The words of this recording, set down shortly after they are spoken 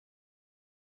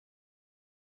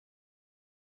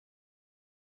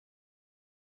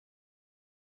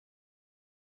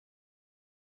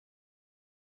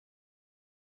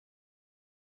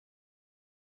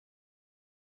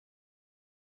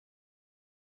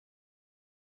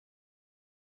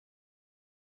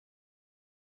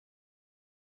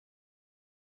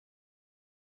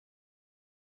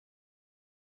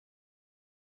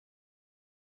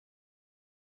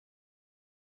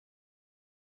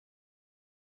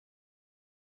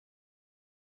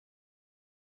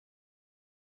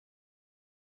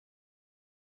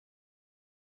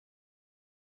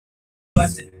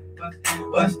bust it,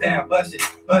 bust down, bust it,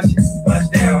 bust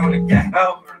down on the gang.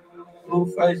 Blue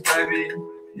face, baby.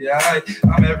 Yeah,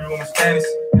 I'm everyone's fantasy.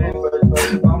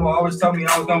 Mama always told me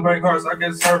I was gonna break hearts. I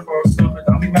guess her fault, stupid.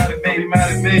 Don't be mad at me, be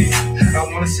mad at me.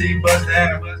 I wanna see you bust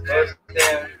down, bust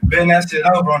down. Bend that shit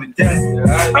over on the gang.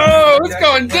 Oh, it's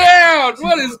going down.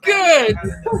 What is good?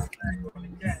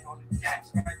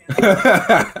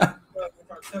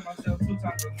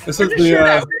 This is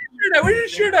the. Where's your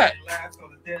shirt at?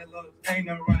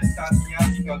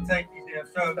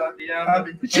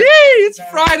 Gee, it's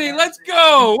Friday. Let's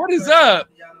go. What is up?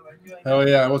 Hell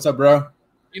yeah. What's up, bro?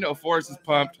 You know, Forrest is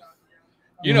pumped.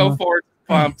 You know, Forrest is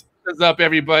pumped. What's up,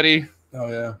 everybody? Oh,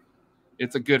 yeah.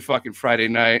 It's a good fucking Friday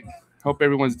night. Hope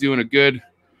everyone's doing a good,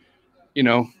 you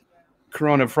know,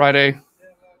 Corona Friday.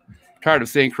 Tired of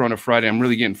saying Corona Friday. I'm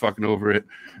really getting fucking over it.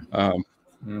 But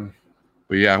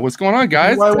yeah, what's going on,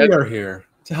 guys? Why we are here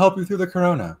to help you through the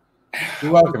Corona.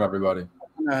 You're welcome, everybody.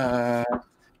 Can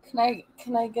I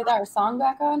get our song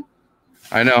back on?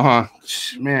 I know, huh?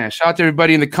 Man, shout out to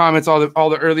everybody in the comments, all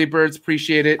the early birds.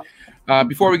 Appreciate it.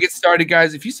 Before we get started,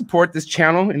 guys, if you support this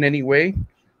channel in any way,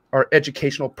 our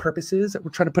educational purposes that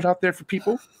we're trying to put out there for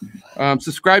people,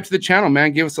 subscribe to the channel,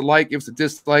 man. Give us a like, give us a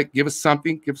dislike, give us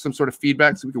something, give us some sort of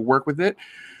feedback so we can work with it.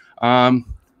 Shout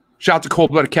out to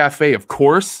Cold Blooded Cafe, of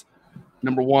course.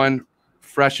 #1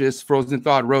 freshest frozen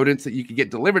thawed rodents that you can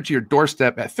get delivered to your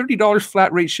doorstep at $30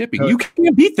 flat rate shipping. You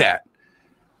can't beat that.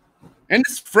 And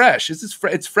it's fresh.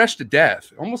 It's fresh to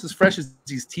death. Almost as fresh as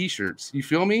these t-shirts. You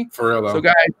feel me? For real, though. So,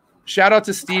 guys, shout out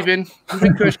to Steven.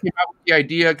 KUSH came out with the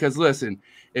idea because, listen,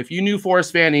 if you knew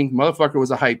Forrest Fanning, motherfucker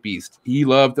was a hype beast. He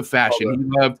loved the fashion.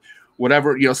 He loved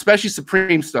whatever, you know, especially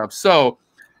Supreme stuff. So,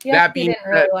 yeah, that he being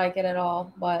didn't really like it at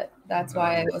all, but that's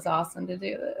why it was awesome to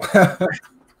do it.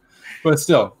 But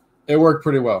still, it worked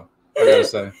pretty well, I gotta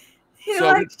say. He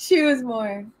liked shoes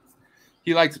more.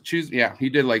 He liked shoes. Yeah, he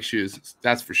did like shoes.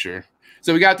 That's for sure.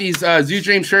 So we got these Zoo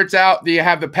Dream shirts out. They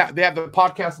have the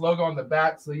podcast logo on the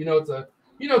back, so you know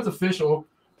it's official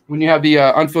when you have the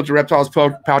Unfiltered Reptiles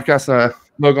podcast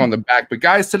logo on the back. But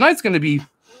guys, tonight's going to be.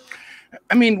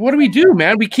 I mean, what do we do,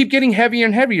 man? We keep getting heavier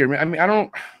and heavier. I mean,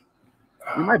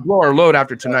 we might blow our load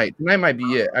after tonight. Tonight might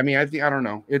be it. I mean, I don't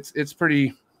know. It's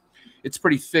pretty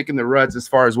thick in the ruts as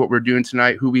far as what we're doing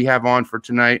tonight. Who we have on for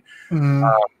tonight.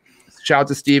 Shout out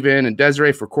to Steven and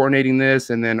Desiree for coordinating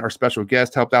this, and then our special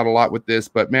guest helped out a lot with this.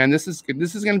 But man, this is going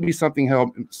to be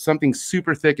something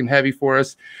super thick and heavy for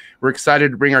us. We're excited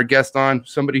to bring our guest on,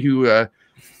 somebody who, I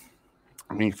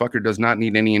mean, fucker does not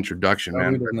need any introduction,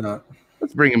 man.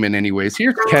 Let's bring him in anyways.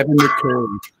 Here's Kevin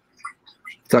McCurley.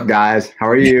 What's up, guys? How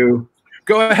are you?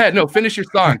 Go ahead. No, finish your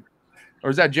song.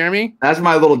 Or is that Jeremy? That's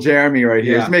my little Jeremy right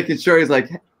here. Yeah. He's making sure he's like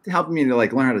helping me to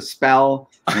like learn how to spell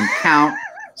and count.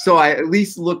 So I at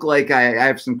least look like I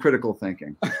have some critical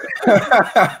thinking.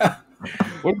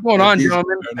 What's going on,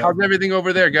 gentlemen? How's everything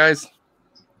over there, guys?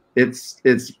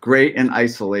 It's great in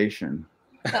isolation.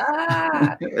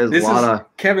 This is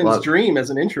Kevin's dream as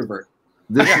an introvert.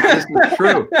 This is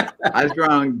true. I was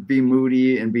trying to be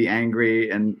moody and be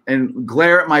angry and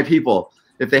glare at my people.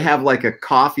 If they have like a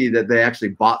coffee that they actually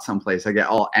bought someplace, I get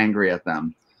all angry at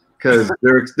them because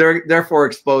they're therefore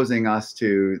exposing us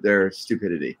to their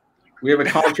stupidity. We have a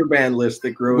contraband list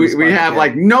that grows. We have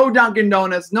like no Dunkin'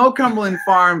 Donuts, no Cumberland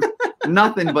Farms,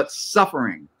 nothing but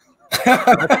suffering.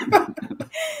 I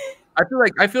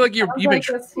feel like you've been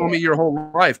training me your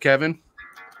whole life, Kevin.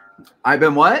 I've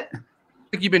been what?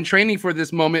 Like you've been training for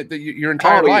this moment your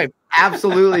entire life.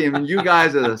 Absolutely. I mean, you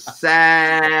guys are the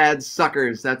sad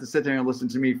suckers that have to sit there and listen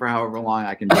to me for however long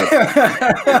I can do.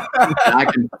 I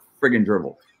can friggin'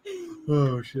 dribble.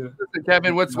 Oh shit. Listen,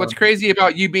 Kevin, what's crazy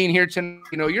about you being here tonight?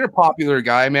 You know, you're a popular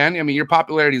guy, man. I mean, your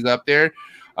popularity's up there.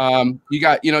 You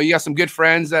got some good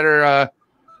friends that are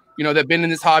that've been in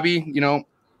this hobby, you know.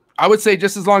 I would say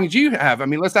just as long as you have. I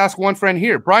mean, let's ask one friend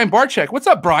here. Brian BARCZYK. What's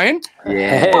up, Brian?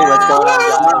 Yeah. Hey, what's going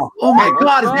on? Oh my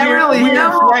God, is that really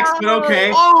him? Flex, but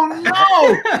okay. Oh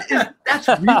no. That's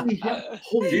really him.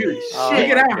 Holy shit. Look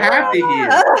at how happy he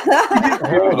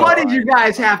is. What did you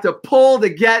guys have to pull to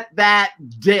get that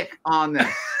dick on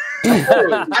this?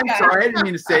 I'm sorry, I didn't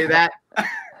mean to say that.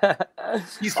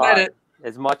 You said it.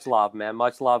 It's much love, man.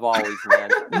 Much love always,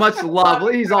 man. Much love.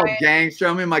 He's all gangster.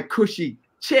 I'm in my cushy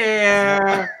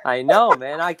chair. I know,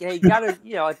 man. You gotta,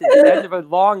 you know, at the end of a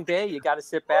long day, you gotta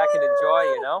sit back and enjoy,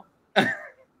 you know.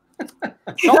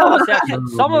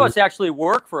 Some of us actually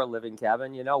work for a living,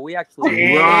 Kevin. You know, we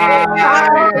actually.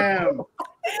 Damn.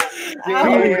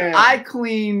 I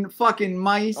clean fucking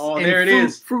mice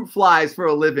and fruit flies for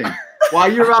a living,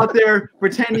 while you're out there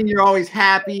pretending you're always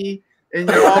happy and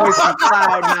you're always on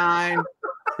cloud 9.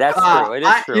 That's true. It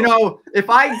is true. You know, if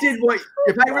I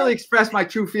really expressed my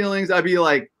true feelings, I'd be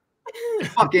like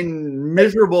fucking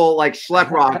miserable, like schlep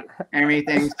rock.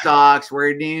 Everything sucks.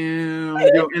 We're doomed.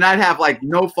 And I'd have like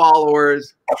no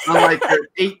followers. I'm like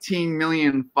 18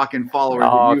 million fucking followers.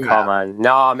 Oh, come on.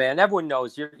 No, man. Everyone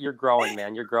knows you're growing,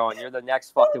 man. You're growing. You're the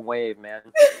next fucking wave, man.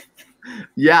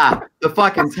 Yeah, the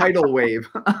fucking tidal wave.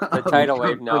 The tidal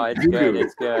wave. No, it's good.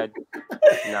 It's good.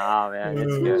 No, man,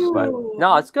 it's good. But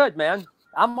no, it's good, man.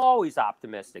 I'm always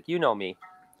optimistic. You know me.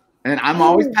 And I'm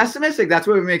always pessimistic. That's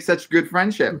why we make such good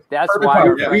friendship. That's why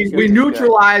we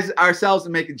neutralize ourselves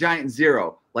and make a giant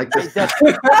zero. Like this. That's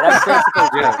basically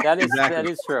true. That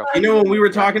is true. You know, when we were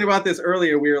talking about this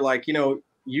earlier, we were like, you know,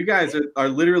 you guys are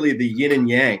literally the yin and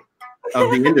yang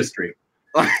of the industry.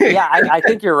 Yeah, I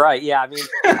think you're right. Yeah, I mean,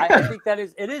 I think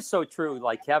it is so true.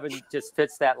 Like Kevin just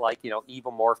fits that, like, you know,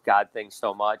 evil morph god thing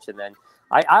so much. And then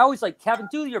I always like, Kevin,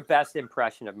 do your best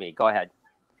impression of me. Go ahead.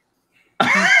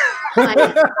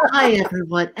 Hi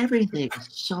everyone. Everything is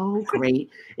so great,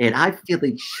 and I'm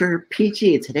feeling sure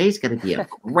peachy. And today's going to be a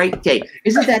great day.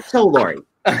 Isn't that so, Lori?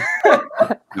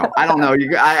 No, I don't know.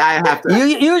 I have to. You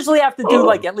usually have to do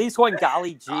like at least one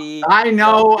golly gee. I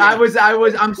know. I'm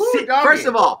sitting. First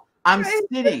of all, I'm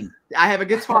sitting. I have a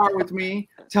guitar with me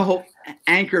to help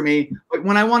anchor me. But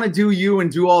when I want to do you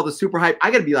and do all the super hype, I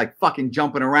got to be like fucking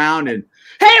jumping around and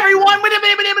hey everyone,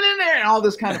 and all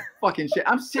this kind of fucking shit.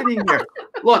 I'm sitting here.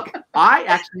 Look, I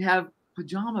actually have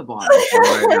pajama bottoms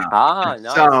right now. Ah,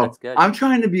 no, so that's good. I'm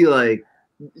trying to be like,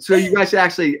 so you guys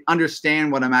actually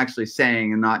understand what I'm actually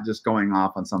saying and not just going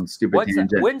off on some stupid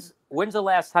tangent. When's the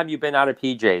last time you've been out of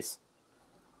PJs?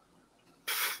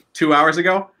 2 hours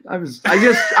ago. I just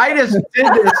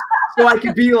did this so I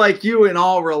could be like you and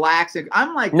all relaxing.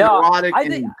 I'm like neurotic. I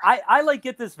think I like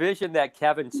get this vision that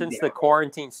Kevin, since the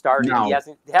quarantine started, he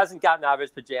hasn't gotten out of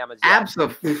his pajamas yet.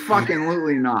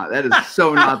 Absolutely not. That is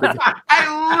so not the case.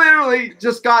 I literally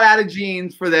just got out of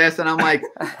jeans for this, and I'm like,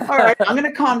 all right, I'm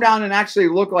gonna calm down and actually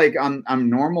look like I'm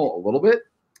normal a little bit.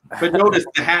 But notice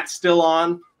the hat's still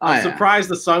on. I'm surprised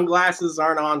the sunglasses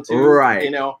aren't on too. Right.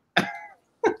 You know.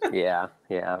 Yeah.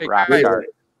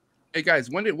 Hey guys,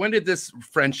 when did this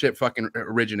friendship fucking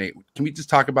originate? Can we just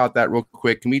talk about that real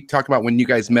quick? Can we talk about when you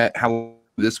guys met, how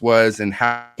this was, and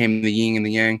how came the yin and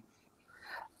the yang?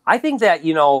 I think that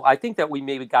we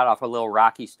maybe got off a little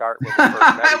rocky start. When we first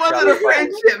met it wasn't a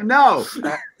friendship, no.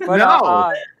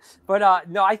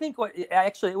 No, I think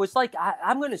it was like,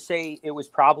 I'm going to say it was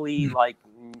probably like,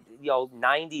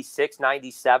 96,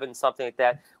 97, something like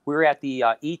that. We were at the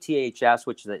ETHS,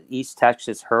 which is the East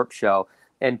Texas Herp Show,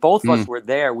 and both of us were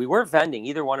there. We weren't vending.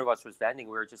 Either one of us was vending.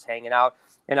 We were just hanging out.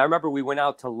 And I remember we went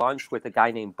out to lunch with a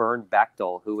guy named Bernd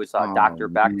Bechtel, who was Dr.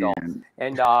 Bechtel.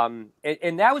 And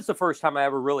that was the first time I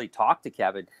ever really talked to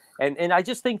Kevin. And I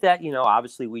just think that,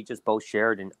 obviously we just both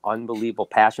shared an unbelievable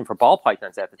passion for ball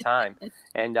pythons at the time.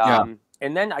 And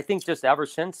then I think just ever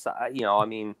since,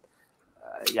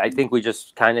 I think we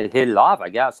just kind of hit it off, I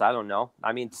guess. I don't know.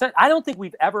 I mean, I don't think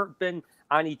we've ever been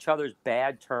on each other's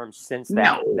bad terms since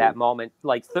that moment,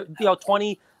 like,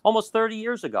 20, almost 30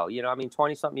 years ago,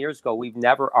 20 something years ago. We've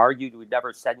never argued. We've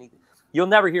never said anything. You'll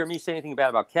never hear me say anything bad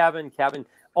about Kevin. Kevin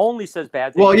only says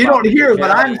bad things. Well, you don't hear what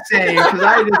I'm saying because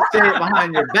I just say it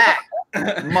behind your back.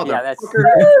 Yeah, that's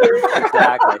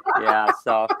exactly. Yeah.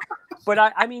 So, but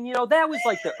I mean, that was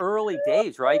like the early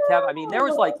days, right, Kevin? I mean, there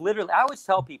was like literally, I always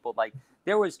tell people, like,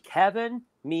 there was Kevin,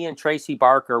 me, and Tracy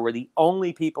Barker were the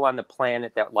only people on the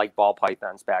planet that liked ball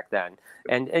pythons back then.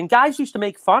 And guys used to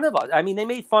make fun of us. I mean, they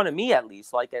made fun of me at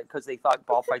least, like, because they thought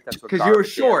ball pythons were because you were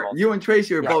short. Animals. You and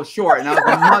Tracy were both short, and I was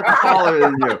much taller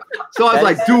than you. So I was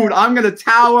like, dude, I'm gonna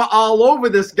tower all over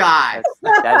this guy.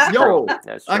 That's Yo,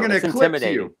 that's I'm gonna eclipse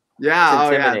you.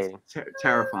 Yeah, it's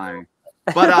terrifying.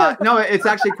 But no, it's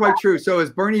actually quite true. So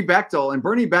it's Bernie Bechtel, and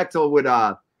Bernie Bechtel would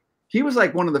he was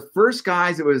like one of the first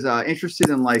guys that was interested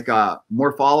in like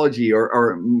morphology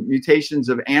or mutations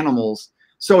of animals.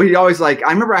 So he always like,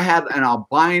 I remember I had an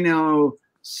albino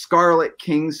scarlet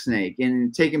king snake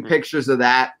and taking pictures of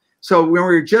that. So when we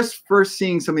were just first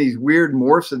seeing some of these weird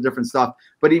morphs and different stuff,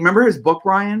 but remember his book,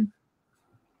 Ryan?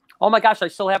 Oh my gosh, I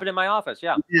still have it in my office.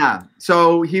 Yeah. Yeah.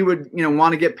 So he would,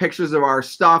 want to get pictures of our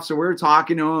stuff. So we were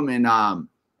talking to him, and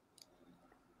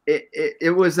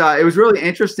it was really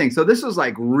interesting. So this was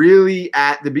like really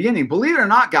at the beginning. Believe it or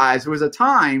not, guys, there was a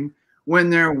time when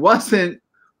there wasn't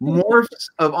morphs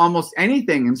of almost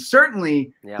anything, and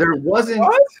certainly there wasn't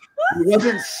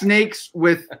snakes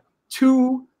with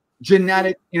two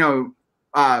genetic,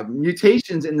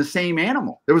 mutations in the same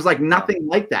animal. There was like nothing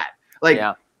like that. Like.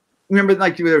 Yeah. Remember,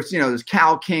 like, there's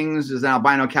cow kings, there's an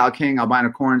albino cow king, albino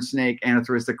corn snake,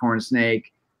 anathoristic corn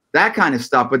snake. that kind of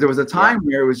stuff. But there was a time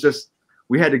where it was just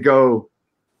we had to go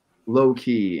low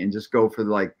key and just go for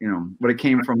like, you know, what it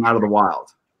came from out of the wild.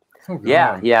 Oh,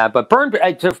 Yeah. But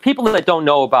to people that don't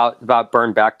know about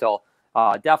Bernd Bechtel,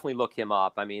 definitely look him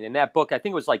up. I mean, in that book, I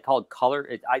think it was like called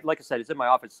Color. Like I said, it's in my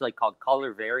office. It's like called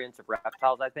Color Variants of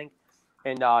Reptiles, I think.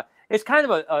 And it's kind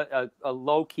of a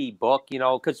low key book, you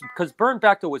know, because Bernd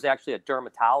Bechtel was actually a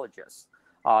dermatologist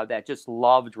that just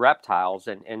loved reptiles,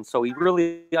 and so he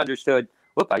really understood.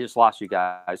 Whoop! I just lost you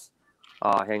guys.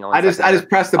 Hang on. I just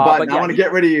pressed the button. I want to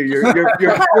get rid of you.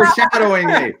 You're foreshadowing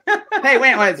me. Hey,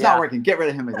 wait, it's not working. Get rid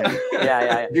of him again.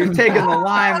 Yeah. You're taking the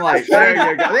limelight.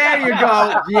 There you go. There you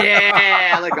go.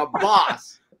 Yeah, like a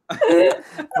boss.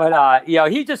 But you know,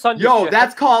 he just understood. Yo,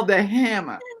 that's called the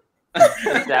hammer.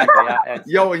 Exactly.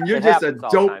 Yo, and you're just a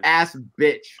dope ass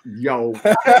bitch. Yo.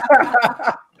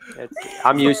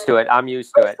 I'm used to it. I'm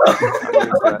used to it.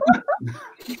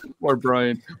 Or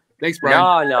Brian. Thanks,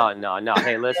 Brian. No.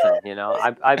 Hey, listen, you know,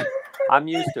 I'm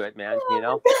used to it, man. You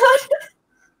know.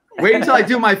 Wait until I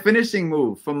do my finishing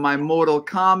move from my Mortal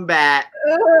Kombat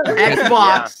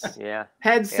Xbox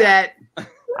headset. Yeah.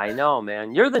 I know,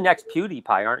 man. You're the next PewDiePie,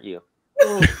 aren't you?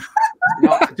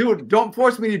 No, dude, don't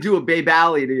force me to do a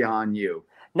babality on you.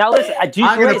 Now listen,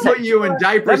 I'm going to put you in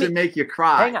diapers and make you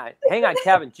cry. Hang on,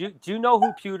 Kevin. Do you know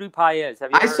who PewDiePie is? Have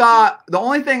you the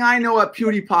only thing I know what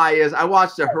PewDiePie is, I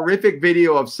watched a horrific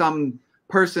video of some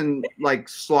person like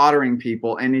slaughtering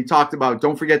people, and he talked about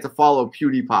don't forget to follow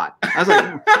PewDiePie. I was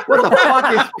like, what the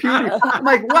fuck is PewDiePie? I'm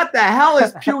like, what the hell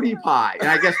is PewDiePie? And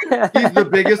I guess he's the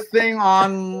biggest thing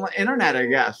on internet, I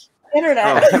guess.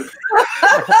 Internet.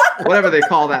 Whatever they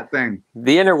call that thing.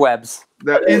 The interwebs.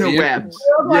 The interwebs.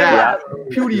 Yeah.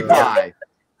 PewDiePie.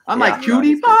 I'm like,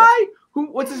 PewDiePie?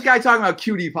 What's this guy talking about?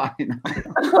 PewDiePie?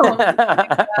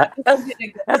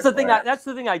 That's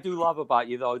the thing I do love about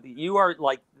you, though. You are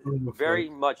like very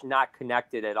much not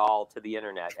connected at all to the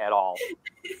internet at all.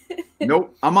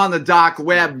 Nope. I'm on the dark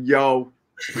web, yo.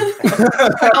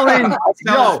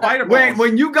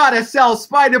 When you gotta sell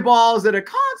spider balls that are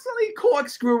constantly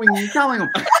corkscrewing you, telling them,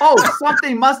 oh,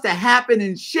 something must have happened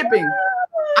in shipping.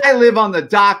 I live on the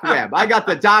dark web. I got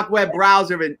the dark web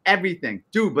browser and everything,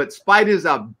 dude. But spiders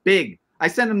are big. I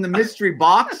send them the mystery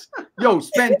box. Yo,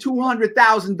 spend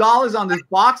 $200,000 on this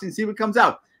box and see what comes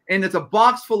out. And it's a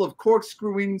box full of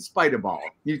corkscrewing spider ball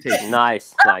mutations.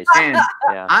 Nice. And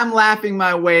I'm laughing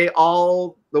my way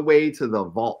all the way to the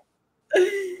vault.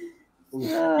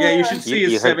 Yeah, you should see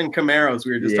his 7 Camaros.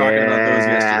 We were just talking about those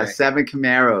yesterday. 7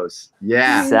 Camaros.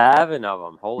 Yeah. 7 of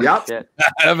them. Holy shit.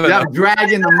 Yep,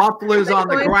 dragging the mufflers on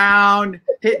the ground,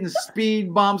 hitting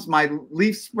speed bumps. My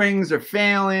leaf springs are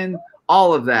failing.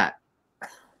 All of that.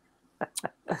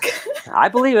 I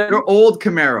believe it. They're old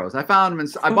Camaros. I found them.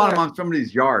 I bought them on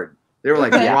somebody's yard. They were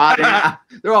like rotting out.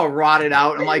 They're all rotted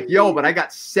out. I'm like, yo, but I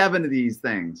got 7 of these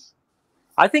things.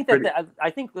 I think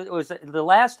it was the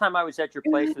last time I was at your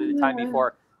place, or the time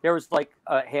before, there was like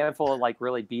a handful of like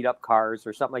really beat up cars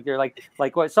or something like they're like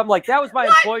what, something like that was my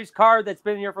employee's car that's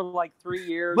been here for like 3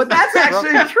 years. But that's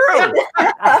actually true.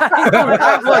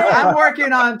 Look, I'm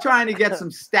working on trying to get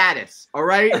some status. All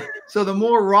right. So the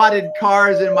more rotted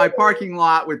cars in my parking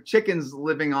lot with chickens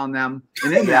living on them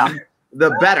and in them,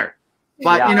 the better.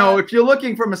 But, you know, if you're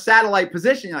looking from a satellite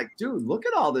position, you're like, dude, look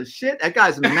at all this shit. That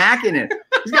guy's macking it.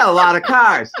 He's got a lot of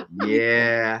cars.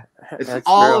 Yeah. It's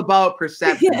all about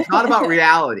perception. It's not about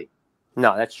reality.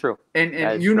 No, that's true.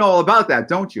 And you know all about that,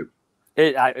 don't you?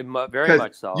 Very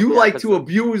much so. You like to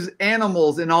abuse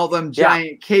animals in all them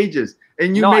giant cages.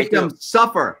 And you make them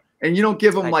suffer. And you don't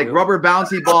give them like rubber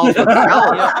bouncy balls.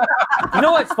 You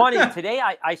know what's funny? Today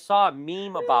I saw a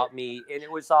meme about me, and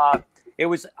it was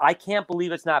I can't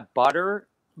believe it's not butter,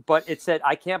 but it said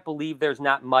I can't believe there's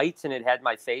not mites, and it had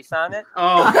my face on it.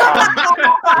 Oh,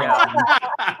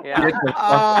 yeah.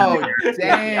 Oh,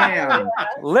 damn!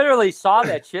 Literally saw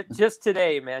that shit just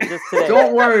today, man. Just today.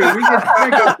 Don't worry, we can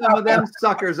sprinkle some of them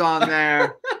suckers on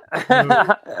there.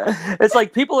 It's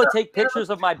like people that take pictures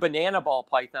of my banana ball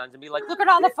pythons and be like, "Look at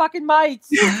all the fucking mites."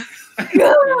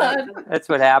 That's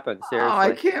what happens. Seriously. Oh,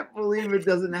 I can't believe it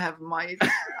doesn't have mites.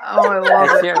 Oh, I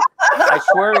love it. I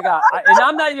swear to God, and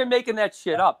I'm not even making that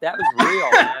shit up. That was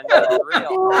real, man. That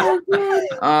was real.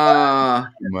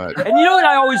 And you know what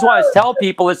I always want to tell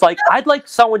people is like, I'd like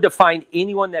someone to find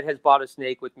anyone that has bought a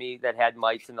snake with me that had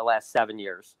mites in the last 7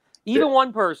 years. Even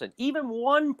one person,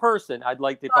 I'd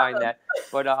like to find that.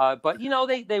 But you know,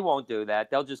 they won't do that.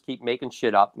 They'll just keep making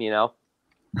shit up, you know.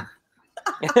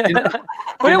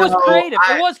 But it was creative.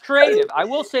 It was creative. I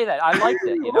will say that. I liked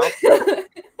it, you know.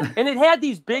 And it had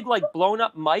these big, like, blown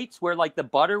up mites where like the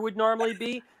butter would normally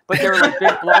be, but they were like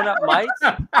big blown up mites.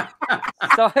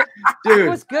 So Dude, it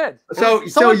was good. so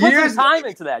Someone put years some time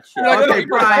into that shit. Okay,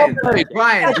 Brian,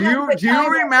 Yeah, do you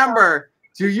remember?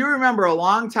 Do you remember a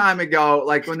long time ago,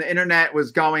 like when the internet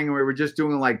was going and we were just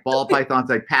doing like ball pythons,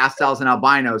 like pastels and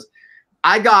albinos?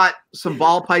 I got some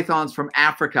ball pythons from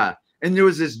Africa, and there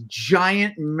was this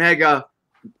giant mega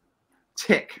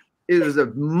tick. It was a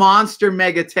monster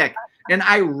mega tick, and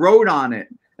I wrote on it,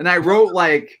 and I wrote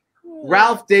like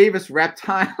Ralph Davis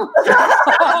Reptile.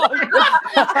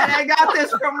 And I got this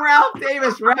from Ralph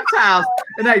Davis Reptiles,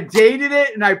 and I dated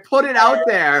it and I put it out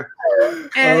there,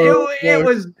 and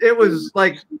it was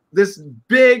like this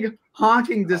big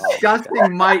honking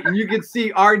disgusting mite, and you could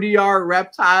see RDR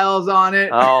Reptiles on it.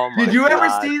 Oh my Did you ever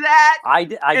God. see that?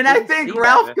 I think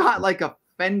Ralph got like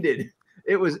offended.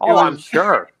 I'm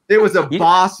sure. It was a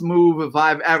boss move if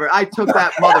I've ever. I took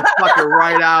that motherfucker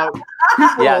right out.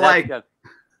 People were like, good.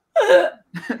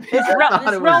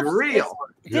 thought it was real.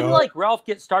 Didn't like Ralph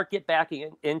get back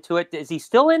into it? Is he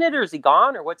still in it, or is he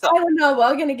gone, or what's up? I don't know.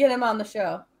 We're gonna get him on the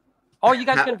show. Oh, you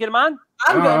guys gonna get him on?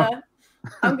 I'm gonna.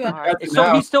 All right.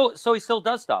 So he still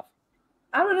does stuff.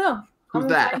 I don't know. Who's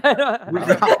that?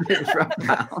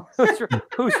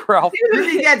 Who's Ralph? Did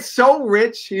he get so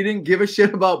rich he didn't give a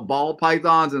shit about ball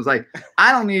pythons and was like,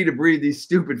 I don't need to breed these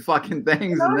stupid fucking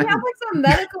things? No, and he then, had like some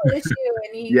medical issue,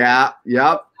 and he. yeah,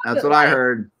 yep, that's what I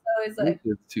heard. So he's like,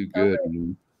 It's too good.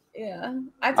 Man. yeah.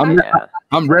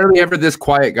 I'm rarely ever this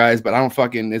quiet, guys, but I don't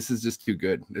fucking. This is just too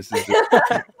good. This is.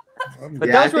 Just, But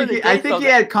yeah, those were the I days, think though, he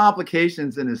had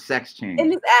complications in his sex change.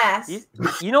 in his ass.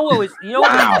 You know what was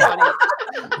funny?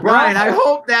 Brian, I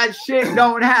hope that shit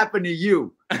don't happen to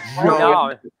you.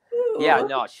 No. Yeah,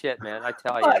 no shit, man. I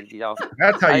tell you,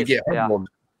 that's how you get. Yeah.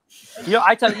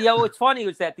 I tell you, what's funny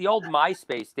was that the old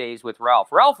MySpace days with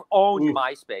Ralph. Ralph owned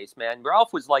MySpace, man.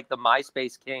 Ralph was like the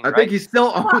MySpace king. I think he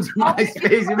still owns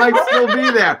MySpace. He might still be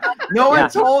there. No one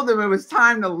told him it was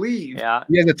time to leave. Yeah.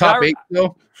 He has a top 8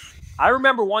 still. I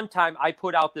remember one time I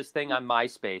put out this thing on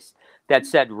MySpace that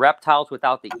said reptiles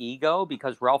without the ego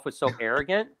because Ralph was so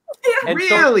arrogant. And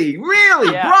really?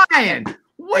 Yeah. Brian,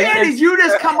 where did you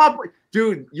just come up with?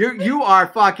 Dude, you are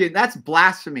fucking, that's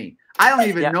blasphemy. I don't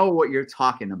even know what you're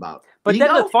talking about. But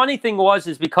then the funny thing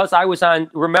is because I was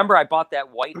on, remember I bought that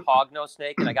white hognose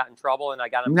snake and I got in trouble and I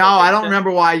got in No, I don't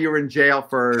remember why you were in jail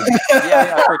for. No,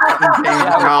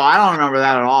 I don't remember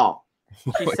that at all.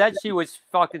 She said she was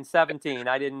fucking 17.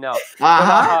 I didn't know.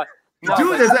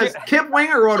 Dude, Kip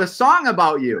Winger wrote a song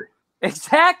about you.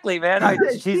 Exactly, man.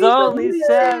 She's only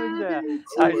 7.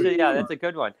 Yeah, that's a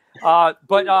good one.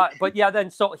 But yeah,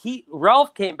 then so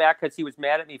Ralph came back because he was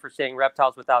mad at me for saying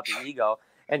reptiles without the ego,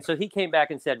 and so he came back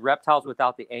and said reptiles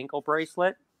without the ankle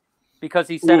bracelet because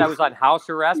he said I was on house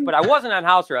arrest, but I wasn't on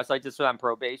house arrest. I just was on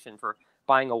probation for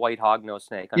buying a white hognose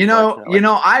snake. You know,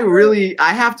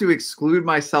 I have to exclude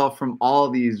myself from all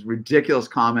these ridiculous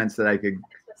comments that I could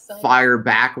fire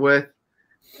back with.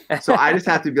 So I just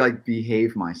have to be like,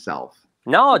 behave myself.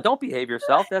 No, don't behave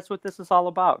yourself. That's what this is all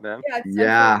about, man.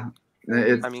 Yeah.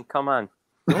 I mean, come on.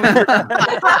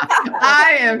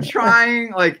 I am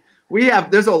trying, like,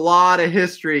 there's a lot of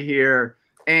history here.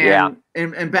 And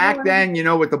back then,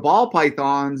 with the ball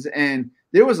pythons, and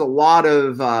there was a lot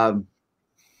of,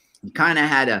 you kind of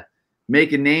had to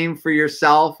make a name for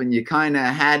yourself, and you kind of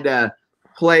had to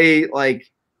play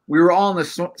like, we were all in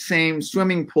the same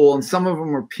swimming pool, and some of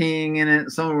them were peeing in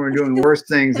it, some of them were doing worse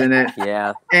things in it.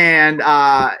 Yeah. And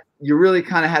you really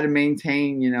kind of had to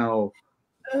maintain,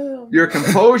 your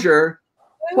composure.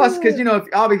 Plus, because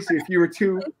obviously, if you were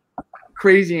too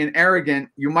crazy and arrogant,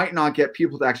 you might not get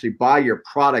people to actually buy your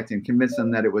product and convince them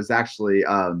that it was actually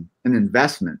an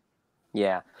investment.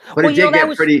 Yeah, but it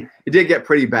did get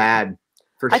pretty bad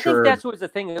for sure. I think that's what was the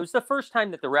thing. It was the first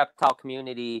time that the reptile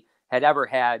community had ever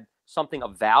had something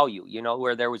of value,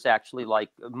 where there was actually like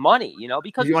money,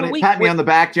 because you want to pat me on the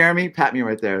back, Jeremy? Pat me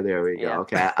right there. There we go. Yeah.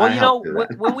 Okay. Well,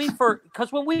 when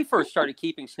we first started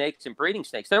keeping snakes and breeding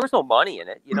snakes, there was no money in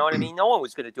it. You know what I mean? No one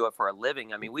was going to do it for a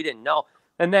living. I mean, we didn't know.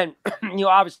 And then,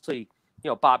 obviously,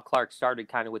 Bob Clark started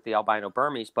kind of with the albino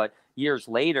Burmese, but years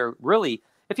later, really,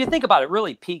 if you think about it,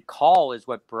 really, Pete Call is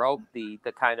what broke the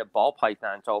kind of ball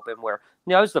pythons open, where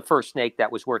it was the first snake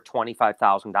that was worth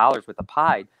 $25,000 with a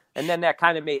pied. And then that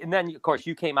kind of made, and then of course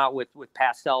you came out with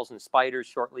pastels and spiders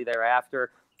shortly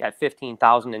thereafter at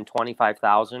 15,000 and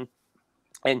 25,000.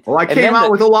 And I came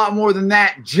out with a lot more than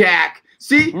that, Jack.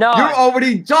 See, you're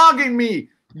already dogging me,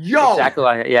 yo.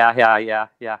 Exactly.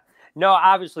 Yeah. No,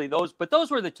 obviously those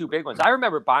were the two big ones. I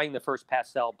remember buying the first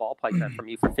pastel ball python from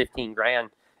you for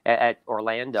 $15,000 at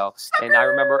Orlando, and I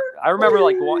remember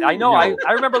like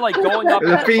I remember like going up.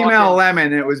 The female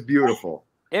lemon, it was beautiful.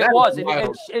 It was,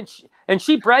 and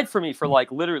she bred for me for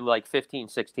like literally like 15,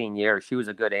 16 years. She was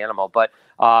a good animal, but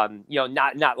you know,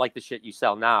 not like the shit you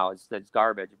sell now. That's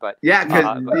garbage. But yeah,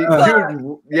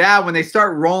 dude, yeah, when they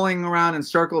start rolling around in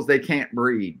circles, they can't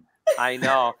breed. I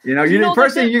know. You know,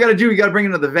 first thing you got to do, you got to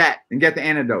bring them to the vet and get the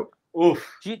antidote. Oof.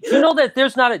 Do you know that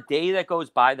there's not a day that goes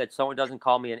by that someone doesn't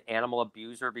call me an animal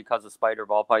abuser because of spider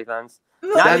ball pythons?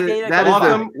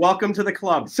 Welcome to the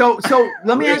club. So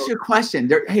let me ask you a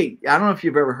question. Hey, I don't know if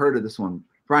you've ever heard of this one.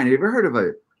 Brian, have you ever heard of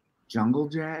a jungle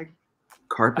jag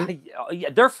carpet? Yeah,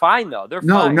 they're fine though. They're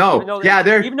fine. No.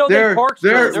 They're literal.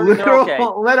 Okay.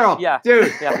 Literal. Yeah,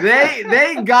 dude. Yeah.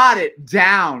 They got it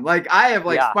down. Like I have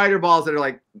like spider balls that are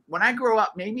like, when I grow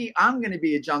up, maybe I'm gonna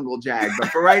be a jungle jag, but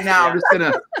for right now,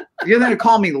 you're gonna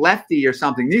call me Lefty or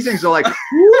something. These things are like,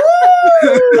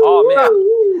 oh man.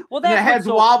 Well, the head's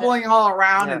wobbling all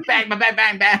around and bang, bang, bang,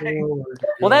 bang, bang.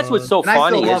 Well, that's what's so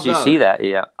funny is you see that.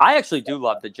 Yeah, I actually do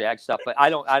love the jag stuff, but I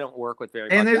don't work with very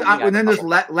much. And then there's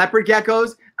leopard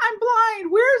geckos. I'm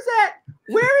blind. Where is that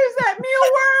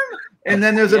mealworm? And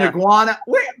then there's an iguana.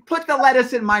 Put the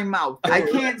lettuce in my mouth. I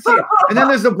can't see it. And then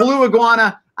there's the blue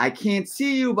iguana. I can't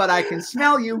see you, but I can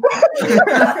smell you.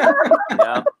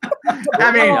 Yeah.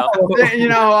 I mean, you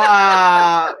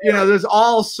know, there's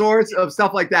all sorts of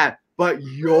stuff like that. But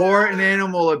you're an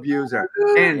animal abuser,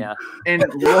 and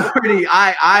Lordy,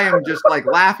 I am just like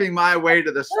laughing my way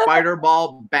to the spider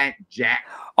ball bank jack.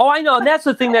 Oh, I know, and that's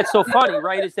the thing that's so funny,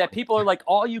 right? Is that people are like,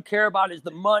 all you care about is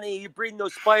the money. You breeding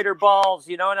those spider balls,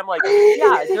 you know? And I'm like,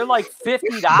 yeah, they're like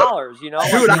 $50, you know?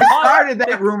 Dude, like, I started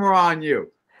that rumor on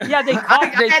you. Yeah, dude,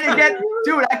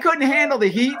 I couldn't handle the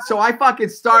heat, so I fucking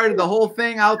started the whole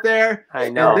thing out there. I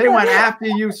know. They went after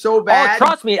you so bad. Oh,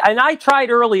 trust me. And I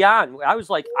tried early on. I was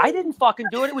like, I didn't fucking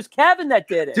do it. It was Kevin that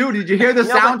did it. Dude, did you hear the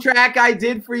soundtrack I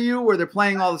did for you where they're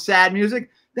playing all the sad music?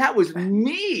 That was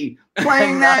me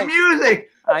playing that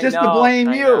music just to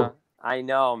blame you. I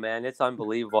know, man. It's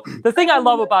unbelievable. The thing I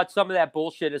love about some of that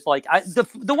bullshit is like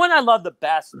the one I love the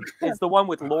best is the one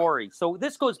with Lori. So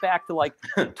this goes back to like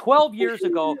 12 years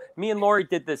ago. Me and Lori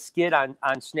did this skit on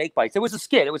snake bites. It was a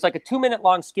skit. It was like a 2-minute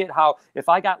long skit. How if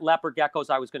I got leopard geckos,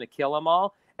 I was going to kill them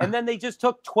all. And then they just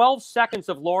took 12 seconds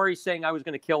of Lori saying I was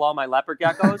going to kill all my leopard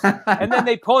geckos. And then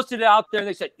they posted it out there and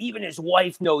they said, even his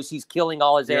wife knows he's killing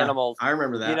all his animals. I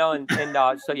remember that. You know, and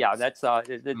so, yeah, that's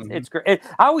it's great.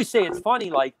 I always say it's funny,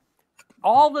 like,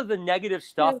 all of the negative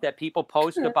stuff that people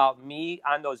post about me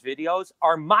on those videos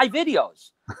are my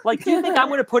videos. Like, do you think I'm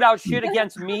going to put out shit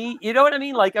against me? You know what I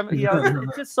mean? Like,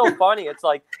 it's just so funny. It's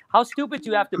like, how stupid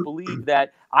you have to believe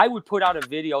that I would put out a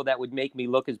video that would make me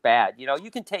look as bad. You know,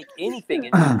 you can take anything.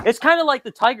 It's kind of like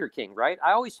the Tiger King, right?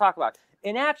 I always talk about,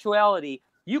 in actuality,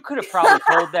 you could have probably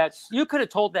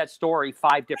told that story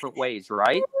 5 different ways,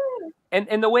 right?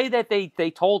 And the way that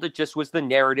they told it just was the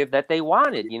narrative that they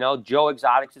wanted. You know, Joe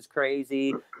Exotics is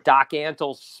crazy. Doc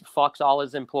Antle fucks all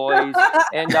his employees,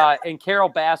 and Carol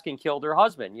Baskin killed her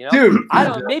husband. You know, dude, I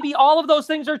don't. Maybe all of those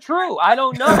things are true. I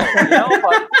don't know. You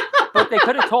know, but they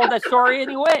could have told that story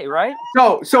anyway, right?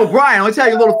 So Brian, I'll tell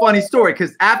you a little funny story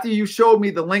because after you showed me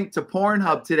the link to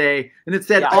Pornhub today, and it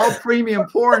said all premium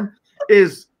porn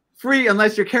is free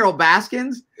unless you're Carol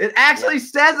Baskins. It actually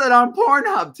says it on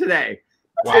Pornhub today.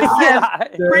 Wow. It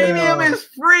says premium is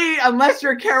free unless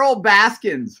you're Carol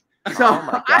Baskins. So oh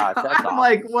my God, that's I'm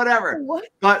like, whatever. What?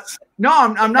 But no,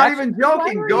 I'm not even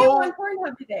joking. Why were you on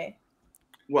Pornhub today?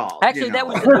 Well, actually, you know, that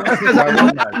was because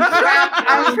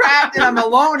I'm trapped and I'm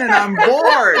alone and I'm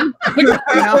bored. You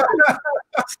know?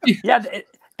 Yeah.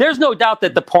 There's no doubt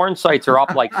that the porn sites are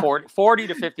up like 40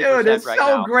 to 50% Dude, it's right so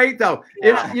now. great, though.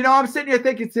 Yeah. You know, I'm sitting here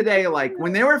thinking today, like,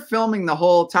 when they were filming the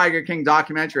whole Tiger King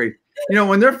documentary, you know,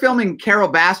 when they're filming Carol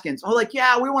Baskins, oh, like,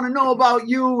 yeah, we want to know about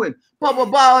you and blah, blah,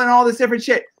 blah, and all this different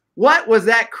shit. What was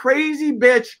that crazy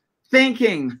bitch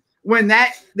thinking when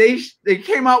they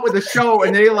came out with a show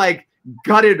and they, like,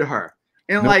 gutted her?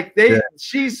 And,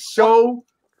 she's so...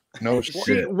 No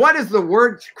shit. What is the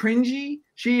word? Cringy?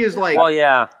 She is, like... Well,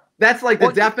 yeah. That's like the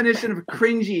definition of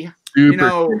cringy, you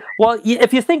know. Well,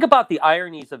 if you think about the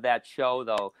ironies of that show,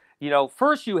 though, you know,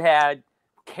 first you had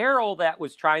Carol that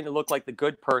was trying to look like the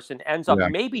good person, ends up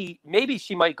maybe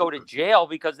she might go to jail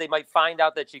because they might find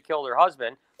out that she killed her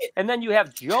husband. And then you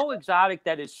have Joe Exotic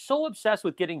that is so obsessed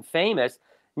with getting famous.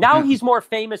 Now he's more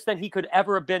famous than he could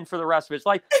ever have been for the rest of his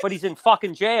life, but he's in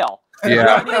fucking jail. Yeah. You know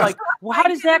what I mean? Like, well, how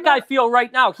does that guy feel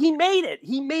right now? He made it.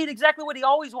 He made exactly what he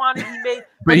always wanted. He made,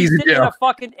 but he's sitting in a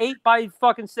fucking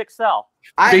 8x6 cell.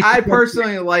 I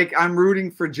personally, like, I'm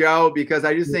rooting for Joe because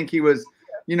I just think he was,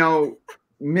 you know,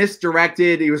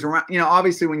 misdirected. He was around, you know,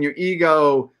 obviously when your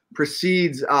ego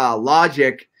precedes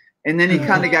logic, and then he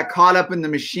kind of got caught up in the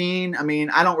machine. I mean,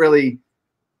 I don't really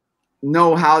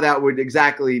know how that would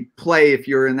exactly play if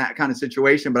you're in that kind of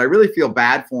situation, but I really feel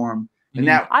bad for him. And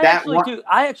I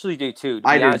actually do too.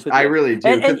 I do. I really do.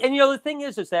 And you know, the thing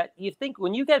is that you think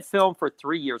when you get filmed for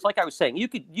 3 years, like I was saying, you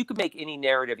could make any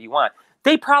narrative you want.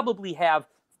 They probably have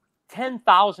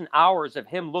 10,000 hours of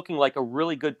him looking like a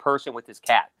really good person with his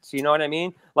cats. You know what I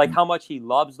mean? Like how much he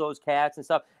loves those cats and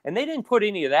stuff. And they didn't put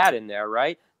any of that in there,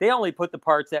 right? They only put the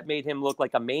parts that made him look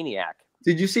like a maniac.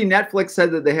 Did you see Netflix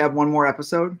said that they have one more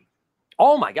episode?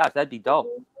 Oh my gosh, that'd be dope.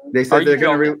 They said they're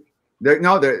going to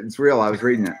no, it's real. I was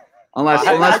reading it. Unless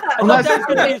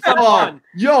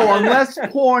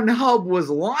Pornhub was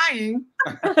lying.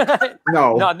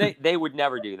 No, they would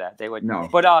never do that. They would. No.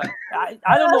 But I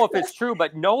don't know if it's true,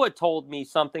 but Noah told me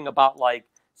something about like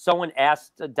someone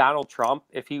asked Donald Trump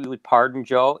if he would pardon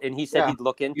Joe, and he said he'd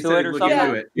look into it or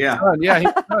something. Yeah. He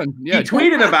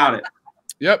tweeted about it.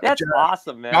 Yep. That's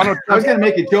awesome, man. I was going to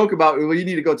make a joke about, well, you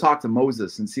need to go talk to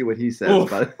Moses and see what he says.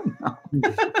 But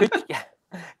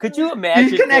Could you imagine?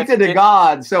 He's connected to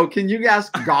God, so can you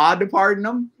ask God to pardon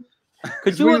him?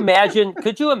 Could you imagine?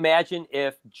 Could you imagine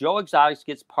if Joe Exotic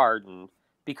gets pardoned,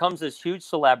 becomes this huge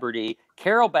celebrity,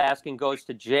 Carol Baskin goes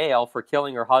to jail for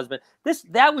killing her husband?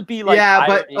 That would be like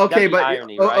irony.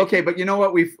 Okay, but you know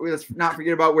what? Let's not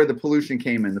forget about where the pollution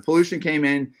came in. The pollution came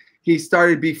in. He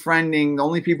started befriending the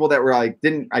only people that were like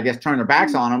didn't, I guess, turn their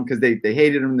backs on him because they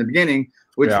hated him in the beginning,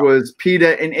 which was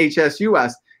PETA and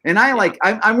HSUS. And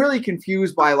I'm really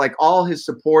confused by like all his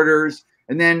supporters.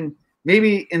 And then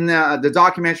maybe in the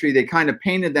documentary, they kind of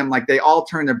painted them like they all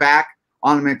turned their back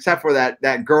on him, except for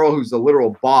that girl who's the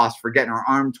literal boss for getting her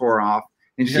arm tore off.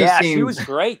 And she was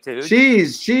great, dude.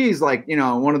 She's like, you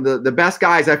know, one of the best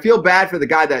guys. I feel bad for the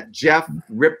guy that Jeff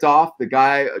ripped off,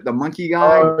 the monkey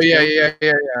guy. Oh yeah.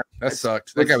 That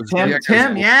sucks. That guy was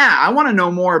Tim. Yeah, I want to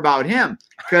know more about him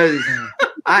because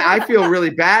I feel really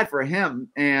bad for him.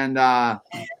 And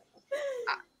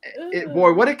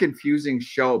boy, what a confusing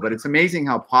show. But it's amazing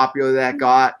how popular that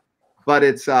got. But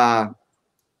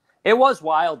it was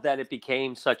wild that it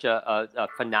became such a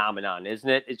phenomenon, isn't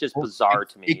it? It's just bizarre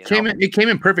to me. It came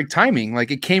in perfect timing. Like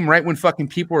it came right when fucking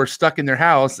people were stuck in their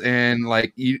house, and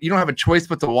like you don't have a choice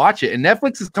but to watch it. And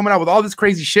Netflix is coming out with all this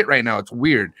crazy shit right now. It's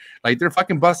weird. Like they're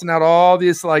fucking busting out all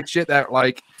this like shit that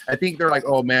like I think they're like,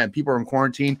 oh man, people are in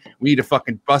quarantine. We need to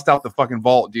fucking bust out the fucking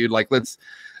vault, dude. Like let's.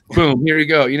 Boom, here you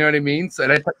go. You know what I mean?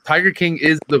 So Tiger King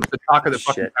is the talk of the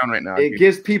fucking town right now. It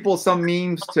gives people some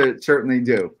memes to certainly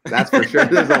do. That's for sure.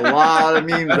 There's a lot of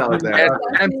memes out there.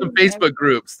 And some Facebook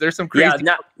groups. There's some crazy.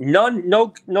 Yeah,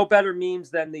 no better memes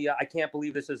than the I can't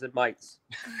believe this isn't Mike's.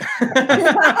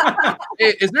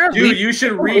 Hey, is there a Dude, link? you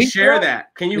should reshare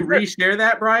that. Can you reshare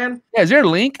that, Brian? Yeah, is there a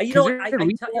link? You know,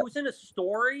 it was in a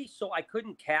story, so I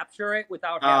couldn't capture it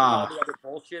without having all the other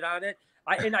bullshit on it.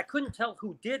 And I couldn't tell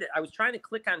who did it. I was trying to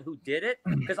click on who did it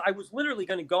because I was literally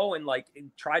going to go and like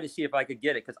try to see if I could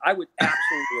get it because I would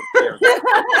absolutely have cared.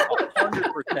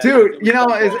 100%. Dude, you know,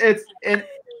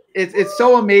 it's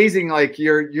so amazing. Like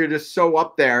you're just so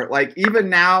up there. Like even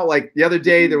now, like the other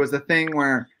day, there was a thing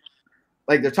where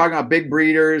like they're talking about big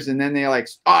breeders, and then they're like,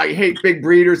 oh, I hate big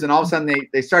breeders, and all of a sudden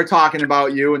they start talking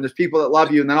about you, and there's people that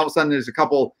love you, and then all of a sudden there's a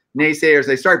couple naysayers.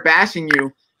 They start bashing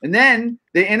you, and then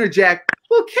they interject.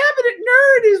 Well, Kevin at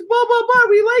Nerd is blah blah blah.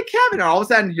 We like Kevin. And all of a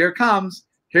sudden, here comes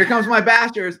my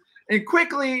bashers. And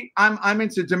quickly, I'm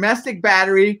into domestic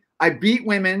battery. I beat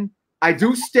women. I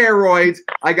do steroids.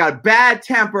 I got a bad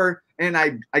temper, and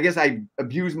I guess I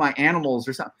abuse my animals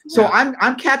or something. So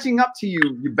I'm catching up to you,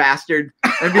 you bastard.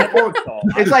 And before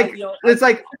it's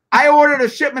like I ordered a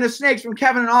shipment of snakes from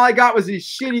Kevin, and all I got was these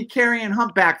shitty carrion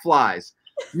humpback flies.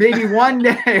 Maybe one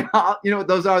day, you know what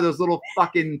those are? Those little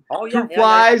fucking fruit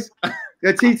flies.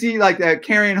 The TT, like the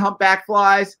carrion humpback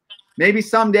flies. Maybe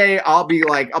someday I'll be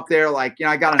like up there, like, you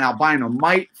know, I got an albino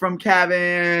mite from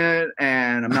Kevin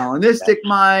and a melanistic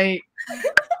mite.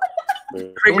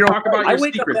 I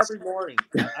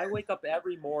wake up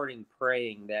every morning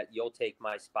praying that you'll take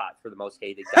my spot for the most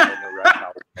hated guy in the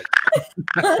reptile.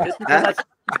 Just because I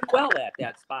do well at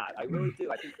that spot. I really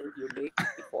do. I think you're made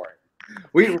for it.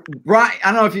 Brian,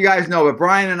 I don't know if you guys know, but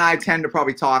Brian and I tend to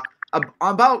probably talk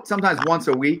about sometimes once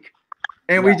a week.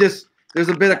 And there's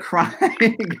a bit of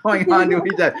crying going on to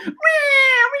each other.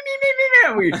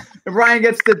 And Brian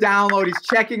gets to download. He's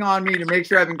checking on me to make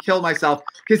sure I haven't killed myself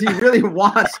because he really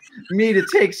wants me to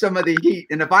take some of the heat.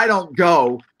 And if I don't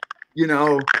go, you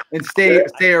know, and stay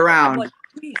around, like,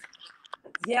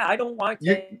 yeah, I don't want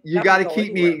to. You got to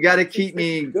keep me. You got to keep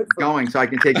me going so I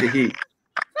can take the heat.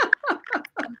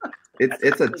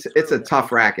 It's a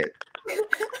tough racket.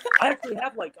 I actually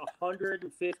have like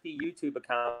 150 YouTube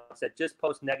accounts that just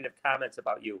post negative comments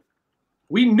about you.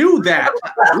 We knew that.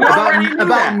 We already knew about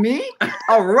that. me?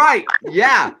 All right.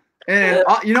 Yeah. And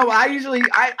you know, I usually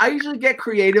get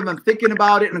creative. I'm thinking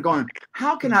about it and I'm going,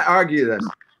 how can I argue this?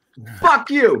 Fuck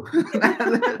you.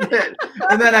 That's it.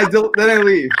 And then I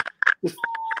leave.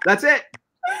 That's it.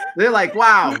 They're like,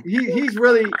 wow, he's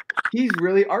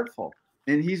really artful,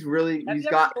 and he's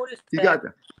got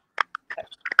that.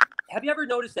 Have you ever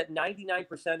noticed that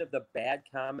 99% of the bad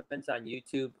comments on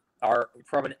YouTube are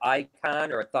from an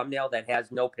icon or a thumbnail that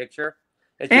has no picture?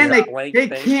 It's And just a blank they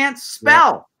thing? can't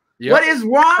spell. Yep. What is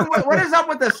wrong? What is up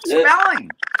with the spelling?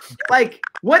 Like,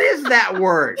 what is that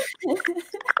word?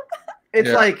 It's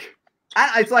like,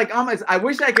 it's like almost. I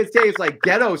wish I could say it's like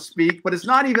ghetto speak, but it's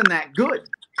not even that good.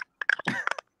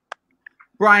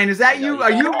 Brian, is that you? Are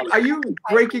you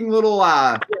breaking little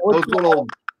those little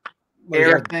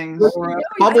air things?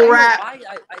 Bubble wrap? I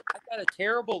got a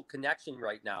terrible connection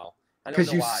right now.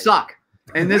 Because you suck.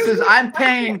 And this is I'm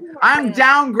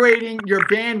downgrading your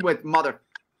bandwidth, mother.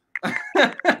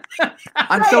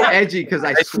 I'm so edgy because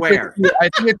I swear. I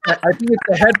think it's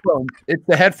the headphones. It's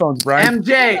the headphones, Brian.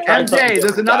 MJ,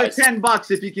 there's another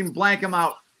 $10 if you can blank them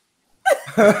out.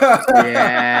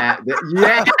 Yeah.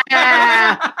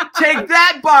 Take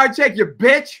that, BARCZYK, you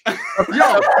bitch.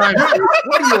 Yo,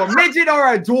 what are you, a midget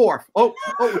or a dwarf? Oh,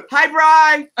 hi,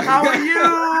 Bri. How are you?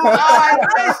 Oh, I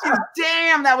miss you.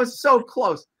 Damn, that was so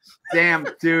close. Damn,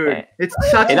 dude. It's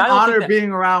such an honor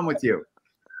being around with you.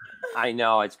 I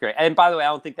know, it's great. And by the way, I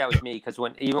don't think that was me because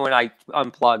even when I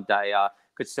unplugged, I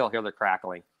could still hear the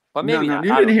crackling. But maybe no, not.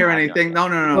 you didn't hear anything.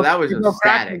 No. That was just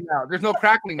static. There's no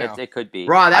crackling now. It could be.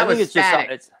 Bro, that I think was it's static.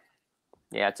 just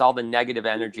it's all the negative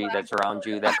energy that's around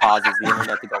you that causes the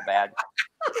internet to go bad.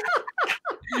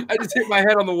 I just hit my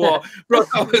head on the wall, bro.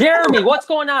 Jeremy, what's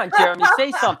going on, Jeremy?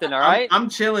 Say something, all right? I'm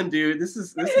chilling, dude. This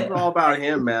is all about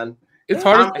him, man. It's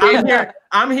hard.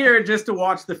 I'm here just to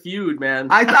watch the feud, man.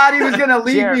 I thought he was gonna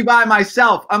leave me by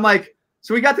myself. I'm like,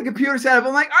 so we got the computer set up.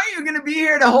 I'm like, are you gonna be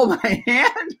here to hold my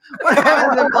hand? What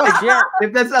happens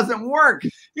if this doesn't work?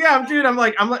 Yeah, dude.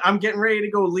 I'm getting ready to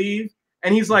go leave,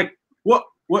 and he's like, what?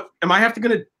 Am I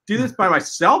gonna do this by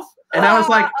myself? And I was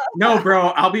like, no, bro,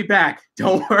 I'll be back.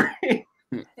 Don't worry.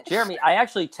 Jeremy, I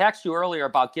actually texted you earlier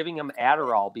about giving him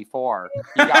Adderall before.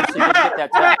 You obviously didn't get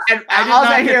that text. All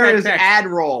I hear is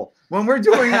Adderall. When we're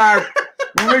doing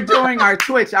our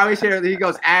Twitch, I always hear that he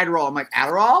goes Adderall. I'm like,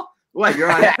 Adderall? What,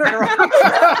 you're on Adderall?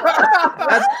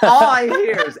 That's all I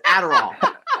hear is Adderall.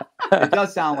 It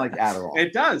does sound like Adderall.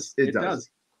 It does. It does.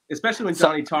 Especially when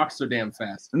Johnny talks so damn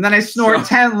fast. And then I snort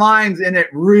 10 lines and it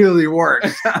really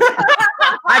works.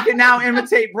 I can now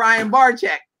imitate Brian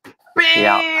BARCZYK.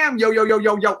 Bam! Yeah.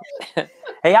 Yo.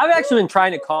 Hey, I've actually been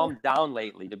trying to calm down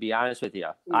lately, to be honest with you.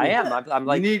 I am. I'm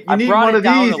like, you need one of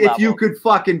these if you could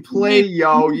fucking play,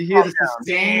 yo. You hear the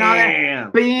sustain on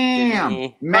it?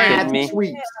 Bam! Mad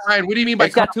sweet. Ryan, what do you mean by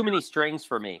it's got too many strings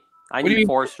for me. I need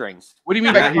 4 strings. What do you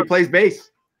mean by he plays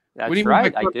bass? That's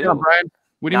right, I do. Brian?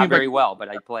 What do you mean very well, but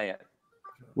I play it.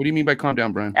 What do you mean by calm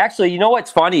down, Brian? Actually, you know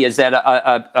what's funny is that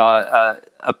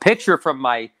a picture from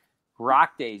my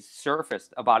rock days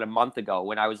surfaced about a month ago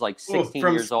when I was like 16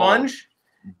 from years Sponge?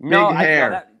 old. Big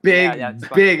hair.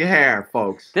 Big hair,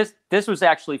 folks. This was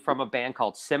actually from a band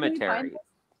called Cemetery,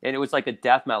 and it was like a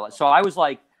death metal. So I was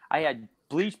like, I had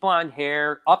bleach blonde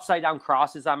hair, upside down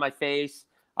crosses on my face,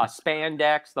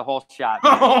 spandex, the whole shot.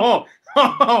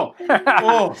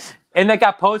 And that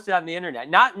got posted on the internet.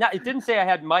 Not it didn't say I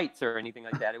had mites or anything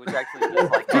like that. It was actually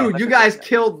just like, dude, you guys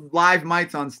killed live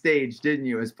mites on stage, didn't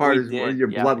you? As part of your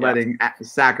bloodletting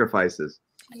sacrifices.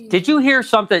 Did you hear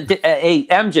something? Hey,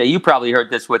 MJ, you probably heard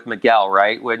this with Miguel,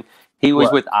 right? When he was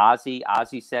with Ozzy,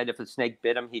 Ozzy said if a snake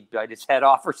bit him, he'd bite his head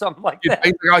off or something like that.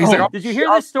 Did you hear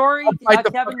this story,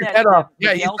 Kevin? That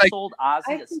Miguel sold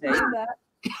Ozzy a snake.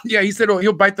 Yeah, he said, "Oh,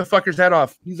 he'll bite the fucker's head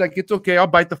off." He's like, "It's okay, I'll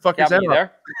bite the fucker's head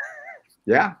off."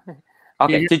 Yeah.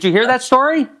 Okay. Did you hear that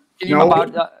story? No.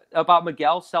 About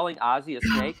Miguel selling Ozzy a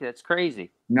snake? That's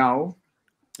crazy. No.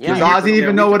 Yeah. Does Ozzy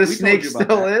even know what a snake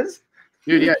still is?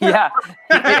 Dude, yeah.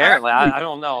 Apparently, I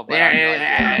don't know. But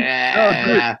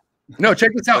no,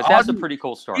 check this out. But that's a pretty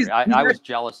cool story. I was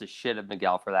jealous as shit of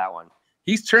Miguel for that one.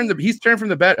 He's turned from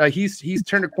the bet. He's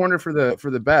turned a corner for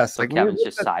the best. Like Kevin's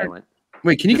just silent.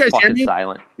 Wait, can you guys hear me?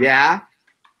 Silent. Yeah.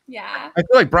 Yeah. I feel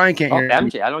like Brian can't hear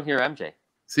MJ. I don't hear MJ.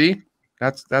 See,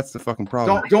 that's the fucking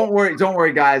problem. Don't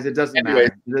worry, guys. It doesn't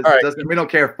matter. We don't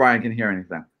care if Brian can hear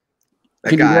anything.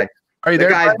 That guy. Are you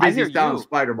there? Guy's busy selling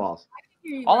spider balls.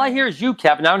 All I hear is you,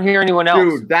 Kevin. I don't hear anyone else.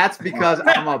 Dude, that's because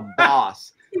I'm a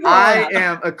boss. I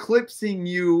am eclipsing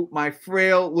you, my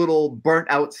frail little burnt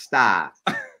out star.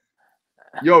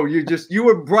 Yo, you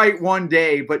were bright one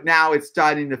day, but now it's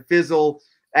starting to fizzle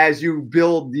as you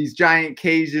build these giant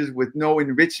cages with no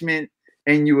enrichment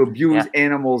and you abuse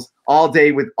animals all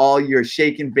day with all your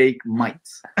shake and bake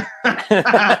mites.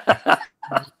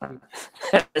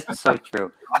 It's so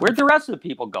true. Where'd the rest of the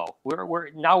people go?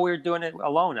 We're doing it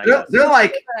alone. They're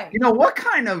like, what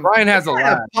kind of Brian has a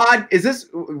lot. Pod is this?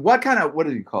 What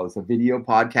do you call this? A video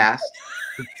podcast?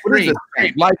 What is this?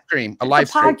 Live stream. A live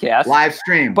stream. Podcast. Live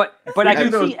stream. But I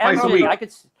can see twice a week. MJ. I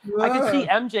could see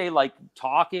MJ like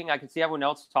talking. I could see everyone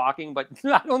else talking, but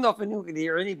I don't know if anyone can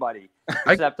hear anybody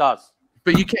except us.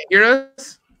 But you can't hear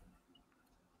us.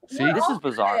 See, this is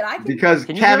bizarre. Because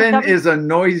Kevin is a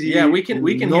noisy. Yeah, we can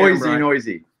hear him,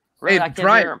 noisy. Right, hey,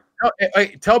 Brian,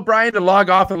 tell Brian to log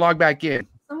off and log back in.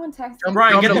 Someone text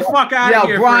Brian, get the fuck out of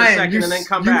here Brian, for a second and then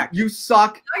come back. You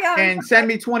suck. And send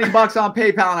me $20 on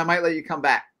PayPal and I might let you come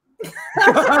back.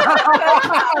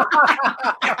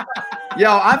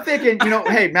 Yo, I'm thinking,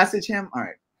 hey, message him. All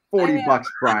right, $40,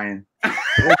 Brian.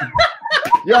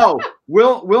 Yo,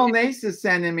 Will Nace is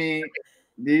sending me.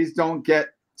 These don't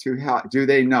get too hot. Do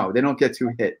they know? They don't get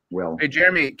too hit, Will. Hey,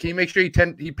 Jeremy, can you make sure he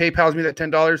PayPals me that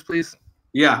 $10, please?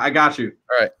 Yeah, I got you.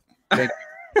 All right. Thank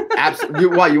you.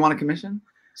 Absolutely. What, you want a commission?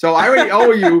 So I already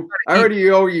owe you. I already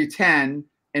owe you 10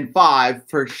 and 5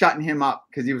 for shutting him up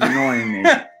because he was annoying me,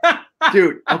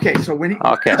 dude. Okay, so when he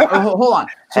hold on.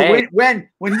 So hey. when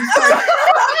he starts,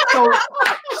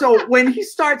 so when he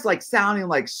starts like sounding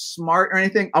like smart or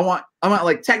anything, I want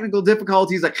like technical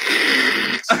difficulties, like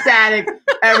static,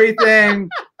 everything,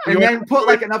 and then put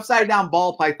like an upside down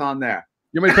ball python there.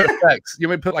 You might put effects. You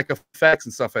might put like effects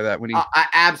and stuff like that when he. I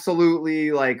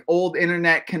absolutely like old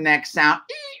internet connect sound.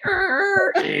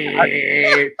 Yeah,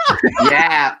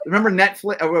 remember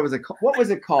Netflix? What was it called? What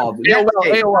was it called?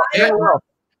 AOL.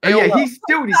 Yeah, he's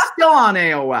still on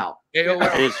AOL. He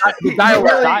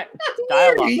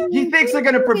thinks they're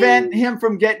gonna prevent him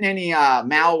from getting any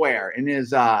malware in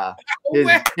his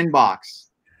inbox.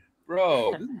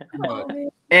 Bro,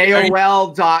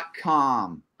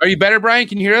 AOL.com. Are you better, Brian?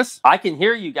 Can you hear us? I can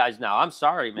hear you guys now. I'm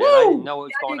sorry, man. I didn't know what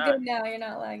was going you're good on. now. You're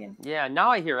not lagging. Yeah, now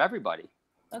I hear everybody.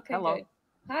 Okay, Hello. good.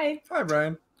 Hi. Hi,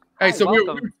 Brian. Hey, Hi, so we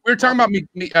were talking about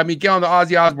Miguel and the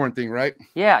Ozzy Osbourne thing, right?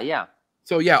 Yeah.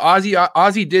 So yeah,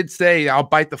 Ozzy did say, "I'll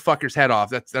bite the fucker's head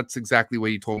off." That's exactly what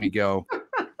he told Miguel.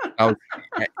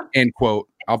 End quote.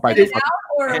 I'll bite the fucker.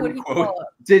 Or would he call it?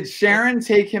 Did Sharon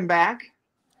take him back?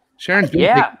 Sharon,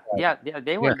 yeah.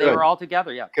 They were all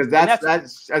together. Yeah, because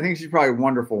that's I think she's probably a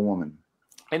wonderful woman.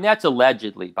 And that's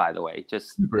allegedly, by the way.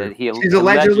 Just that she's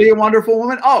allegedly a wonderful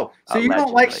woman. Oh, so you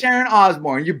don't like Sharon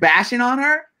Osbourne? You bashing on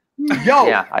her? Yo,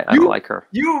 yeah, I don't like her.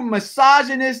 You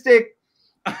misogynistic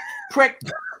prick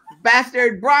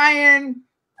bastard! Brian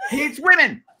hates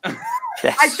women.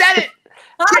 I said it.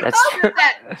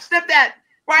 Snip that.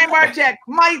 Brian BARCZYK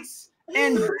mites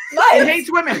and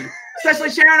hates women, especially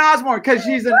Sharon Osbourne, because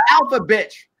she's an alpha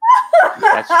bitch.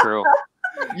 That's true.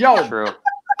 Yo, true.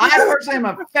 I personally am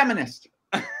a feminist.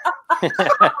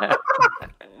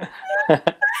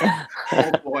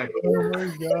 Oh boy. Oh my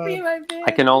God.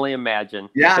 I can only imagine.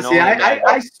 Yeah,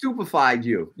 I stupefied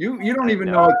you. You don't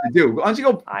even know what to do. Why don't you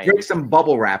go break some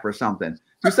bubble wrap or something?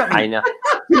 Do something. I know.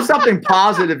 Do something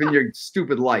positive in your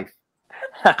stupid life.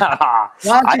 Why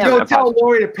don't you go tell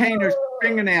Lori to paint her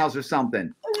fingernails or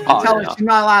something? And tell her she's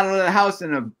not allowed out of the house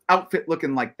in an outfit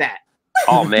looking like that.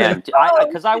 Oh man,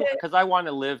 because I want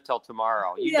to live till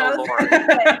tomorrow. You know, Lori.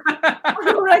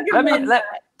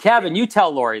 Kevin, you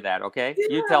tell Lori that, okay?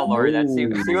 You tell Lori that. See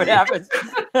what happens.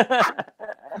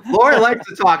 Lori likes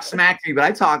to talk smack to me, but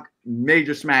I talk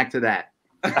major smack to that.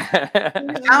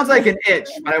 It sounds like an itch,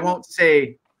 but I won't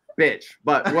say bitch.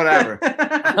 But whatever.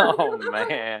 Oh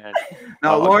man.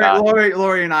 No,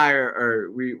 Lori and I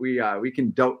we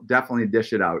can definitely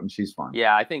dish it out, and she's fun.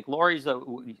 Yeah, I think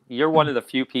you're one of the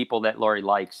few people that Lori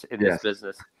likes in this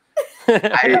business.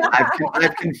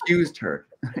 I've confused her.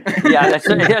 Yeah,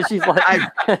 she's like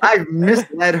I've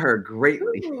misled her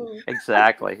greatly.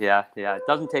 Exactly. Yeah. It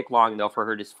doesn't take long though for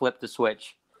her to flip the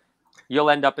switch. You'll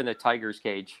end up in a tiger's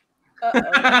cage.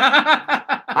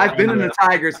 I've been in a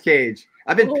tiger's cage.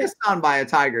 I've been pissed on by a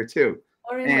tiger too.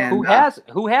 And,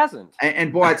 who hasn't?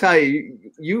 And boy, I tell you,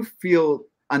 you feel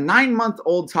a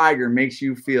 9-month-old tiger makes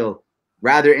you feel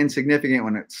rather insignificant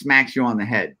when it smacks you on the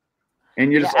head,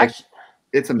 and you're just like,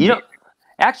 it's amazing.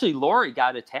 Actually, Lori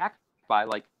got attacked by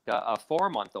like a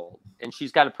 4-month-old, and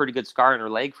she's got a pretty good scar in her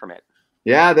leg from it.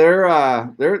 Yeah, they're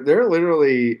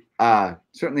literally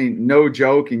certainly no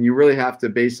joke, and you really have to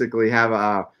basically have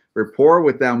a rapport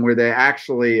with them where they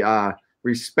actually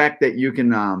respect that you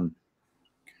can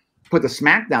put the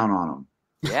smack down on them.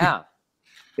 Yeah.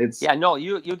 It's Yeah, no,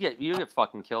 you get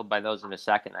fucking killed by those in a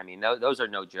second. I mean, those are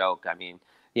no joke. I mean,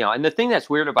 you know, and the thing that's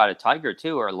weird about a tiger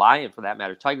too, or a lion for that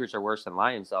matter, tigers are worse than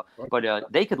lions though.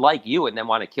 But they could like you and then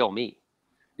want to kill me.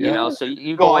 You know, so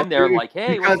you go in there like,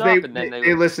 hey, what's up? And then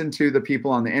they listen to the people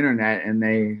on the internet and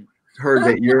they heard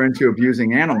that you're into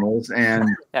abusing animals, and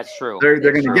that's true. They're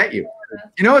going to get you.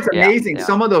 You know, it's amazing. Yeah.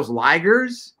 Some of those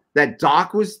ligers that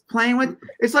Doc was playing with,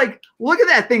 it's like, look at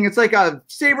that thing. It's like a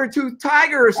saber-toothed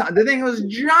tiger or something. The thing was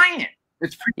giant.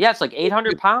 It's like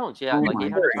 800 pounds. Yeah, like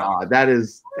 800 pounds. That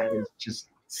is just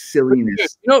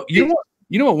silliness. You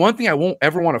know what? One thing I won't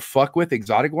ever want to fuck with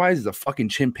exotic wise is a fucking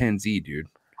chimpanzee, dude.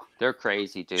 They're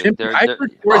crazy, dude. Is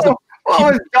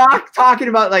Doc talking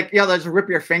about like, let's rip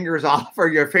your fingers off or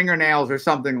your fingernails or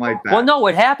something like that? Well, no,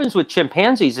 what happens with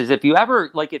chimpanzees is if you're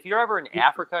ever in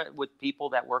Africa with people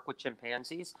that work with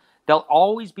chimpanzees, they'll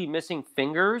always be missing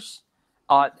fingers,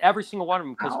 every single one of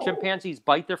them, because chimpanzees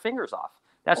bite their fingers off.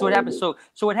 That's what happens. So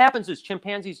what happens is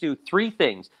chimpanzees do three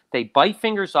things. They bite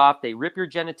fingers off, they rip your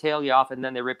genitalia off, and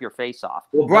then they rip your face off.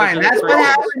 Well, Brian, that's what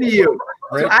happened to you.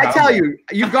 So I tell you,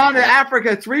 you've gone to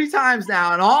Africa 3 times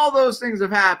now, and all those things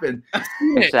have happened.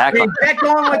 Exactly. Get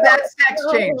going with that sex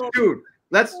change, dude.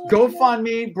 Let's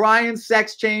GoFundMe Brian's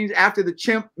sex change after the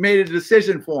chimp made a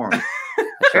decision for him.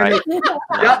 That's right.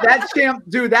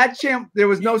 That chimp, there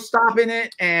was no stopping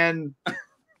it, and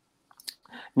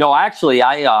no, actually,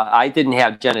 I didn't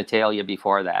have genitalia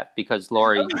before that because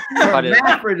Lori cut it.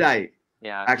 Hermaphrodite.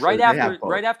 Yeah, actually,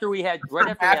 right after we had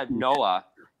Noah.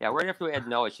 Yeah, right after we had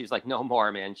Noah, she's like, no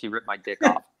more, man. She ripped my dick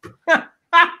off.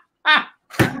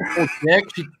 Dick,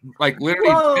 she, like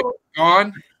literally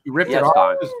gone. You ripped it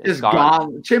off. It's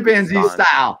gone. Chimpanzee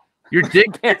style. Your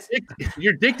dick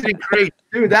didn't create.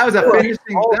 Dude, that was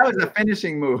a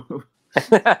finishing move.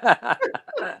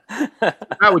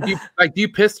 Do you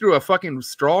piss through a fucking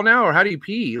straw now, or how do you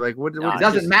pee? Like what? It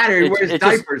doesn't matter. He wears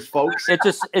diapers, folks. It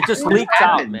just leaks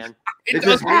out, man. It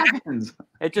just happens.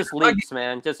 It just leaks,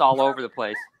 man. Just all over the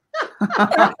place.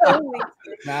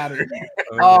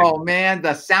 Oh man,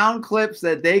 the sound clips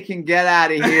that they can get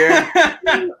out of here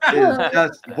is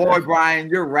just, boy, Brian,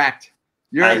 you're wrecked.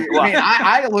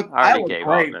 I look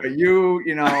great, but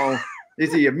you know.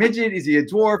 Is he a midget? Is he a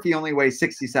dwarf? He only weighs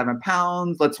 67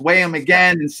 pounds. Let's weigh him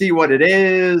again and see what it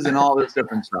is and all this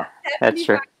different stuff. That's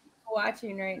true.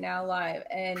 Watching right now live,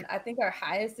 and I think our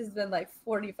highest has been like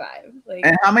 45. Like,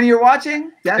 and how many you're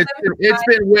watching? It's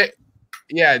been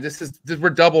yeah.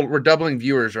 We're doubling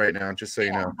viewers right now, just so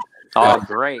you know. Oh,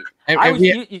 great!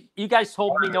 You guys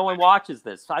told me no one watches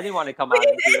this, so I didn't want to come out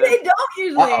and do this. They don't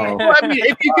usually. Well, I mean,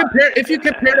 if you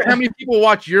compare to how many people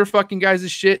watch your fucking guys'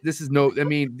 shit, this is no. I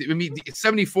mean,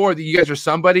 74. You guys are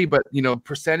somebody, but you know,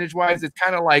 percentage wise, it's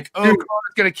kind of like, oh,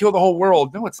 it's gonna kill the whole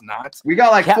world. No, it's not. We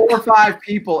got like 4 or 5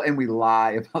 people, and we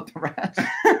lie about the rest.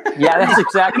 Yeah, that's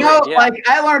exactly. Like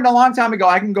I learned a long time ago,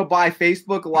 I can go buy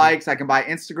Facebook likes, I can buy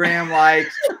Instagram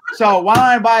likes. So why don't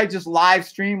I buy just live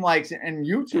stream likes and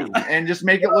YouTube and just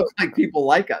make it look like people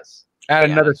like us? Add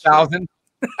another 1,000.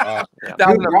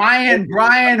 Dude,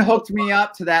 Brian hooked me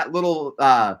up to that little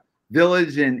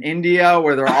village in India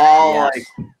where they're all like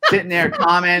sitting there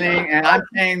commenting, and I'm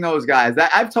paying those guys.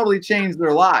 I've totally changed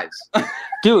their lives.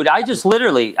 Dude, I'm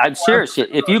serious.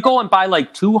 If you go and buy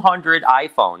like 200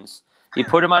 iPhones, you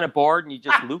put them on a board and you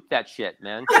just loop that shit,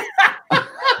 man.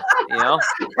 You know,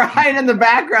 Brian in the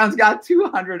background's got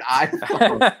 200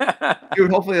 iPhones.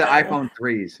 Dude, hopefully the iPhone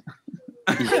 3s.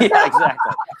 Yeah,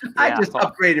 exactly. I just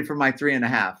upgraded from my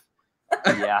 3.5.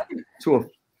 Yeah. To a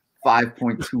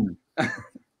 5.2.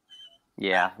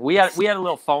 Yeah, we had a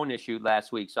little phone issue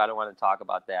last week, so I don't want to talk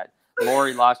about that.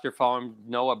 Lori lost her phone.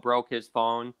 Noah broke his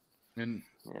phone, and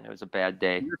it was a bad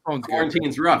day. Your phone's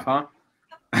quarantine's rough, huh?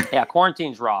 Yeah,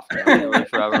 quarantine's rough. It was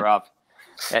rough.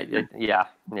 Yeah.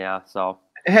 So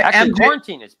actually,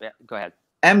 quarantine is bad. Go ahead.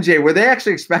 MJ, were they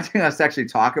actually expecting us to actually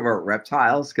talk about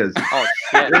reptiles? Because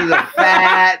there's a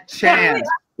fat chance.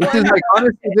 This is like,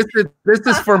 honestly, this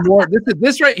is for more.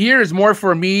 This right here is more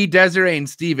for me, Desiree, and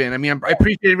Steven. I mean, I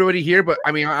appreciate everybody here, but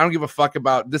I mean, I don't give a fuck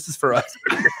about. This is for us.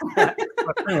 You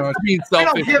know, it's being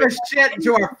selfish. We don't give a shit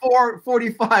to our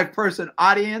 45 person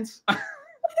audience.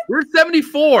 We're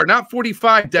 74, not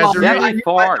 45, Desiree.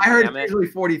 74. I heard it's usually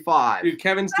 45. Dude,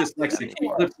 Kevin's dyslexic. He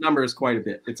flips numbers quite a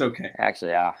bit. It's okay.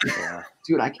 Actually, yeah.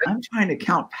 Dude, I'm trying to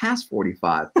count past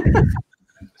 45.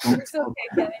 It's okay,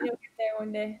 Kevin. You'll get there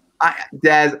one day.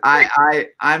 Des,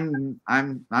 I'm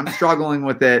struggling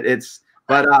with it.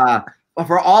 But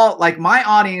for all, like, my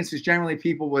audience is generally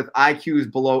people with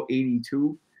IQs below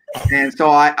 82, and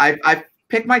so I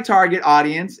pick my target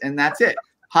audience, and that's it.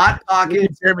 Hot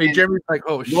pockets. Jeremy's like,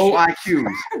 oh shit. Low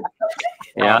IQs.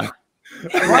 Yeah.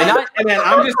 And then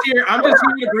I'm just here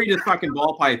to breed his fucking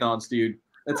ball pythons, dude.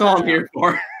 That's all I'm here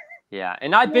for. Yeah,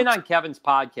 and I've been on Kevin's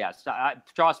podcast.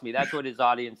 Trust me, that's what his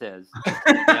audience is.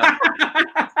 Yeah.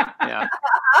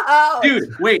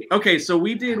 Dude, wait. Okay, so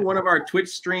we did one of our Twitch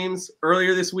streams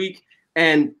earlier this week,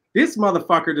 and this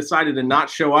motherfucker decided to not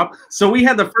show up. So we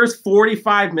had the first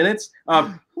 45 minutes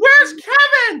of, where's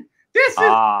Kevin? This is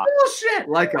bullshit.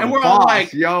 Like and we're all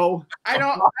like, yo. I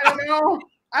don't know.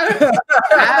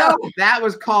 That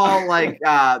was called like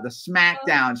the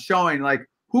SmackDown showing, like,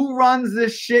 who runs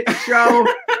this shit show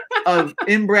of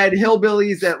inbred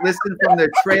hillbillies that listen from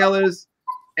their trailers.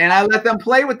 And I let them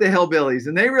play with the hillbillies,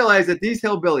 and they realized that these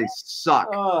hillbillies suck.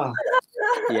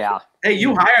 Yeah. Hey,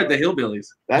 you hired the hillbillies.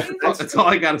 That's all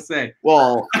I gotta say.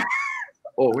 Well,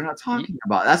 we're not talking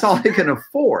about. That's all they can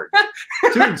afford.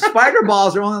 Dude, spider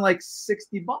balls are only like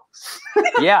 $60.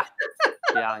 Yeah.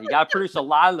 You gotta produce a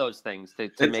lot of those things to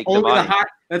make the money.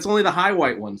 That's only the high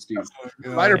white ones, dude.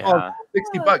 Spider balls,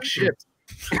 $60 shipped.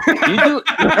 You do.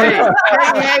 Hey,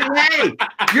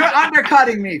 you're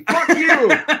undercutting me. Fuck you.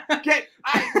 Get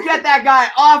that guy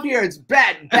off here. It's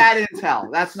bad intel.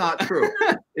 That's not true.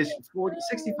 It's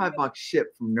 $65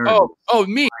 shipped from Nerd. Oh,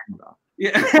 me.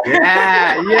 Yeah.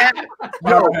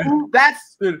 Yo,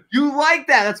 you like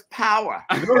that? That's power.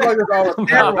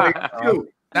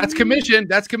 That's commission.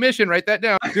 That's commission. Write that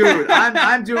down, dude.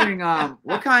 I'm doing I'm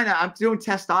doing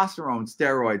testosterone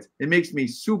steroids. It makes me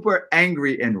super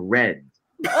angry and red.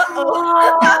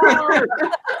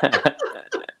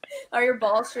 Are your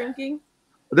balls shrinking?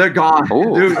 They're gone.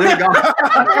 Dude, they're gone.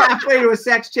 I'm halfway to a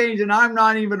sex change, and I'm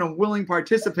not even a willing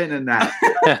participant in that.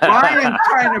 Brian's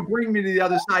trying to bring me to the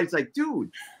other side. It's like,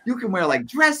 dude, you can wear like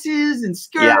dresses and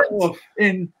skirts,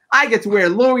 and I get to wear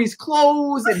Lori's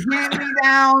clothes and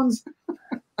hand-me-downs.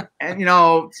 And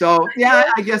so yeah,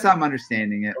 I guess I'm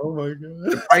understanding it. Oh my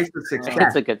god. The price of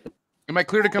success. Am I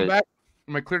clear to come back?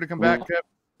 Am I clear to come back, Kev?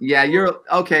 Yeah, you're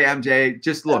okay, MJ.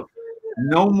 Just look,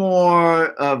 no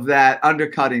more of that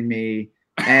undercutting me.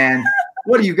 And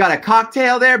what do you got, a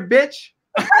cocktail there, bitch?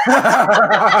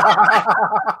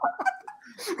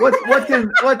 What do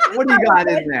you got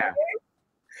in there?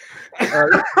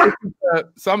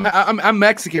 So I'm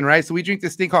Mexican, right? So we drink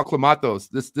this thing called clamatos.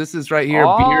 This is right here.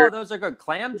 Beer. Those are good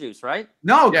clam juice, right?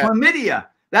 No, chlamydia.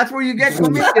 That's where you get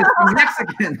chlamydia from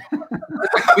Mexican.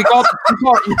 we call it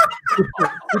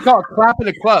clapping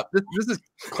a club. This is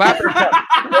clapping a club.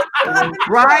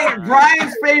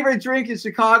 Brian's favorite drink in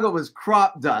Chicago was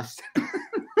crop dust.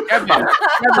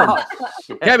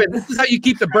 Kevin, this is how you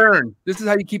keep the burn. This is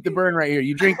how you keep the burn right here.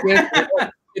 You drink this.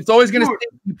 It's always going to stay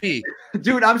you pee.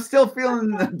 Dude, I'm still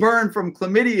feeling the burn from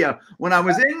chlamydia when I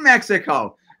was in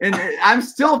Mexico. And I'm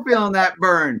still feeling that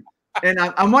burn. And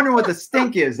I'm wondering what the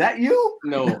stink is. That you?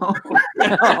 No.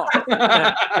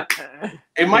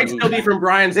 It might still be from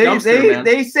Brian's dumpster, man.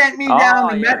 They sent me down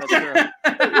to Mexico.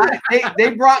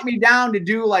 They brought me down to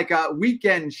do like a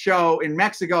weekend show in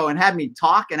Mexico and had me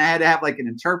talk, and I had to have like an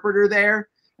interpreter there.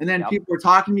 And then people were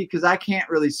talking to me because I can't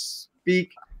really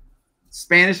speak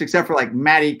Spanish except for like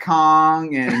Matty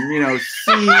Kong and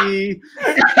C.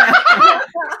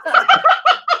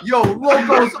 Yo,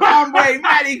 locos, hombre,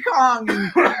 Matty Kong,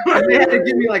 and they had to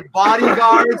give me like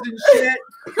bodyguards and shit.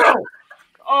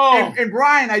 And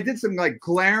Brian, I did some like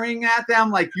glaring at them,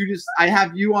 like I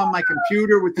have you on my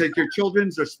computer with like your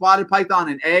children's or spotted python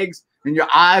and eggs, and your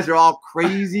eyes are all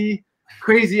crazy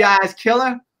eyes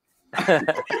killer.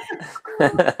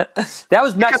 That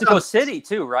was Mexico City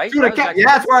too, right? Dude,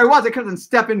 that's where I was. I kept on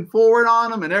stepping forward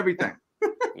on them and everything.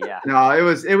 Yeah. No, it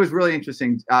was really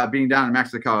interesting being down in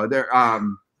Mexico.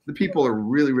 The people are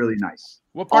really, really nice.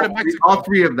 What part of Mexico? All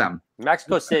three of them.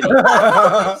 Mexico City.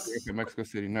 Okay, Mexico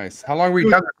City, nice. How long were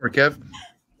you down there for, Kev?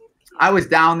 I was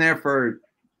down there for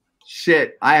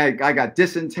shit. I got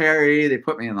dysentery. They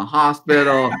put me in the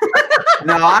hospital.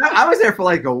 No, I was there for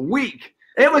like a week.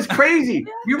 It was crazy.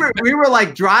 We were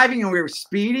like driving and we were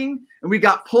speeding and we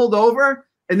got pulled over,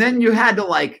 and then you had to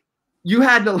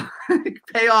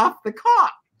pay off the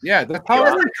cop. Yeah, that's how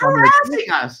it was harassing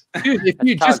us. Dude, if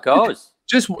you just goes.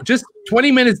 Just 20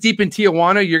 minutes deep in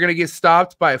Tijuana, you're gonna get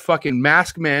stopped by fucking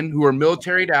masked men who are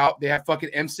militaried out. They have fucking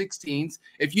M16s.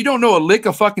 If you don't know a lick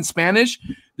of fucking Spanish,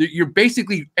 you're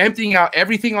basically emptying out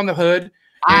everything on the hood.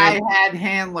 I had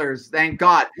handlers, thank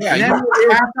God. Yeah, and then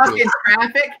we're stuck in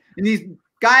traffic, and these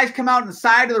guys come out on the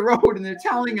side of the road, and they're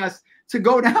telling us to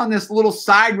go down this little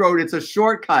side road. It's a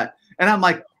shortcut, and I'm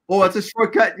like, "Oh, it's a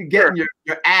shortcut to getting your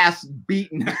ass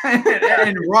beaten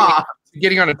and raw."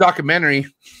 Getting on a documentary.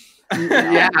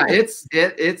 Yeah, it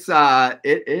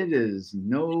is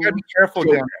no. You gotta be careful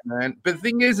down there, man. But the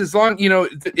thing is, as long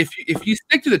if you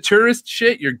stick to the tourist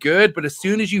shit, you're good. But as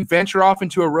soon as you venture off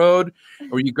into a road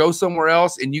or you go somewhere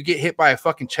else and you get hit by a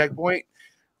fucking checkpoint,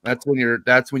 that's when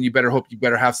you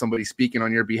better have somebody speaking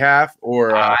on your behalf.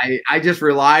 Or I just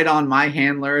relied on my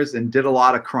handlers and did a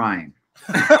lot of crying.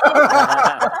 No,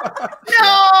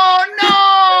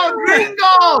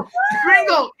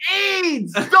 Gringo,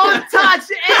 AIDS! Don't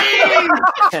touch AIDS!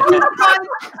 Don't touch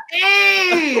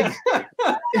AIDS!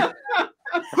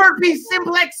 Herpes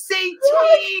simplex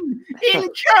 18!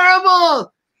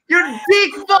 Incurable! Your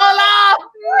dick fall off!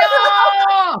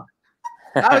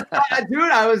 No!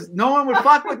 No one would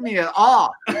fuck with me at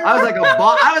all. I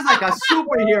was like a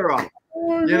superhero,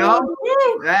 you know?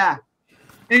 Yeah.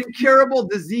 Incurable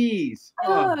disease.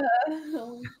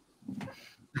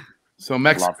 So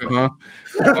Mexico, huh?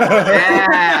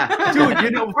 Yeah,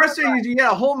 dude. First thing is you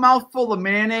get a whole mouthful of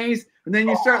mayonnaise, and then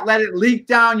you start letting it leak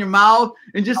down your mouth,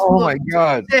 and just my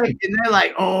god, sick, and they're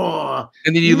like, oh,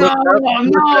 and then you look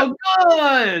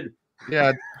good.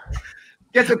 Yeah,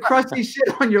 get some crusty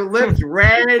shit on your lips,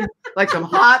 red, like some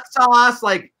hot sauce,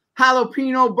 like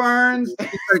jalapeno burns.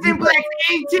 Simplex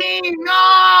 18,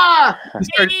 no,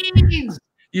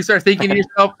 you start thinking to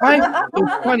yourself, "I'm so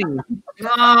funny."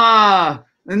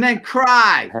 And then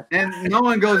cry, and no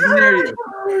one goes near you.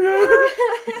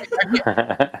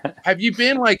 Have you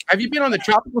been on the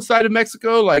tropical side of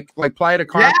Mexico, like Playa del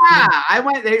Carmen? Yeah,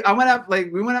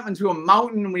 we went up into a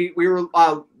mountain. We were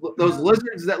those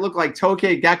lizards that look like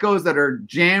tokay geckos that are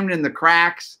jammed in the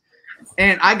cracks,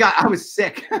 and I was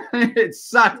sick. It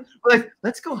sucked. We're like,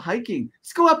 let's go hiking.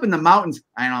 Let's go up in the mountains.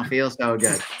 I don't feel so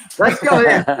good. Let's go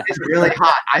there. It's really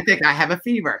hot. I think I have a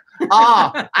fever.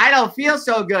 Oh, I don't feel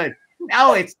so good.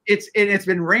 No, it's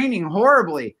been raining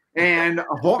horribly and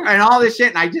all this shit,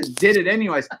 and I just did it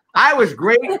anyways. I was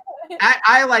great.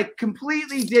 I like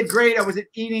completely did great. I wasn't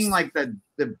eating like the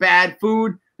bad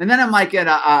food, and then I'm like at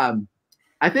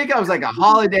I think I was like a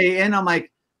Holiday Inn. I'm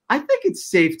like, I think it's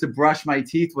safe to brush my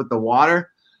teeth with the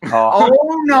water. Oh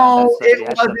no, it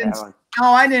wasn't. No,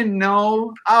 I didn't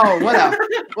know. Oh, what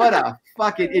a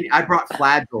fucking idiot. I brought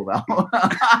FLAGLE though.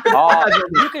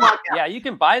 You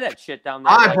can buy that shit down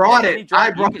there. I brought it,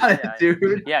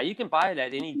 dude. Yeah, you can buy it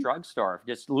at any drugstore.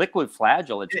 Just liquid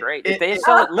FLAGLE. It's great. If they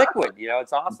sell it liquid,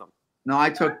 it's awesome. No, I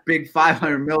took big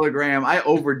 500 milligram. I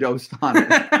overdosed on it.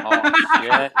 Oh,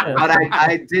 shit. But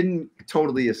I didn't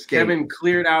totally escape. Kevin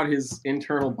cleared out his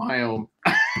internal biome.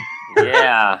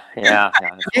 Yeah.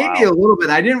 Maybe a little bit.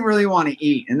 I didn't really want to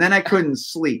eat, and then I couldn't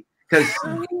sleep because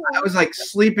I was like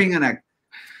sleeping in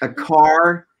a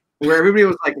car where everybody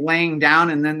was like laying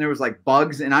down, and then there was like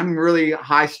bugs, and I'm really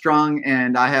high strung,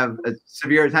 and I have a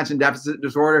severe attention deficit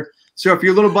disorder. So if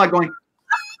you're a little bug going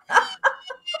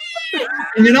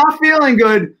and you're not feeling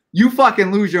good, you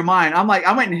fucking lose your mind. I'm like,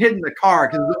 I went and hid in the car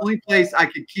because it's the only place I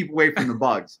could keep away from the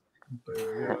bugs.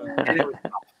 And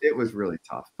it was really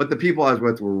tough, but the people I was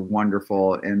with were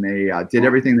wonderful, and they did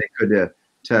everything they could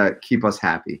to keep us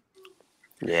happy.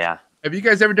 Yeah. Have you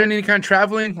guys ever done any kind of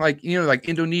traveling, like like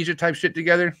Indonesia type shit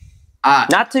together?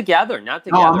 Not together. No,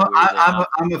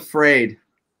 I'm afraid.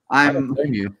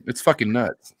 It's fucking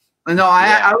nuts. No,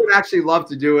 I would actually love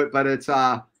to do it, but it's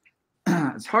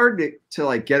hard to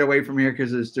like get away from here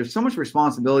because there's so much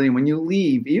responsibility, and when you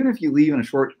leave, even if you leave in a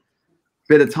short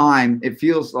bit of time, it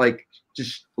feels like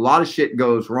just a lot of shit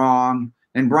goes wrong.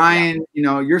 And Brian,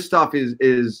 your stuff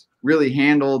is really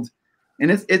handled,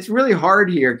 and it's really hard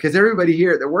here because everybody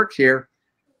here that works here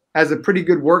has a pretty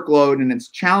good workload, and it's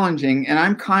challenging. And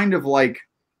I'm kind of like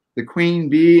the queen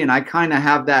bee, and I kind of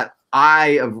have that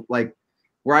eye of like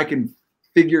where I can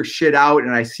figure shit out,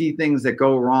 and I see things that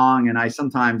go wrong, and I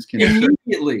sometimes can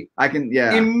immediately.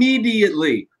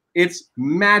 Immediately. It's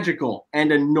magical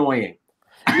and annoying.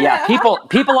 Yeah, people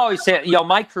always say,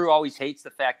 my crew always hates the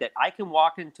fact that I can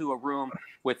walk into a room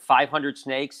with 500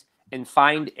 snakes and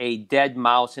find a dead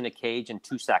mouse in a cage in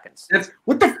 2 seconds.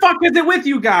 What the fuck is it with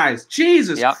you guys?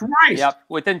 Jesus Christ. Yep.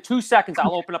 Within 2 seconds,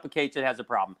 I'll open up a cage that has a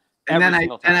problem. And then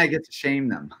I get to shame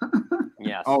them.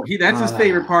 Yes. Oh, that's his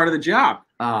favorite part of the job.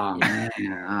 Oh man,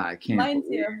 I can't. Mine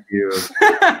too.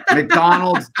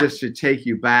 McDonald's just should take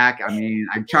you back. I mean,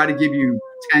 I try to give you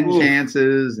 10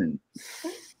 chances, and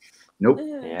nope.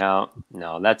 Yeah,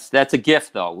 no, that's a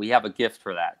gift though. We have a gift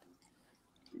for that.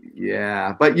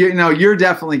 Yeah, but you're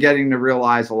definitely getting to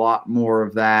realize a lot more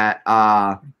of that.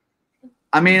 I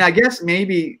mean, I guess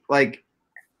maybe like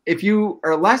if you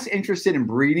are less interested in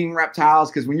breeding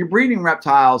reptiles, because when you're breeding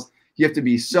reptiles, you have to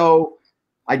be so,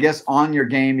 I guess, on your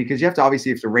game, because you have to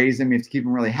obviously raise them, you have to keep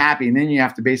them really happy, and then you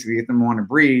have to basically get them to want to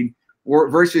breed. or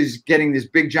versus getting this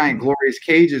big giant glorious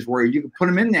cages where you can put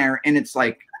them in there and it's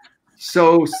like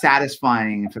so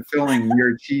satisfying and fulfilling.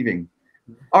 You're achieving.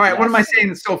 All right, what am I saying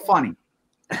that's so funny?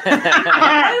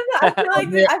 I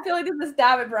feel like this is a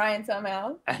stab at Brian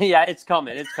somehow. Yeah, it's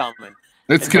coming. It's coming.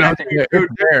 It's gonna Dude,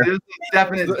 this is a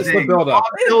definite thing. build up.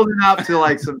 I'm building up to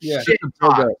like some Yeah, shit build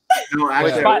talk. up. No,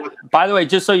 Which, actually, by the way,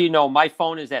 just so you know, my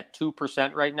phone is at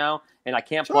 2% right now, and I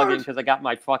can't plug in because I got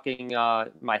my fucking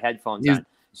my headphones on.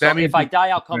 So that means if I die,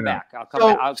 I'll come back. I'll come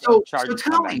back. I'll charge you.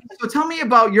 So tell me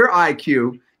about your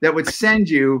IQ that would send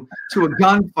you to a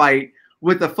gunfight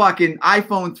with a fucking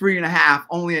iPhone 3.5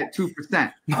 only at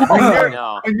 2%.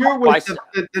 When you're with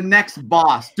the next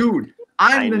boss, dude.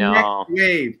 I'm the next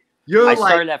wave. I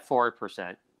started at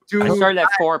 4%. Dude, I started at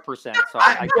 4%. So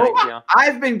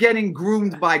I've been getting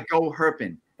groomed by Go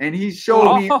Herpin, and he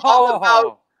showed me all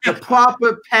about the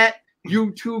proper pet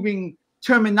YouTubing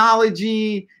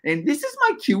terminology. And this is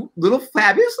my cute little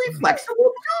fabulously flexible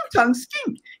blue tongue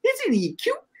skink. Isn't he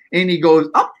cute? And he goes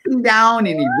up and down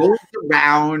and he rolls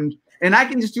around. And I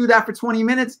can just do that for 20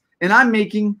 minutes and I'm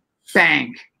making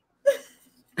bank.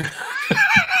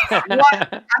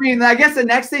 I mean, I guess the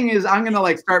next thing is I'm gonna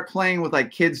like start playing with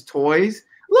like kids' toys.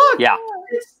 Look, yeah,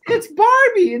 it's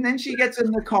Barbie, and then she gets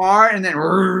in the car, and then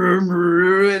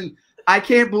and I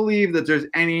can't believe that there's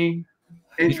any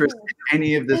interest in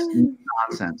any of this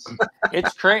nonsense.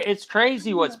 It's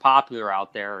crazy what's popular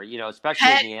out there, you know,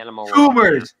 especially in the animal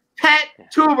world. Pet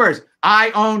tubers.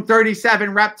 I own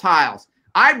 37 reptiles.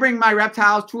 I bring my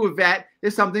reptiles to a vet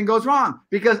if something goes wrong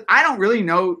because I don't really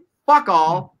know fuck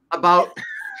all about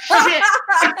shit.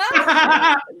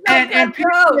 and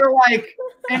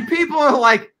people are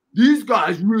like, these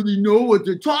guys really know what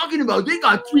they're talking about. They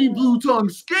got 3 blue tongue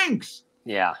skinks.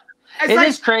 Yeah. It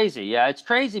is crazy. Yeah, it's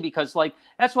crazy because like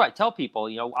that's what I tell people.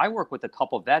 You know, I work with a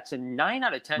couple vets, and 9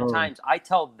 out of 10 times I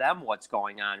tell them what's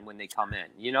going on when they come in.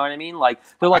 You know what I mean? Like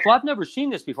they're like, "Well, I've never seen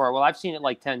this before." Well, I've seen it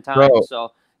like 10 times. Bro.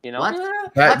 So you know,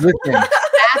 that's a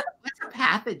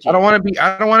pathogen. I don't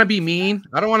want to be mean.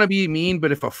 I don't want to be mean,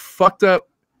 but if a fucked up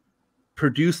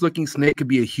produced looking snake could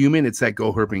be a human, it's that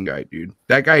Go Herping guy, dude.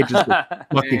 That guy just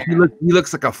fucking he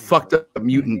looks like a fucked up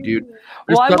mutant, dude.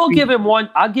 Well, I'll give him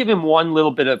one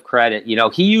little bit of credit. You know,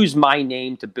 he used my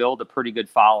name to build a pretty good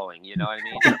following, you know what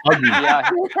I mean? Yeah.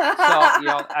 So, you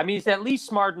know, I mean, he's at least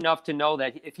smart enough to know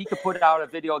that if he could put out a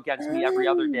video against me every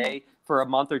other day for a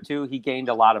month or two, he gained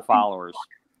a lot of followers.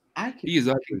 I can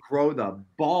grow the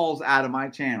balls out of my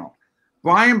channel.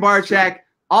 Brian BARCZYK,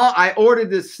 I ordered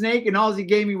this snake and all he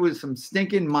gave me was some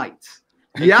stinking mites.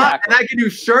 Yeah, exactly. And I can do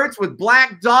shirts with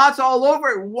black dots all over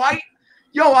it, white.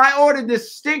 Yo, I ordered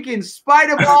this stinking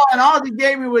spider ball and all he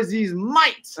gave me was these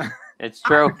mites. It's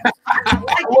true.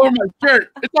 All over my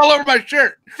shirt. It's all over my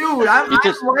shirt. Dude, I'm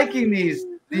just liking these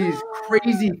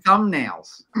crazy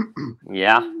thumbnails.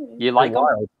 Yeah, you like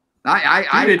them?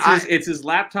 It's his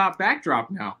laptop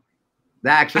backdrop now.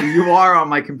 Actually, you are on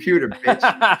my computer, bitch.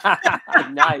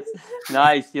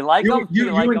 Nice. You like them?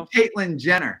 You like and Caitlyn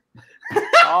Jenner.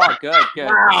 Oh, good.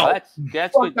 Wow.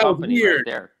 That's good company right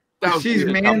there. She's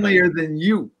manlier than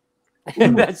you.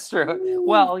 That's true.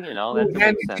 Well, you know,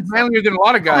 that's she's manlier than a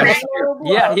lot of guys.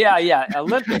 Yeah.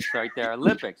 Olympics right there.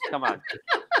 Olympics. Come on.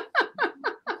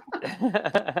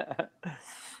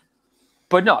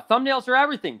 But no, thumbnails are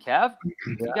everything, Kev.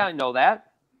 You gotta know that.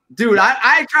 Dude,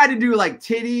 I tried to do like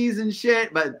titties and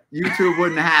shit, but YouTube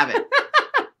wouldn't have it.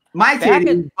 My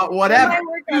titties, but whatever.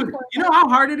 Dude, you know how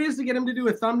hard it is to get him to do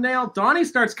a thumbnail? Donnie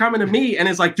starts coming to me and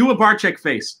is like, do a BARCZYK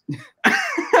face.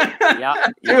 Yeah,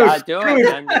 you gotta do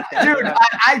it, man. Dude,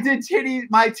 I did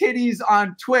my titties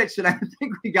on Twitch, and I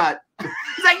think we got.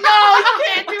 He's like, no, you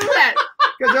can't do that,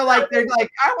 because they're like,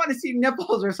 I want to see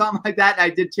nipples or something like that. And I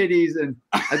did titties, and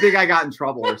I think I got in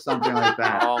trouble or something like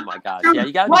that. Oh my god! Dude, yeah,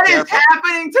 you gotta. What is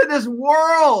happening to this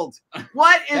world?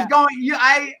 What is going?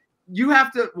 I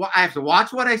have to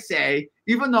watch what I say,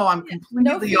 even though I'm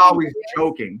completely always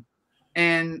joking,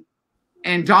 and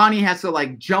Donnie has to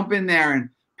like jump in there and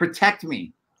protect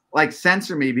me, like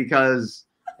censor me because.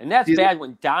 And that's bad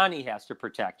when Donnie has to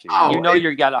protect you. Oh, you know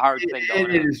you got a hard thing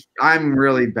going on. I'm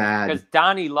really bad. Because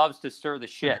Donnie loves to stir the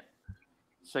shit.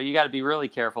 So you got to be really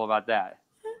careful about that.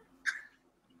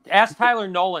 Ask Tyler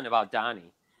Nolan about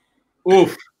Donnie.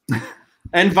 Oof.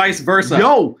 And vice versa.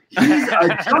 Yo, he's a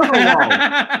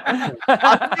juggalo.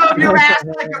 I'll shove your ass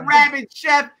like a rabid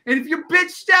chef, and if your bitch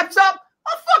steps up,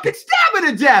 I'll fucking stab her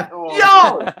to death.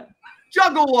 Yo,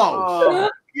 juggalo.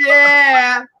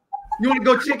 Yeah. You want to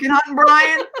go chicken hunting,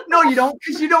 Brian? No, you don't,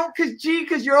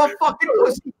 because you're a fucking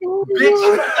pussy,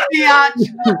 bitch. Biatch.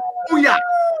 Booyah.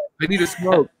 I need to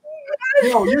smoke.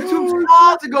 Yo, you're too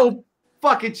small to go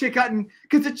fucking chick hunting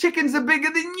because the chickens are bigger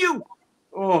than you.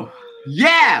 Oh,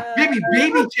 yeah, baby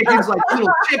chickens like little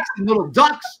chicks and little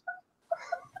ducks.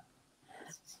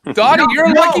 Donnie, you're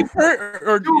a No. lucky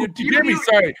Jeremy, you-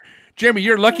 sorry. Jeremy,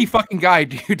 you're a lucky fucking guy,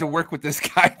 dude, to work with this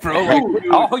guy, bro. Like,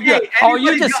 Oh yeah. Hey, Oh, you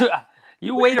anybody just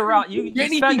you wait around. You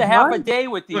Anything spend a half a done? day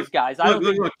with these Look, guys. I don't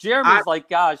look, think look, Jeremy's like,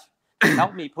 gosh,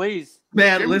 help me, please.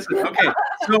 man, listen. Okay,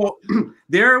 so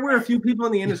there were a few people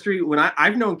in the industry when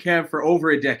I've known Kev for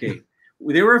over a decade.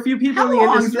 There were a few people How in the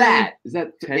long industry. is that? Is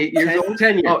that 8 years old?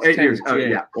 10 years. Oh, 8 10 years. Oh, yeah.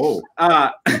 yeah.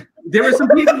 Oh, There were some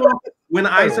people when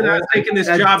I said I was taking this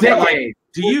a job. They're like, decade.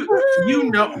 do you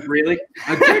know really?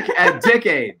 A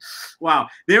decade. Wow.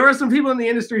 There were some people in the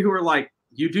industry who were like,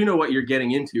 you do know what you're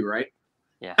getting into, right?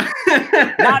 Yeah.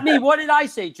 Not me. What did I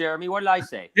say, Jeremy? What did I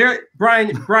say?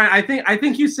 Brian, I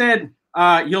think you said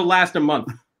you'll last a month.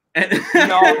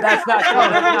 No, that's not true.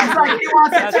 That's He's not like, true. he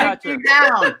wants to That's not take true. you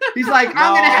down. He's like,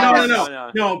 I'm gonna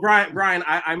have No, Brian,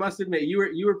 I must admit,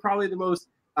 you were probably the most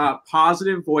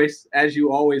positive voice, as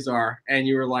you always are, and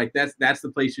you were like, that's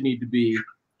the place you need to be.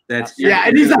 That's Yeah,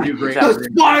 and he's like, you great. the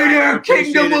Spider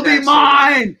Kingdom will be Appreciated that so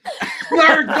much. mine.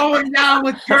 We're going down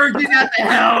with Jurgen at the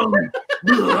helm.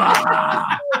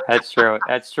 That's true.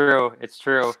 That's true. It's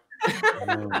true.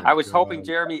 I was hoping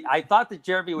Jeremy. I thought that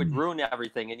Jeremy would ruin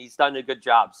everything, and he's done a good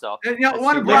job. So And, you know, Let's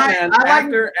one see. Brian, Listen, I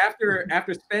like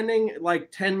after spending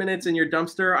like 10 minutes in your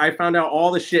dumpster, I found out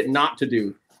all the shit not to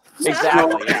do.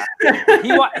 exactly.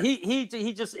 Yeah.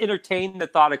 He just entertained the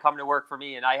thought of coming to work for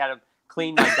me, and I had to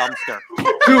clean my dumpster.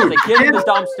 Dude, Like, give him the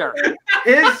dumpster.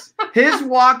 his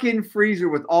walk-in freezer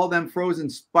with all them frozen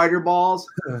spider balls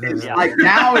is Yeah. like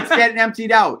now it's getting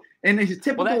emptied out. And his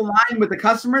typical Well, line with the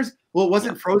customers, well, it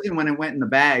wasn't frozen when it went in the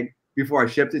bag before I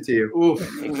shipped it to you.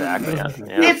 Oof. Exactly.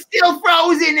 Yeah. It's still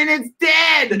frozen and it's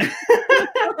dead.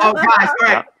 Oh guys, all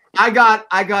right.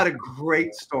 I got a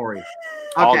great story.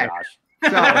 Okay. Oh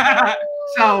gosh.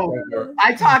 So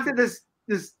I talked to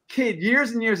this kid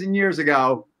years and years and years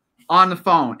ago on the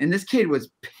phone, and this kid was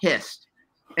pissed.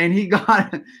 And he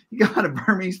got a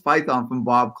Burmese python from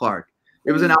Bob Clark.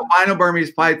 It was an albino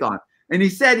Burmese python. And he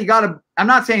said he got I'm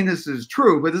not saying this is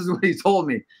true, but this is what he told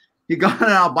me. He got an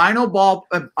albino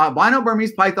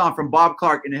Burmese python from Bob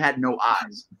Clark, and it had no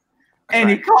eyes. And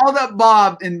he called up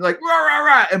Bob and like, rah, rah,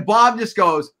 rah. And Bob just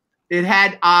goes, it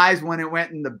had eyes when it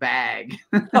went in the bag.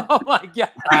 Oh my god.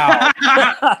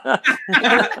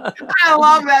 I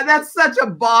love that. That's such a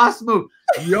boss move.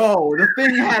 Yo, the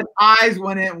thing had eyes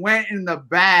when it went in the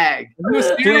bag. he was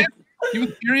serious. He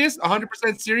was serious,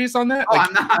 100% serious on that. Oh, Like,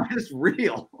 I'm not. It's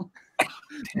real.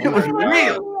 It was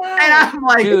real. And I'm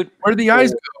like, Dude, where did the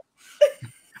eyes go?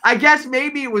 I guess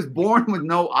maybe it was born with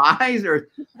no eyes, or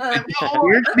I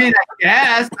mean, I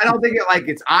guess I don't think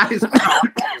its eyes.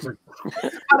 But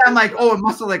I'm like, oh, it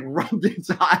must have like rubbed its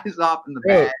eyes off in the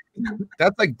bag.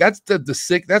 That's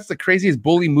the craziest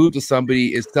bully move to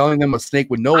somebody is telling them a snake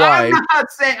with no eyes. I'm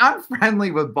not saying I'm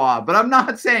friendly with Bob, but I'm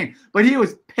not saying. But he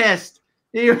was pissed.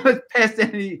 He was pissed,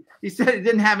 and he said it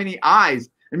didn't have any eyes,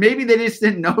 and maybe they just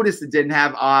didn't notice it didn't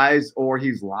have eyes, or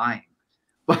he's lying.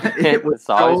 But it was It's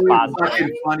always so possible.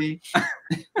 fucking funny.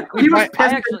 He was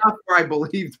pissed actually- enough where I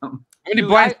believed him. When did dude,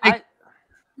 Brian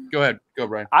go ahead, go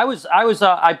Brian.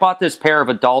 I bought this pair of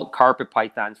adult carpet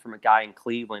pythons from a guy in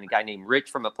Cleveland, a guy named Rich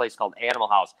from a place called Animal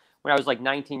House, when I was like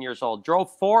 19 years old.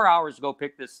 Drove 4 hours to go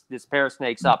pick this pair of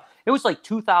snakes up. It was like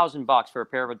 $2,000 for a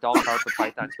pair of adult carpet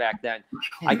pythons back then.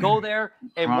 I go there,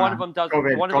 and one of them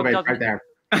doesn't. One of them doesn't. Right there.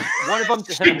 One of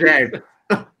them. Dave.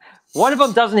 One of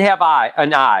them doesn't have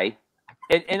an eye.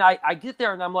 And I get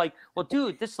there and I'm like, well,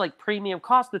 dude, this is like premium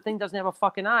cost. The thing doesn't have a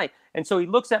fucking eye. And so he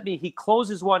looks at me, he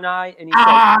closes one eye, and he says,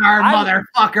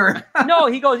 motherfucker. no,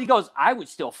 he goes, I would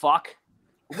still fuck.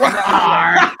 I'm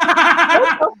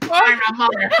a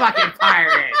motherfucking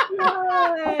pirate.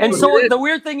 And so the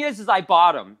weird thing is I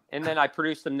bought them, and then I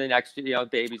produced them the next,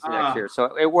 babies the next year.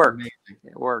 So it worked.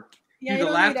 It worked. Yeah, Dude,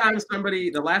 the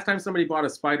last time somebody bought a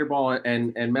spider ball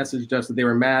and messaged us that they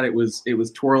were mad, it was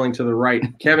twirling to the right.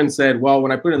 Kevin said, "Well,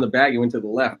 when I put it in the bag, it went to the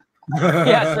left."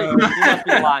 Yeah, so you must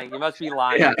be lying. You must be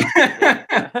lying. Yeah.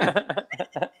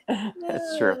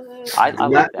 That's true. I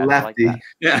like that. Lefty. I like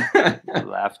that. Yeah.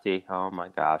 Lefty. Oh my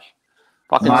gosh.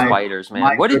 Fucking My- spiders, man.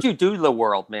 my- What did you do to the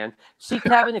world, man? See,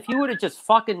 Kevin, if you would have just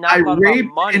fucking not I thought about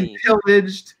raped money. and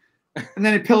pillaged, and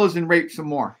then it pillaged and raped some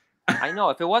more. I know.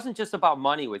 If it wasn't just about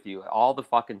money with you all the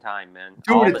fucking time, man.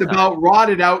 All Dude, it's the time. about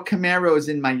rotted out Camaros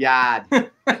in my yard.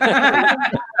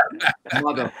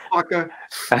 Motherfucker.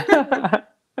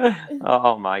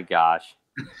 Oh my gosh.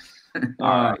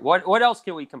 All right. What else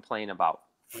can we complain about?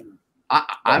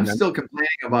 I'm still complaining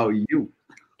about you.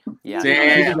 Yeah.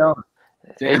 Damn.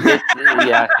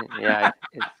 Yeah.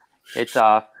 It's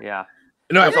yeah.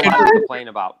 No, There's a lot to complain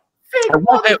about.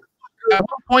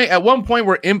 At one point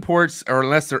where imports, or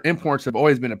unless they're imports, have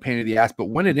always been a pain in the ass. But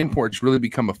when did imports really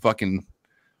become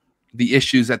the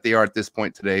issues that they are at this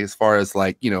point today, as far as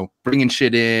like, bringing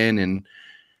shit in, and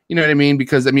you know what I mean?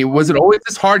 Because I mean, was it always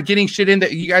this hard getting shit in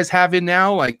that you guys have in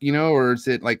now? Like, or is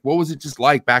it like, what was it just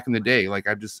like back in the day? Like,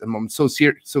 I'm so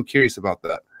curious about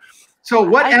that. So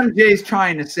what MJ is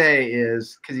trying to say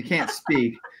is, because he can't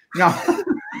speak. No.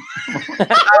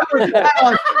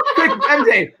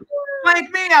 MJ,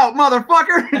 blank me out,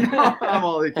 motherfucker. No, I'm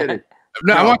only kidding.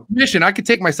 No, I want permission. I could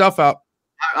take myself out.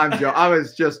 I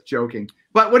was just joking.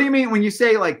 But what do you mean when you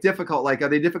say like difficult? Like, are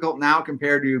they difficult now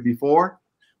compared to before?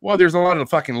 Well, there's a lot of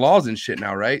fucking laws and shit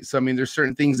now, right? So I mean, there's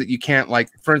certain things that you can't, like,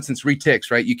 for instance,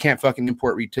 reticks, right? You can't fucking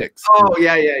import reticks. Oh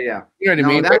yeah. You know what I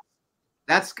mean?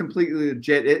 That's completely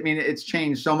legit. I mean, it's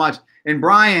changed so much. And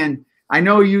Brian, I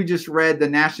know you just read the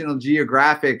National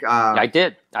Geographic. I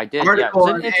did. Article,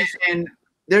 and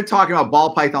they're talking about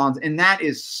ball pythons, and that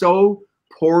is so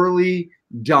poorly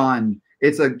done.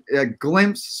 It's a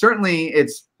glimpse. Certainly,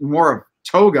 it's more of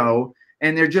Togo,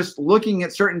 and they're just looking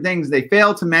at certain things. They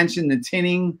fail to mention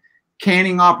the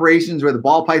canning operations where the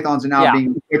ball pythons are now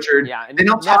being butchered. Yeah, and they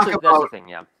don't talk about. That's the thing.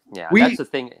 Yeah, that's the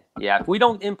thing. Yeah, if we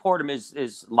don't import them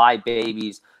as live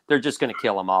babies, they're just going to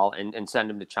kill them all and send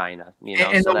them to China.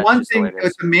 And so the one thing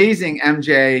that's amazing,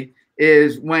 MJ,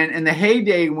 is when in the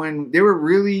heyday when they were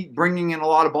really bringing in a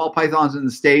lot of ball pythons in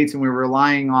the States, and we were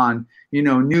relying on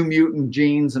new mutant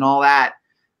genes and all that,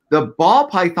 the ball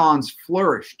pythons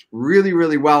flourished really,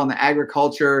 really well in the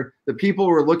agriculture. The people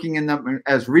were looking in them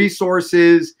as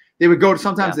resources. They would go to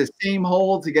sometimes the same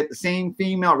hole to get the same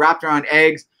female wrapped around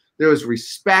eggs. There was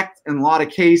respect in a lot of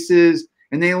cases,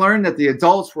 and they learned that the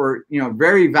adults were,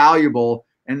 very valuable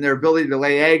in their ability to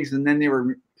lay eggs. And then they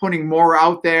were putting more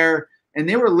out there, and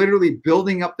they were literally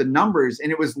building up the numbers.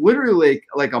 And it was literally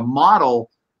like a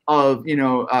model of,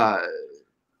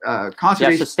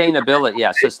 conservation. Sustainability.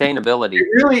 Yeah, sustainability.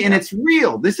 And it's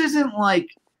real. This isn't like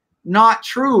not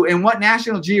true. And what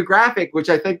National Geographic, which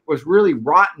I think was really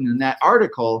rotten in that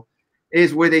article,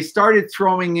 is where they started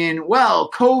throwing in, well,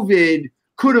 COVID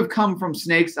could have come from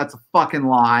snakes. That's a fucking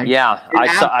lie. Yeah,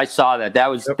 I saw that.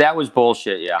 That was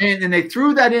bullshit. Yeah. And they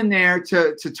threw that in there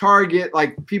to target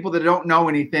like people that don't know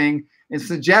anything, and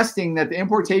suggesting that the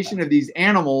importation of these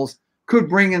animals could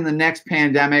bring in the next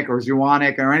pandemic or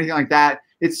zoonotic or anything like that.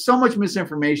 It's so much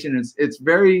misinformation. It's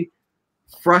very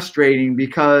frustrating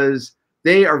because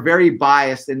they are very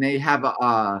biased, and they have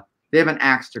an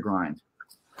axe to grind.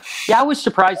 Yeah, I was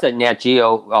surprised that Nat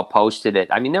Geo posted it.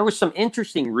 I mean, there was some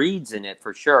interesting reads in it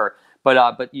for sure,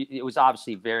 but it was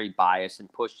obviously very biased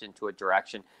and pushed into a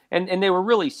direction. And they were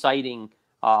really citing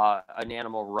an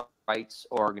animal rights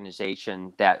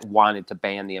organization that wanted to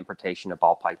ban the importation of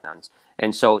ball pythons,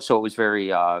 and so it was very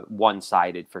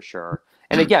one-sided for sure.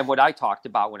 And again, what I talked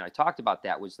about when I talked about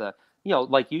that was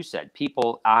like you said,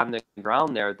 people on the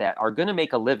ground there that are going to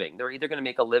make a living. They're either going to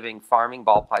make a living farming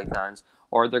ball pythons,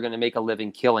 or they're going to make a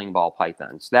living killing ball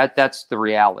pythons. That's the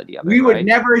reality of it. We would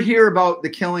never hear about the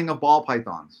killing of ball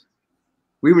pythons.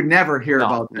 We would never hear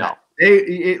about that.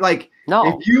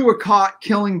 If you were caught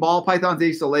killing ball pythons, they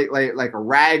used to lay like a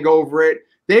rag over it.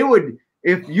 They would,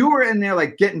 if you were in there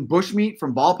like getting bushmeat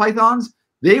from ball pythons,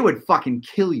 they would fucking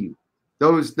kill you.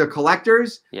 The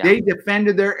collectors, they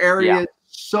defended their area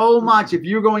so much. If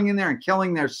you're going in there and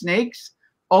killing their snakes,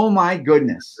 oh my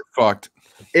goodness. Fucked.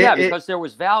 Because there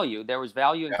was value. There was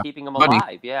value in keeping them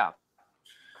alive. Yeah.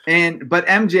 But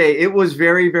MJ, it was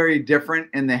very, very different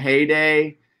in the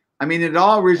heyday. I mean, it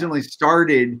all originally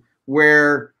started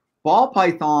where ball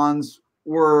pythons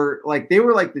were like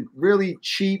the really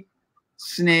cheap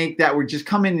snake that would just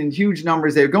come in huge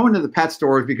numbers. They would go into the pet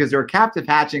stores because they were captive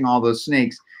hatching all those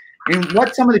snakes. And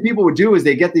what some of the people would do is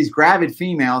they get these gravid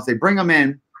females, they bring them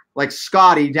in, like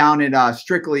Scotty down at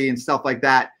Strictly and stuff like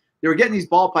that. They were getting these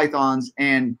ball pythons,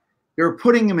 and they were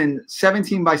putting them in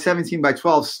 17 by 17 by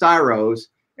 12 styros,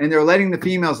 and they're letting the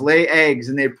females lay eggs,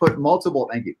 and they put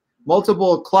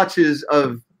multiple clutches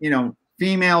of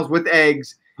females with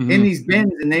eggs in these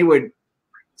bins, and they would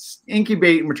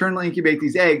maternally incubate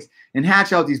these eggs and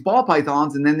hatch out these ball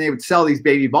pythons, and then they would sell these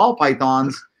baby ball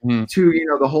pythons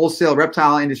to the wholesale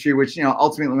reptile industry, which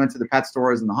ultimately went to the pet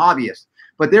stores and the hobbyists.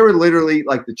 But they were literally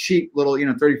like the cheap little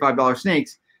 $35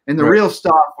 snakes. And the real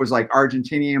stuff was like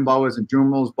Argentinian boas and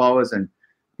Jumels boas and,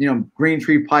 green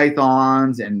tree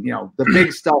pythons and, the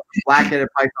big stuff, black-headed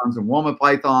pythons and Woma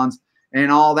pythons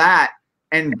and all that.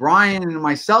 And Brian and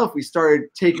myself, we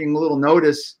started taking a little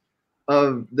notice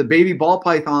of the baby ball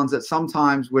pythons that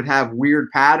sometimes would have weird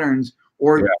patterns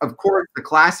or of course the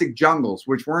classic jungles,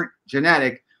 which weren't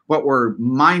genetic, but were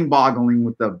mind-boggling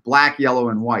with the black, yellow,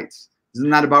 and whites. Isn't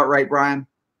that about right, Brian?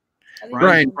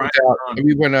 Brian,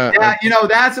 we went yeah, you know,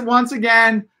 that's once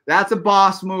again, that's a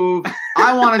boss move.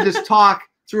 I want to just talk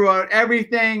throughout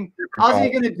everything. All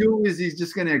he's going to do is he's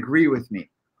just going to agree with me.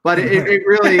 But it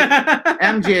really,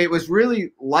 MJ, it was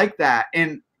really like that.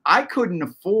 And I couldn't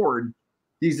afford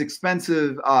these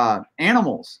expensive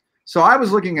animals. So I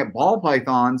was looking at ball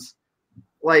pythons.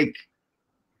 Like,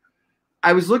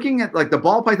 I was looking at like the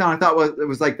ball python. I thought it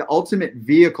was like the ultimate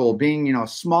vehicle, being, you know, a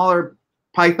smaller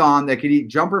python that could eat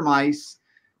jumper mice.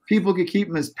 People could keep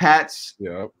them as pets.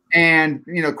 Yeah. And,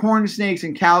 you know, corn snakes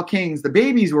and cow kings. The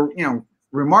babies were, you know,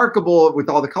 remarkable with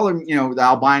all the color, you know, the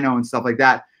albino and stuff like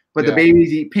that. But the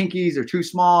babies eat pinkies, they're too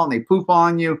small, and they poop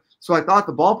on you. So I thought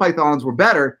the ball pythons were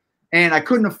better, and I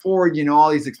couldn't afford, you know, all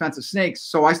these expensive snakes.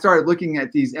 So I started looking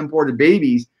at these imported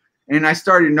babies, and I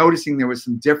started noticing there was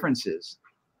some differences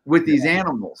with these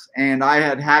animals. And I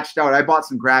had hatched out, I bought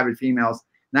some gravid females,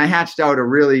 and I hatched out a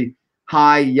really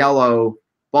high yellow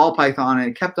ball python, and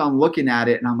I kept on looking at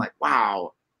it, and I'm like,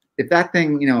 wow, if that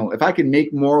thing, you know, if I could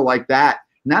make more like that.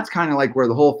 And that's kind of like where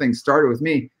the whole thing started with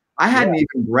me. I hadn't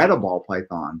even bred a ball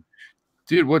python.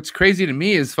 Dude, what's crazy to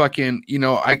me is fucking, you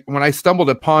know, when I stumbled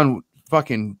upon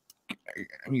fucking,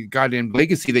 I mean, goddamn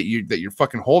legacy that you're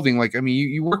fucking holding. Like, I mean,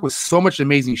 you work with so much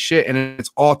amazing shit, and it's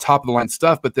all top of the line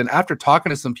stuff. But then after talking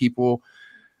to some people,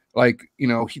 like, you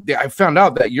know, I found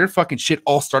out that your fucking shit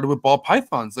all started with ball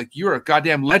pythons. Like, you're a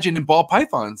goddamn legend in ball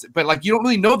pythons, but like, you don't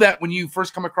really know that when you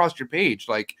first come across your page.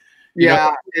 Like,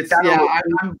 yeah,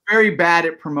 I'm very bad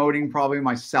at promoting probably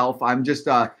myself. I'm just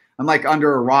I'm like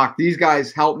under a rock. These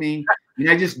guys help me, and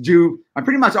I'm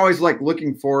pretty much always like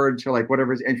looking forward to like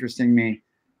whatever's interesting me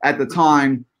at the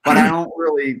time, but I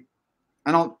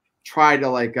don't try to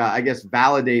like I guess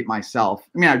validate myself.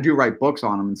 I mean, I do write books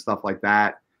on them and stuff like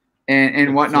that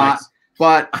and whatnot,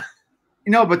 but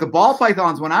you know, but the ball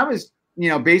pythons, when I was, you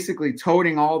know, basically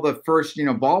toting all the first, you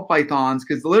know, ball pythons,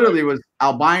 because literally it was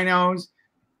albinos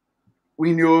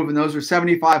we knew of, and those were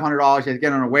 $7,500 to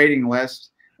get on a waiting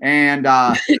list. And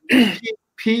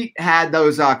Pete had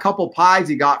those couple pies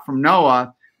he got from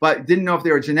Noah, but didn't know if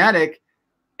they were genetic,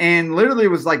 and literally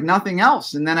was like nothing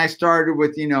else. And then I started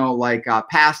with, you know, like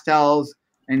pastels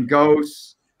and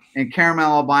ghosts and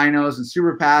caramel albinos and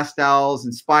super pastels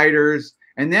and spiders.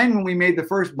 And then when we made the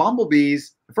first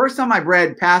bumblebees, the first time I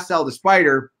bred pastel to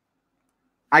spider,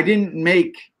 I didn't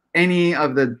make any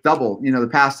of the double, you know, the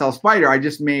pastel spider. I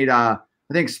just made I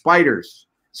think spiders.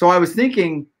 So I was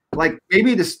thinking like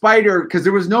maybe the spider, because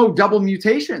there was no double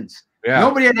mutations. Yeah.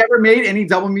 Nobody had ever made any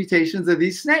double mutations of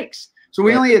these snakes. So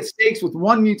we only had snakes with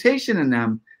one mutation in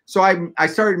them. So I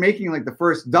started making like the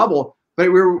first double,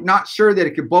 but we were not sure that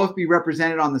it could both be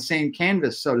represented on the same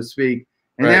canvas, so to speak.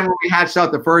 And then when we hatched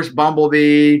out the first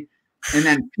bumblebee, and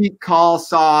then Pete Call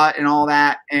saw it and all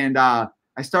that, and I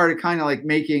started kind of like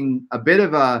making a bit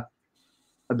of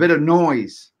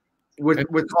noise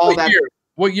with all that.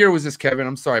 What year was this, Kevin?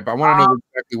 I'm sorry, but I want to know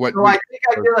exactly what. So I think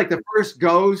I did like the first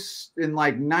ghost in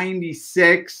like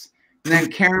 '96, and then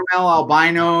caramel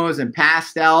albinos and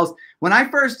pastels. When I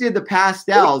first did the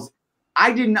pastels,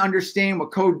 I didn't understand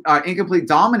what incomplete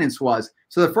dominance was.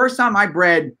 So the first time I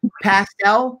bred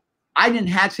pastel, I didn't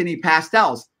hatch any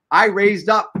pastels. I raised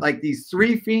up like these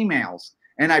 3 females,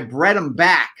 and I bred them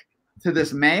back to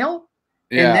this male,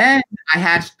 and then I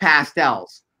hatched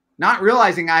pastels, not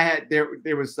realizing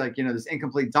there was like, you know, this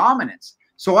incomplete dominance.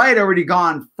 So I had already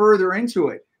gone further into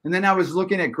it. And then I was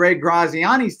looking at Greg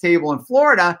Graziani's table in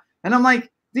Florida, and I'm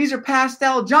like, these are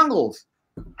pastel jungles.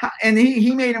 And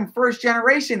he made them first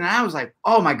generation. And I was like,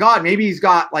 oh my God, maybe he's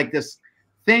got like this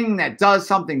thing that does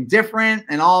something different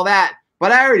and all that.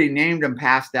 But I already named them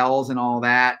pastels and all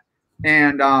that.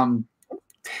 And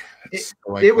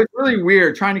it was really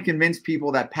weird trying to convince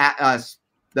people that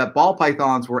that ball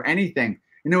pythons were anything.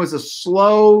 And it was a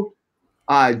slow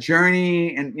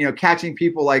journey, and, you know, catching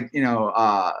people like, you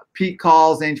know, Pete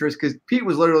Call's interest, because Pete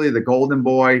was literally the golden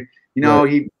boy. You know,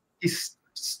 he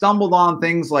stumbled on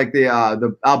things like the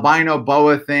albino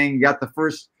boa thing. He got the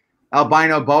first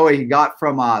albino boa he got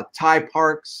from Ty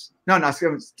Parks. No,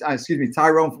 excuse me,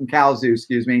 Tyrone from Kalamazoo,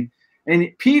 excuse me.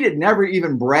 And Pete had never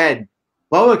even bred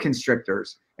boa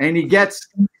constrictors. And he gets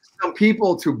some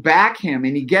people to back him,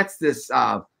 and he gets this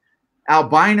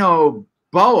albino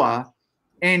boa,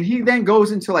 and he then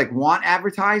goes into like want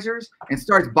advertisers and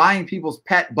starts buying people's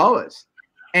pet boas,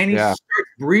 and he starts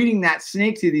breeding that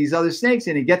snake to these other snakes,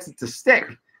 and he gets it to stick.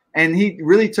 And he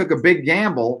really took a big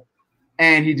gamble,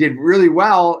 and he did really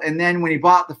well. And then when he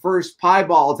bought the first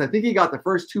piebalds, I think he got the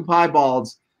first 2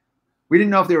 piebalds We didn't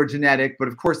know if they were genetic, but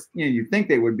of course, you'd think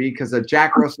they would be because a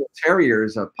Jack Russell Terrier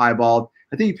is a piebald.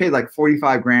 I think he paid like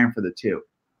 45 grand for the two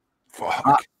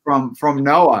from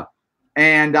Noah.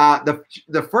 And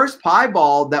the first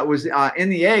piebald that was in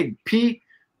the egg, Pete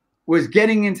was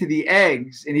getting into the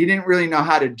eggs and he didn't really know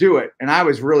how to do it. And I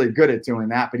was really good at doing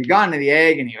that, but he got into the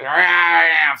egg and he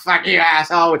was, fuck you,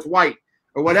 asshole, it's white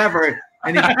or whatever.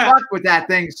 And he fucked with that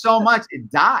thing so much, it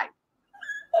died.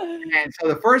 And so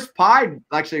the first pie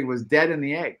actually was dead in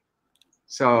the egg.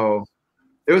 So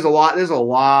there's a lot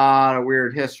of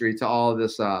weird history to all of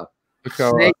this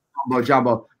snake mumbo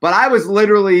jumbo. But I was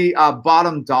literally a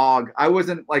bottom dog. I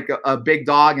wasn't like a big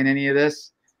dog in any of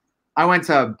this. I went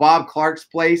to Bob Clark's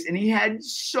place and he had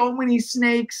so many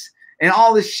snakes and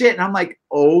all this shit. And I'm like,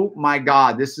 oh my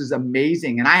God, this is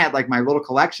amazing. And I had like my little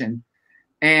collection.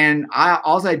 And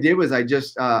all I did was I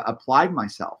just applied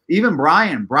myself. Even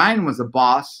Brian was a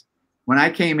boss. When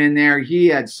I came in there, he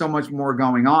had so much more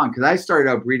going on because I started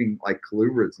out breeding like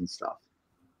colubrids and stuff.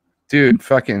 Dude,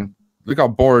 fucking look how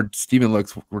bored Steven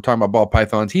looks. We're talking about ball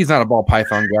pythons. He's not a ball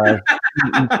python guy.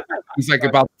 He's like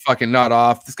about to fucking nut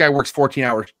off. This guy works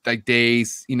 14-hour like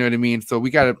days. You know what I mean? So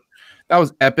that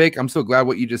was epic. I'm so glad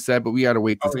what you just said, but we got to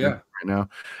wait this right now.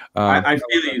 I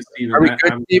feel you, Steven. Are we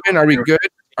good, Steven? Are we good?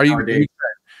 Are you good?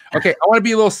 Okay, I want to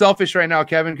be a little selfish right now,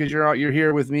 Kevin, because you're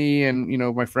here with me and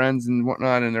my friends and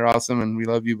whatnot, and they're awesome and we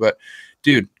love you. But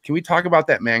dude, can we talk about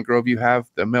that mangrove you have,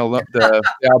 the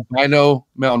albino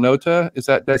melanota? Is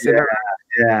that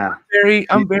yeah?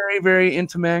 I'm very, very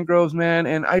into mangroves, man.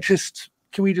 And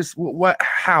can we just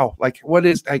how can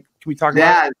we talk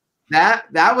about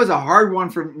that was a hard one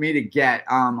for me to get.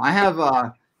 I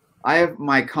have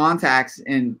my contacts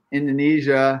in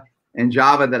Indonesia and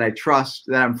Java that I trust,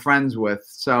 that I'm friends with.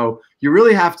 So you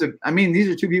really have to, these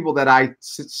are two people that I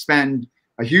spend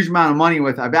a huge amount of money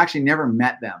with. I've actually never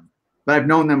met them, but I've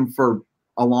known them for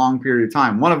a long period of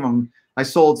time. One of them, I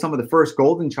sold some of the first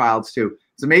golden childs to.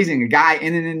 It's amazing. A guy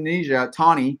in Indonesia,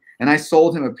 Tawny, and I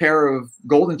sold him a pair of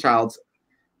golden childs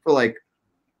for it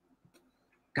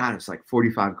was like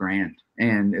 45 grand.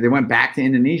 And they went back to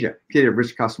Indonesia. Get a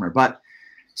rich customer. But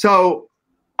so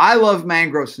I love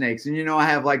mangrove snakes, and I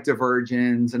have like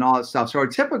divergens and all that stuff. So a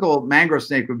typical mangrove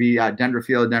snake would be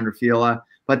dendrophila,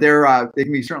 but they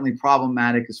can be certainly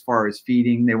problematic as far as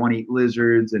feeding. They want to eat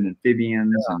lizards and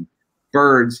amphibians and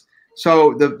birds.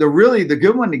 So the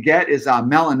good one to get is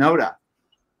melanota.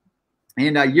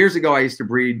 And years ago, I used to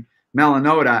breed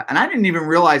melanota, and I didn't even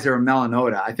realize they were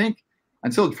melanota. I think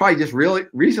until probably just really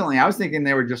recently, I was thinking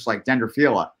they were just like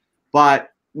dendrophila, but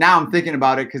now I'm thinking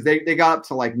about it because they got up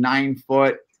to like 9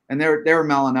 foot. And they're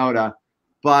melanota,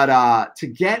 but to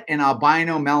get an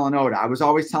albino melanota, I was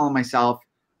always telling myself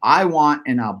I want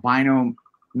an albino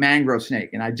mangrove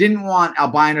snake, and I didn't want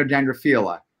albino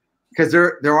dendrophila because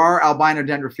there are albino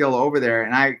dendrophila over there,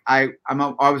 and I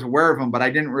was aware of them, but I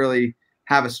didn't really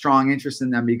have a strong interest in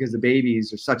them because the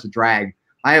babies are such a drag.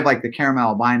 I have like the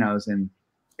caramel albinos and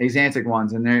axanthic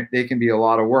ones, and they can be a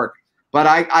lot of work. But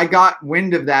I got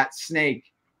wind of that snake,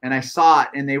 and I saw it,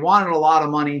 and they wanted a lot of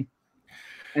money.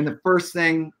 And the first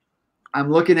thing, I'm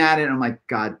looking at it and I'm like,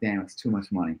 God damn, it's too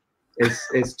much money.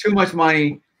 It's too much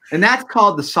money. And that's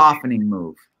called the softening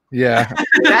move. Yeah.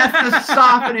 That's the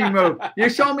softening move. You're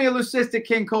showing me a leucistic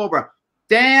king cobra.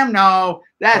 Damn, no,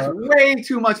 that's way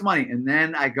too much money. And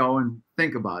then I go and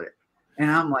think about it. And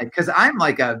I'm like, because I'm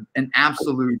like an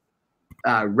absolute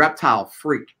reptile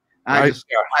freak. I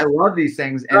love these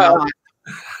things. And I'm like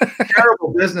a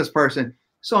terrible business person.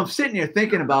 So I'm sitting here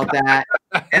thinking about that.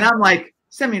 And I'm like,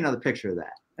 send me another picture of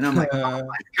that. And I'm like, oh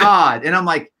my God. And I'm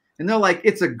like, and they're like,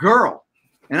 it's a girl.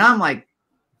 And I'm like,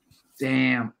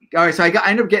 damn. All right. So I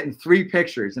ended up getting 3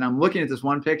 pictures, and I'm looking at this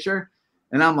one picture,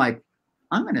 and I'm like,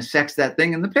 I'm going to sex that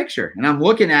thing in the picture. And I'm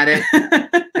looking at it,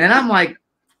 and I'm like,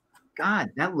 God,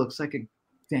 that looks like a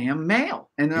damn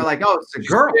male. And they're like, oh, it's a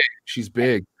girl. She's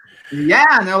big.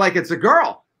 Yeah. And they're like, it's a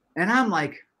girl. And I'm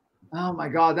like, oh my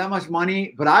God, that much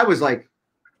money. But I was like,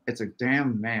 it's a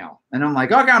damn male. And I'm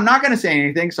like, okay, I'm not going to say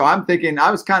anything. So I'm thinking, I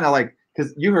was kind of like,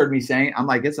 because you heard me saying, I'm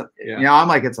like, it's a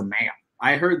male.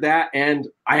 I heard that, and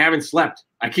I haven't slept.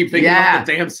 I keep thinking about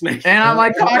the damn snake. And I'm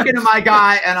like talking to my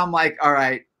guy, and I'm like, all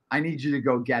right, I need you to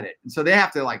go get it. And so they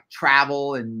have to like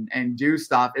travel and do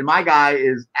stuff. And my guy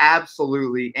is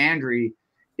absolutely, Andrew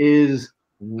is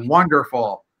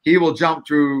wonderful. He will jump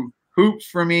through hoops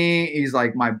for me. He's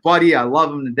like my buddy. I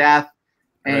love him to death.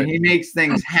 And he makes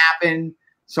things happen.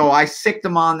 So I sicked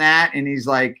him on that, and he's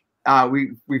like,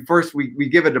 we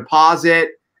give a deposit,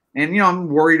 and I'm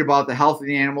worried about the health of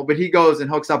the animal, but he goes and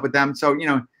hooks up with them. So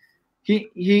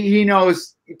he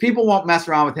knows people won't mess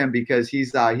around with him because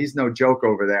he's no joke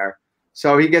over there.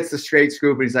 So he gets the straight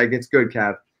scoop, and he's like, "It's good,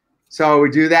 Kev." So we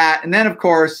do that, and then of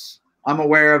course I'm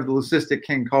aware of the leucistic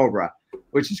king cobra,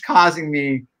 which is causing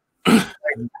me like,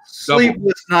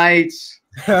 sleepless nights,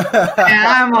 and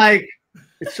I'm like,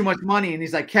 "It's too much money," and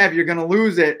he's like, "Kev, you're gonna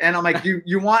lose it," and I'm like,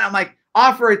 "You want?" I'm like,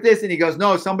 "Offer it this," and he goes,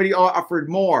 "No, somebody offered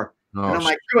more," and I'm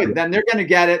like, "Good, then they're gonna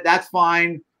get it. That's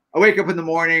fine." I wake up in the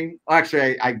morning.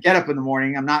 Actually, I get up in the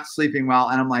morning. I'm not sleeping well,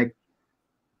 and I'm like,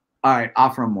 "All right,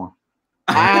 offer him more."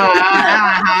 I don't know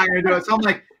how I'm gonna do it. So I'm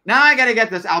like, now I gotta get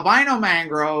this albino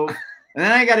mangrove, and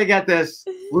then I gotta get this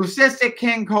leucistic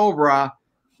king cobra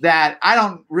that I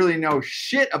don't really know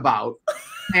shit about.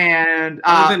 And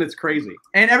then it's crazy.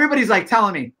 And everybody's like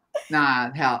telling me,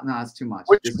 nah, hell, no, it's too much.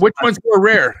 Which one's more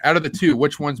rare out of the two?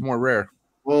 Which one's more rare?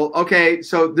 Well, okay,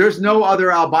 so there's no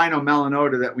other albino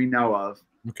melanota that we know of.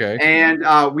 Okay. And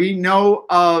we know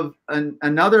of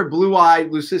another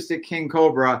blue-eyed leucistic king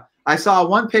cobra. I saw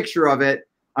one picture of it.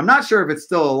 I'm not sure if it's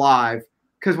still alive,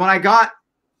 because when I got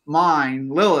mine,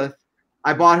 Lilith,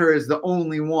 I bought her as the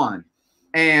only one.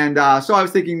 And so I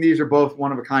was thinking these are both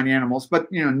one-of-a-kind animals, but,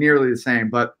 you know, nearly the same.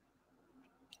 But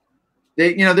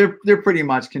they, you know, they're pretty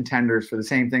much contenders for the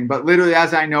same thing. But literally,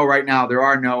 as I know right now, there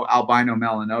are no albino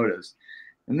melanotas.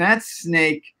 And that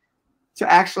snake,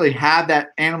 to actually have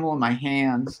that animal in my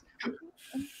hands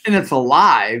and it's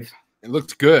alive. It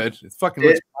looks good. It fucking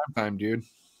looks prime time, dude.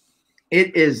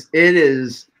 It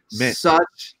is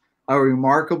such a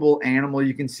remarkable animal.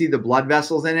 You can see the blood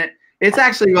vessels in it. It's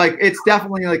actually like, it's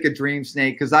definitely like a dream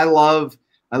snake, because I love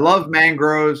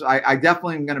mangroves. I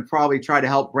definitely am going to probably try to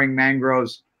help bring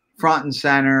mangroves front and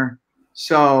center.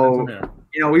 So,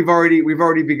 you know, we've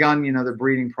already begun, you know, the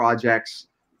breeding projects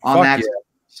on that. Yeah.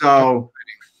 So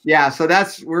yeah, so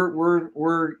that's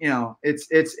we're you know,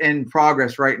 it's in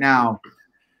progress right now,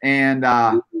 and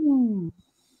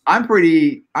I'm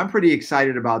pretty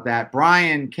excited about that.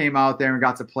 Brian came out there and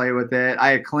got to play with it. I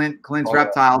had Clint's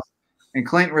reptiles, and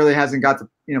Clint really hasn't got to,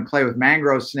 you know, play with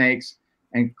mangrove snakes,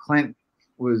 and Clint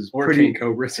was pretty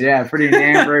cobras. Yeah, pretty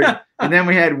enamored. And then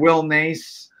we had Will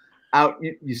Nace out.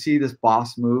 You see this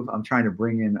boss move? I'm trying to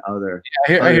bring in other.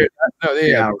 Yeah, I hear that. No,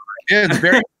 yeah, it's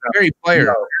very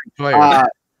player.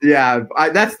 Yeah,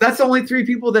 that's only 3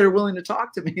 people that are willing to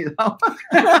talk to me, though.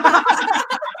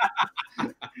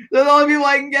 They're the only people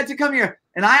I can get to come here,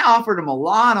 and I offered them a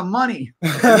lot of money.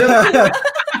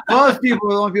 Most people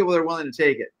are the only people that are willing to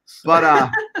take it. But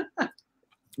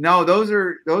no, those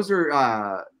are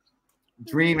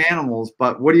dream animals.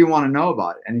 But what do you want to know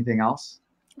about it? Anything else?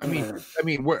 I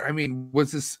mean,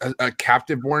 was this a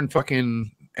captive-born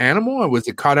fucking animal, or was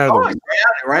it caught out of the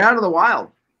right out of the wild?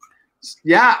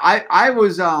 Yeah, I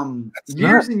was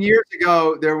years and years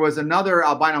ago. There was another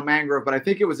albino mangrove, but I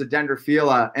think it was a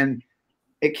dendrophila, and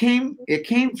it came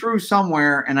through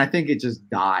somewhere, and I think it just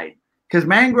died, because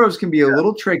mangroves can be a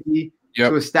little tricky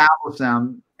to establish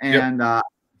them, and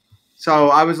so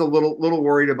I was a little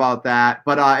worried about that.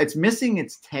 But it's missing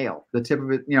its tail, the tip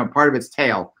of it, you know, part of its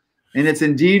tail, and it's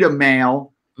indeed a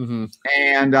male. Mm-hmm.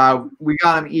 And we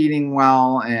got him eating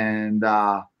well and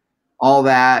all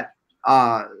that.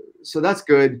 So that's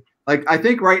good. Like, I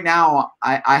think right now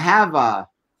I have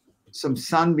some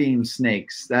sunbeam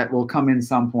snakes that will come in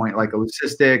some point, like a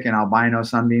leucistic and albino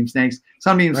sunbeam snakes.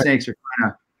 Sunbeam snakes are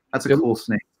that's a cool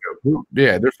snake too.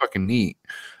 Yeah, they're fucking neat.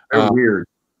 They're weird.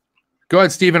 Go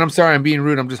ahead, Steven. I'm sorry I'm being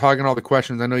rude. I'm just hogging all the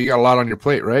questions. I know you got a lot on your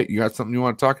plate, right? You got something you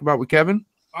want to talk about with Kevin?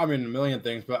 I mean, a million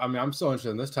things, but I mean, I'm so interested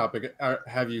in this topic.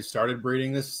 Have you started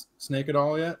breeding this snake at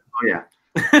all yet? Oh yeah.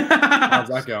 How's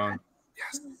that going?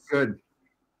 Yes, good.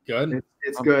 Good.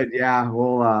 It's good. Yeah.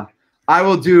 Well, I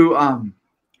will do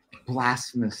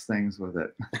blasphemous things with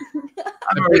it.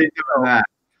 I'm already doing that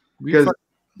because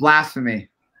blasphemy.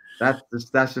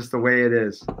 That's just the way it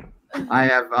is. I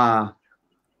have.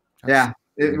 Yeah.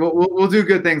 We'll do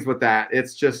good things with that.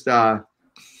 It's just a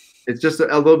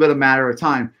little bit of matter of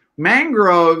time.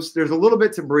 Mangroves, there's a little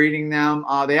bit to breeding them.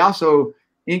 They also,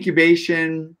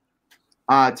 incubation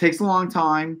takes a long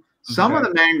time. Some of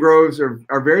the mangroves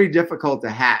are very difficult to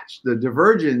hatch. The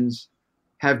divergens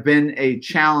have been a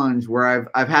challenge where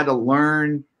I've had to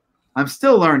learn. I'm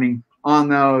still learning on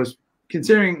those,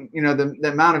 considering, you know, the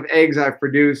amount of eggs I've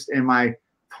produced and my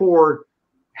poor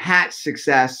hatch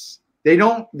success.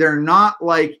 They're not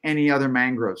like any other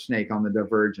mangrove snake on the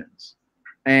divergens.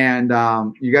 And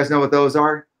you guys know what those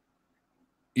are?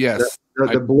 Yes.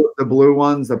 The blue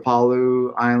ones, the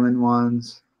Palu Island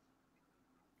ones.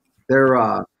 They're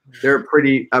a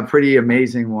pretty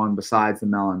amazing one besides the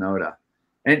melanota.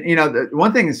 And you know, the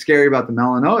one thing that's scary about the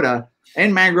melanota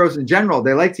and mangroves in general,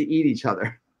 they like to eat each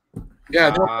other.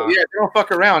 Yeah, they don't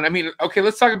fuck around. I mean, okay,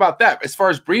 let's talk about that. As far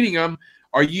as breeding them,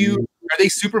 are you are they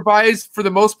supervised for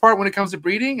the most part when it comes to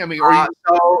breeding? I mean,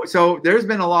 so there's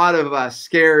been a lot of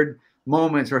scared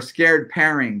moments or scared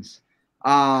pairings.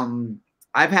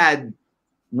 I've had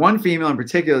one female in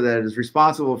particular that is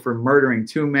responsible for murdering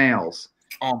 2 males.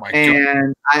 Oh my god!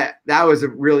 And that was a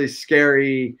really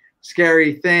scary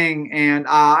thing. And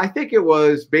I think it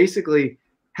was basically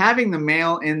having the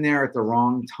male in there at the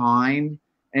wrong time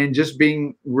and just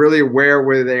being really aware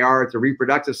where they are at the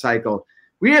reproductive cycle.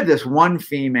 We have this one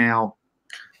female,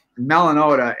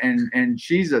 Melanota, and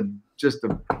she's just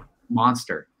a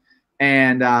monster.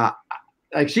 And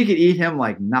like she could eat him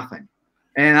like nothing.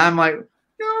 And I'm like,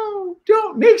 no,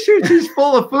 don't. Make sure she's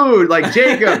full of food. Like,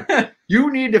 Jacob,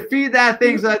 you need to feed that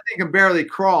thing so that thing can barely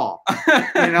crawl.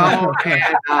 You know?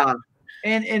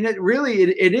 And it really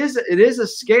it is a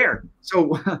scare.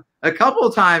 So a couple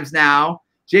of times now,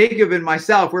 Jacob and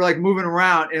myself, we're like moving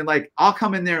around, and like I'll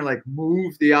come in there and like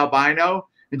move the albino,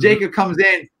 and Jacob comes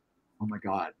in. Oh my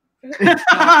god,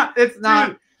 it's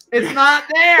not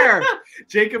there.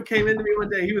 Jacob came into me one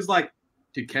day. He was like,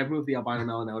 "Did Kev move the albino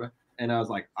Melanota?" And I was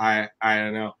like, I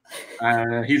don't know.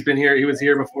 He's been here. He was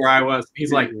here before I was.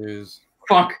 He's like,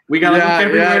 fuck, we gotta look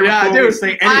everywhere before we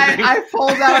say anything. I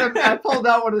pulled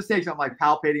out one of the snakes. I'm like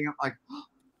palpating him, like,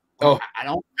 oh, I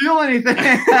don't feel anything.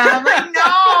 I'm like,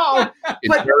 no.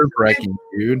 It's nerve-wracking,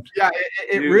 dude. Yeah,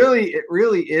 it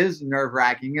really is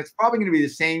nerve-wracking. It's probably going to be the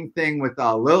same thing with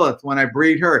Lilith when I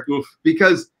breed her. Oof.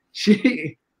 Because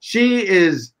she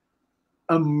is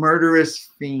a murderous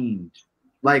fiend.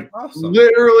 Like,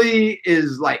 literally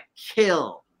is like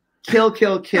kill.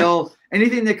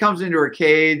 Anything that comes into her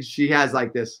cage, she has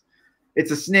like this.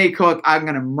 It's a snake hook. I'm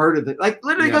gonna murder the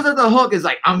literally goes at the hook is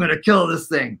like, I'm gonna kill this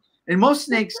thing. And most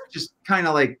snakes just kind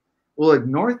of like will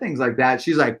ignore things like that.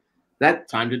 She's like, that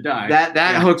time to die.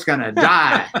 That hook's gonna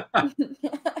die.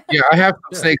 Yeah, I have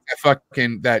some snakes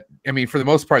that I mean, for the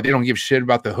most part, they don't give shit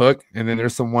about the hook. And then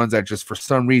there's some ones that just for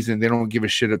some reason they don't give a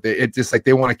shit. It's just like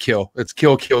they want to kill. It's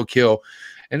kill.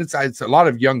 And it's a lot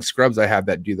of young scrubs I have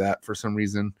that do that for some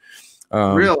reason.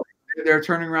 Really? They're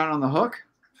turning around on the hook?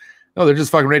 No, they're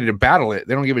just fucking ready to battle it.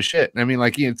 They don't give a shit. I mean,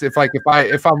 like, it's if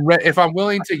I'm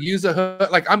willing to use a hook,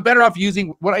 like I'm better off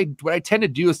using what I tend to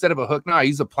do instead of a hook now. I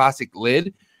use a plastic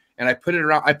lid and I put it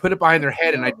around. I put it behind their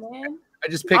head and I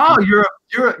just pick. Oh, you're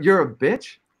a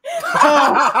bitch.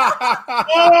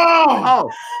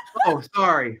 Oh,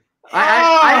 sorry.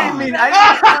 I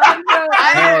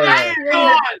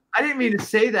didn't mean to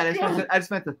say that. I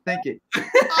just meant to think it.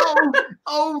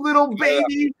 Oh, little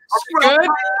baby. Don't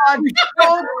bite me.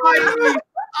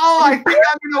 Oh, I think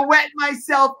I'm gonna wet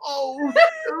myself. Oh,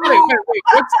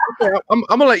 wait. I'm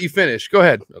gonna let you finish. Go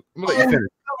ahead. I'm gonna let you finish.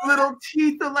 The little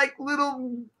teeth are like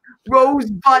little rose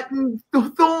button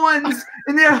thorns,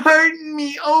 and they're hurting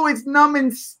me. Oh, it's numb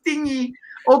and stingy.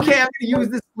 Okay, I'm gonna use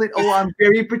this slit. Oh, I'm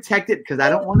very protected because I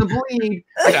don't want to bleed.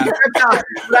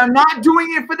 But I'm not doing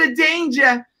it for the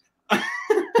danger.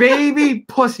 Baby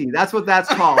pussy. That's what that's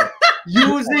called.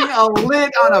 Using a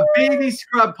lid on a baby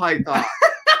scrub python.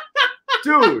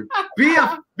 Dude, be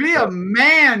a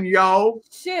man, yo.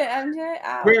 Shit, MJ.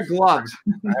 Ouch. Wear gloves.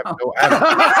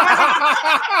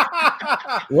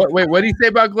 Wait, what do you say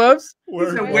about gloves?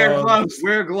 Wear gloves.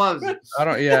 Wear gloves. I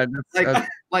don't. Yeah,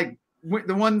 like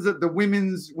the ones that the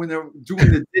women's when they're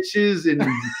doing the dishes and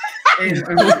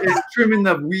trimming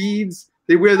the weeds,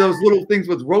 they wear those little things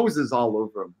with roses all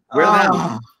over them. Wear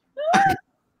that.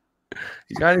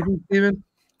 You got anything, Steven?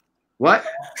 What?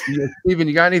 Steven,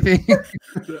 you got anything?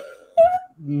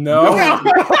 No. No,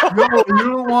 you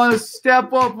don't want to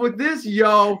step up with this,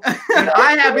 yo. And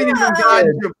I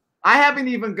haven't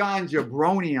even gone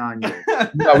jabroni on you.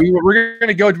 No, we're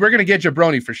gonna get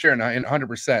jabroni for sure, and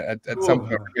 100% at some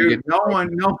point. Dude, no one.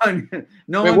 Wait,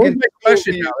 what was my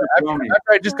question? After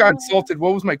I just got insulted,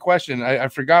 what was my question? I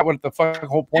forgot what the fuck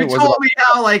whole point was. You told me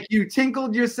how like you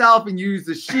tinkled yourself and used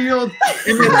the shield,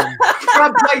 and then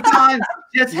scrub python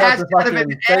just has kind of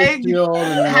an egg,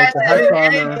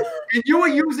 and you were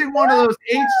using one of those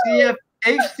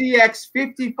HCX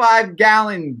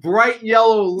 55-gallon bright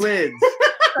yellow lids.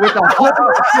 With a hole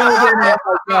filled in it.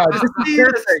 Oh God, this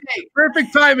is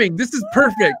perfect timing. This is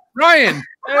perfect. Ryan.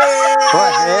 Hey,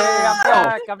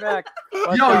 I'm back.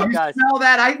 What's yo, up, you guys? smell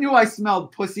that? I knew I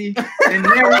smelled pussy. And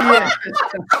there he is.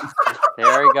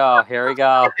 Here we go. Here I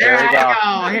go.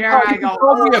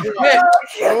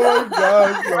 Oh,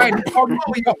 God. Ryan,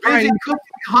 busy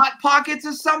cooking Hot Pockets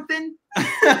or something?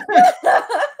 That's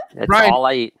Ryan, all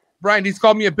I eat. Brian, he's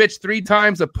called me a bitch 3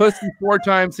 times, a pussy 4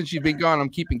 times since you've been gone. I'm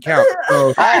keeping count.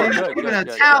 So. Good, a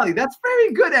tally. That's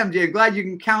very good, MJ. Glad you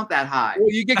can count that high. Well,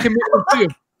 you get commitment too.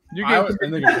 You I get was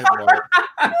thinking pickleball.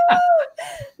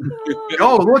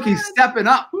 Yo, look, he's stepping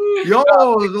up. Yo,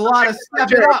 there's a lot of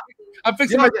stepping up. I'm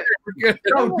fixing Yo, my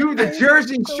yo, dude, the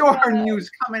Jersey Shore news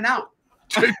coming out.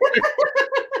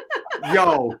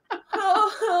 Yo.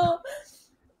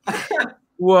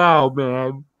 Wow,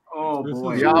 man. Oh This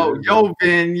boy. is Yo, weird. yo,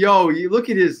 Vin, yo, you look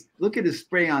at his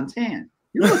spray on tan.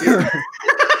 You look at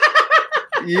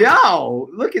yo,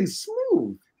 looking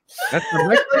smooth. That's the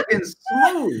next. Looking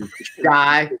smooth,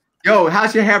 guy. Yo,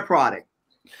 how's your hair product?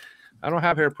 I don't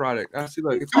have hair product. I see,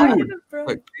 look, it's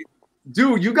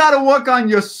Dude, you got to work on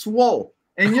your swole.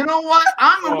 And you know what?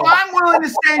 I'm willing to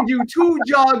send you 2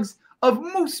 jugs of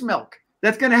moose milk.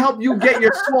 That's gonna help you get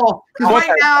your swole. Because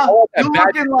right now you're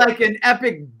looking like an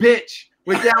epic bitch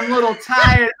with them little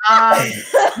tired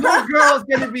arms. No girl's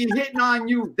gonna be hitting on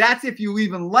you. That's if you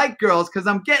even like girls. Because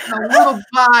I'm getting a little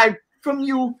vibe from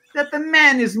you that the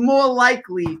man is more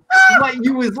likely what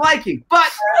you is liking.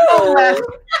 But nonetheless,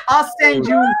 I'll send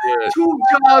you 2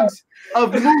 jugs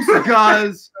of moose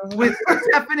guzz with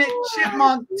definite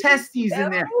chipmunk testes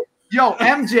in there. Yo,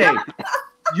 MJ,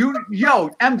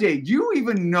 MJ, do you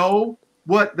even know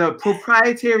what the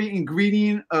proprietary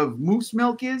ingredient of moose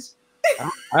milk is?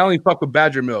 I only fuck with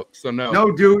badger milk, so no.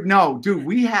 No, dude.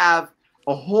 We have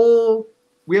a whole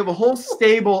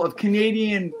stable of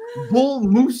Canadian bull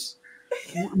moose,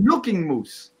 milking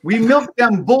moose. We milk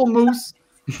them bull moose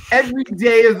every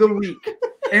day of the week,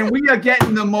 and we are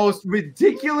getting the most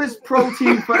ridiculous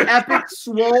protein for epic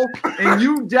swole. And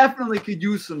you definitely could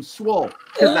use some swole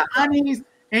because the honeys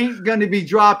ain't gonna be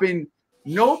dropping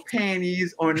no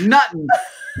panties or nothing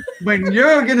when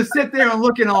you're gonna sit there and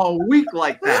looking all weak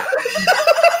like that.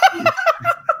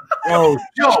 Oh,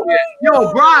 yo,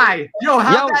 Bri,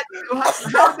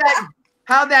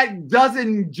 how that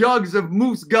dozen jugs of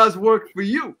moose guzz work for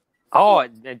you? Oh,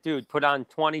 dude, put on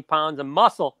 20 pounds of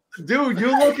muscle. Dude,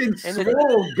 you're looking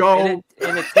swole, go. And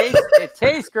it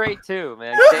tastes great too,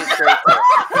 man. It tastes great too.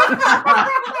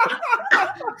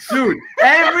 Dude,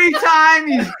 every time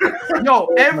he's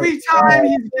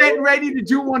getting ready to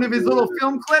do one of his little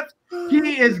film clips,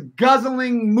 he is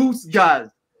guzzling moose guzz.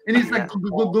 And he's like,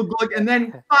 and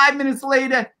then 5 minutes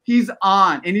later, he's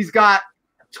on. And he's got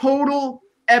total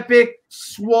epic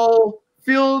swole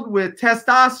filled with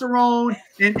testosterone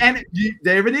and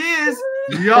there it is.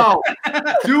 Yo,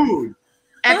 dude,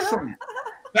 excellent.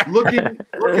 Looking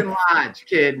large,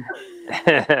 kid.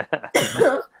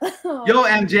 Yo,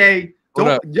 MJ,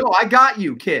 I got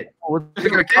you, kid.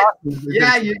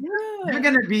 Yeah, you're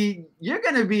gonna be.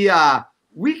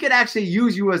 We could actually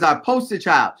use you as our poster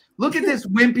child. Look at this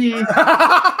wimpy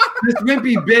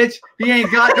bitch. He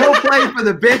ain't got no play for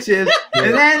the bitches.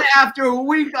 And then after a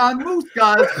week on Moose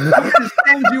Guzz, we're gonna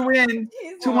send you in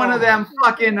to one of them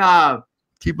fucking.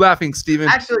 Keep laughing, Steven.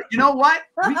 Actually, you know what?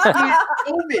 We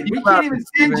can't even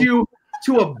send you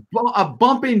to a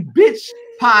bumping bitch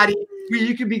party where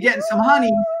you could be getting some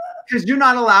honey because you're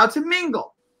not allowed to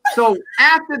mingle. So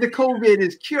after the COVID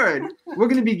is cured, we're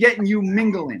going to be getting you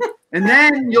mingling. And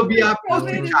then you'll be our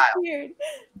poster child.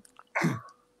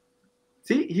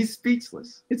 See, he's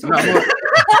speechless. It's okay.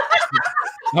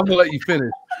 I'm going to let you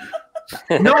finish.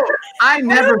 No, I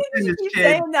never finish,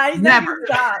 kid. Never.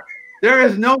 There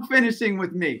is no finishing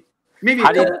with me. Maybe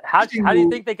how do you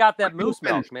think they got that moose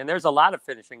milk, man? There's a lot of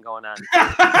finishing going on.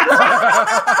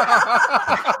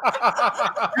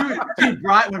 dude,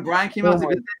 when Brian came out,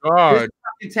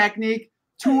 this technique,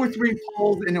 2 or 3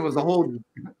 pulls, and it was a whole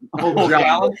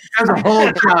jug. There's a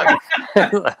whole jug.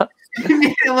 You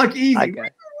made it look easy.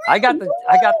 I got the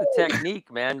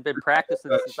technique, man. Been practicing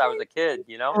since I was a kid,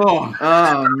 you know.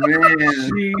 Oh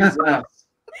man, Jesus.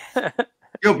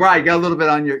 Yo, Brian, got a little bit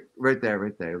on your right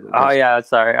there. Oh yeah,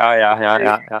 sorry. Oh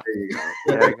yeah.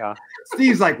 There you go.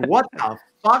 Steve's like, what the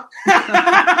fuck?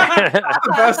 That's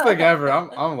the best thing ever.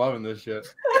 I'm loving this shit.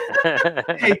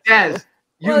 Hey, Des,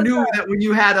 you knew that when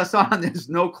you had us on, there's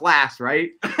no class,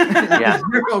 right? Yeah.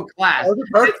 There's no class.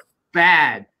 It's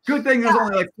bad. Good thing there's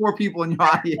only like 4 people in your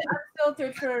audience.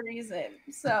 Filtered for a reason.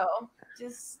 So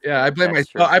just I blame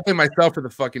myself for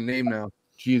the fucking name now.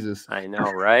 Jesus. I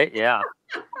know, right? Yeah.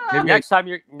 Next time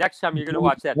you're gonna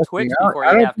watch that Twitch before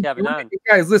you have Kevin on.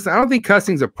 Guys, listen, I don't think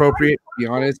cussing's appropriate, to be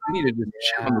honest. We need to just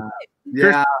chill.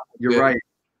 Yeah, you're right.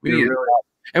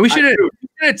 And we shouldn't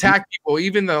attack people,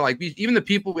 even though even the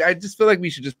people. I just feel like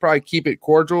we should just probably keep it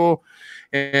cordial.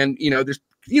 And there's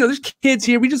kids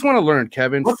here. We just want to learn,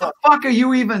 Kevin. What the fuck are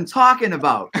you even talking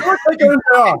about? That's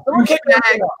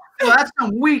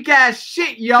some weak ass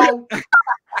shit, yo.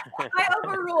 I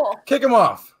overrule. Kick him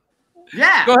off.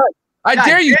 Yeah. Go ahead. I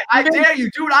dare you. I dare you,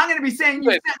 dude. I'm gonna be saying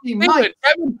you sent me money.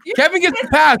 Kevin gets the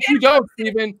pass. You don't,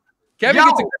 Steven. Kevin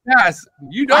gets a good pass.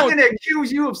 You I'm don't. gonna accuse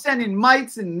you of sending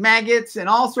mites and maggots and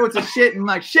all sorts of shit in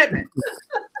my shipment.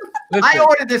 I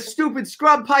ordered this stupid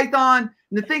scrub python,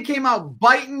 and the thing came out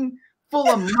biting, full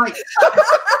of mites.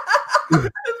 Maybe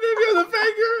on the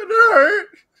finger and it hurt.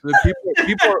 The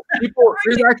people.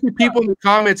 There's actually people in the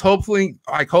comments, hoping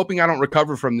I don't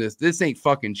recover from this. This ain't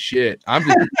fucking shit. I'm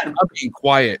being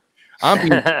quiet. I'm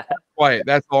being quiet.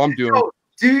 That's all I'm doing. So,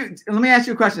 let me ask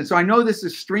you a question. So I know this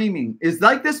is streaming. Is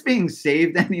this being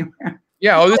saved anywhere?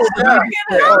 Yeah. Oh, this is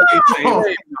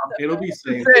It'll be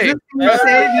saved. Is this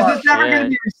never going to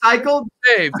be recycled?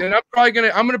 Saved. And I'm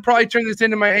gonna probably turn this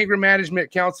into my anger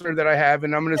management counselor that I have,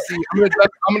 and I'm gonna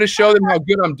show them how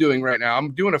good I'm doing right now.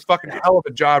 I'm doing a fucking hell of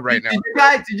a job right now.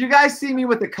 Did you guys see me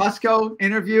with the Cusco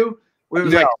interview? Where it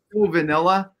was like so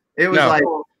vanilla. It was like,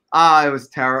 it was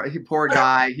terrible. Poor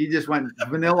guy. He just went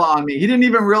vanilla on me. He didn't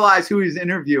even realize who he was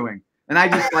interviewing, and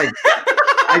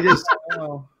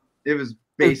it was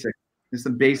basic. It's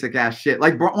some basic ass shit,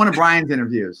 like one of Brian's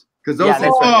interviews, because those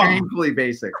things are painfully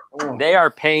basic. They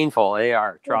are painful. They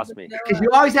are. Trust me. Because you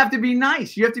always have to be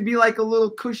nice. You have to be like a little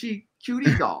cushy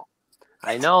cutie doll.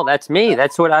 I know. That's me.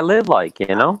 That's what I live like.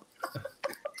 You know.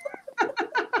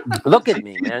 Look at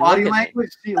me, man. Body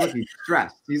language. Look, he's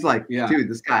stressed. He's like, dude,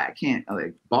 this guy, I can't. I'm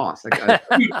like, boss. That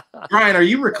guy. Brian, are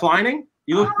you reclining?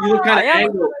 You look kind of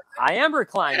angry. I am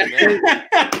reclining, man.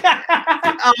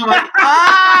 Yeah.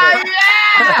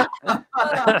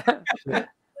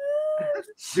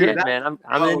 Shit, man.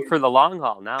 I'm in for the long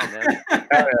haul now, man.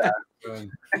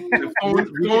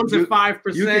 Phone's at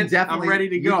 5%. I'm ready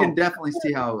to go. You can definitely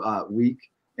see how weak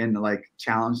and like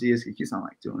challenged he is. He keeps on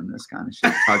like doing this kind of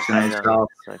shit, touching himself.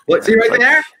 What? See right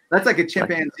there? That's like a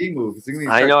chimpanzee move.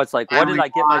 I know. It's like, what did I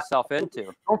get myself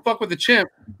into? Don't fuck with the chimp.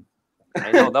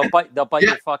 I know. They'll bite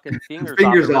your fucking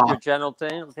fingers off. Rip your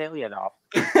genitalia off.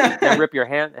 And rip your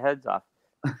heads off.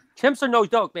 Chimps are no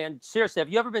joke, man. Seriously, have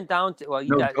you ever been down to? Well,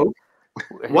 you got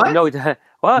what? No,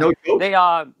 what? No joke? They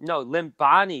no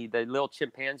Limbani, the little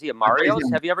chimpanzee of Mario's.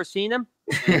 Have you ever seen him?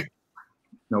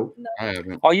 Nope. I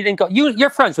haven't. Oh, you didn't go. You're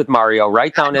friends with Mario,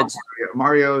 right? Down at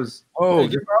Mario's. Oh,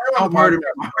 Mario.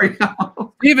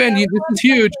 Steven, this is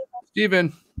huge.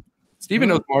 Steven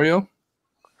knows Mario.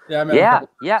 Yeah, I met him.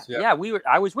 Yeah.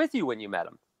 I was with you when you met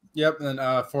him. Yep, and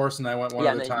then Forrest and I went one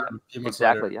at a time.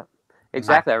 Exactly. Yeah.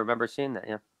 Exactly. I remember seeing that.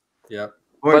 Yeah. Yep.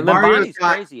 Boy, Mario's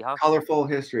crazy, huh? Colorful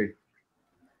history.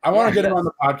 I want to get him on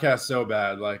the podcast so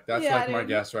bad. Like that's like my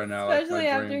guest right now. Like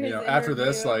my dream. After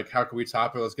this, like how can we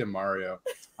top it? Let's get Mario.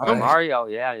 Oh, Mario,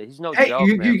 yeah, he's no joke.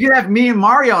 You can have me and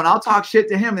Mario, and I'll talk shit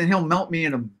to him, and he'll melt me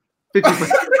in a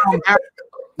 50%.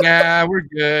 Nah, we're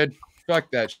good.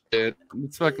 Fuck that shit.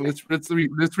 Let's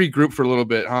regroup for a little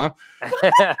bit, huh?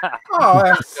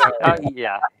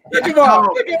 Yeah.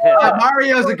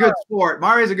 Mario's a good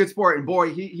sport. And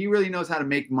boy, he really knows how to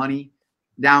make money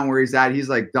down where he's at. He's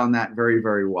like done that very,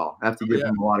 very well. I have to give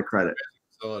him a lot of credit.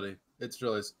 It's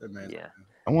really amazing. Yeah.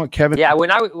 I want Kevin. Yeah, when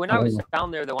I was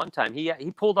down there the one time, he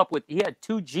pulled up with, he had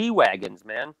 2 G-Wagons,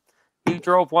 man. He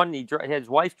drove one. His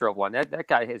wife drove one. That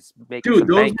guy is making some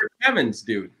those were Kevin's,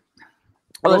 dude.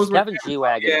 Oh, those Kevin's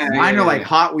G-Wagons. Yeah, mine are like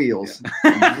Hot Wheels.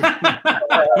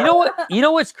 You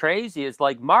know what's crazy is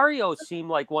like Mario seemed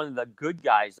like one of the good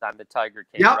guys on the Tiger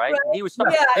King, right? He was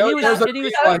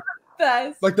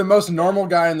like the most normal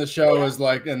guy in the show is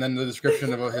like, and then the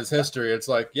description of his history, it's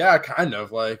like, yeah, kind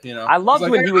of like, you know. I loved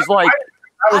when he was like,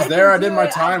 I was there, I did my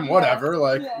time, whatever.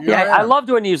 Like, I loved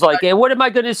when he was like, hey, what am I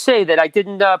going to say, that I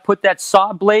didn't put that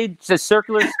saw blade, the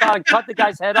circular saw, and cut the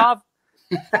guy's head off?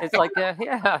 It's like,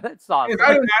 yeah, that's awesome.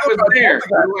 I was there.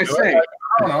 What do I say? I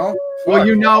don't know. Well,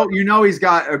 you know, he's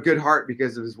got a good heart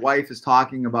because his wife is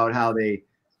talking about how they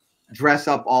dress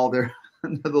up all the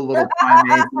little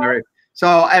primates.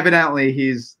 So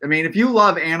evidently I mean, if you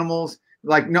love animals,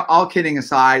 like, no, all kidding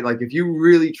aside, like if you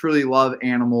really truly love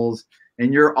animals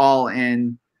and you're all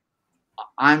in,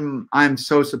 I'm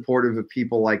so supportive of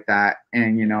people like that.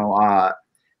 And, you know,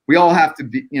 we all have to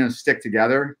be, you know, stick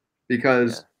together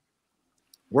because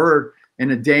we're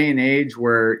in a day and age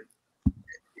where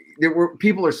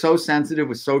people are so sensitive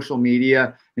with social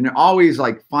media, and they're always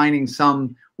like finding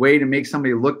some way to make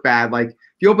somebody look bad. Like if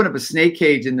you open up a snake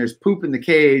cage and there's poop in the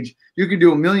cage, you can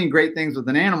do a million great things with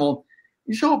an animal.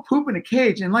 You show a poop in a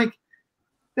cage, and like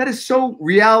that is so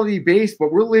reality based,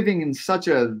 but we're living in such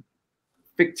a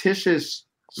fictitious,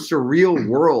 surreal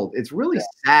world. It's really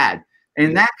sad.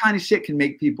 And that kind of shit can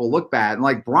make people look bad. And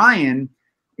like Brian,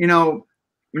 you know,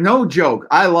 no joke,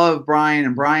 I love Brian,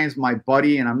 and Brian's my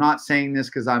buddy, and I'm not saying this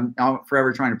because I'm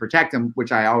forever trying to protect him,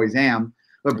 which I always am,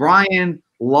 but Brian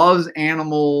loves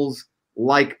animals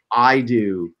like I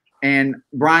do. And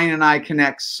Brian and I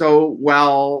connect so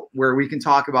well where we can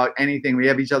talk about anything. We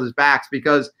have each other's backs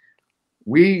because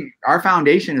our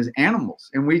foundation is animals,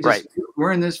 and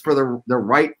we're in this for the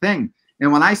right thing.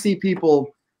 And when I see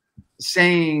people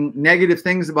saying negative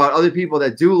things about other people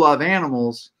that do love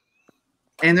animals,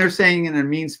 and they're saying in a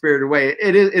mean-spirited way,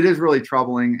 it is really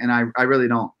troubling. And I really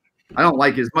don't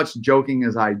like as much joking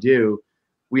as I do.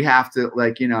 We have to,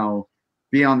 like, you know,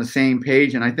 be on the same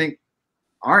page. And I think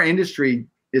our industry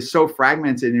is so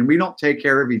fragmented, and we don't take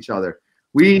care of each other.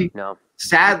 We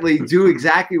sadly do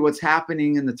exactly what's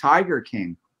happening in the Tiger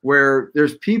King, where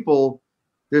there's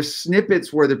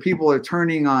snippets where the people are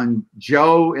turning on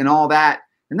Joe and all that.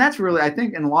 And that's really, I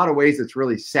think in a lot of ways, it's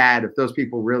really sad if those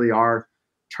people really are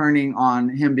turning on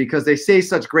him, because they say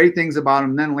such great things about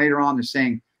him. Then later on, they're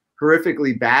saying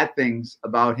horrifically bad things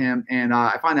about him. And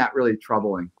I find that really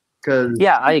troubling.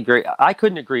 Yeah, I agree. I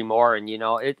couldn't agree more. And, you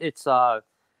know, it's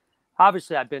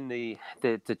obviously I've been the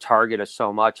target of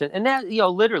so much. And that, you know,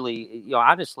 literally, you know,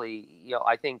 honestly, you know,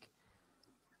 I think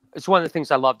it's one of the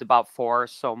things I loved about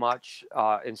Forrest so much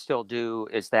and still do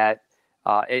is that,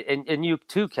 and you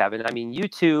too, Kevin. I mean, you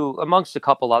two, amongst a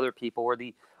couple other people, were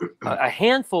a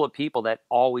handful of people that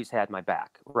always had my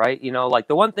back, right? You know, like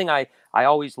the one thing I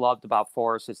always loved about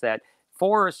Forrest is that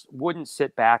Forrest wouldn't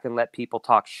sit back and let people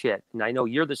talk shit. And I know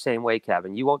you're the same way,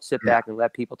 Kevin. You won't sit back and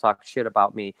let people talk shit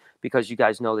about me because you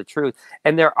guys know the truth.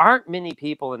 And there aren't many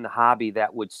people in the hobby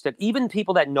that would stick, even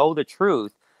people that know the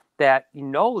truth, that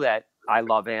know that I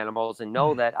love animals and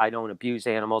know that I don't abuse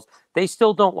animals. They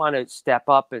still don't want to step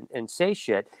up and say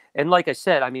shit. And like I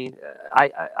said, I mean,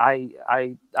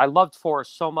 I loved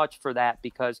Forrest so much for that,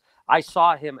 because I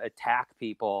saw him attack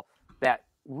people that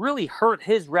really hurt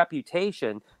his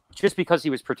reputation just because he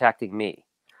was protecting me.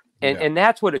 And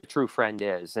that's what a true friend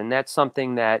is. And that's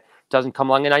something that doesn't come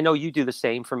along. And I know you do the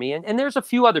same for me. And there's a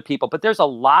few other people, but there's a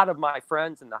lot of my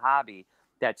friends in the hobby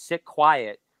that sit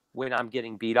quiet when I'm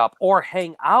getting beat up, or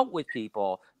hang out with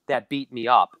people that beat me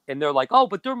up. And they're like, oh,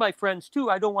 but they're my friends too.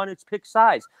 I don't want to pick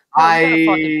sides.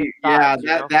 No,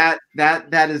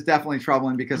 that is definitely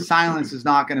troubling, because silence is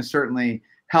not going to certainly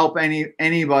help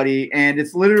anybody. And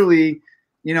it's literally,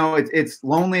 you know, it's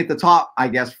lonely at the top, I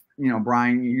guess. You know,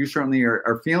 Brian, you certainly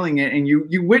are feeling it. And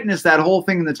you witnessed that whole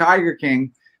thing in the Tiger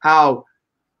King, how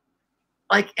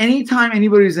like anytime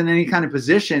anybody's in any kind of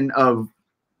position of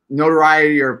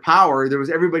notoriety or power,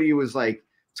 everybody who was like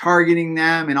targeting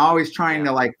them and always trying to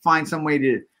like find some way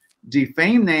to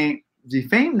defame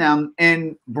them.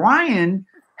 And Brian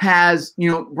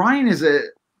is a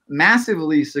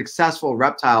massively successful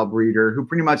reptile breeder who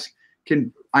pretty much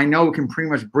can pretty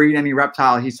much breed any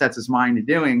reptile he sets his mind to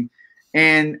doing.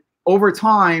 And over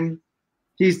time,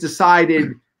 he's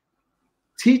decided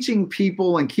teaching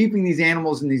people and keeping these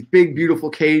animals in these big, beautiful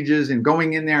cages and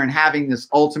going in there and having this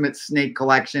ultimate snake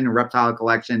collection and reptile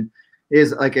collection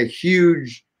is like a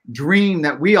huge dream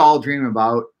that we all dream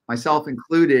about, myself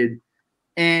included.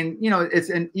 And, you know, it's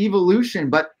an evolution,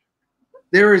 but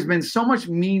there has been so much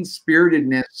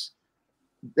mean-spiritedness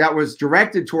that was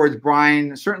directed towards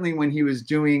Brian, certainly when he was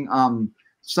doing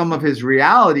some of his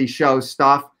reality show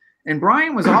stuff. And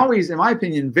Brian was always, in my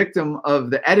opinion, victim of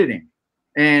the editing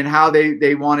and how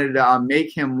they wanted to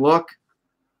make him look.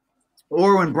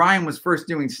 Or when Brian was first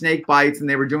doing snake bites and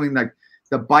they were doing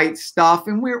the bite stuff,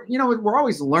 and we're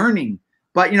always learning.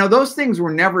 But, you know, those things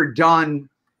were never done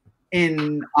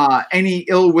in any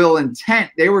ill will intent.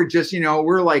 They were just, you know,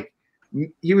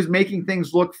 he was making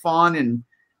things look fun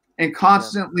and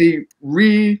constantly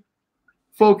refocusing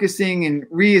and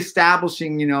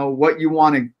reestablishing, you know, what you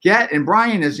want to get. And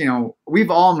Brian is, you know,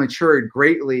 we've all matured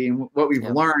greatly in what we've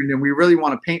learned, and we really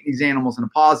want to paint these animals in a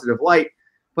positive light.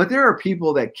 But there are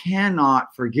people that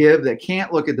cannot forgive, that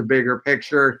can't look at the bigger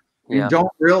picture, and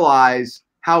don't realize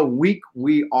how weak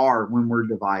we are when we're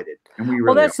divided. And we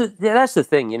really that's the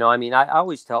thing, you know. I mean, I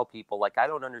always tell people, like, I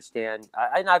don't understand.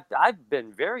 And I've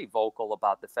been very vocal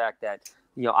about the fact that,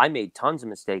 you know, I made tons of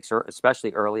mistakes,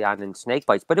 especially early on in snake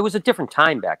bites, but it was a different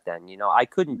time back then. You know, I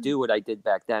couldn't do what I did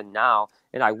back then now,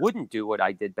 and I wouldn't do what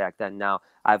I did back then now.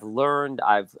 I've learned,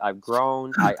 I've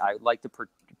grown. I like to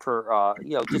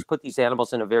you know, just put these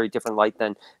animals in a very different light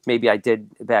than maybe I did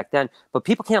back then. But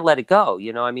people can't let it go.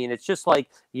 You know, I mean, it's just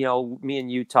like, you know, me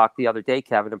and you talked the other day,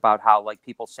 Kevin, about how like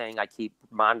people saying I keep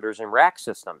monitors and rack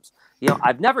systems. You know,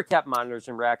 I've never kept monitors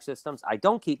and rack systems. I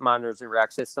don't keep monitors and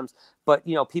rack systems, but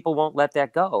you know, people won't let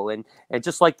that go. And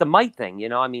just like the mite thing, you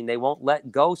know, I mean, they won't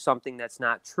let go something that's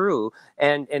not true,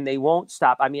 and they won't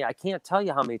stop. I mean, I can't tell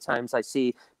you how many times I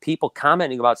see people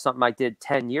commenting about something I did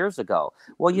 10 years ago.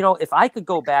 Well, you know, if I could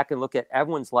go back and look at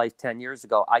everyone's life 10 years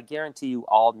ago, I guarantee you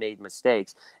all made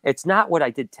mistakes. It's not what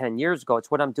I did 10 years ago. It's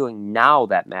what I'm doing now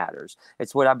that matters.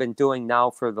 It's what I've been doing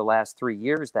now for the last 3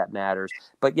 years that matters.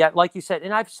 But yet, like you said,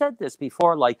 and I've said this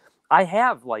before, like I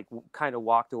have like kind of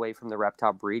walked away from the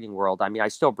reptile breeding world. I mean, I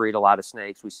still breed a lot of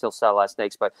snakes. We still sell a lot of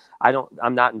snakes, but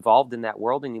I'm not involved in that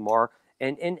world anymore.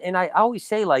 And I always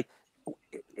say, like,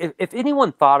 if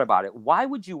anyone thought about it, why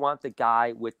would you want the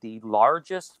guy with the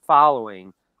largest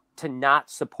following to not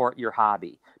support your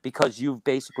hobby because you've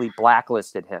basically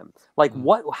blacklisted him? Like,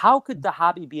 how could the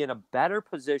hobby be in a better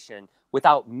position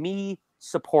without me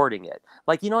supporting it?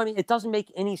 Like, you know what I mean? It doesn't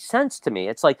make any sense to me.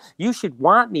 It's like, you should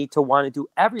want me to want to do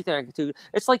everything I can do.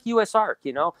 It's like US Arc,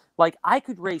 you know, like I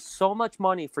could raise so much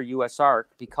money for US Arc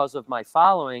because of my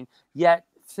following, yet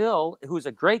Phil, who's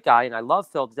a great guy, and I love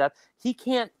Phil to death, he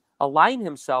can't align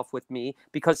himself with me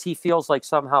because he feels like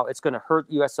somehow it's going to hurt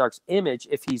US Arc's image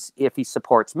if he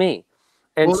supports me.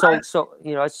 And well, so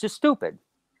you know, it's just stupid.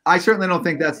 I certainly don't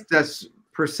think that's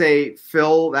per se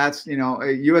Phil. That's, you know,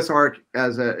 US Arc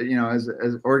as a, you know, as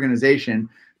an organization,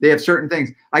 they have certain things.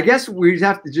 I guess we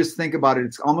have to just think about it.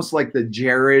 It's almost like the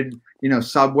Jared, you know,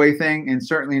 Subway thing, and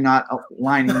certainly not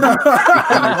aligning. But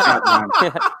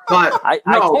I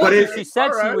told you, she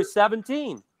said she was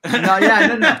 17. No.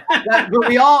 But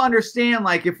we all understand,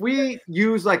 like, if we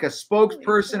use like a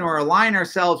spokesperson or align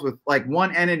ourselves with like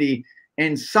one entity,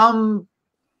 and sometime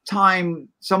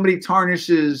somebody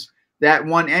tarnishes that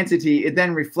one entity, it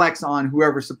then reflects on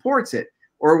whoever supports it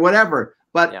or whatever.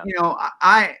 But you know,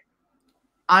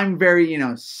 I'm very, you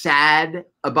know, sad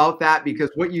about that,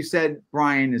 because what you said,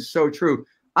 Brian, is so true.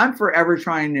 I'm forever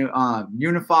trying to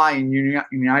unify and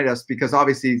unite us, because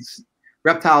obviously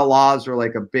reptile laws are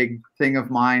like a big thing of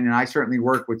mine, and I certainly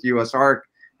work with US Arc,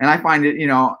 and I find it, you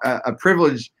know, a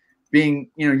privilege being,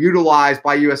 you know, utilized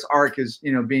by US Arc as,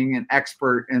 you know, being an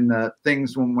expert in the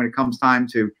things when it comes time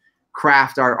to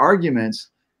craft our arguments.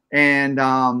 And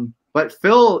but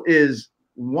Phil is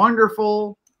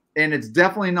wonderful, and it's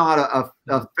definitely not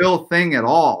a Phil thing at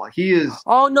all. He is.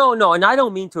 Oh, no, and I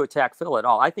don't mean to attack Phil at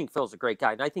all. I think Phil's a great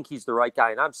guy, and I think he's the right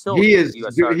guy, and I'm still. He is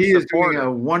doing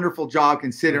a wonderful job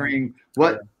considering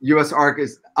what US Arc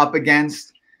is up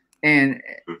against, and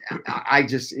I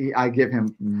give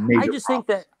him major. I just think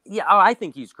that I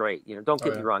think he's great. You know, don't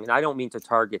get me wrong, and I don't mean to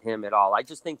target him at all. I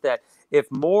just think that if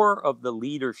more of the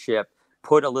leadership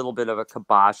put a little bit of a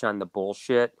kibosh on the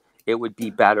bullshit, it would be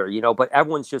better, you know. But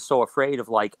everyone's just so afraid of,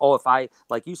 like, oh, if I,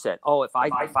 like you said, oh, if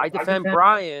I defend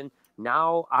Brian,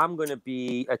 now I'm going to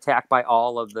be attacked by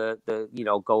all of the you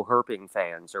know, Go Herping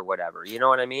fans or whatever, you know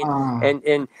what I mean?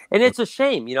 And it's a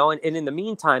shame, you know. And in the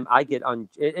meantime, I get and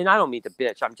I don't mean to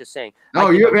bitch. I'm just saying.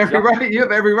 No, you have every right. You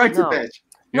have every right to bitch.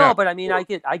 No, but I mean, I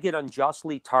get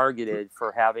unjustly targeted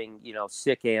for having, you know,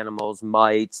 sick animals,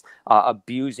 mites,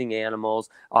 abusing animals,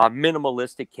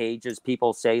 minimalistic cages.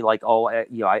 People say, like, oh,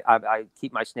 you know, I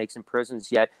keep my snakes in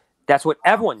prisons. Yet that's what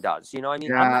everyone does. You know, I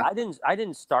mean, I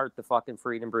didn't start the fucking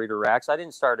Freedom Breeder Racks. I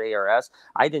didn't start ARS.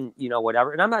 I didn't, you know,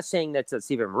 whatever. And I'm not saying that's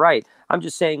even right. I'm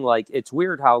just saying, like, it's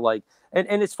weird how, like.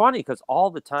 And it's funny because all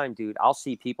the time, dude, I'll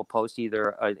see people post either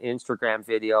an Instagram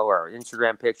video or an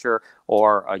Instagram picture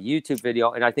or a YouTube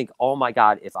video, and I think, oh my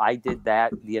God, if I did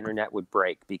that, the internet would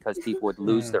break because people would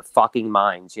lose their fucking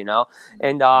minds, you know?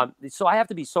 And so I have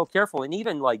to be so careful. And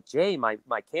even like Jay, my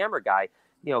camera guy,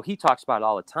 you know, he talks about it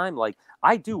all the time. Like,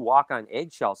 I do walk on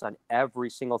eggshells on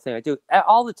every single thing I do.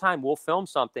 All the time, we'll film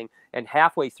something, and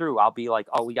halfway through, I'll be like,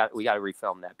 "Oh, we got to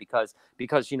refilm that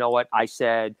because you know what? I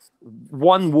said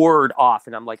one word off,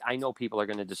 and I'm like, I know people are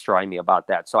going to destroy me about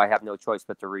that, so I have no choice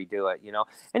but to redo it." You know,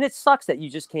 and it sucks that you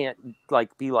just can't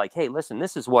like be like, "Hey, listen,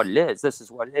 this is what it is. This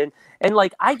is what," and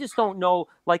like, I just don't know.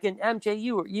 Like in MJ,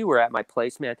 you were at my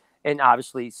place, man, and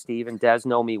obviously Steve and Des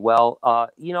know me well.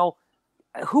 You know.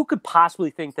 Who could possibly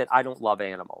think that I don't love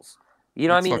animals? You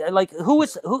know what I mean? Like, who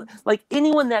like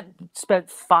anyone that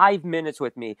spent 5 minutes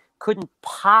with me couldn't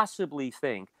possibly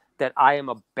think that I am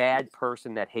a bad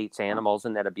person that hates animals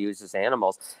and that abuses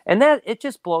animals. And that, it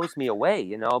just blows me away,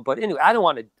 you know? But anyway, I don't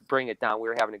want to bring it down. We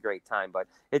were having a great time, but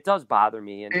it does bother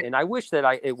me. And I wish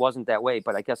that it wasn't that way,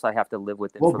 but I guess I have to live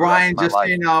with it. Well, Brian, just so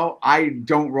you know, I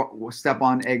don't step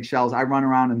on eggshells. I run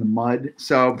around in the mud.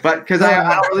 So, but because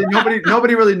I don't really,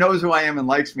 nobody really knows who I am and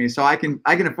likes me. So I can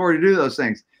afford to do those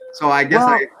things. So I guess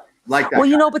I like that. Well,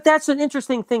 you know, but that's an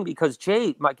interesting thing because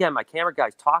Jay, my camera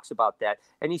guy, talks about that.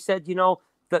 And he said, you know,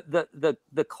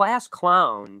 the class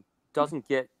clown doesn't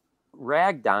get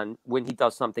ragged on when he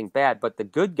does something bad, but the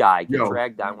good guy gets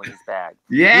ragged on when he's bad.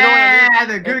 Yeah, you know what I mean?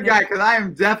 The good guy, because I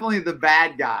am definitely the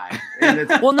bad guy.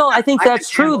 Well, no, I think that's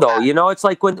true though. You know, it's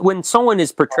like when someone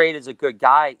is portrayed as a good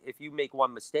guy, if you make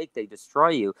one mistake, they destroy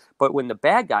you. But when the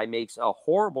bad guy makes a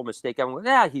horrible mistake, I'm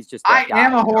like, he's just that guy. I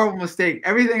am a horrible mistake.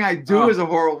 Everything I do is a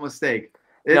horrible mistake.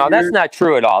 No, that's not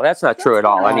true at all. That's not true at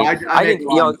all. I mean, I think,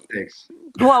 you know, mistakes.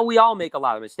 Well, we all make a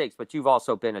lot of mistakes, but you've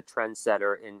also been a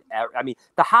trendsetter. I mean,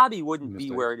 the hobby wouldn't be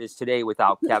where it is today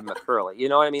without Kevin McCurley. You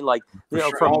know what I mean? Like, you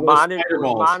know, from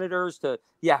monitors to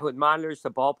with monitors to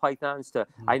ball pythons to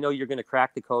I know you're going to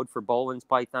crack the code for Boland's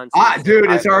pythons. Dude,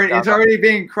 it's already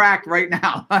being cracked right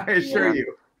now. I assure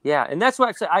you. Yeah, and that's what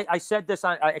I said. I said this.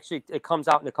 Actually, it comes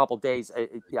out in a couple days.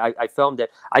 I filmed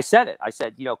it. I said it. I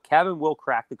said, you know, Kevin will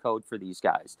crack the code for these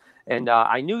guys, and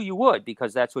I knew you would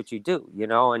because that's what you do. You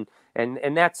know, and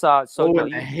that's so.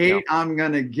 The hate I'm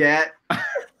gonna get,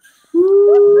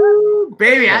 woo,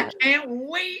 baby! I can't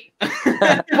wait.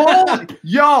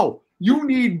 Yo, you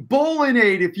need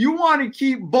Bolinade if you want to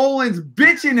keep Bolins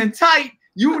bitching and tight.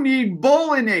 You need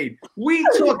Bolinade. We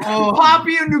took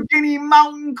Papua New Guinea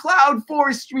mountain cloud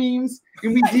forest streams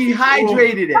and we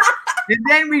dehydrated it. And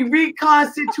then we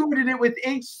reconstituted it with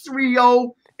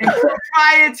H3O and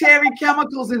proprietary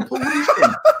chemicals and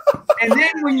pollution. And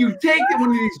then when you take one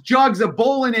of these jugs of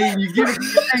Bolinade and you give it to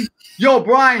the thing, yo,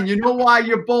 Brian, you know why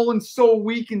your Bolin's so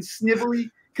weak and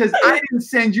snivelly? Because I didn't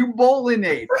send you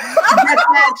Bolinade. You get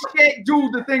that shit,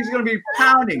 dude, the thing's going to be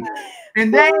pounding.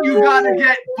 And then you got to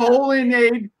get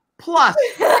Bolinade Plus,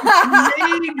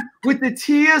 made with the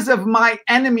tears of my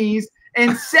enemies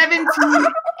and 17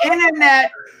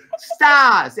 internet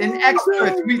stars and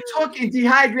experts. We took and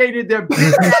dehydrated their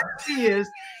big tears,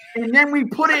 and then we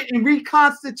put it and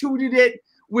reconstituted it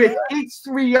with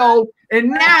H3O, and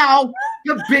now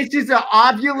the bitches are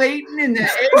ovulating in the air.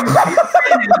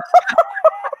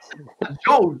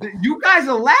 Yo, you guys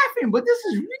are laughing, but this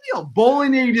is real.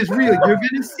 Bolinade is real. You're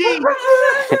gonna see.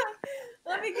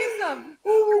 Let me get some.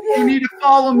 You need to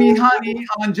follow me, honey,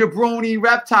 on Jabroni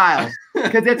Reptiles,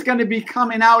 because it's gonna be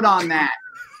coming out on that.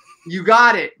 You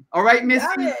got it. All right, Missy?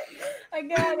 I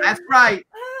got it. That's right.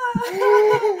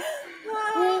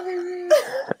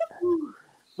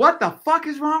 What the fuck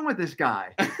is wrong with this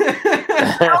guy? How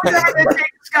is I gonna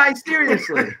take this guy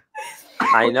seriously?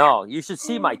 I know. You should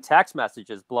see my text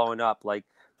messages blowing up. Like,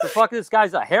 the fuck, this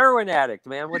guy's a heroin addict,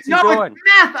 man. What's he doing? It's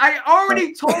meth. I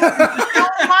already told you. There's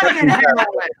no money in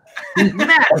heroin.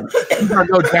 Meth.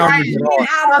 Go down if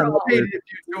you're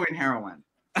doing heroin.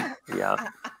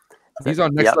 Yeah. He's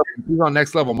on next level. He's on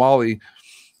next level Molly.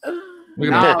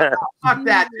 No, fuck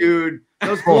that, dude.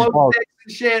 Those glow sticks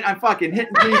and shit. I'm fucking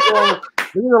hitting people.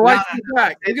 You're gonna like you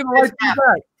back. You're gonna like you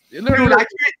back.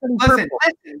 Dude,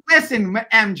 listen,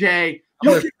 MJ. I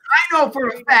know for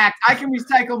a fact I can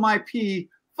recycle my pee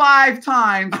 5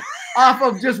 times off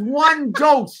of just one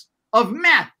dose of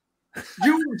meth.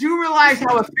 Do you realize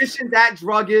how efficient that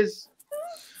drug is?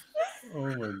 Oh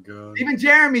my god! Even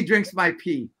Jeremy drinks my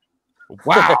pee.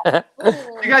 Wow!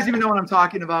 You guys even know what I'm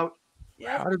talking about?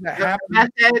 How did that happen?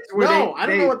 Meth heads I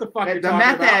don't know what the fuck you're talking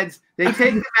about. The meth heads, they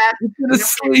take the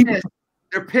meth.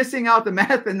 They're pissing out the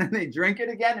meth and then they drink it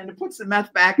again and it puts the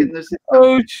meth back in their system.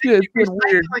 Oh shit!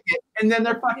 Weird. And then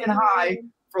they're fucking high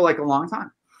for like a long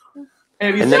time.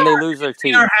 And then they lose their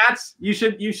teeth. Our hats. You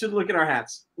should look at our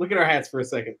hats. Look at our hats for a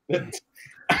second.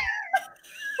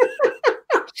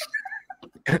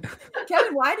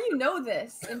 Kevin, why do you know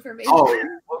this information? Oh,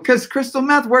 because crystal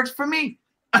meth works for me.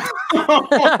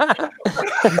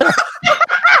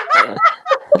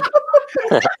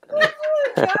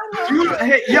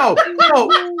 Yo,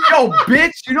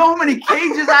 bitch! You know how many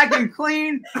cages I can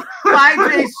clean?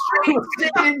 5 days straight,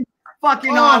 sitting,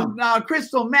 fucking on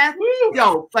crystal meth.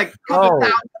 Yo, like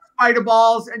 1,000 spider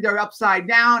balls, and they're upside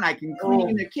down. I can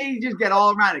clean the cages, get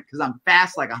all around it because I'm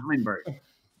fast like a hummingbird.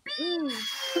 Good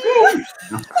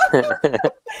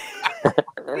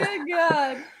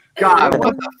God. God,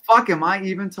 what the fuck am I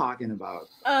even talking about?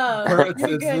 Oh,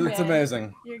 it's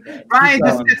amazing. You're good. Ryan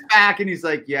just sits back and he's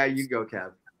like, "Yeah, you go,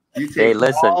 Kev. You take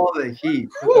all the heat."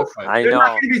 I They're know.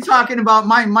 not going to be talking about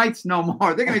my mites no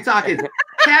more. They're going to be talking.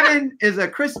 Kevin is a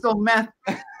crystal meth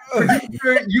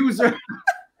user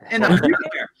and a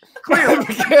future. Clearly,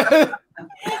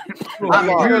 I'm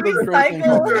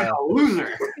a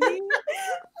loser.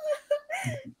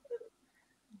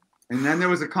 And then there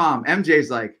was a calm. MJ's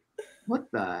like,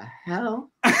 "What the hell?"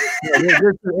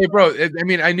 Hey, bro. I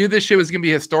mean, I knew this shit was gonna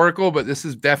be historical, but this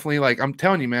is definitely like I'm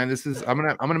telling you, man. This is I'm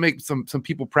gonna make some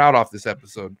people proud off this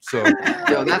episode. So,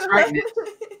 yo, that's right.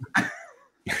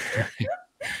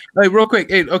 Hey, real quick.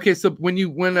 Hey, okay. So when you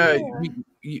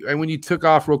took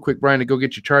off real quick, Brian, to go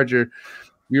get your charger,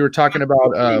 we were talking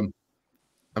about.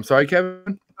 I'm sorry, Kevin.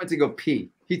 I went to go pee.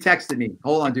 He texted me.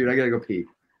 Hold on, dude. I gotta go pee.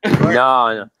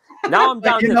 No. Now I'm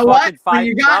down to fucking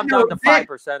 5%. Now I'm down to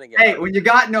 5% again. Hey, when you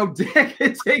got no dick,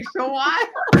 it takes a while.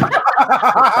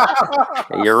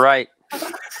 You're right.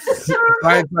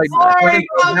 Brian's like, sorry,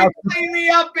 clean me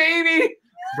up, baby.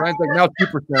 Brian's like, now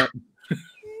 2%.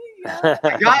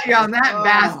 I got you on that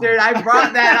bastard. I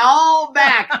brought that all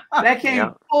back. That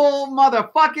came full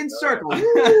motherfucking circle.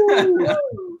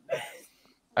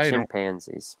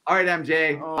 Chimpanzees. All right,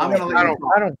 MJ. I'm gonna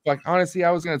I don't honestly,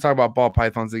 I was gonna talk about ball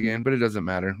pythons again, but it doesn't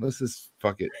matter. Let's just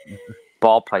fuck it.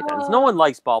 Ball pythons. No one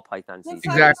likes ball pythons.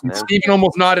 Exactly. Days, Steven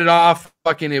almost nodded off.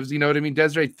 Fucking, it was, you know what I mean?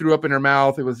 Desiree threw up in her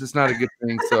mouth. It was just not a good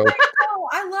thing. So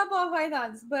I love ball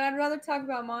pythons, but I'd rather talk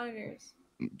about monitors.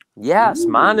 Yes,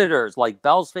 monitors like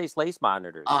Bell's face lace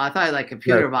monitors. Oh, I thought you like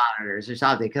computer monitors or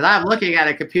something. Because I'm looking at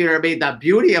a computer. I mean, the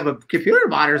beauty of a computer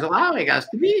monitor is allowing us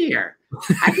to be here.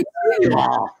 I can see you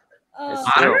all.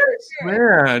 Monitors?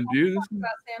 Man, dude.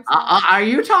 Are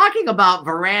you talking about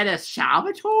Verana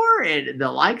Salvatore and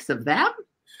the likes of them?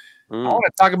 I want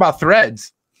to talk about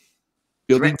threads.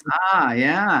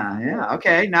 Yeah.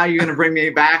 Okay, now you're gonna bring me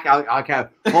back. Okay,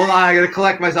 hold on. I gotta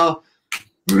collect myself.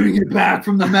 Bring it back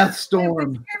from the meth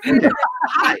storm. I'm gonna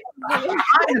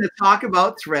talk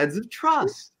about threads of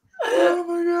trust. Oh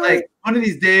my God. Like one of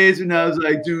these days when I was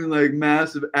like doing like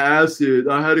massive acid,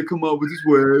 I had to come up with this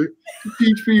way to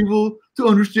teach people to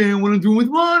understand what I'm doing with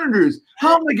monitors.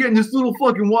 How am I getting this little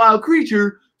fucking wild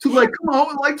creature to like come out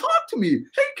and like talk to me?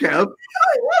 Hey Kev, I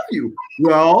love you.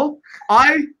 Well,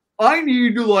 I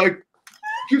need to like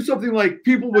give something like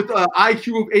people with an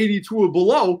IQ of 82 or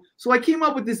below. So I came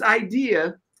up with this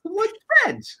idea of like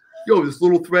threads. Yo, this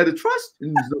little thread of trust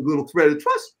and this little thread of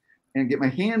trust. And get my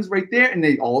hands right there, and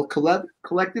they all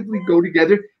collectively go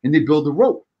together, and they build a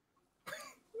rope.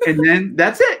 And then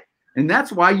that's it. And that's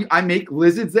why I make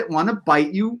lizards that want to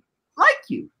bite you like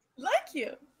you. Like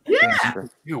you. Yeah.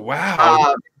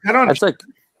 Wow. I don't know. I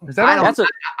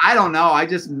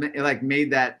just like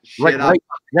made that shit up.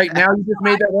 Right now, you just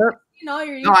made that up? No,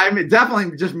 I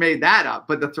definitely just made that up.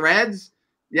 But the threads,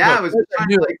 I was trying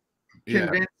to like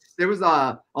convince. There was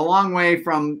a long way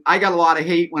from, I got a lot of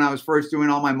hate when I was first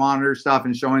doing all my monitor stuff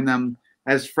and showing them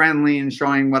as friendly and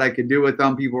showing what I could do with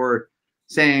them. People were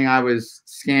saying I was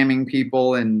scamming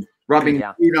people and rubbing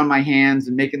food on my hands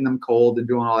and making them cold and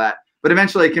doing all that. But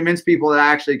eventually I convinced people that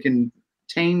I actually can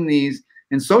tame these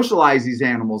and socialize these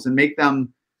animals and make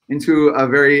them into a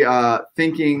very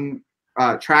thinking,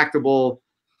 tractable,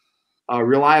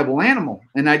 reliable animal.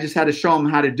 And I just had to show them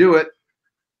how to do it.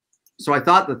 So I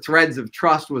thought the threads of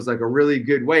trust was like a really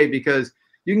good way, because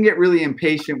you can get really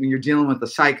impatient when you're dealing with a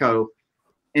psycho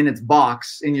in its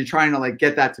box and you're trying to like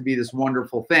get that to be this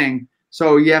wonderful thing.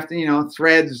 So you have to,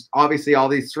 threads, obviously all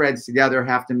these threads together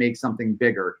have to make something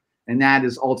bigger. And that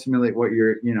is ultimately what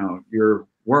you're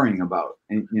worrying about.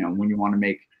 And, when you want to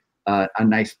make a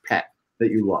nice pet that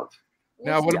you love.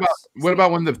 Now, what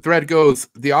about when the thread goes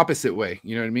the opposite way?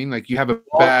 You know what I mean? Like you have a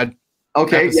bad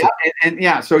episode.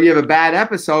 So you have a bad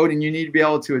episode and you need to be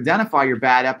able to identify your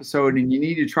bad episode, and you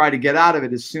need to try to get out of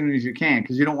it as soon as you can,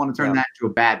 because you don't want to turn that into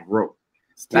a bad rope.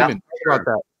 Steven, talk about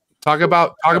that. Talk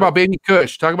about baby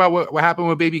Kush. Talk about what happened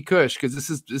with baby Kush, because this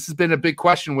has been a big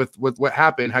question with what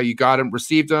happened, how you got him,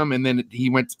 received him, and then he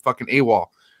went fucking AWOL.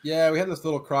 Yeah, we had this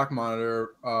little croc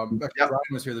monitor. Brian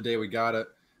was here the day we got it.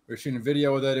 We were shooting a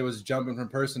video with it. It was jumping from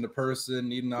person to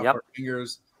person, eating off our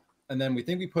fingers. And then we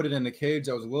think we put it in the cage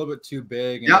that was a little bit too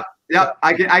big. And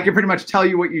I can pretty much tell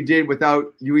you what you did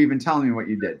without you even telling me what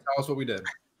you did. Tell us what we did.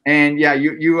 And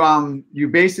you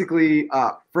basically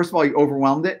first of all you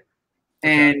overwhelmed it,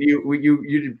 and you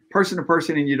did person to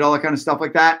person, and you did all that kind of stuff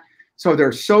like that. So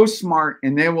they're so smart,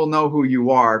 and they will know who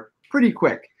you are pretty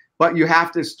quick. But you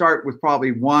have to start with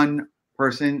probably one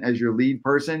person as your lead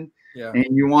person, and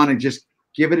you want to just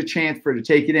give it a chance for it to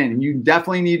take it in. And you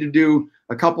definitely need to do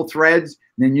a couple threads,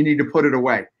 and then you need to put it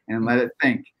away and let it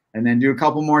think, and then do a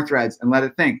couple more threads and let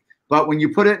it think. But when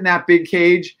you put it in that big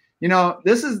cage,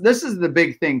 this is the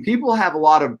big thing. People have a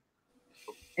lot of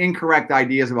incorrect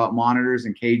ideas about monitors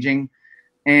and caging,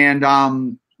 and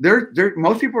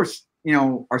most people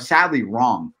are sadly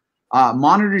wrong.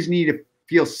 Monitors need to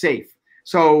feel safe.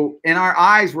 So in our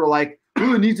eyes, we're like,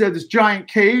 ooh, it needs to have this giant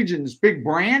cage and this big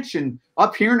branch and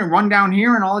up here and run down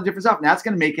here and all the different stuff. And that's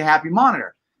going to make a happy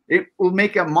monitor. It will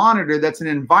make a monitor that's an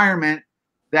environment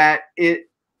that it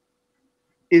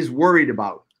is worried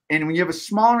about. And when you have a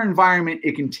smaller environment,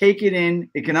 it can take it in,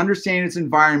 it can understand its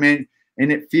environment,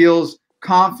 and it feels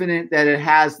confident that it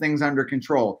has things under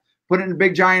control. put it in a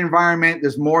big giant environment.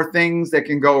 There's more things that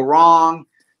can go wrong.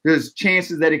 There's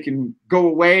chances that it can go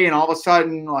away, and all of a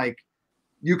sudden, like,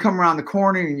 you come around the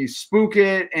corner and you spook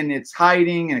it and it's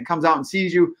hiding and it comes out and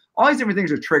sees you. All these different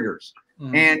things are triggers.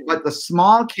 But the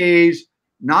small cage,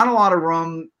 not a lot of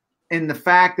room, and the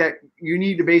fact that you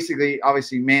need to basically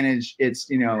obviously manage its,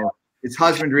 you know, its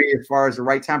husbandry as far as the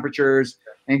right temperatures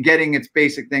and getting its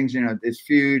basic things, you know, its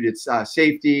food, its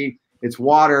safety, its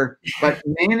water, but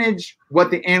manage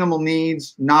what the animal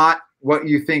needs, not what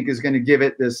you think is going to give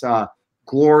it this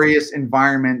glorious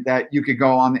environment that you could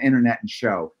go on the internet and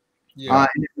show. And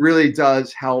it really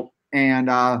does help.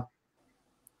 And I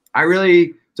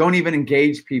really don't even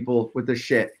engage people with this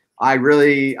shit. I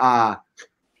really,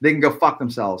 they can go fuck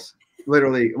themselves,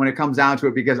 literally, when it comes down to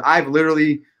it, because I've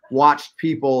literally watched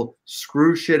people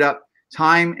screw shit up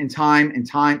time and time and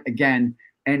time again.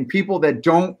 And people that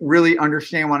don't really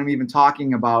understand what I'm even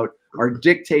talking about are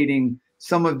dictating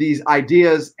some of these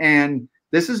ideas. And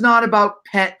this is not about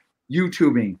pet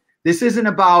YouTubing. This isn't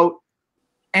about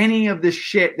any of this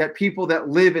shit that people that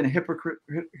live in a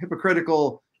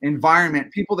hypocritical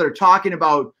environment, people that are talking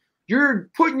about, you're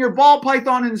putting your ball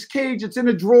python in this cage, it's in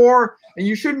a drawer, and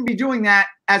you shouldn't be doing that,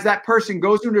 as that person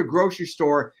goes into a grocery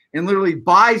store and literally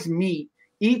buys meat,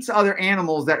 eats other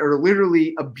animals that are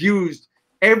literally abused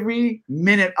every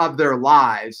minute of their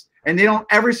lives. And they don't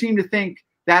ever seem to think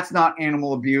that's not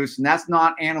animal abuse and that's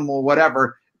not animal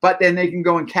whatever. But then they can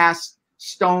go and cast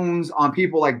stones on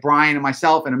people like Brian and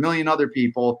myself and a million other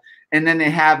people. And then they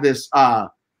have this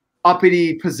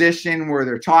uppity position where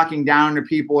they're talking down to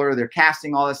people or they're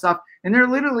casting all this stuff. And they're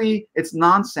literally, it's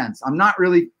nonsense. I'm not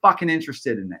really fucking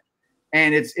interested in it.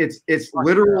 And it's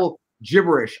literal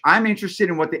gibberish. I'm interested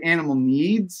in what the animal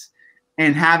needs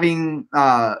and having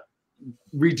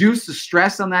reduce the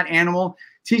stress on that animal,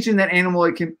 teaching that animal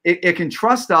it can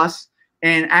trust us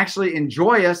and actually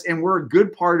enjoy us, and we're a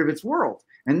good part of its world.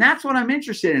 And that's what I'm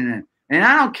interested in. And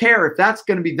I don't care if that's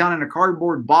going to be done in a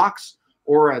cardboard box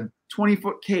or a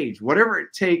 20-foot cage, whatever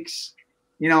it takes.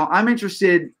 You know, I'm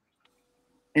interested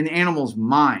in the animal's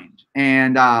mind.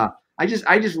 And I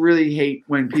just really hate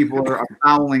when people are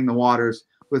fouling the waters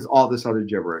with all this other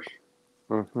gibberish.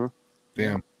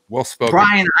 Damn. Well spoken.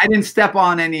 Brian, I didn't step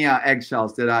on any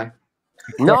eggshells, did I?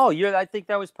 No, I think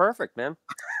that was perfect, man.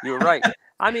 You were right.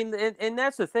 I mean, and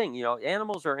that's the thing, you know,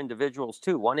 animals are individuals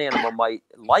too. One animal might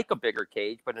like a bigger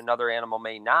cage, but another animal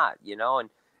may not, you know,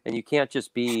 and you can't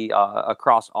just be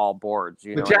across all boards.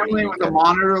 You know, generally with a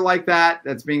monitor like that,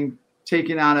 that's being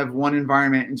taken out of one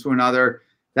environment into another,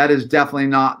 that is definitely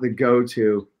not the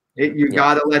go-to. You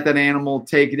got to let that animal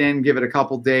take it in, give it a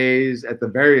couple days at the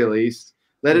very least.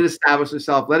 Let it establish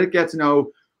itself. Let it get to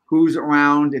know who's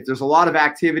around. If there's a lot of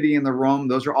activity in the room,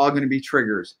 those are all going to be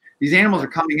triggers. These animals are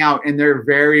coming out and they're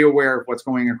very aware of what's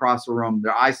going across the room.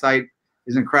 Their eyesight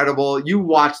is incredible. You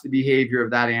watch the behavior of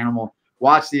that animal,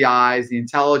 watch the eyes, the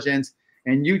intelligence,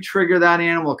 and you trigger that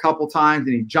animal a couple times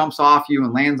and he jumps off you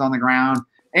and lands on the ground.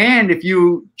 And if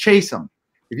you chase him,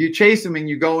 and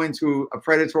you go into a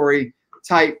predatory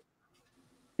type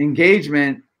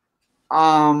engagement,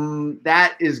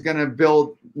 that is going to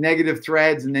build negative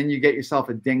threads, and then you get yourself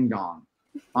a ding dong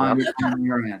on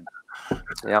your end.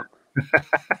 Yep.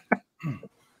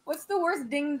 What's the worst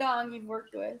ding dong you've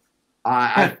worked with?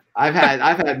 I've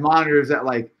had monitors that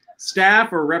like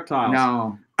staff or reptiles.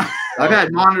 No, I've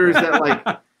had monitors that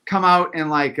like come out and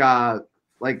like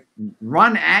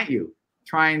run at you,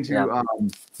 trying to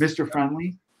Mr.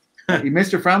 Friendly.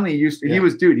 Mr. Friendly he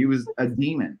was a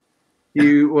demon.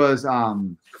 He was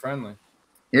friendly.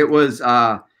 It was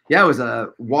it was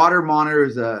a water monitor, it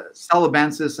was a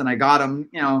Celebensis, and I got him,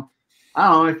 you know, I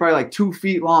don't know, it's probably like 2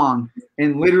 feet long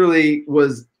and literally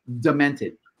was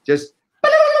demented. Just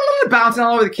bouncing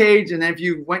all over the cage, and then if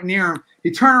you went near him,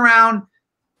 he'd turn around,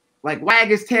 like wag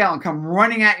his tail and come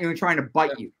running at you and trying to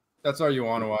bite you. That's all you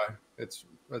want to why.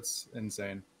 That's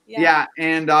insane. Yeah,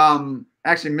 and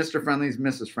actually Mr. Friendly is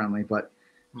Mrs. Friendly, but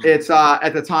it's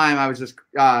at the time I was just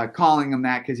calling him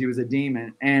that because he was a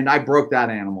demon, and I broke that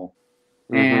animal,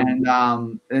 and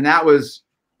that was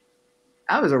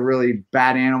a really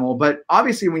bad animal. But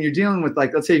obviously, when you're dealing with,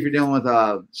 like, let's say if you're dealing with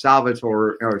a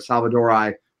Salvatore or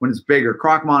Salvadori, when it's bigger,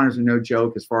 croc monitors are no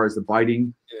joke as far as the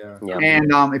biting.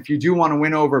 And if you do want to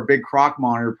win over a big croc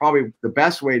monitor, probably the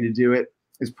best way to do it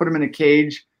is put them in a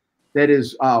cage that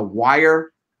is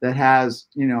wire, that has,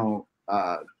 you know,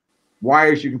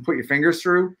 wires you can put your fingers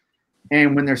through,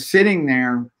 and when they're sitting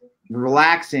there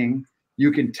relaxing,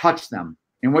 you can touch them.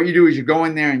 And what you do is you go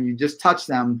in there and you just touch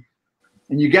them,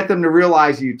 and you get them to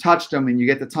realize you touched them, and you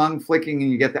get the tongue flicking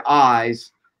and you get the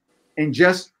eyes, and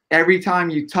just every time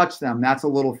you touch them, that's a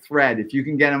little thread. If you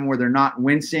can get them where they're not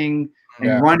wincing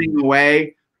and running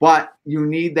away, but you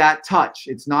need that touch.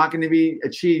 It's not going to be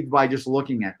achieved by just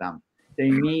looking at them. They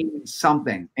need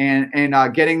something. And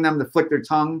getting them to flick their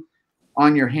tongue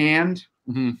on your hand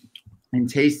and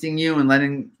tasting you and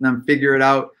letting them figure it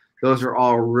out. Those are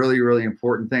all really, really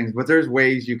important things. But there's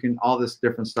ways you can, all this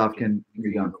different stuff can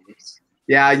be done.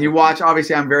 Yeah, and you watch,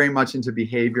 obviously I'm very much into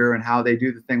behavior and how they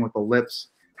do the thing with the lips,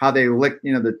 how they lick,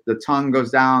 you know, the tongue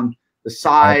goes down the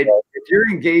side. If you're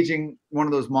engaging one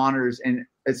of those monitors and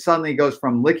it suddenly goes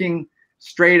from licking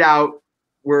straight out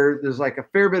where there's like a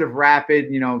fair bit of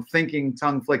rapid, you know, thinking,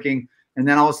 tongue flicking, and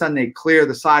then all of a sudden they clear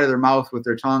the side of their mouth with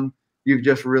their tongue, you've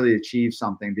just really achieved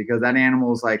something, because that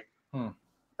animal is like,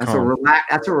 that's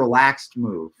a relaxed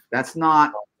move. That's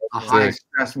not a high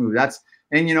stress move.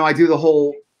 And you know, I do the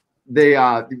whole,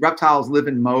 the reptiles live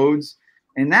in modes,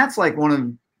 and that's like one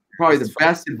of probably the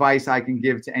best advice I can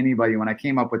give to anybody. When I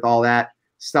came up with all that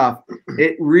stuff,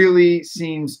 it really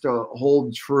seems to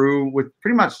hold true with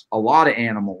pretty much a lot of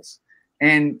animals,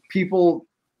 and people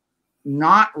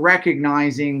not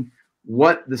recognizing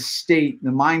what the state, the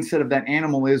mindset of that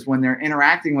animal is when they're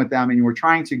interacting with them, and we're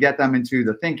trying to get them into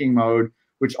the thinking mode,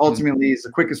 which ultimately is the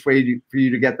quickest way for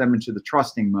you to get them into the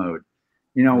trusting mode,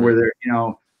 you know, where they're, you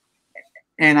know,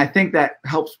 and I think that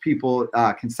helps people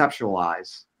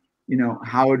conceptualize, you know,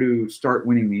 how to start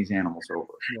winning these animals over.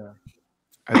 Yeah.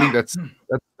 I think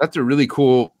that's a really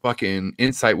cool fucking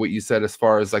insight, what you said, as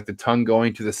far as like the tongue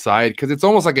going to the side, because it's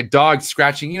almost like a dog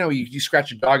scratching. You know, you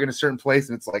scratch a dog in a certain place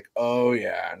and it's like, oh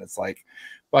yeah, and it's like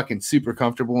fucking super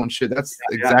comfortable and shit. That's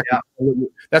exactly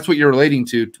that's what you're relating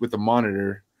to with the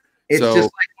monitor. It's just like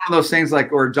one of those things,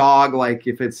 like, or a dog, like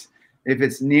if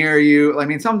it's near you. I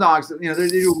mean, some dogs, you know, they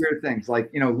do weird things, like,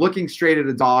 you know, looking straight at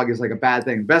a dog is like a bad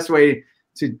thing. Best way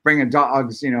to bring a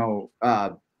dog's, you know,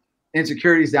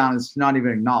 insecurities down is to not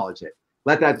even acknowledge it.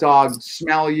 Let that dog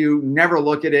smell you, never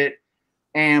look at it.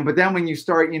 But then when you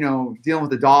start, you know, dealing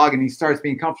with the dog and he starts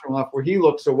being comfortable enough where he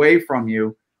looks away from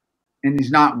you and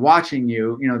he's not watching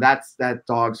you, you know, that's that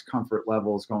dog's comfort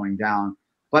level is going down.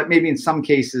 But maybe in some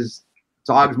cases,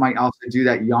 dogs might also do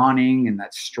that yawning and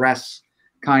that stress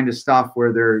kind of stuff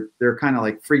where they're kind of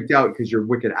like freaked out because you're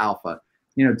wicked alpha.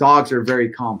 You know, dogs are very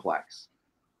complex.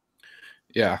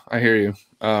 Yeah, I hear you.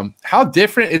 How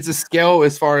different is the scale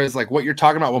as far as like what you're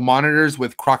talking about with monitors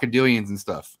with crocodilians and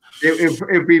stuff?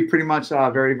 It'd be pretty much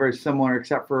very, very similar,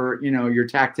 except for, you know, your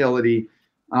tactility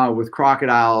with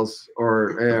crocodiles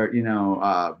or you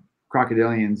know,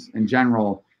 crocodilians in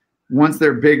general. Once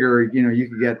they're bigger, you know, you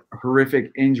can get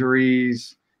horrific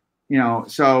injuries, you know.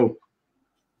 So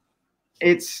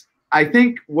I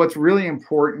think what's really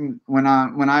important when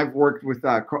I've worked with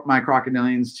my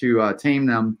crocodilians to tame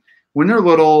them, when they're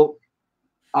little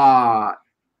and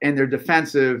they're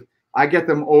defensive, I get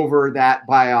them over that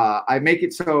by I make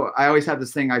it so I always have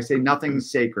this thing, I say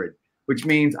nothing's sacred, which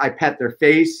means I pet their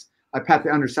face, I pet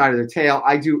the underside of their tail,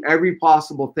 I do every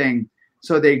possible thing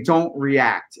so they don't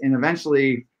react. And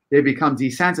eventually they become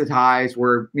desensitized,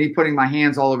 where me putting my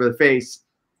hands all over the face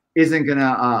isn't going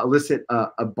to elicit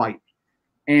a bite.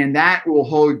 And that will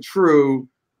hold true.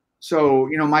 So,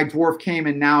 you know, my dwarf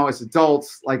caiman now as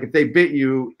adults, like if they bit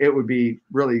you, it would be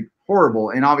really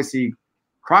horrible. And obviously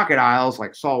crocodiles,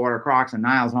 like saltwater crocs and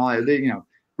Niles and all that, they, you know,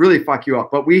 really fuck you up.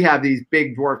 But we have these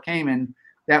big dwarf caiman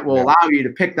that will allow you to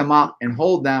pick them up and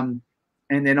hold them,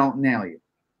 and they don't nail you.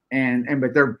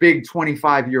 But they're big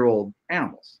 25-year-old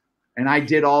animals. And I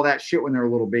did all that shit when they were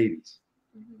little babies.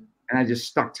 And I just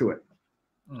stuck to it.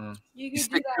 You can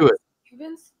do that with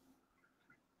Cubans?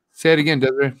 Say it again,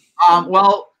 Desiree.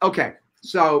 Well, okay.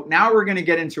 So now we're going to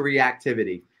get into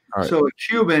reactivity. Right. So a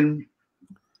Cuban,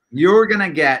 you're going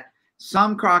to get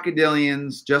some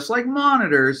crocodilians, just like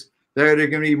monitors, that are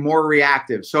going to be more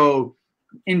reactive. So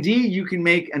indeed, you can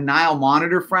make a Nile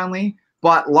monitor friendly,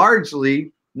 but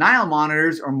largely Nile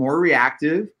monitors are more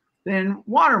reactive than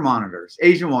water monitors,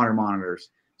 Asian water monitors.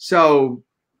 So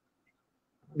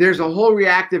there's a whole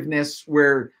reactiveness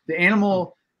where the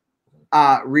animal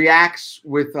reacts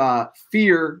with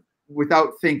fear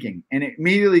without thinking, and it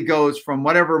immediately goes from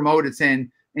whatever mode it's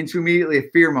in into immediately a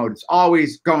fear mode. It's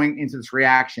always going into this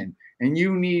reaction, and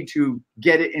you need to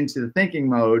get it into the thinking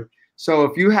mode. So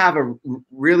if you have a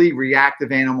really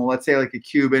reactive animal, let's say like a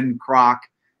Cuban croc,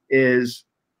 it's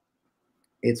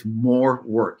more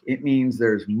work. It means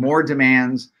there's more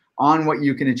demands on what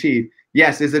you can achieve.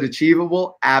 Yes, is it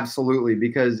achievable? Absolutely,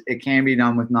 because it can be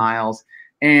done with Niles.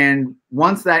 And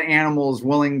once that animal is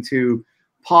willing to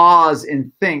pause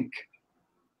and think,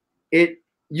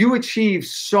 you achieve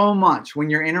so much when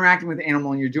you're interacting with the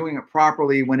animal and you're doing it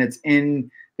properly, when it's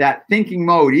in that thinking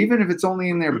mode, even if it's only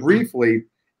in there briefly,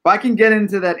 if I can get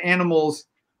into that animal's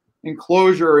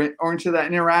enclosure or into that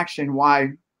interaction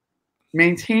while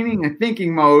maintaining a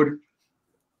thinking mode,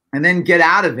 and then get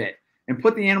out of it and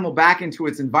put the animal back into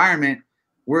its environment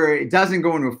where it doesn't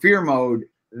go into a fear mode,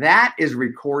 that is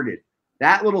recorded.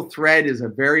 That little thread is a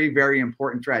very, very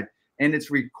important thread, and it's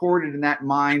recorded in that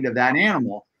mind of that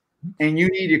animal. And you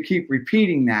need to keep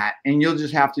repeating that, and you'll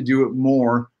just have to do it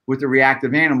more with the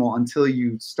reactive animal until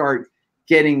you start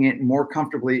getting it more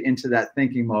comfortably into that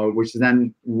thinking mode, which is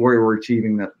then where we're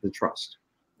achieving the trust.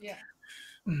 Yeah.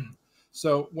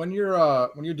 So when you're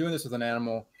doing this with an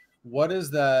animal, what is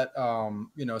that,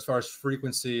 you know, as far as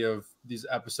frequency of these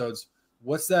episodes,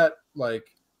 what's that, like,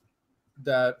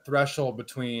 that threshold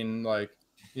between, like,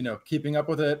 you know, keeping up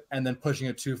with it and then pushing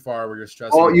it too far where you're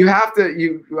stressing? Oh, you have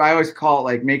to, I always call it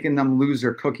like making them lose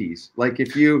their cookies. Like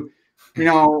if you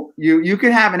know, you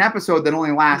can have an episode that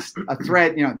only lasts a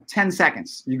thread, you know, 10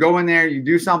 seconds. You go in there, you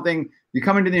do something, you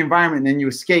come into the environment, and then you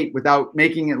escape without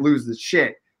making it lose the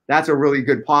shit. That's a really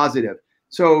good positive.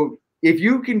 So if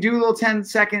you can do little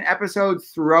 10-second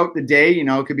episodes throughout the day, you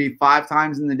know, it could be 5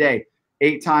 times in the day,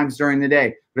 8 times during the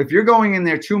day. But if you're going in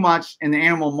there too much and the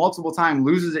animal multiple times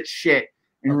loses its shit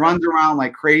and runs around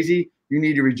like crazy, you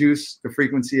need to reduce the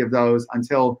frequency of those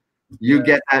until you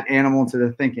get that animal into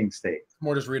the thinking state.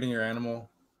 More just reading your animal.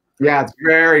 Yeah, it's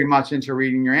very much into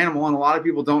reading your animal, and a lot of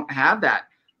people don't have that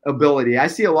ability. I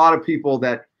see a lot of people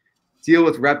that deal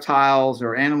with reptiles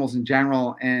or animals in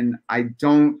general, and I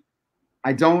don't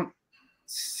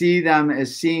see them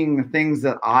as seeing the things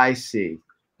that I see,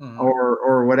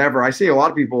 or whatever. I see a lot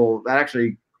of people that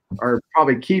actually are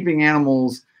probably keeping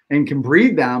animals and can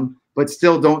breed them, but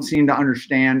still don't seem to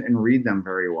understand and read them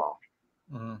very well.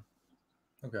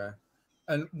 Okay.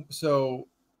 And so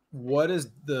what is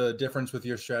the difference with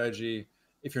your strategy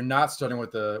if you're not starting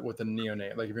with the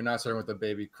neonate? Like if you're not starting with a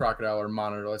baby crocodile or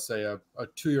monitor, let's say a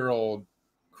 2-year-old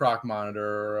croc monitor,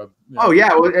 or a, you know, oh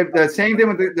yeah, well, the same thing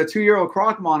with the 2-year-old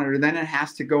croc monitor. Then it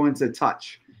has to go into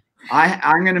touch.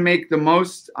 I'm going to make the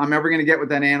most I'm ever going to get with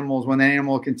that animal is when that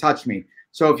animal can touch me.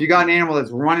 So if you got an animal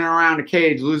that's running around a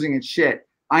cage losing its shit,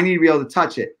 I need to be able to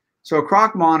touch it. So a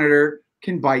croc monitor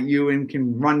can bite you and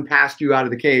can run past you out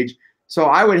of the cage. So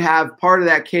I would have part of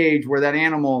that cage where that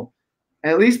animal,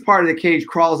 at least part of the cage,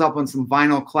 crawls up on some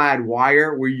vinyl clad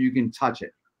wire where you can touch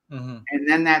it. And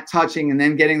then that touching, and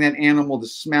then getting that animal to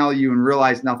smell you and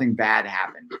realize nothing bad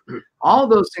happened. All of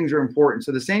those things are important.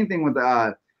 So the same thing with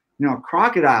you know, a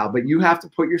crocodile, but you have to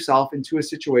put yourself into a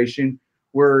situation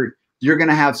where you're going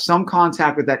to have some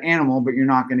contact with that animal, but you're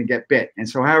not going to get bit. And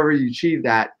so however you achieve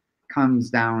that comes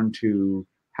down to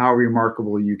how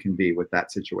remarkable you can be with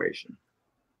that situation.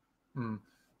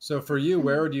 So for you,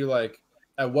 where would you, like,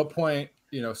 at what point,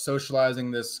 you know,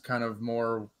 socializing this kind of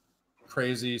more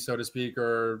crazy, so to speak,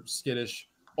 or skittish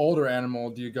older animal,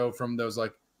 do you go from those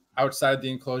like outside the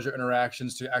enclosure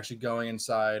interactions to actually going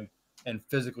inside and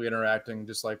physically interacting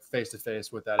just like face to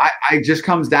face with that? It just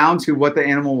comes down to what the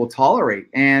animal will tolerate.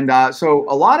 And so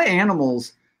a lot of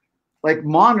animals, like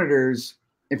monitors,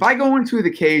 if I go into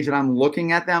the cage and I'm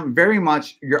looking at them, very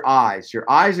much your eyes are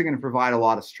going to provide a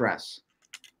lot of stress.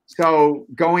 So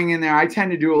going in there, I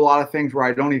tend to do a lot of things where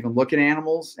I don't even look at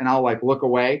animals, and I'll like look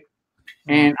away,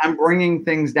 and I'm bringing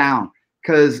things down,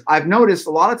 because I've noticed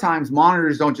a lot of times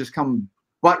monitors don't just come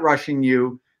butt rushing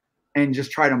you and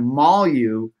just try to maul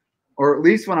you, or at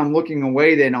least when I'm looking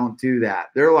away, they don't do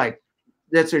that. They're like,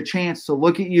 that's their chance to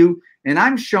look at you, and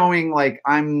I'm showing like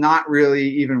I'm not really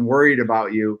even worried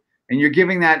about you, and you're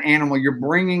giving that animal, you're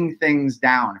bringing things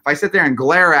down. If I sit there and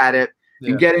glare at it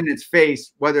and get in its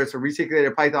face, whether it's a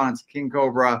reticulated python, it's a king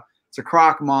cobra, it's a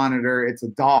croc monitor, it's a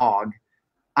dog,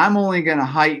 I'm only going to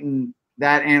heighten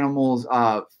that animal's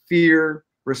fear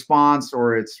response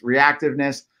or its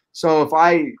reactiveness. So if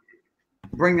I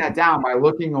bring that down by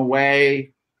looking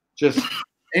away, just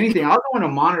anything, I'll go in a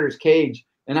monitor's cage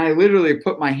and I literally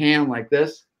put my hand like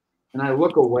this and I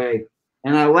look away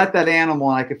and I let that animal,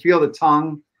 and I can feel the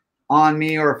tongue on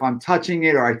me, or if I'm touching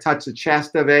it, or I touch the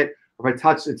chest of it, or if I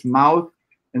touch its mouth,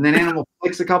 and then animal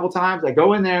flicks a couple times, I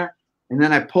go in there and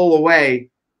then I pull away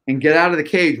and get out of the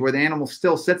cage where the animal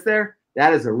still sits there.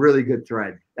 That is a really good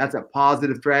thread. That's a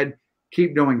positive thread.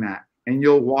 Keep doing that. And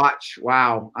you'll watch,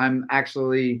 wow, I'm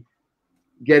actually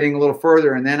getting a little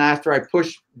further. And then after I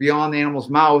push beyond the animal's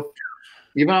mouth,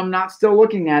 even I'm not still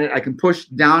looking at it, I can push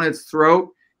down its throat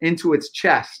into its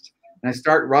chest. And I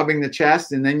start rubbing the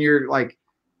chest. And then you're like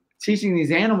teaching these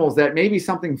animals that maybe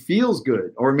something feels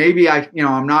good, or maybe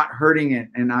I'm not hurting it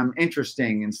and I'm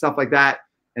interesting and stuff like that.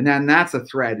 And then that's a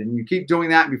thread. And you keep doing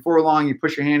that. And before long, you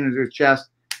push your hand into its chest.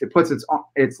 It puts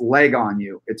its leg on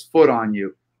you, its foot on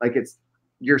you. Like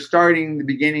you're starting the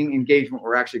beginning engagement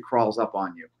where it actually crawls up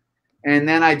on you. And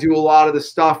then I do a lot of the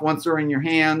stuff once they're in your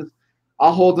hands.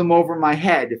 I'll hold them over my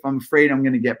head if I'm afraid I'm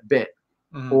going to get bit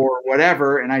or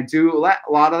whatever. And I do a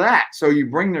lot of that. So you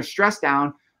bring their stress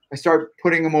down. I start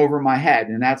putting them over my head.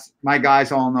 And that's, my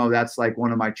guys all know that's like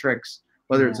one of my tricks,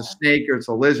 whether it's a snake or it's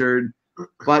a lizard.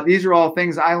 But these are all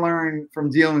things I learned from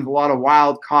dealing with a lot of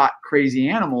wild caught crazy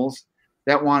animals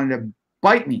that wanted to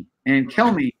bite me and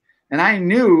kill me. And I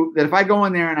knew that if I go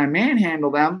in there and I manhandle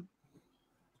them,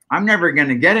 I'm never going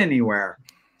to get anywhere.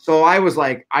 So I was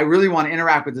like, I really want to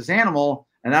interact with this animal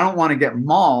and I don't want to get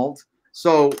mauled.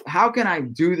 So how can I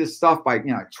do this stuff by,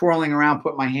 twirling around,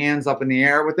 put my hands up in the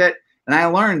air with it? And I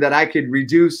learned that I could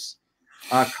reduce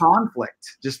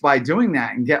conflict just by doing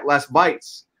that and get less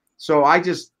bites. So I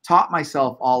just taught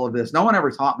myself all of this. No one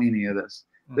ever taught me any of this.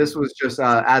 This was just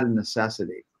out of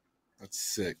necessity. That's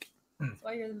sick. That's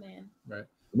why you're the man. Right.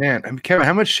 Man, Kevin,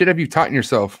 how much shit have you taught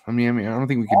yourself? I mean, I don't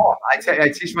think we can. Oh, I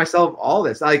teach myself all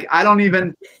this. Like, I don't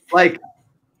even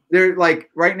they're like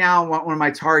right now. One of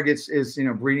my targets is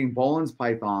breeding Boelen's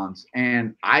pythons,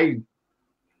 and I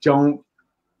don't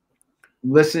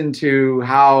listen to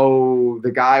how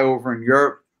the guy over in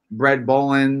Europe bred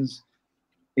Boelen's,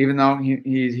 even though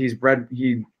he bred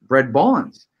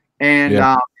Boelen's,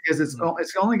 and because it's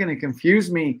only going to confuse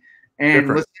me. And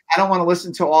listen, I don't want to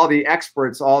listen to all the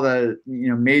experts, all the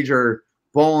major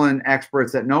Boelen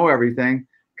experts that know everything,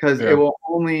 because it will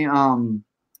only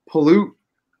pollute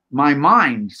my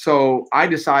mind. So I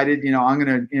decided, I'm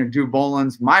going to do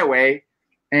Boelen's my way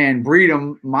and breed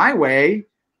them my way,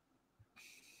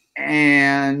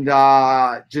 and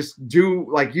just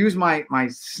use my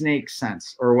snake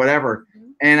sense or whatever.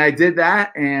 And I did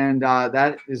that, and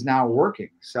that is now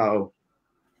working. So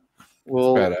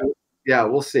we'll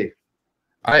see.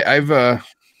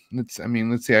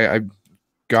 Let's see. I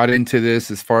got into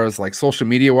this as far as like social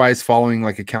media wise, following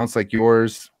like accounts like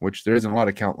yours, which there isn't a lot of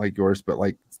account like yours, but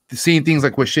like seeing things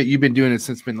like what shit you've been doing it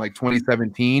since been like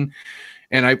 2017.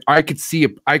 And I could see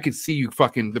you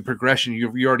fucking the progression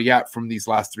you're already at from these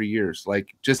last 3 years.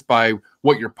 Like just by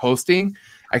what you're posting,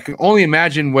 I can only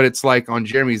imagine what it's like on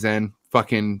Jeremy's end,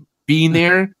 fucking being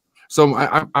there. So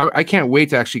I can't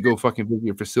wait to actually go fucking visit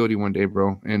your facility one day,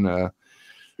 bro.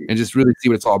 And just really see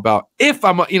what it's all about. If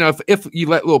I'm, if you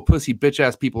let little pussy bitch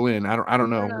ass people in, I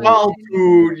don't know. Oh,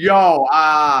 dude,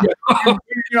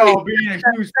 being a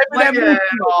huge player,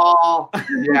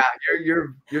 yeah,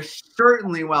 you're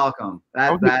certainly welcome.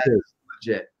 That is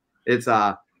legit. It's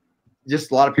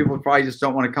just a lot of people probably just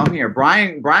don't want to come here.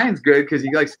 Brian's good because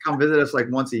he likes to come visit us like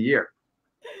once a year,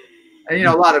 and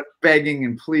a lot of begging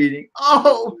and pleading.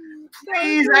 Oh,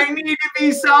 please, I need to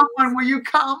be someone. Will you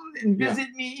come and visit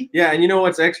me? Yeah, and you know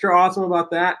what's extra awesome about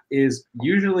that is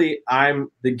usually I'm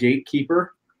the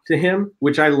gatekeeper to him,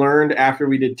 which I learned after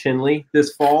we did Tinley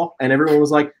this fall, and everyone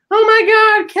was like, "Oh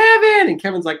my God, Kevin!" And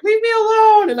Kevin's like, "Leave me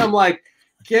alone," and I'm like,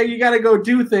 "Okay, you got to go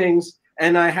do things."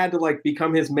 And I had to like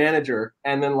become his manager,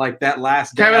 and then like that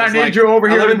last day, Kevin, I need you over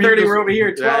here. 11:30, we're over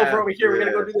here. 12, we're over here. We're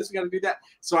gonna go do this. We gotta do that.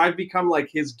 So I've become like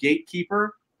his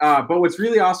gatekeeper. But what's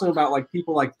really awesome about like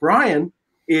people like Brian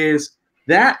is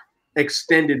that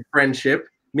extended friendship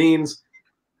means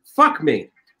fuck me.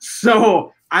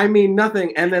 So I mean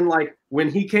nothing. And then like when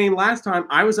he came last time,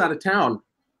 I was out of town,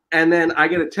 and then I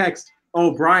get a text,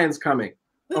 "Oh, Brian's coming."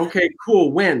 Okay,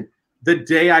 cool. When? The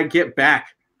day I get back,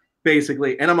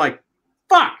 basically. And I'm like,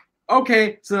 fuck.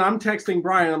 Okay. So I'm texting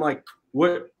Brian. I'm like,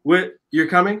 what, you're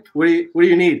coming? What do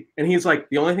you need? And he's like,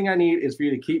 the only thing I need is for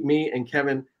you to keep me and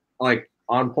Kevin like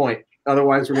on point.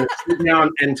 Otherwise, we're going to sit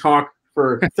down and talk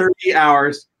for 30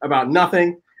 hours about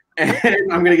nothing, and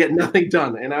I'm going to get nothing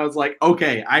done. And I was like,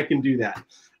 okay, I can do that.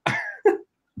 I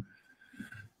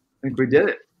think we did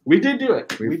it. We did do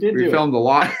it. We filmed a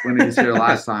lot when he was here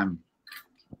last time.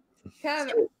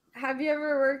 Kevin, have you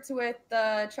ever worked with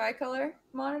the tricolor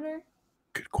monitor?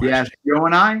 Good question. Yes, Yo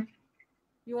and I.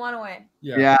 You want away?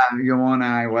 Yeah, Yo and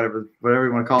I, whatever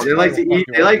you want to call it. They like to eat.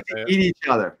 They like to eat each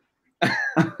other.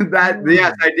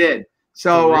 Yes, I did.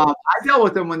 So I dealt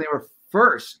with them when they were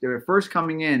first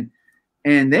coming in,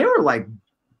 and they were like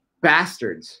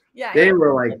bastards. Yeah, they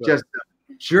were like just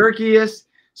the jerkiest.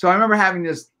 So I remember having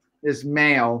this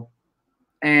male,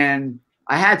 and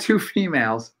I had 2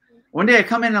 females. One day I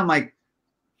come in and I'm like,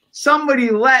 somebody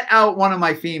let out one of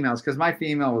my females because my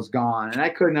female was gone and I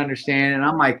couldn't understand it. And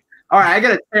I'm like, all right, I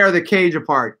got to tear the cage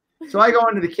apart. So I go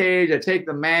into the cage. I take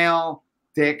the male,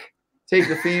 dick, take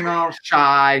the female,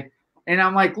 shy. And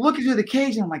I'm like, looking through the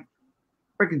cage. And I'm like,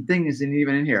 freaking thing isn't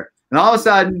even in here. And all of a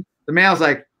sudden, the male's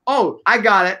like, oh, I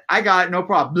got it. No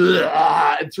problem.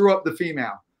 Blah, and threw up the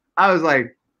female. I was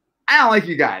like, I don't like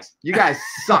you guys. You guys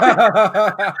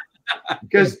suck.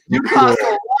 Because you cost a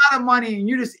lot of money and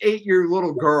you just ate your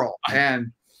little girl.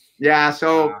 And yeah,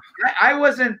 so I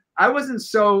wasn't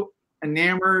so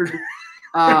enamored.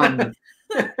 I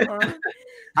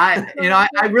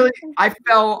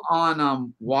fell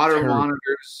on water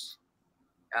monitors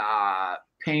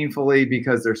painfully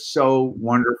because they're so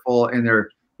wonderful and they're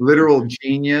literal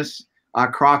genius.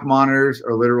 Croc monitors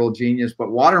are literal genius,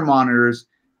 but water monitors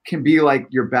can be like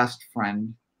your best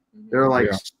friend. They're like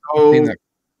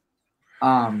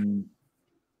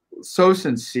so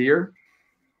sincere.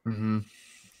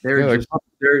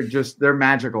 They're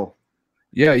magical.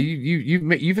 Yeah,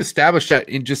 you've established that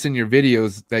in your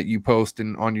videos that you post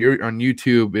and on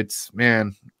YouTube.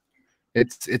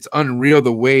 It's unreal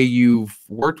the way you've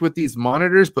worked with these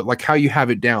monitors, but like how you have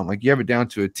it down, like you have it down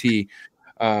to a T.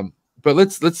 But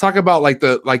let's talk about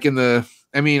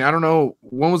I don't know,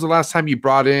 when was the last time you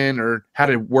brought in or had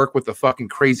to work with a fucking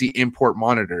crazy import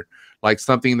monitor, like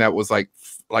something that was like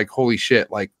holy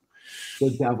shit, like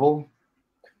the devil.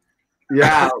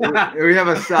 Yeah, we have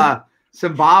a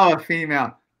Sumbawa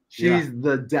female. She's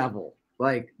the devil,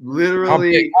 like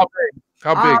literally.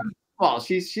 How big? Well,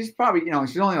 she's probably,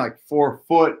 she's only like 4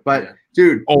 foot, but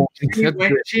dude,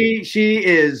 she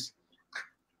is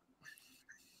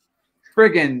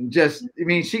friggin' just,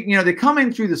 they come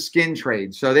in through the skin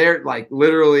trade. So they're like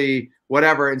literally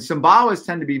whatever. And Sumbawas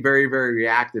tend to be very, very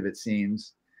reactive, it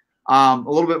seems. A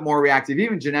little bit more reactive.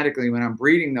 Even genetically, when I'm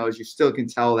breeding those, you still can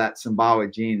tell that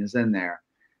Sumbawa gene is in there.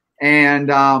 And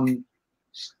they'll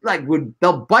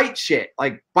bite shit,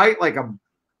 like bite like a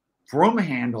broom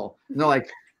handle. And they're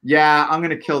like, yeah, I'm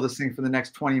going to kill this thing for the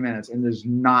next 20 minutes. And there's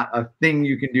not a thing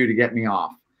you can do to get me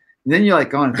off. And then you're like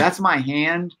going, if that's my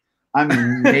hand, I'm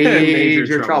in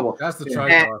major trouble. That's the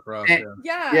tricolor for us.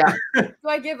 Yeah. Do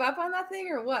I give up on that thing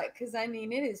or what? Because it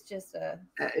is just a.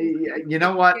 You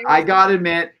know what? I gotta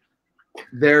admit,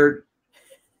 they're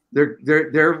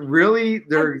really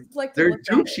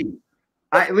douchey.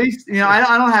 At least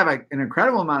I don't have an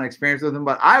incredible amount of experience with them,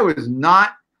 but I was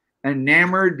not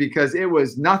enamored because it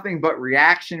was nothing but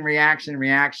reaction.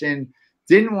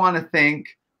 Didn't want to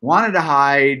think, wanted to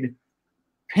hide,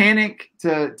 panic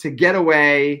to get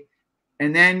away,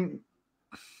 and then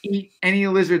eat any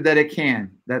lizard that it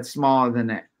can that's smaller than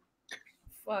it.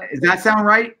 Does that sound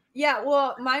right? Yeah,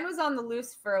 well, mine was on the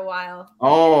loose for a while.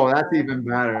 Oh, that's even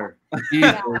better.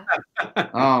 Yeah.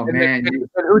 Oh man,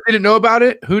 who didn't know about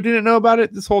it? Who didn't know about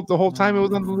it the whole time it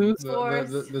was on the loose?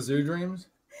 The Zoo Dreams.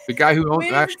 The guy who owned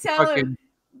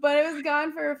but it was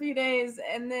gone for a few days,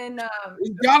 and then it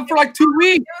was gone for like 2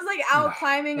 weeks. It was like out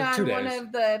climbing on one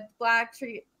of the black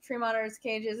tree monitors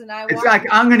cages, and it's like,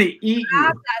 I'm gonna eat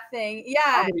grab that thing.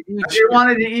 Yeah, you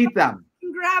wanted to eat them.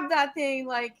 Grab that thing,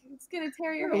 like it's gonna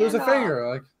tear your hand lose a off. finger,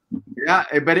 like. Yeah,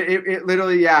 but it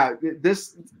literally,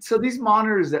 so these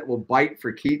monitors that will bite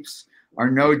for keeps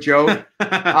are no joke.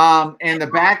 And the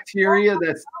bacteria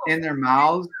that's in their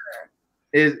mouths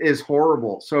is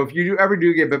horrible. So if you ever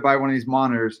do get bit by one of these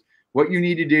monitors, what you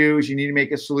need to do is you need to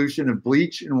make a solution of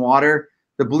bleach and water.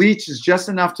 The bleach is just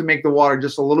enough to make the water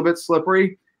just a little bit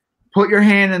slippery. Put your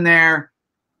hand in there,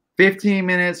 15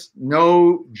 minutes,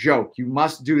 no joke. You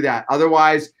must do that.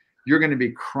 Otherwise, you're going to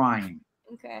be crying.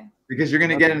 Okay. Because you're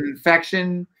going to get an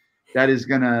infection that is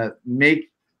going to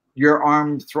make your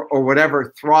arm or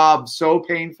whatever throb so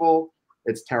painful.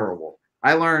 It's terrible.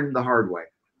 I learned the hard way.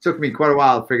 It took me quite a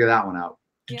while to figure that one out.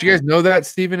 Did you guys know that,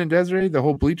 Steven and Desiree, the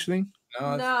whole bleach thing?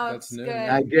 No, that's new. Good.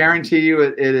 I guarantee you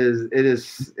it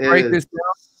is Write this down.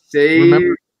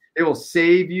 It will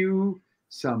save you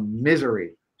some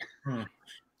misery.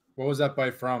 What was that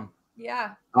bite from?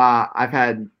 Yeah. I've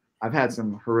had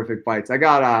some horrific bites. I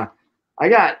got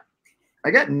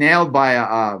nailed by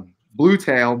a blue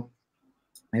tail.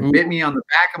 It bit me on the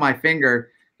back of my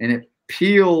finger, and it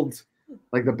peeled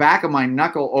like the back of my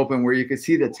knuckle open where you could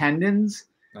see the tendons.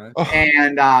 Nice.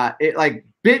 And it like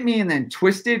bit me and then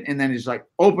twisted and then just like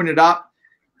opened it up.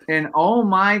 And oh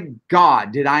my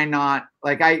God, did I not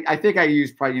like I think I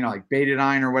used probably like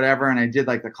betadine or whatever, and I did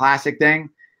like the classic thing.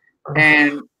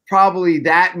 And probably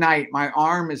that night my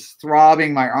arm is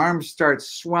throbbing, my arm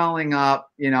starts swelling up.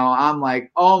 I'm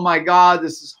like, oh my God,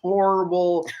 this is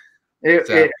horrible.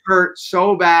 It hurt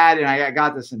so bad, and I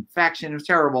got this infection. It was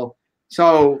terrible.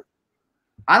 So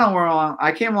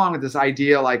I came along with this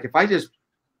idea, like if I just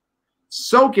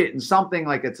soak it in something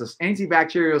like it's an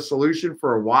antibacterial solution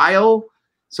for a while.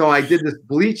 So I did this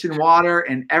bleach and water,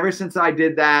 and ever since I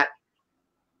did that,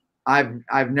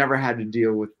 I've never had to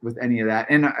deal with any of that.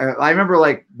 And I remember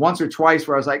like once or twice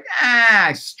where I was like,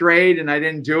 I strayed and I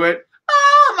didn't do it.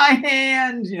 Oh my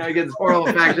hand. You know, you get this horrible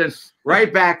infection.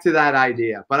 Right back to that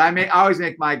idea. But I always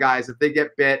make my guys, if they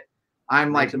get bit,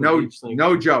 I'm like, no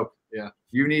joke. Yeah.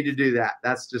 You need to do that.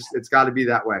 That's just, it's got to be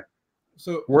that way.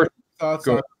 So what are your thoughts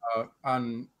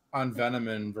on venom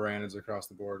and varandas across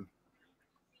the board?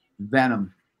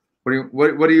 Venom.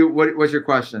 What's your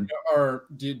question? Or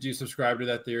do you subscribe to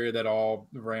that theory that all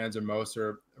varandas or most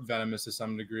are venomous to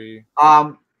some degree?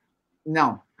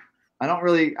 No, I don't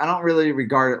really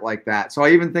regard it like that. So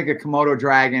I even think a Komodo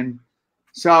dragon.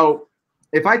 So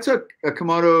if I took a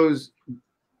Komodo's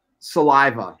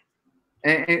saliva,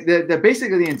 and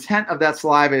basically the intent of that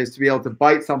saliva is to be able to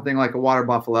bite something like a water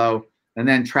buffalo and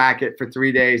then track it for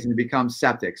 3 days and it becomes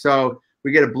septic. So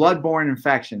we get a bloodborne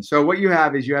infection. So what you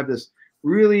have is this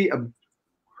really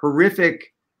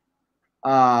horrific,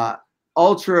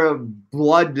 ultra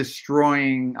blood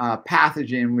destroying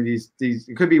pathogen with these.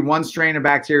 It could be one strain of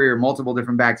bacteria or multiple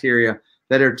different bacteria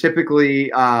that are typically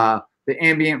the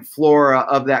ambient flora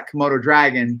of that Komodo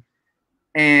dragon,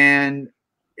 and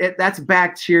that's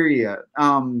bacteria.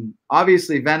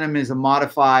 Obviously, venom is a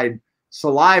modified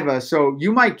saliva, so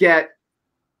you might get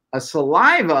a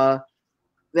saliva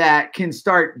that can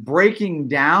start breaking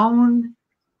down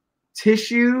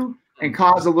tissue and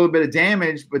cause a little bit of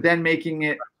damage, but then making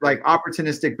it like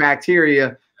opportunistic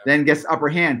bacteria then gets upper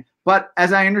hand. But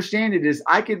as I understand it is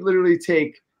I could literally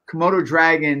take Komodo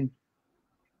dragon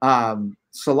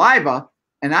saliva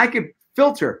and I could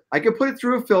filter. I could put it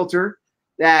through a filter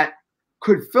that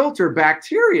could filter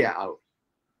bacteria out.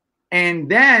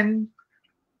 And then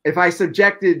if I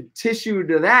subjected tissue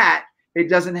to that, it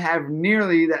doesn't have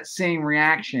nearly that same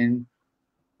reaction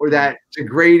or that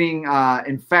degrading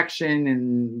infection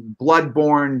and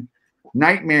bloodborne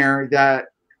nightmare that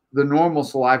the normal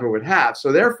saliva would have.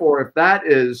 So therefore, if that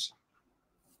is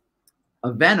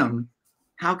a venom,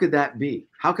 how could that be?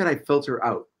 How could I filter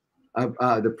out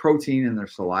the protein in their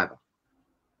saliva?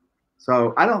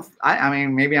 So I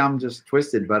mean, maybe I'm just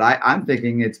twisted, but I'm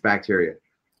thinking it's bacteria.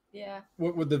 Yeah.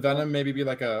 Would the venom maybe be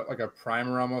like a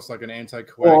primer, almost like an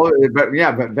anticoagulant? Well,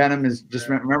 but venom is just,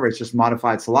 remember, it's just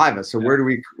modified saliva. So where do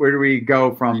we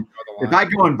go from? If I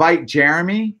go and bite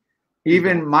Jeremy,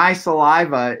 even my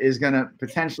saliva is gonna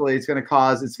potentially, it's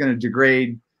gonna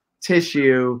degrade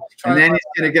tissue, and then it's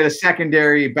gonna get a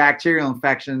secondary bacterial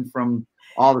infection from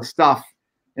all the stuff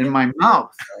in my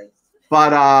mouth.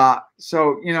 But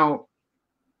so you know,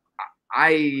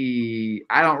 I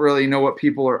don't really know what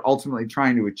people are ultimately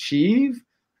trying to achieve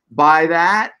by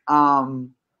that.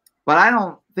 But I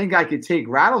don't think I could take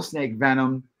rattlesnake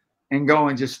venom and go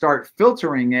and just start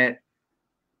filtering it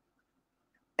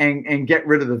and get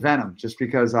rid of the venom just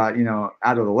because, you know,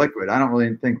 out of the liquid. I don't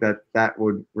really think that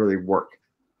would really work.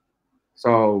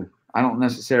 So I don't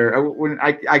necessarily,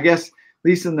 I guess, at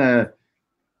least in the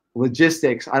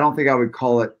logistics, I don't think I would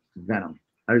call it venom.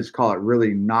 I just call it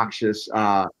really noxious,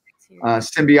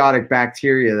 symbiotic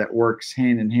bacteria that works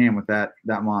hand in hand with that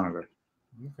monitor.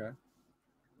 Okay.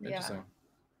 Interesting.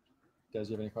 Des,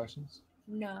 you have any questions?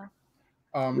 No.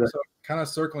 So kind of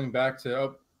circling back to,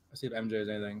 I see if MJ has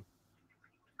anything.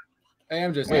 Hey,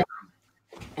 MJ, say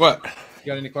what? You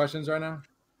got any questions right now?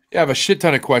 Yeah, I have a shit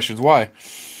ton of questions. Why?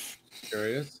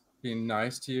 Curious. Being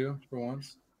nice to you for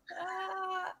once.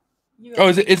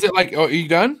 Is it like, are you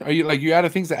done? Are you like, you out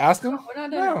of things to ask him?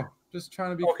 No, just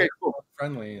trying to be cool.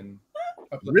 Friendly and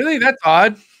really? That's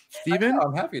odd, Steven.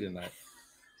 I'm happy tonight.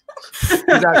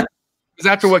 Is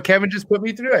after what Kevin just put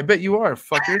me through? I bet you are,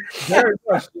 fucker.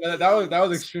 Yeah, that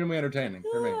was extremely entertaining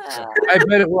for me. So. I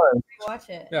bet it was. Watch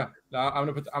it. Yeah, I'm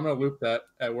gonna loop that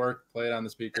at work, play it on the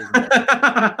speakers.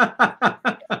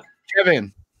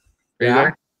 Kevin,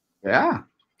 yeah.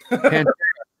 Pantera.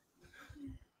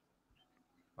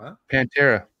 What?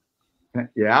 Pantera.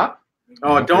 Yeah.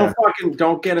 Oh,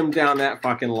 don't get him down that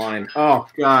fucking line. Oh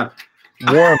God.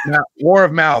 War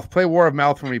of Mouth. Play War of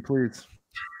Mouth for me, please.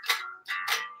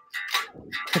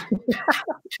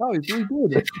 Oh, he's really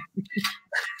good.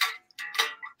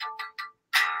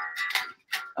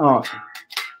 Oh.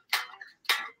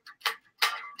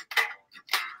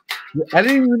 I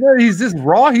didn't even know he's this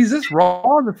raw. He's this raw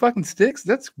on the fucking sticks.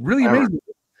 That's really amazing.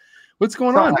 What's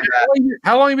going on?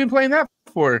 How long have you been playing that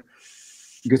for?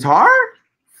 Guitar?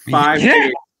 5 Yeah.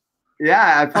 years.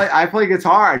 Yeah, I play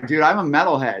guitar, dude. I'm a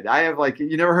metalhead. I have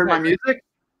you never heard my music?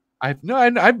 I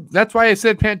that's why I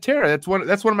said Pantera.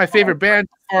 That's one of my favorite bands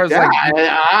as far as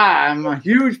I'm a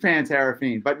huge Pantera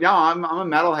fiend. But no, I'm a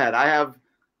metalhead.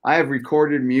 I have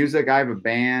recorded music. I have a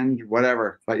band,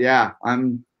 whatever. But yeah,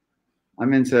 I'm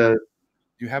into.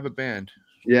 You have a band?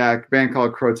 Yeah, a band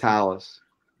called Crotalis.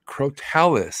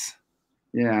 Crotalis.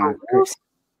 Yeah.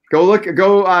 Go look.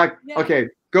 Go. Yeah. Okay.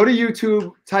 go to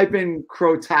YouTube, type in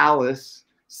Crotalus,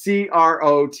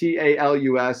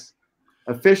 CROTALUS,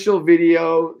 official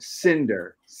video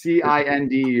Cinder,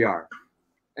 CINDER.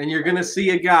 And you're going to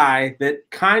see a guy that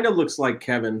kind of looks like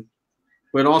Kevin,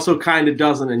 but also kind of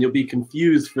doesn't, and you'll be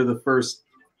confused for the first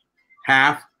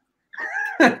half.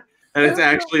 And it's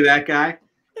actually that guy.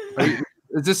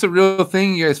 Is this a real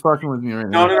thing? You guys fucking with me right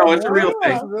now? No, it's a real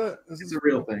thing. It's a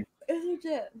real thing. It's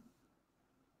legit.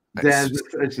 Then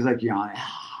it's just like yawning.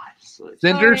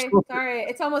 Sorry,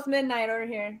 it's almost midnight over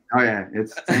here. Oh yeah,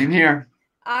 it's same here.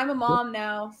 I'm a mom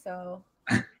now, so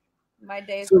my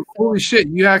days. So, holy shit!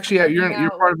 You actually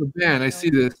you're part of a band. I see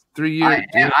this 3 years.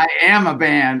 I am a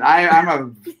band. I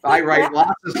write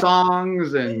lots of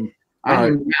songs and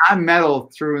I'm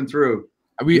metal through and through.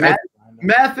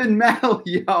 Meth and metal,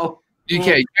 yo. You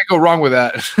can't go wrong with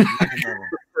that.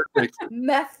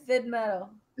 Method metal.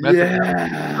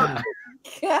 Yeah.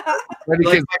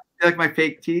 you like my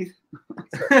fake teeth?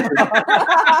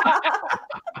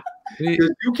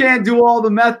 You can't do all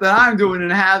the meth that I'm doing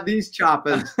and have these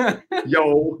choppers.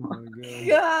 Yo. Oh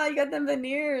yeah, you got them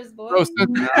veneers, boy. Oh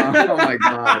my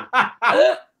god.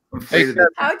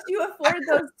 How'd you afford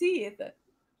those teeth?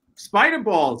 Spider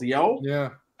balls, yo. Yeah.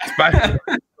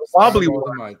 Wobbly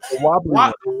one. The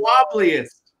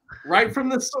wobbliest. Right from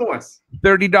the source.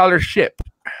 $30 ship.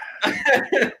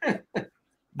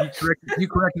 You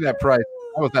corrected that price.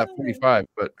 I was at 45,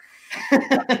 but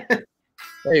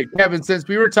hey, Kevin, since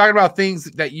we were talking about things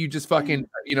that you just fucking,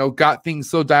 got things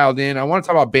so dialed in, I want to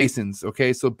talk about basins.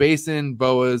 Okay, so basin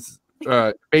boas,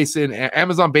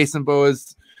 Amazon basin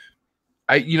boas.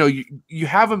 You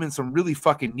have them in some really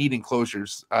fucking neat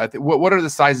enclosures. What are the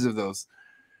sizes of those?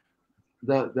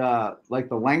 The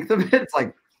length of it's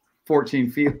like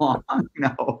 14 feet long.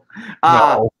 No.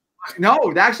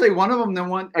 No, actually, one of them.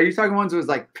 Are you talking ones that was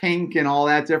like pink and all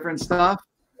that different stuff?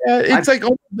 Yeah, it's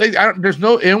there's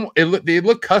no. They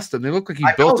look custom. They look like you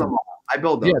built them. I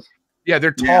build those. Yeah,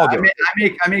 they're tall. Yeah,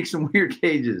 I make some weird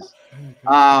cages.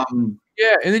 Yeah, and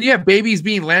then you have babies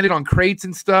being landed on crates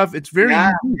and stuff. It's very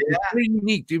unique. It's very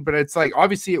unique, dude. But it's like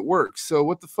obviously it works. So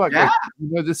what the fuck? Yeah.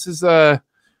 This is Yeah,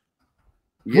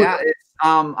 it's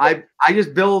I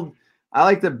just build.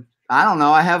 I don't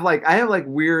know. I have like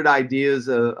weird ideas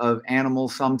of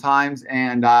animals sometimes,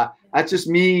 and that's just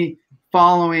me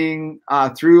following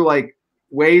through like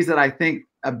ways that I think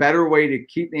a better way to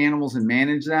keep the animals and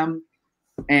manage them.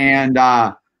 And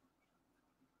I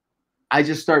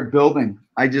just start building.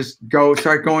 I just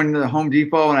start going to the Home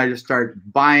Depot and I just start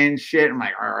buying shit. I'm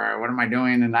like, all right, what am I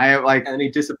doing? And and he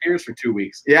disappears for 2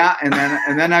 weeks. Yeah, and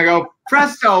then I go,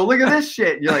 presto, look at this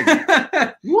shit. And you're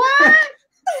like, what?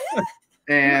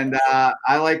 And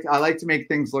I like to make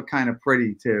things look kind of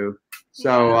pretty too.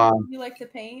 So you like to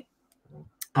paint?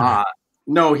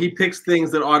 No, he picks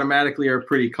things that automatically are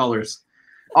pretty colors.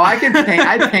 Oh, I can paint.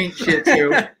 I paint shit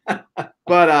too.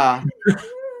 But I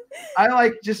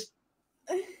like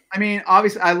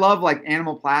obviously I love like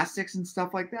animal plastics and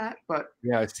stuff like that. But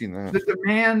yeah, I've seen that. The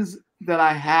demands that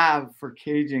I have for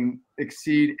caging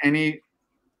exceed any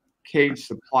cage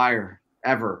supplier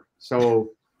ever.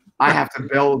 So I have to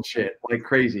build shit like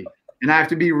crazy, and I have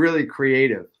to be really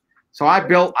creative. So I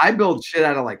build shit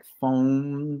out of like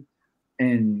foam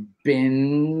and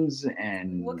bins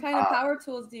and. What kind of power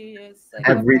tools do you use? Like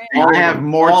everything. I have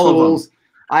more tools.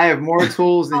 I have more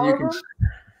tools than you can.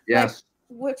 Yes.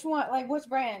 Like, which one? Like which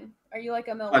brand? Are you like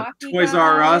a Milwaukee? Toys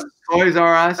R Us. Toys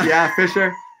R Us. Yeah,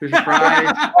 Fisher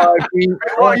Price. Well,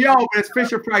 but it's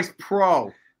Fisher Price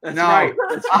Pro. That's right.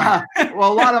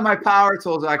 Well, a lot of my power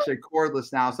tools are actually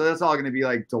cordless now, so that's all going to be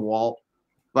like DeWalt.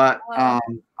 But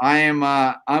I'm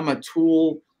a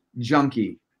tool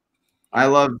junkie. I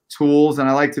love tools, and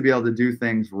I like to be able to do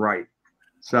things right.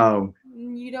 So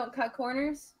you don't cut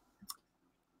corners?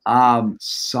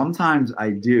 Sometimes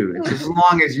I do. It's just as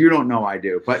long as you don't know I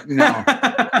do. But no,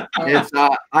 it's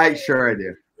I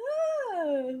do.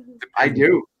 I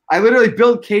do. I literally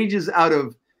build cages out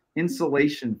of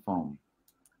insulation foam.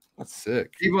 That's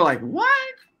sick. People are like, what?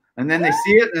 And then they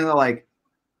see it and they're like,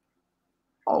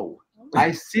 oh,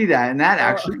 I see that. And that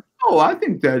actually, I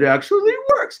think that actually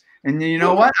works. And you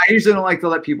know what? I usually don't like to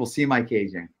let people see my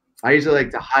caging. I usually like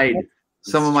to hide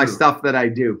some of my stuff that I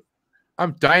do.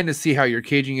 I'm dying to see how your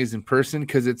caging is in person,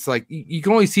 because it's like you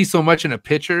can only see so much in a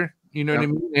picture. You know what I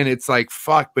mean? And it's like,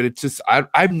 fuck, but it's just,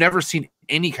 I've never seen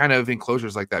any kind of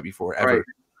enclosures like that before, ever. Right.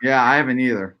 Yeah, I haven't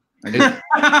either.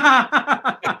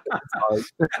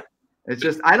 It's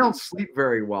just, I don't sleep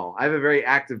very well. I have a very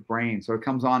active brain. So it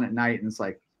comes on at night and it's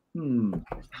like, how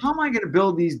am I going to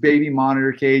build these baby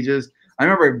monitor cages? I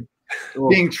remember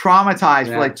being traumatized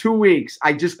for like 2 weeks.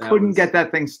 I just couldn't get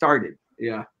that thing started.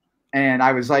 Yeah. And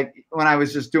I was like, when I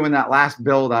was just doing that last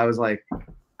build, I was like,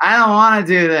 I don't want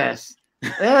to do this.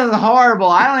 This is horrible.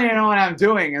 I don't even know what I'm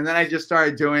doing. And then I just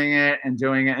started doing it, and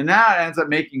now it ends up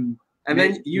making. And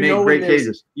then you know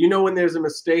when there's a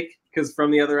mistake, because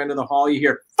from the other end of the hall you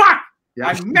hear "fuck." Yeah.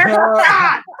 I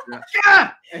forgot.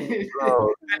 Yeah.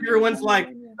 Everyone's like,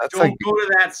 don't go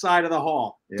to that side of the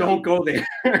hall. Yeah. Don't go there.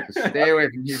 Stay away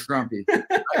from He's Grumpy.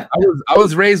 I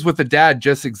was raised with a dad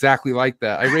just exactly like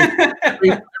that. I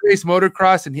raced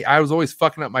motocross, and I was always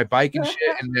fucking up my bike and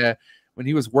shit. And when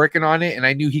he was working on it, and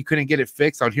I knew he couldn't get it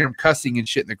fixed, I'd hear him cussing and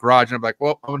shit in the garage. And I'm like,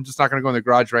 well, I'm just not gonna go in the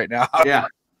garage right now. Yeah,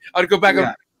 I'd go back.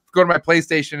 Yeah. Go to my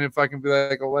PlayStation and fucking be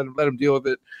like, I'll let him deal with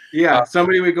it. Yeah,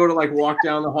 somebody would go to like walk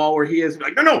down the hall where he is,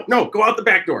 like, no, go out the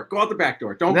back door. Go out the back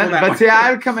door. Don't go that way. But see,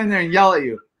 I would come in there and yell at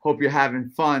you. Hope you're having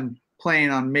fun playing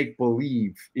on make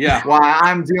believe. Yeah. While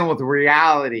I'm dealing with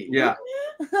reality. Yeah.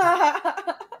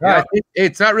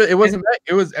 It's not really. It wasn't.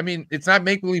 It was. I mean, it's not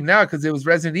make believe now because it was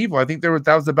Resident Evil. I think that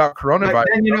was about coronavirus. But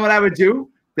then you know what I would do?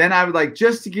 Then I would like,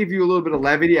 just to give you a little bit of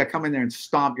levity, I come in there and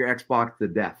stomp your Xbox to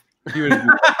death.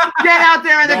 Get out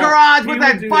there in the garage with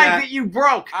that bike that you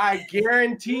broke. I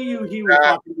guarantee you he would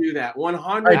fucking do that.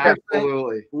 100%.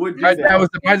 Absolutely. Would do my that. dad was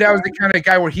the kind of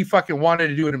guy where he fucking wanted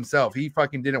to do it himself. He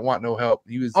fucking didn't want no help.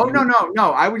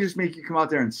 No. I would just make you come out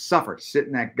there and suffer. Sit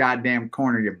in that goddamn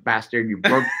corner, you bastard. You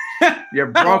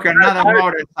broke another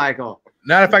motorcycle.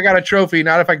 Not if I got a trophy,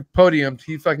 not if I podiumed.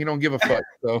 He fucking don't give a fuck.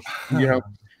 So, you know,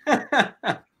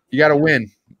 you got to win.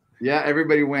 Yeah,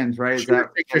 everybody wins, right?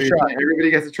 Everybody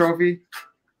gets a trophy.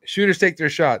 Shooters take their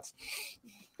shots.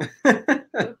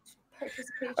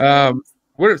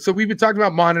 So we've been talking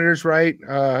about monitors, right?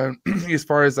 As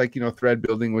far as like, you know, thread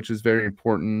building, which is very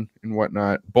important and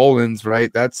whatnot. Bolins,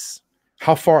 right? That's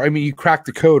how far. I mean, you cracked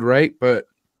the code, right? But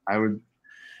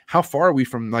how far are we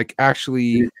from like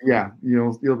actually? Yeah,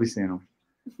 you'll be seeing them.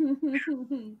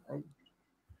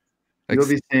 You'll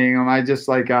be seeing them. I just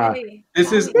like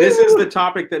this is the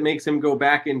topic that makes him go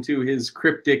back into his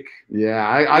cryptic. Yeah,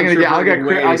 I'll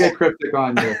get cryptic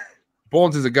on you.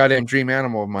 Bones is a goddamn dream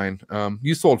animal of mine.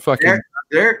 You sold fucking.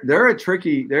 They are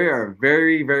a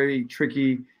very, very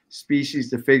tricky species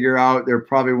to figure out. They're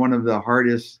probably one of the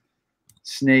hardest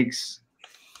snakes,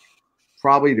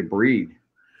 probably to breed,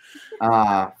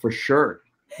 for sure.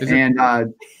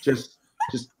 Just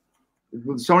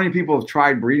so many people have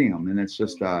tried breeding them, and it's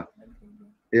just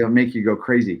it'll make you go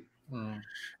crazy.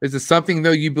 Is it something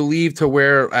though you believe to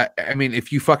where I mean,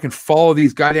 if you fucking follow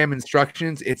these goddamn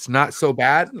instructions, it's not so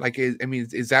bad? Like,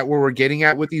 is that where we're getting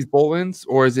at with these bolins,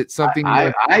 or is it something?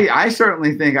 I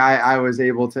certainly think I was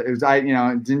able to. It was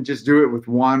didn't just do it with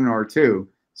one or two.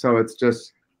 So it's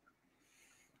just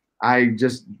I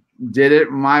just did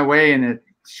it my way, and it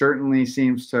certainly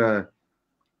seems to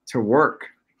work.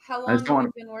 How long have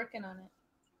you been working on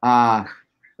it?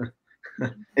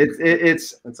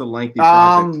 It's a lengthy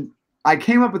project. I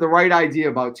came up with the right idea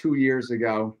about 2 years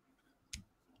ago,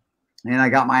 and I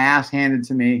got my ass handed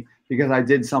to me because I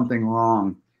did something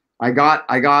wrong. I got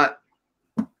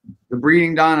the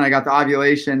breeding done, and I got the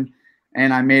ovulation,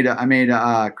 and I made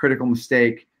a critical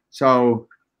mistake. So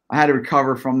I had to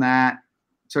recover from that.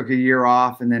 Took a year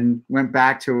off, and then went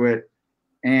back to it,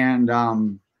 and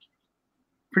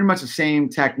pretty much the same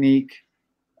technique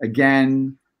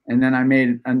again. And then I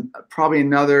made probably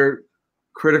another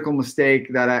critical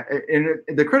mistake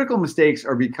the critical mistakes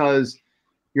are because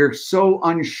you're so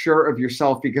unsure of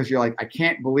yourself, because you're like, I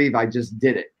can't believe I just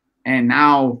did it. And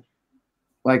now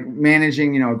like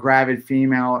managing, a gravid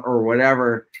female or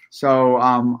whatever. So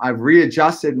I've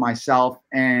readjusted myself,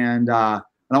 and I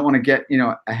don't want to get,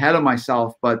 ahead of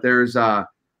myself, but there's I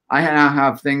now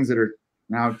have things that are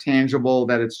now tangible,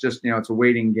 that it's just, it's a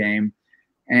waiting game.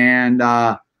 And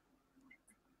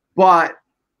but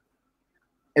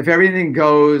if everything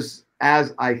goes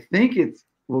as I think it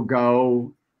will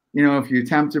go, if you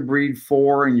attempt to breed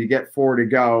 4 and you get 4 to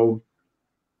go,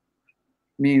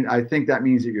 I think that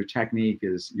means that your technique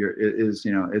is you're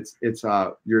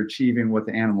achieving what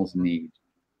the animals need.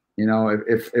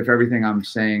 If everything I'm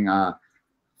saying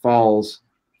falls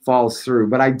through.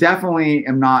 But I definitely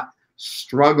am not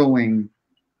struggling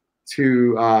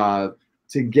to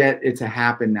get it to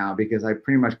happen now, because I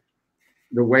pretty much,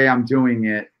 the way I'm doing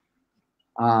it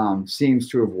seems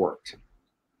to have worked.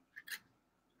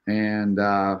 And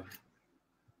I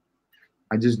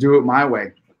just do it my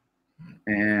way.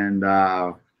 And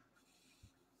I'll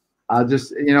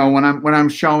just, when I'm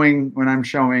showing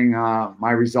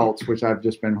my results, which I've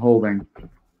just been holding,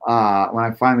 when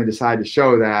I finally decide to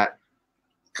show that,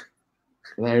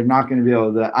 they're not going to be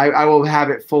able to, I will have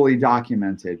it fully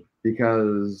documented,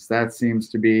 because that seems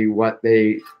to be what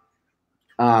they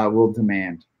will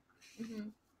demand.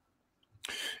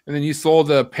 And then you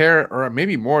sold a pair, or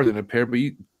maybe more than a pair, but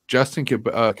Justin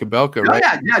Kabelka, right?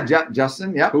 Yeah,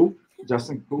 Justin. Yeah, who?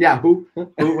 Justin. Yeah, who?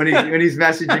 When he's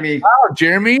messaging me. Oh,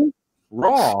 Jeremy.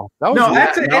 Raw.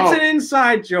 It's an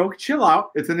inside joke. Chill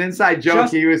out. It's an inside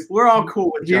joke. We're all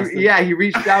cool with Justin. Yeah, he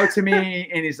reached out to me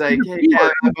and he's like, "Hey,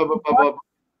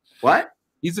 what?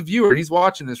 He's a viewer. He's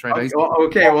watching this right now.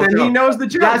 Okay, well, then he knows the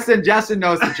joke. Justin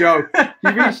knows the joke. He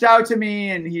reached out to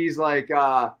me and he's like,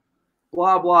 blah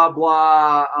blah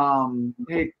blah.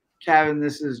 Hey, Kevin,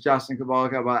 this is Justin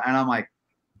Kabelka, and I'm like,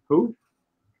 who?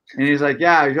 And he's like,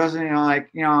 yeah, Justin. I'm like,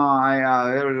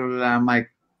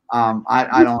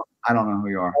 I don't know who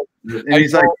you are. And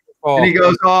he's like, and he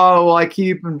goes, oh, well, I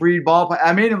keep and breed ball.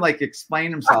 I made him like explain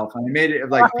himself, and I made it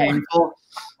like painful.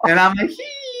 And I'm like,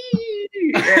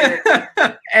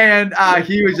 and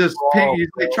he was just he's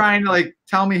like trying to like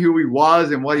tell me who he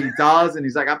was and what he does, and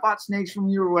he's like, I bought snakes from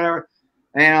you or whatever.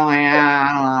 And I'm like,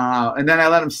 I don't know. And then I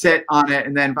let him sit on it,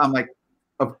 and then I'm like,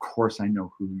 of course I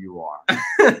know who you are.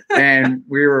 And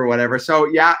we were whatever. So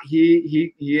yeah,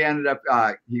 he ended up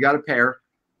he got a pair,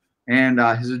 and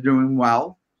his are doing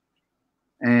well,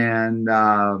 and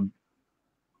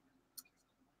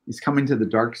he's coming to the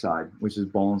dark side, which is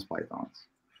Bolin's pythons.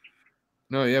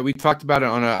 No, yeah, we talked about it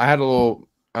on I had a little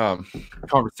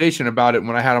conversation about it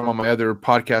when I had him on my other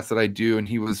podcast that I do, and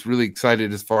he was really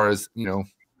excited as far as, you know,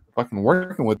 fucking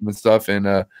working with him and stuff. And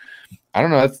I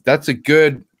don't know, that's a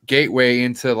good gateway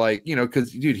into, like, you know,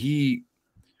 because dude,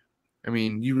 I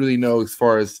mean, you really know as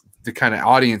far as the kind of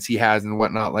audience he has and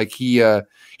whatnot. Like he's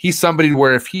somebody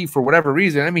where if he, for whatever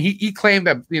reason, I mean, he claimed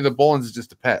that, you know, the Bolin's is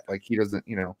just a pet, like he doesn't,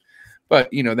 you know,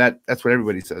 but you know, that's what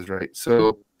everybody says, right?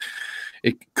 So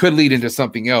it could lead into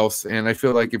something else. And I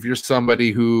feel like if you're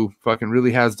somebody who fucking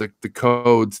really has the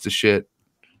codes to shit,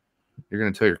 you're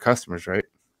gonna tell your customers, right?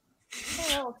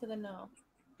 Hell to the no.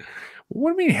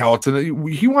 What do you mean hell to the?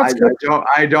 He wants.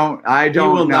 I don't. He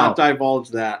will not divulge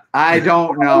that. I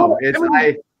don't know. It's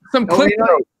some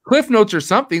cliff notes or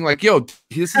something like, yo,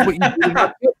 this is what you do.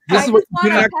 This is what you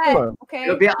do. Okay.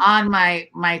 It'll be on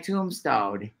my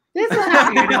tombstone. This is how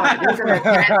you know it. This is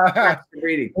a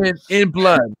breeding in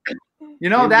blood. You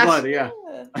know, in that's blood, yeah.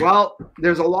 Well,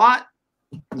 there's a lot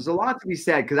to be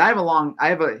said, because I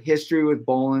have a history with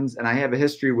Bolin's, and I have a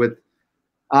history with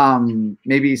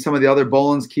maybe some of the other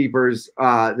Bolin's keepers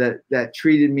that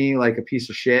treated me like a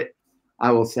piece of shit,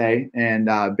 I will say, and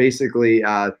basically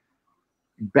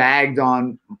bagged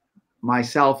on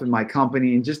myself and my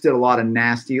company, and just did a lot of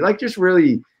nasty, like just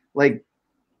really like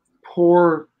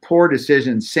poor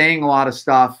decisions, saying a lot of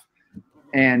stuff,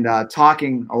 and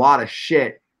talking a lot of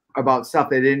shit about stuff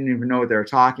they didn't even know what they were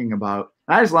talking about.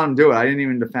 And I just let them do it. I didn't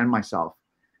even defend myself,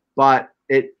 but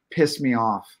it pissed me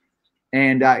off,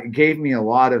 and gave me a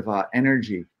lot of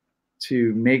energy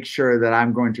to make sure that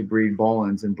I'm going to breed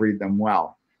Bolin's and breed them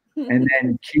well, and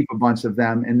then keep a bunch of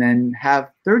them, and then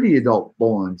have 30 adult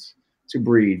Bolin's to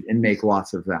breed and make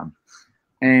lots of them.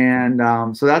 And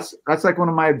so that's like one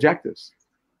of my objectives.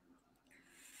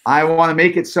 I want to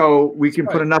make it so we can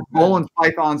put enough Bolin's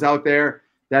pythons out there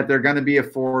that they're going to be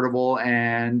affordable,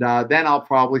 and then I'll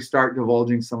probably start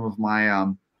divulging some of my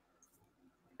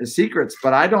secrets.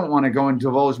 But I don't want to go and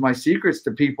divulge my secrets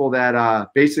to people that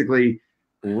basically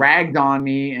ragged on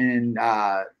me and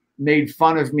made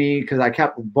fun of me because I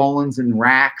kept Bolin's in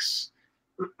racks.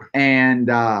 And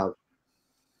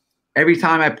every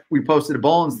time we posted a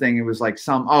Bolin's thing, it was like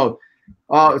oh,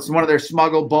 it's one of their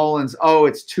smuggled Bolin's. Oh,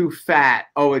 it's too fat.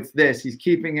 Oh, it's this. He's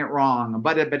keeping it wrong.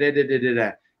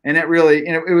 And it really,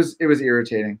 and it was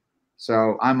irritating.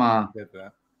 So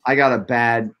I got a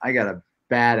bad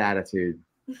attitude.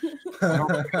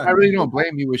 I really don't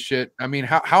blame you with shit. I mean,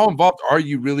 how involved are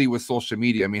you really with social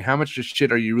media? I mean, how much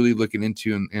shit are you really looking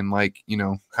into, and like, you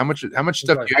know, how much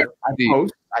stuff do you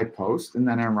I post and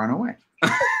then I run away.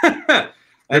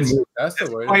 That's the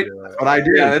way to do it. What I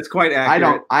do. Yeah, that's quite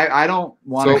accurate. I don't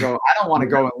want to go. I don't want to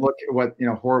go and look at what, you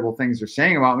know, horrible things they're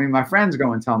saying about me. My friends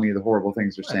go and tell me the horrible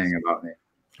things they're saying about me.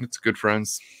 It's good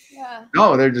friends. Yeah.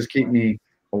 No, they're just keeping me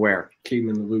aware. Keep him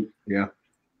in the loop. Yeah.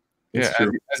 Yeah,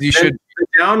 as you should. The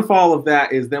downfall of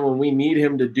that is that when we need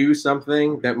him to do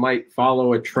something that might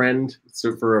follow a trend,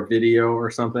 so for a video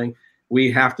or something,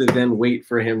 we have to then wait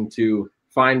for him to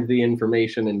find the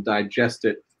information and digest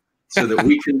it so that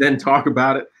we can then talk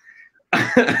about it.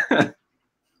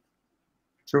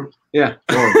 True. Yeah.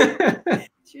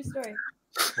 True story.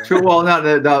 True. Well,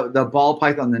 no, the ball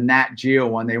python, the Nat Geo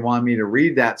one, they wanted me to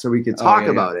read that so we could talk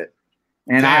about it.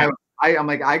 And I'm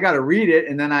like, I got to read it.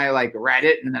 And then I like read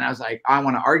it. And then I was like, I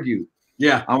want to argue.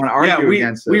 Yeah. I want to argue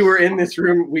against this. We were in this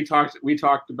room. We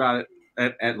talked about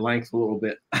it at length a little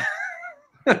bit.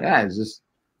 Yeah, it's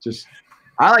just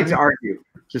I like to argue,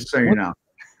 just so you know.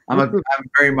 I'm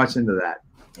very much into that.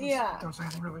 Yeah. Don't say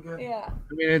anything really good. Yeah.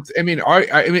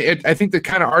 I think the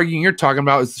kind of arguing you're talking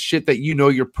about is shit that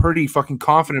you're pretty fucking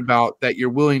confident about, that you're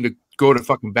willing to go to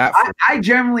fucking bat for. I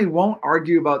generally won't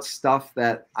argue about stuff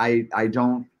that I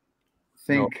don't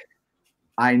think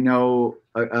I know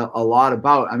a lot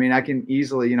about. I mean, I can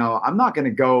easily, I'm not going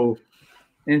to go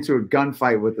into a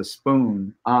gunfight with a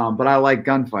spoon, but I like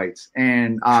gunfights.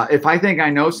 And if I think I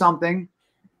know something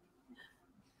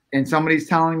and somebody's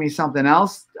telling me something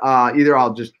else, either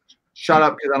I'll just shut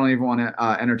up because I don't even want to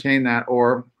entertain that,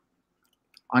 or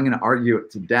I'm going to argue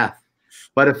it to death.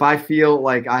 But if I feel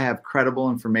like I have credible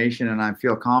information and I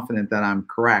feel confident that I'm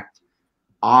correct,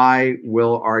 I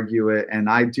will argue it, and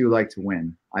I do like to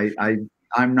win. I'm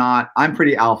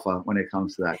pretty alpha when it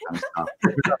comes to that kind of stuff.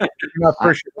 You're not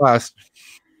first, you're last.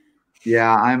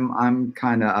 Yeah, I'm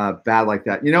kind of bad like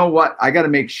that. You know what? I got to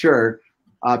make sure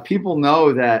people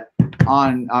know that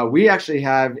we actually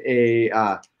have a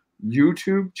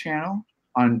YouTube channel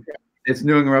on. It's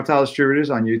New England Reptile Distributors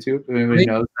on YouTube. Everybody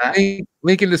knows that.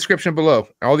 Link in the description below.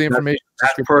 All the information.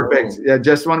 That's perfect. Yeah,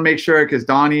 just want to make sure because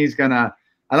Donnie's gonna.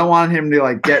 I don't want him to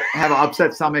like have an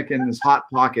upset stomach in his hot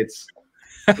pockets.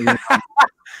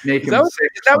 Make him sick.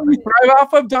 Is that what you thrive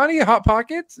off of, Donnie? Hot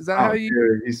pockets? Is that how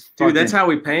you? Dude, that's how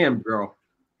we pay him, bro.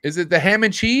 Is it the ham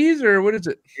and cheese or what is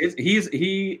it?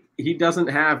 He doesn't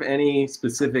have any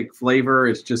specific flavor.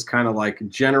 It's just kind of like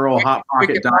general hot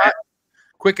pocket diet.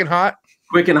 Quick and hot.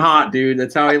 Quick and hot, dude.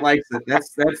 That's how he likes it.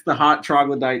 That's the hot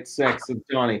troglodyte sex of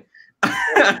Johnny.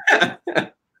 That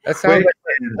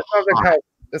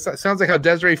sounds like how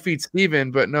Desiree feeds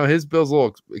Steven, but no, his bill's a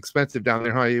little expensive down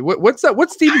there, huh? What's that?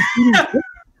 What's Steven's feeding?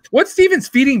 What's Steven's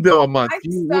feeding bill a month? I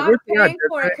stopped paying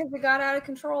for it because it got out of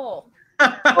control.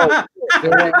 What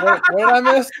did I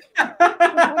miss?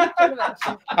 I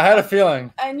had a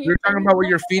feeling. You're talking about what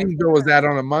your feeding bill was at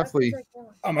on a monthly.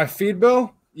 Oh, my feed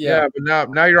bill? Yeah, but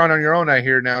now you're on your own. I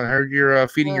hear now. I heard you're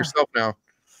feeding yourself now.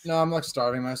 No, I'm like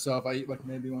starving myself. I eat like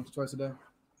maybe once or twice a day.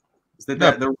 Is that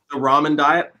the ramen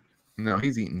diet? No,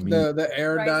 he's eating meat. The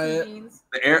air diet.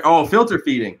 The air. Oh, filter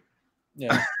feeding.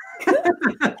 Yeah.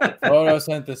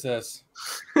 Photosynthesis.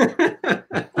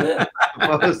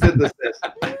 Photosynthesis.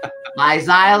 My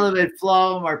xylem and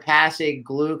phloem are passing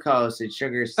glucose and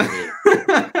sugars to me.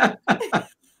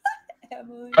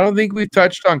 I don't think we've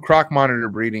touched on croc monitor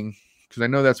breeding because I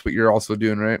know that's what you're also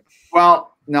doing, right?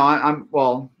 Well, no,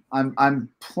 I'm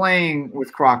playing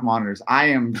with croc monitors. I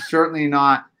am certainly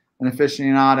not an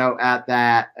aficionado at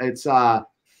that. It's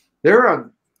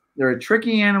they're a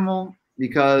tricky animal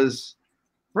because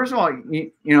first of all,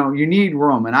 you need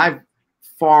room, and I've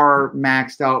far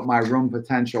maxed out my room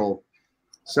potential.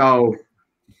 So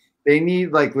they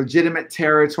need like legitimate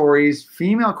territories.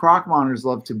 Female croc monitors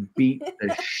love to beat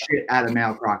the shit out of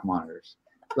male croc monitors.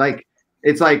 Like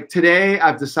it's like today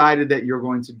I've decided that you're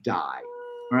going to die,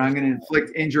 or I'm going to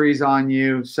inflict injuries on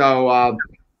you. So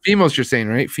females, you're saying,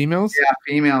 right? Females? Yeah,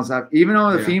 females. Even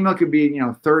though the female could be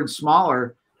third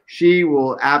smaller, she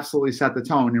will absolutely set the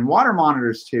tone. And water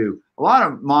monitors too. A lot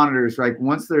of monitors, like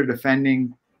once they're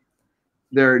defending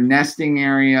their nesting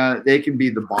area, they can be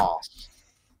the boss.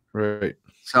 Right.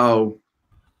 So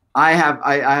I have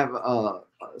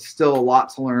still a lot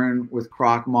to learn with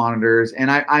croc monitors, and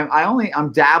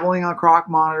I'm dabbling on croc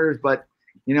monitors, but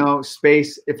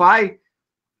space. If I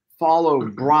follow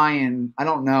Brian, I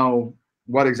don't know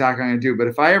what exactly I'm gonna do, but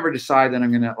if I ever decide that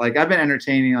I'm gonna I've been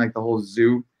entertaining like the whole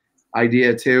zoo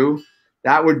idea too.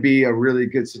 That would be a really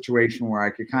good situation where I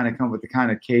could kind of come up with the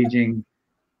kind of caging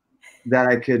that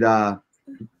I could.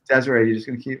 Desiree, you just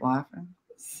gonna keep laughing?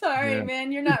 Sorry,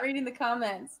 man, you're not reading the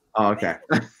comments. Oh, okay.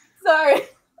 Sorry.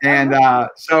 And yeah.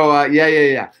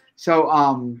 So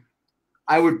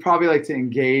I would probably like to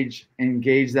engage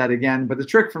that again. But the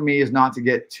trick for me is not to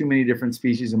get too many different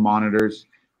species of monitors,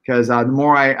 because the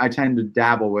more I tend to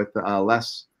dabble with,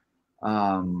 less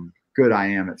good I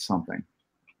am at something.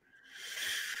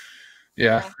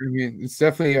 Yeah, I mean, it's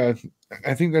definitely.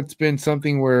 I think that's been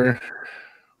something where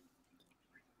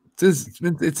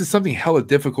it's just something hella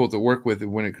difficult to work with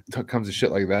when it comes to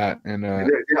shit like that. And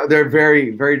they're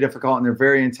very, very difficult, and they're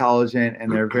very intelligent,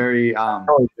 and they're very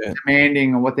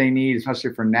demanding on what they need,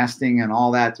 especially for nesting and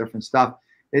all that different stuff.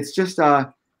 It's just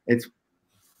it's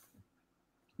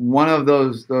one of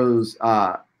those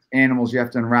animals you have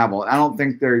to unravel. I don't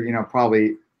think they're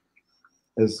probably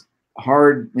as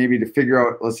hard maybe to figure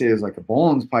out. Let's say there's like a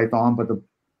Bolin's python,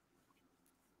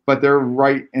 but they're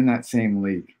right in that same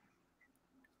league.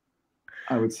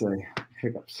 I would say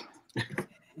hiccups.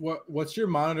 What's your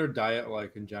monitor diet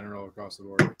like in general across the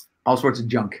board? All sorts of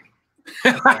junk.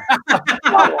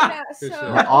 Yeah,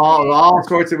 so, all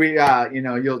sorts of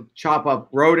you'll chop up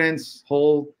rodents,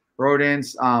 whole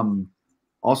rodents,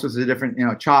 all sorts of different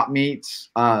chopped meats,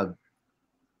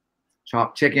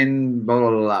 chopped chicken, blah, blah,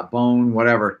 blah, blah, bone,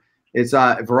 whatever. It's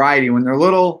a variety. When they're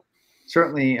little,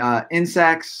 certainly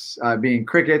insects, being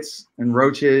crickets and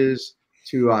roaches,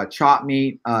 to chopped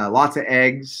meat, lots of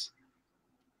eggs.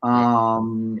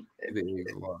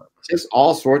 Just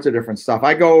all sorts of different stuff.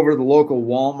 I go over to the local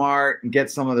Walmart and get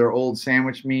some of their old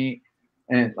sandwich meat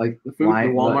and like the food. The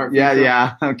Walmart.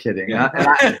 Yeah. I'm kidding. Yeah.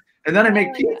 And then I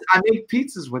make pizza. I make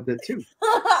pizzas with it too.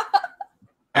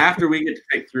 After we get to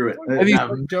pick through it. Yeah,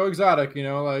 Joe Exotic,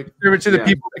 like to the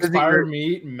people expired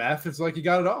meat, meth. It's like you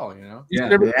got it all,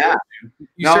 Yeah.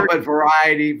 No, but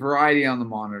variety on the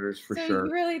monitors for sure.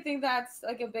 You really think that's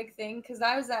like a big thing? Because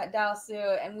I was at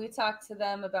Dalsu and we talked to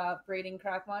them about breeding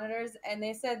crack monitors, and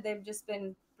they said they've just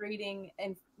been breeding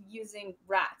and using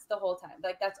rats the whole time.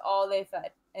 Like that's all they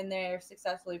fed, and they're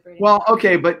successfully breeding. Well,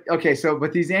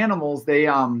 but these animals, they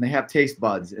have taste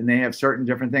buds and they have certain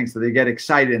different things, so they get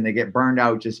excited and they get burned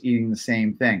out just eating the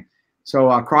same thing.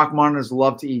 So croc monitors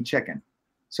love to eat chicken,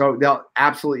 so they'll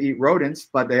absolutely eat rodents,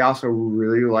 but they also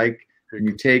really like when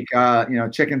you take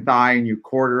chicken thigh and you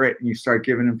quarter it and you start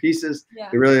giving them pieces. Yeah.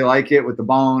 They really like it with the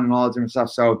bone and all that different stuff.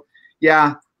 So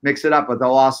yeah, mix it up, but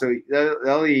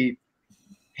they'll eat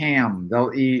ham,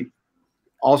 they'll eat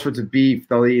all sorts of beef,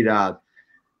 they'll eat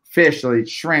fish, they'll eat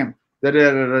shrimp,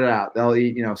 they'll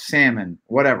eat salmon,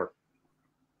 whatever.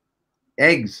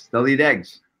 Eggs, they'll eat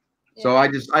eggs. Yeah. So I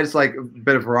just like a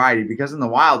bit of variety, because in the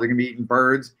wild they're gonna be eating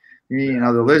birds,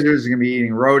 the lizards are gonna be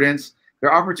eating rodents.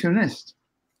 They're opportunists.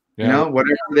 Yeah.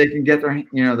 Whatever they can get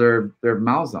their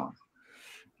mouths on.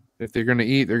 If they're gonna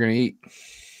eat, they're gonna eat.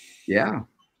 Yeah,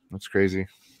 that's crazy.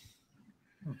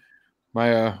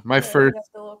 My first,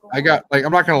 I got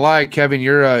I'm not gonna lie, Kevin,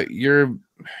 your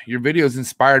videos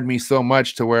inspired me so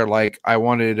much to where I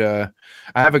wanted I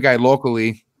have a guy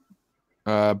locally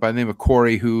by the name of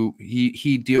Corey who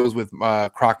he deals with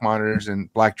croc monitors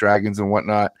and black dragons and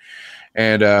whatnot,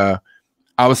 and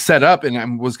I was set up and I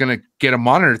was gonna get a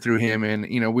monitor through him, and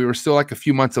we were still a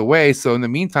few months away. So in the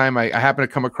meantime, I happened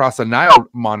to come across a Nile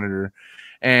monitor,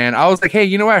 and I was like,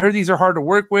 hey, I heard these are hard to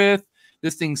work with.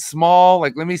 This thing's small.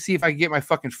 Let me see if I can get my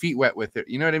fucking feet wet with it.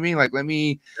 You know what I mean? Let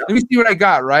me see what I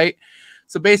got, right?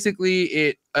 So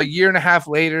basically, a year and a half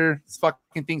later, this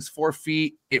fucking thing's 4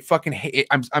 feet.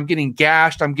 I'm getting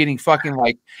gashed. I'm getting fucking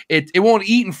it won't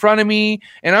eat in front of me.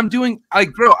 And I'm doing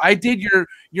bro, I did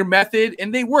your method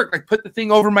and they worked. Put the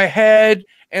thing over my head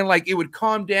and it would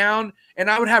calm down and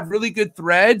I would have really good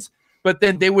threads. But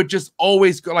then they would just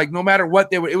always go no matter what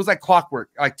it was like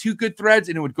clockwork. 2 good threads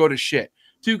and it would go to shit.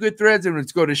 2 good threads and it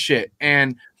would go to shit.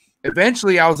 And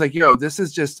eventually I was like, yo, this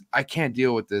is just, I can't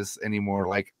deal with this anymore.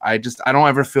 I don't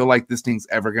ever feel like this thing's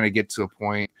ever going to get to a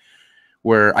point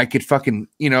where I could fucking,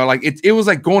 it was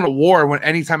like going to war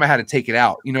anytime I had to take it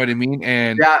out. You know what I mean?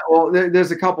 And yeah, well,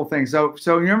 there's a couple things. So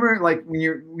remember, when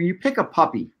you pick a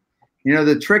puppy,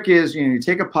 the trick is, you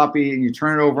take a puppy and you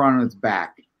turn it over on its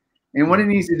back. And what it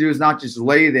needs to do is not just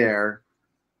lay there.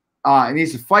 It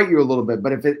needs to fight you a little bit,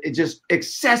 but if it just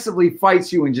excessively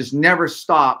fights you and just never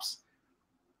stops,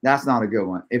 that's not a good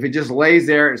one. If it just lays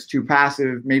there, it's too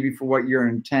passive, maybe for what your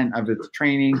intent of its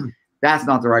training, that's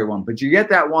not the right one. But you get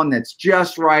that one that's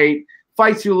just right,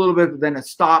 fights you a little bit, but then it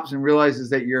stops and realizes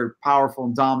that you're powerful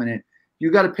and dominant. You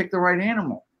got to pick the right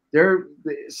animal.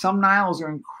 Some Niles are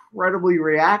incredibly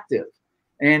reactive.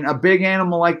 And a big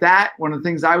animal like that, one of the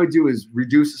things I would do is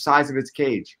reduce the size of its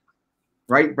cage.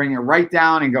 Right, bring it right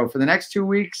down and go, for the next 2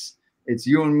 weeks, it's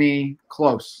you and me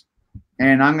close.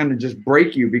 And I'm going to just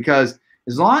break you, because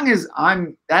as long as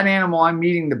I'm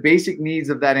meeting the basic needs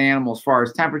of that animal as far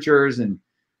as temperatures and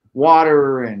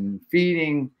water and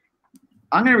feeding,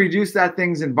 I'm going to reduce that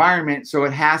thing's environment so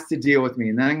it has to deal with me.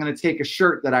 And then I'm going to take a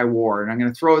shirt that I wore and I'm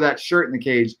going to throw that shirt in the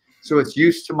cage so it's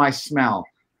used to my smell.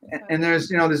 And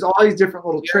there's all these different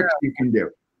little tricks you can do.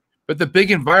 But the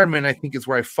big environment, I think, is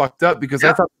where I fucked up, because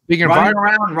I thought the big environment,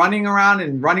 running around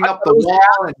and running up the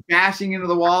wall and bashing into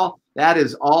the wall, that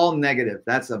is all negative.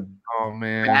 That's a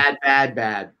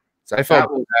bad. So I felt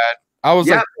bad. I was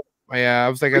I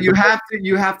was like, you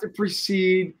have to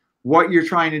precede what you're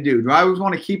trying to do. Do I always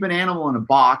want to keep an animal in a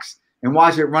box and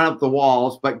watch it run up the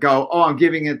walls, but go, oh, I'm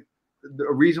giving it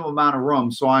a reasonable amount of room,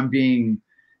 so I'm being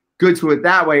good to it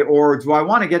that way? Or do I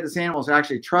want to get this animal to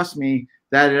actually trust me,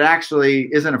 that it actually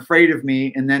isn't afraid of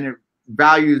me, and then it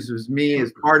values me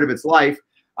as part of its life?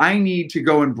 I need to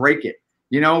go and break it.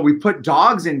 We put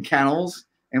dogs in kennels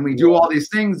and we do all these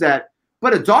things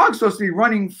but a dog's supposed to be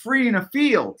running free in a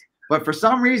field. But for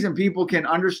some reason, people can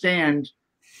understand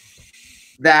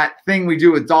that thing we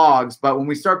do with dogs. But when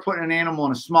we start putting an animal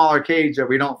in a smaller cage that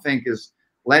we don't think is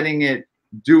letting it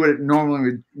do what it normally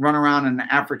would run around in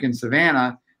the African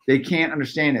savannah, they can't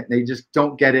understand it. They just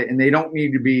don't get it, and they don't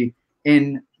need to be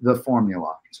in the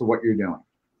formula to what you're doing,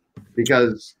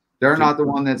 because they're not the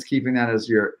one that's keeping that as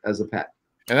a pet.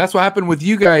 And that's what happened with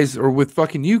you guys, or with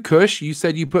fucking you, Kush. You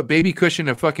said you put baby Kush in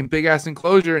a fucking big ass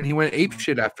enclosure, and he went ape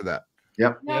shit after that.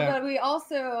 Yep. No, but we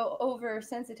also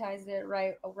oversensitized it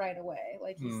right away,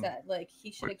 like he said. Like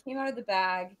he should have came out of the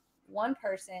bag, one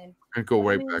person, and go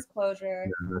right in back. Disclosure,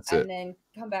 and then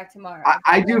come back tomorrow.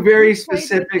 I do very we played with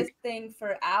specific this thing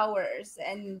for hours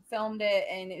and filmed it,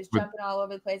 and it was jumping all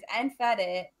over the place, and fed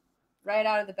it right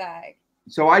out of the bag.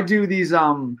 So I do these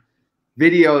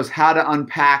videos how to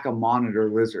unpack a monitor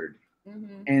lizard,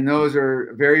 and those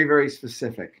are very, very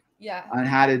specific on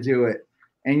how to do it.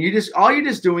 And all you're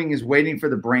just doing is waiting for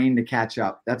the brain to catch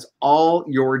up. That's all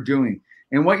you're doing.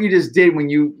 And what you just did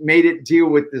when you made it deal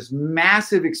with this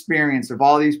massive experience of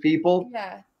all these people,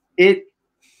 it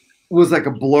was like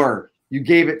a blur. You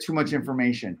gave it too much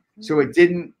information. So it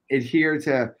didn't adhere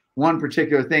to one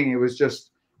particular thing. It was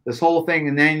just this whole thing.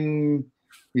 And then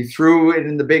you threw it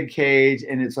in the big cage,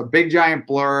 and it's a big giant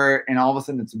blur. And all of a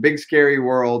sudden it's a big scary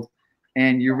world.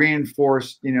 And you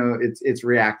reinforced, its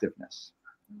reactiveness.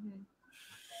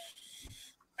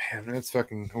 Man, that's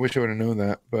fucking. I wish I would have known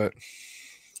that, but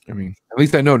I mean, at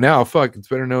least I know now. Fuck, it's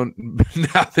better known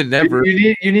now than never.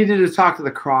 You needed to talk to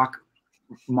the croc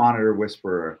monitor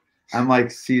whisperer. I'm like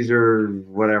Caesar,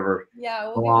 whatever.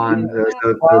 Yeah,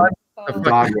 the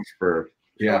dog whisperer.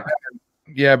 Yeah,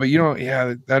 yeah, but you know,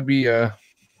 yeah, that'd be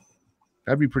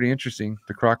pretty interesting.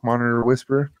 The croc monitor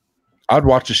whisperer. I'd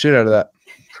watch the shit out of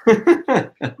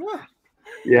that.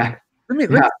 Yeah.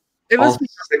 Let's be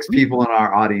 6 people in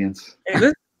our audience.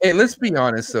 Hey, let's be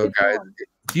honest, though, guys.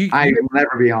 I will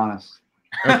never be honest.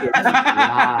 Okay.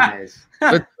 Lies.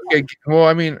 Okay, well,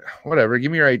 I mean, whatever.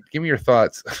 Give me your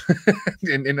thoughts,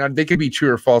 and they could be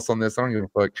true or false on this. I don't give a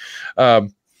fuck.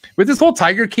 With this whole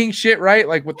Tiger King shit, right?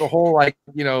 Like with the whole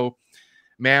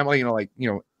mammal,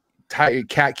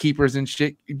 cat keepers and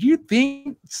shit. Do you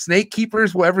think snake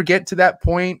keepers will ever get to that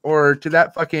point, or to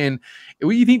that fucking?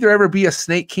 Will you think there ever be a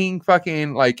Snake King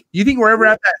fucking you think we're ever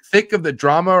at that thick of the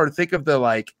drama or thick of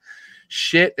the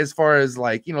shit as far as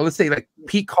let's say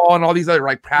Pete Call and all these other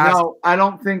past? No, I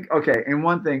don't think. Okay, and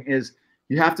one thing is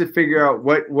you have to figure out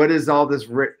what is all this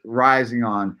rising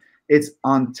on. It's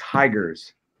on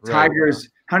tigers. Right. Tigers.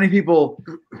 How many people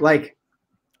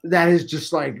that is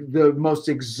just the most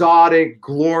exotic,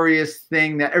 glorious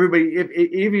thing that everybody,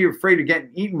 if you're afraid of getting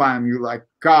eaten by them, you're like,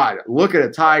 God, look at a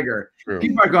tiger. True.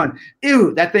 People are going,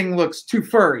 ew, that thing looks too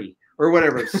furry or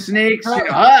whatever. Snakes,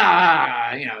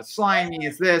 slimy,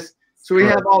 it's this. So we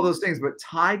have all those things, but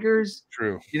tigers,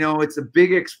 true. It's a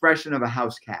big expression of a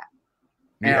house cat.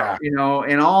 Yeah.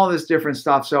 And all this different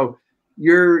stuff. So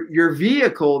your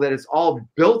vehicle that it's all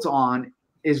built on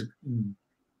is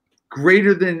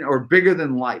greater than or bigger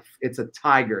than life. It's a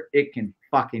tiger. It can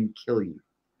fucking kill you.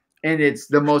 And it's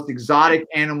the most exotic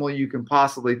animal you can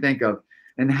possibly think of.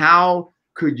 And how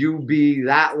could you be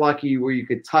that lucky where you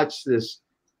could touch this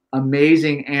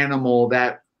amazing animal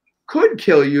that could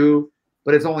kill you,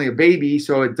 but it's only a baby,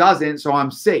 so it doesn't, so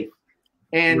I'm safe.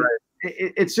 And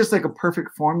it's just like a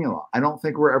perfect formula. I don't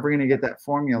think we're ever going to get that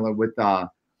formula with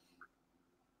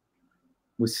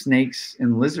snakes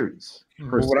and lizards.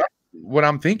 What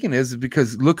I'm thinking is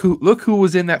because look who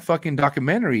was in that fucking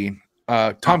documentary,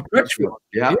 Tom Crutchfield.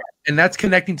 Yeah. And that's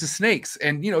connecting to snakes.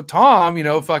 And Tom,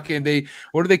 fucking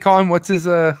what do they call him? What's his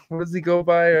what does he go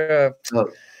by?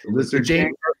 Lizard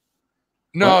King.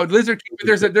 No, Lizard King.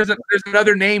 There's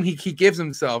another name he gives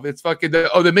himself. It's fucking the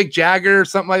Mick Jagger or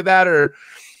something like that, or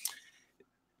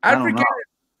I forget. Know.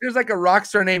 There's a rock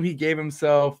star name he gave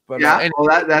himself, but yeah,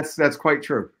 that's quite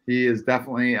true. He is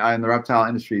definitely in the reptile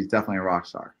industry. He's definitely a rock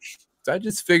star. So I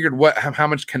just figured how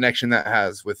much connection that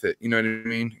has with it. You know what I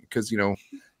mean? Because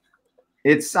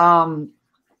it's Tom.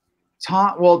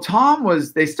 Well, Tom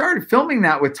was. They started filming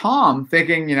that with Tom,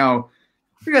 thinking we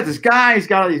got this guy. He's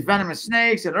got all these venomous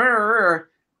snakes and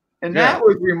that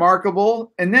was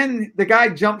remarkable. And then the guy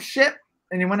jumped ship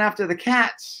and he went after the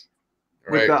cats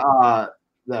with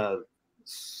the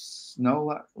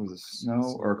snow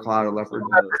or cloud or leopard?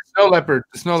 Snow leopard.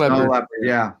 Snow leopard.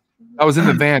 Yeah. I was in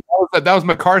the van. That was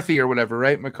McCarthy or whatever,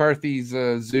 right? McCarthy's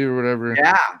zoo or whatever.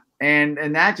 Yeah.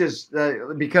 And that just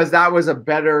because that was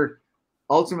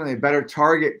ultimately a better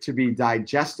target to be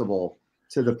digestible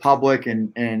to the public.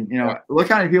 And look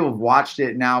how many people have watched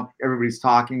it. Now everybody's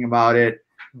talking about it.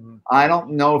 I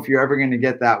don't know if you're ever going to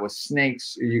get that with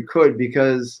snakes. You could,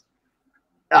 because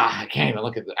I can't even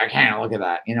look at that. I can't even look at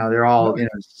that. You know, they're all, you know,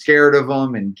 scared of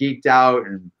them and geeked out,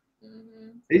 and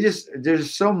they're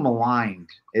just so maligned.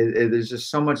 There's just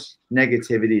so much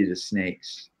negativity to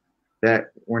snakes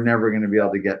that we're never going to be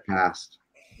able to get past.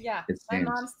 Yeah, my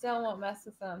mom still won't mess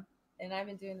with them, and I've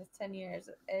been doing this 10 years.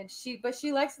 And she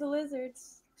likes the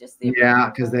lizards. Just the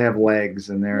because they have legs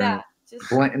and they're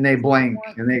and they blink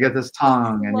and they get this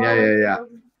tongue and yeah.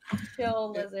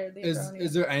 Chill lizard.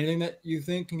 Is there anything that you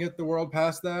think can get the world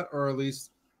past that, or at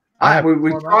least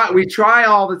we try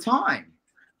all the time?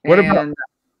 What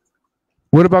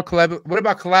about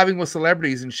collabing with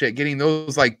celebrities and shit, getting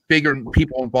those like bigger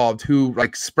people involved who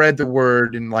like spread the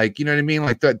word and like, you know what I mean?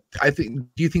 Like that, do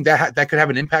you think that that could have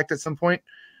an impact at some point?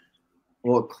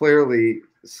 Well, clearly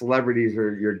celebrities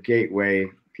are your gateway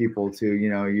people to, you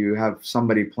know, you have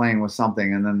somebody playing with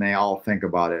something and then they all think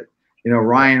about it. You know,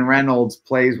 Ryan Reynolds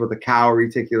plays with a cow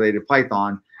reticulated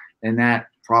python, and that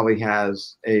probably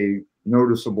has a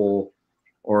noticeable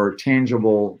or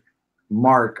tangible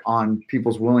mark on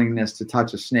people's willingness to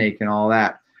touch a snake and all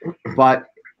that. But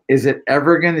is it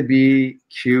ever going to be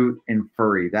cute and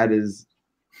furry? That is,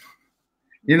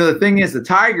 you know, the thing is, the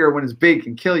tiger, when it's big,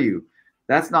 can kill you.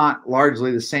 That's not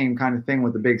largely the same kind of thing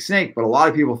with the big snake, but a lot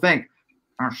of people think,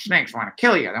 oh, snakes want to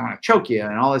kill you, they want to choke you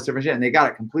and all this different shit, and they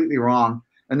got it completely wrong,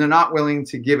 and they're not willing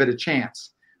to give it a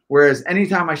chance. Whereas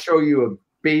anytime I show you a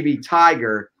baby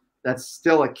tiger that's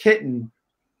still a kitten,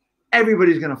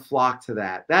 everybody's going to flock to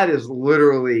that. That is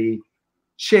literally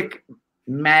chick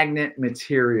magnet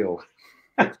material.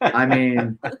 I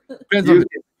mean,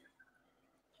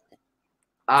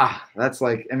 that's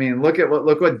like, I mean, look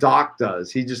what Doc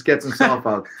does. He just gets himself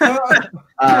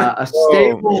a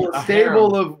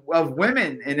stable of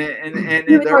women, and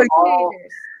they're all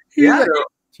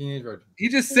he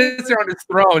just sits there on his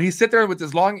throne. He sits there with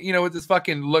his long, you know, with his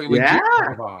fucking look.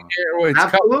 Absolutely,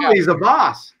 he's a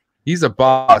boss. He's a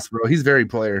boss, bro. He's very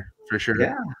player for sure.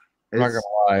 Yeah, I'm not gonna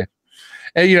lie.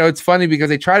 And you know, it's funny because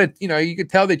they try to, you know, you could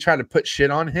tell they try to put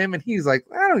shit on him, and he's like,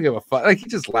 I don't give a fuck. Like he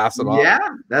just laughs it off. Yeah,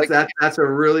 that's a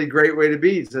really great way to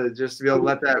be, to just to be able to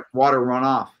let that water run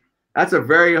off. That's a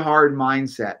very hard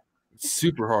mindset. It's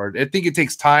super hard. I think it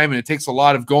takes time, and it takes a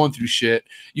lot of going through shit.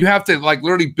 You have to like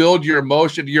literally build your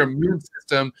emotion, your immune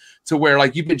system to where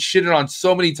like you've been shitted on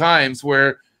so many times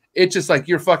where it's just like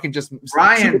you're fucking just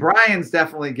Brian's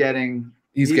definitely getting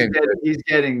he's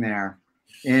getting there.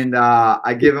 And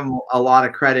I give him a lot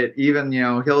of credit. Even, you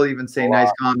know, he'll even say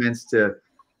nice comments to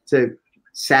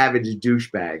savage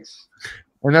douchebags.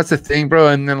 And that's the thing, bro.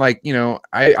 And then, like, you know,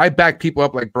 I back people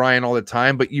up like Brian all the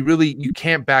time, but you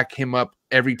can't back him up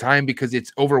every time because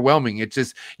it's overwhelming. It's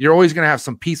just, you're always going to have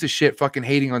some piece of shit fucking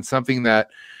hating on something that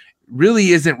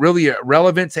really isn't really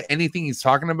relevant to anything he's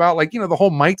talking about. Like, you know, the whole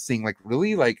mites thing, like,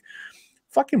 really? Like,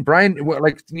 fucking Brian,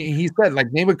 like he said,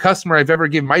 like, name a customer I've ever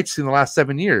given mites to in the last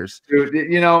 7 years. Dude,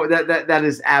 you know, that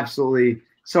is absolutely,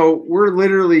 so we're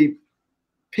literally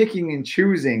picking and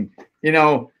choosing, you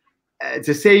know,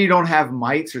 to say you don't have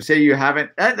mites or say you haven't,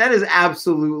 that is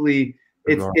absolutely,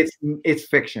 it's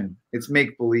fiction. It's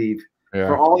make-believe. Yeah.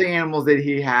 For all the animals that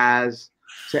he has,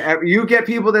 you get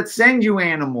people that send you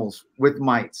animals with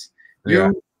mites.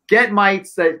 You get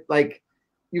mites that, like,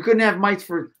 you couldn't have mites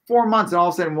for 4 months, and all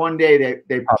of a sudden one day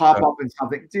they pop up in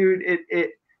something. Dude,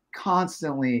 it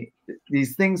constantly,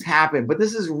 these things happen, but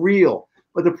this is real.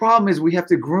 But the problem is we have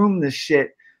to groom this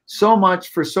shit so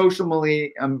much for social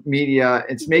media.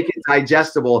 It's make it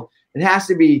digestible. It has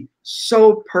to be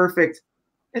so perfect.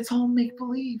 It's all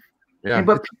make-believe. Yeah.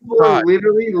 But people are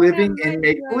literally living in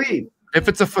make-believe. If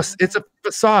it's a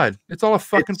facade. It's all a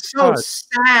fucking facade. So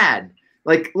sad.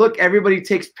 Like, look, everybody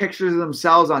takes pictures of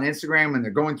themselves on Instagram and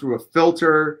they're going through a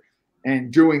filter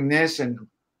and doing this and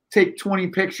take 20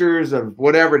 pictures of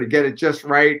whatever to get it just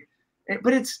right.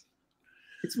 But it's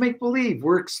make-believe.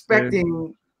 We're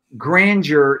expecting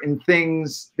grandeur in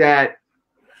things that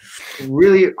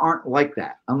really aren't like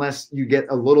that unless you get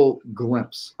a little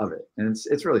glimpse of it. And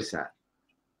it's really sad.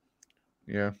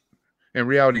 Yeah. And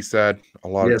reality's sad a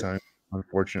lot of time,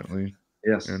 unfortunately.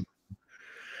 Yes.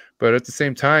 But at the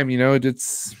same time, you know,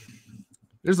 there's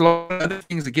a lot of other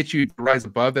things that get you to rise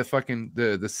above that fucking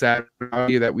the sad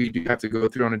reality that we do have to go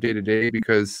through on a day-to-day.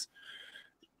 Because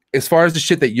as far as the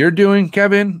shit that you're doing,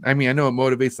 Kevin, I mean, I know it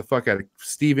motivates the fuck out of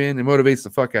Steven. It motivates the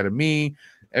fuck out of me.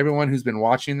 Everyone who's been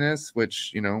watching this,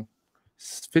 which, you know,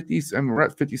 50, I mean, we're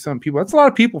at 50-some people. That's a lot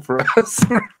of people for us.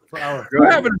 We're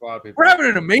having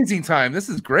an amazing time. This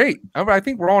is great. I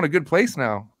think we're all in a good place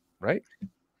now, right?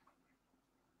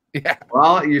 Yeah.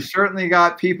 Well, you certainly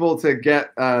got people to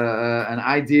get an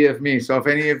idea of me. So if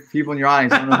any of people in your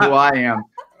audience don't know who I am,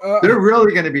 they're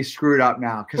really going to be screwed up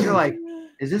now because they're like,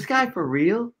 is this guy for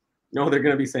real? No, they're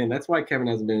going to be saying that's why Kevin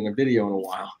hasn't been in a video in a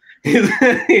while.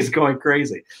 He's going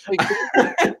crazy.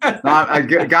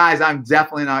 Guys, I'm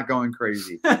definitely not going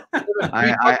crazy.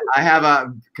 I have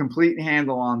a complete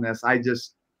handle on this.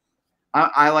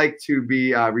 I like to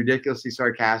be ridiculously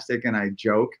sarcastic, and I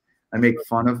joke. I make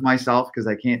fun of myself because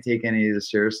I can't take any of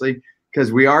this seriously,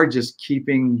 because we are just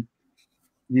keeping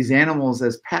these animals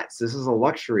as pets. This is a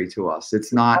luxury to us.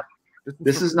 It's not,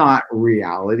 this is not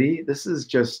reality. This is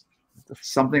just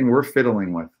something we're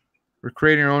fiddling with. We're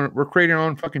creating our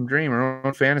own fucking dream, our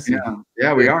own fantasy.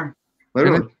 Yeah, we are.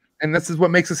 Literally. And this is what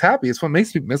makes us happy. That's what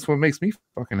makes me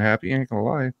fucking happy. I ain't gonna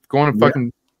lie. Going and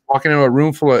fucking walking into a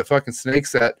room full of fucking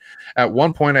snakes at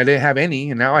one point I didn't have any,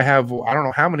 and now I have I don't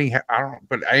know how many.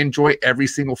 But I enjoy every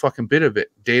single fucking bit of it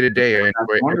day to day. I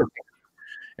enjoy everything.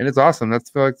 And it's awesome.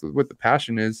 That's like what the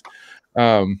passion is.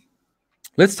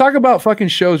 Let's talk about fucking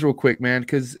shows real quick, man.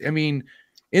 Because I mean,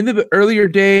 in the earlier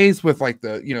days with like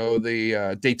the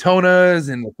Daytonas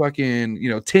and the fucking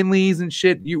Tinleys and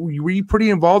shit, were you pretty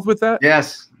involved with that?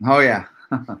 Yes. Oh yeah,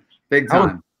 big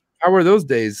time. How were those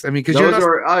days? I mean, because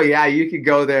you could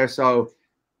go there. So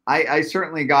I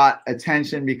certainly got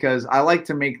attention because I like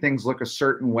to make things look a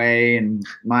certain way, and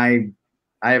I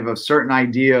have a certain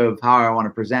idea of how I want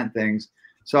to present things.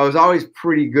 So I was always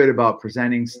pretty good about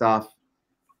presenting stuff,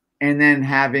 and then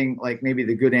having like maybe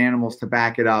the good animals to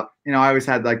back it up. I always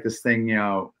had like this thing,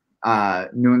 New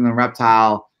England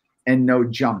Reptile and no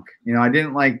junk. I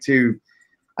didn't like to.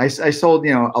 I sold,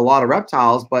 a lot of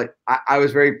reptiles, but I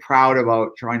was very proud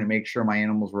about trying to make sure my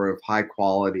animals were of high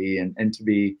quality and to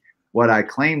be what I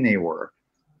claimed they were.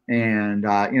 And,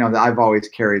 I've always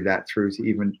carried that through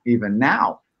to even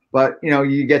now. But,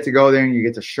 you get to go there and you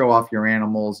get to show off your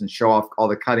animals and show off all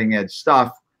the cutting edge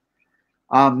stuff.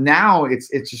 Now it's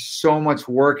just so much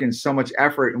work and so much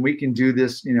effort, and we can do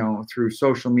this, through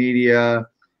social media,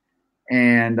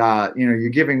 and, you're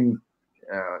giving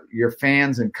your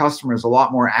fans and customers a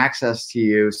lot more access to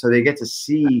you, so they get to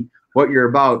see what you're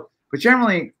about. But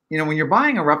generally, when you're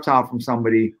buying a reptile from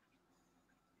somebody,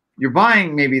 you're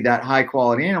buying maybe that high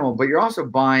quality animal, but you're also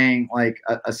buying like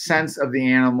a sense of the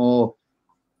animal,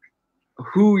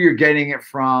 who you're getting it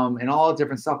from, and all the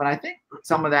different stuff. And I think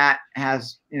some of that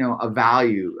has, a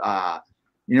value.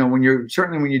 When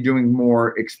you're doing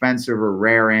more expensive or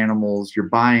rare animals, you're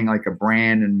buying like a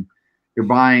brand, and you're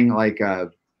buying like a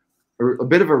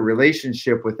bit of a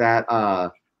relationship with that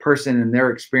person and their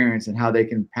experience, and how they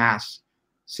can pass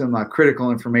some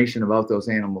critical information about those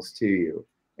animals to you.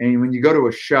 And when you go to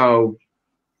a show,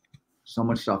 so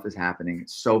much stuff is happening.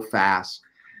 It's so fast.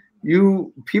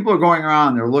 People are going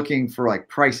around, they're looking for like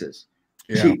prices.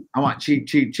 Yeah. Cheap. I want cheap,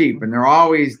 cheap, cheap. And they're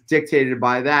always dictated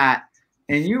by that.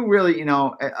 And you really,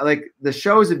 like the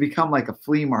shows have become like a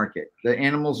flea market. The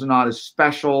animals are not as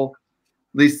special.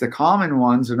 At least the common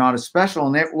ones are not as special,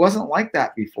 and it wasn't like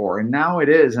that before, and now it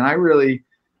is. And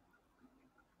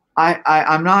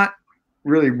I'm not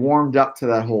really warmed up to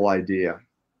that whole idea.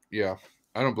 Yeah,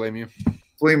 I don't blame you.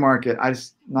 Flea market, I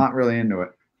just not really into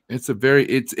it. It's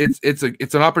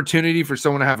an opportunity for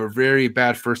someone to have a very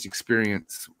bad first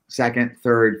experience. Second,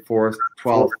 third, fourth,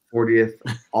 12th, 40th,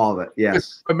 all of it.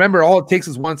 Yes. Remember, all it takes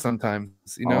is one sometimes.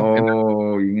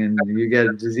 Oh, you get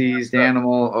a diseased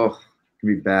animal. Oh.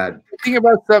 Be bad. Think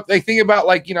about stuff. I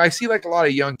see like a lot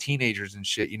of young teenagers and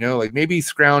shit, like maybe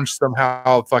scrounge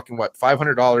somehow fucking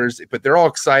 $500, but they're all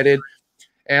excited.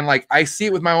 And like I see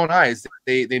it with my own eyes.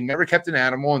 They've never kept an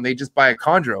animal, and they just buy a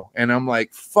chondro. And I'm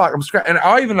like, fuck, and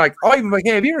I'll even like,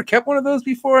 hey, have you ever kept one of those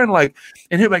before? And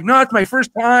he'll be like, no, it's my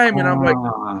first time. And I'm like,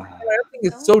 I think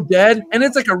it's so dead. And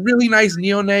it's like a really nice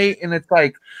neonate, and it's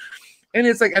like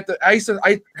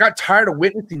I got tired of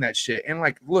witnessing that shit. And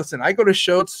like, listen, I go to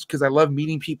shows because I love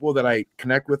meeting people that I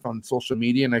connect with on social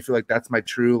media, and I feel like that's my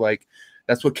true, like,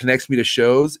 that's what connects me to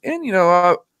shows. And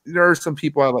there are some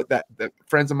people I like that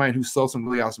friends of mine who sell some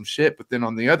really awesome shit, but then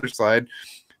on the other side,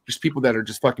 there's people that are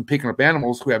just fucking picking up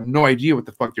animals who have no idea what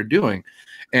the fuck they're doing.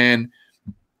 And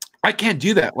I can't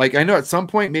do that. Like, I know at some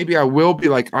point maybe I will be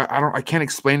like, I can't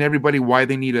explain to everybody why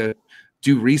they need to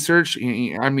do research.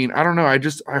 I mean, I don't know. I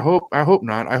hope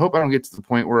not. I hope I don't get to the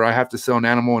point where I have to sell an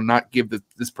animal and not give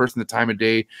this person the time of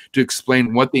day to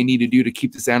explain what they need to do to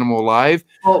keep this animal alive.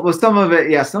 Well, some of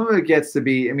it gets to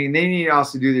be, I mean, they need to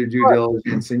also do their due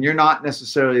diligence, and you're not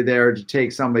necessarily there to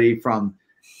take somebody from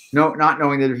not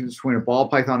knowing the difference between a ball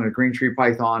python and a green tree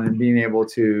python and being able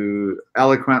to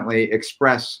eloquently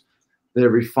express the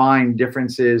refined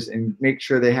differences and make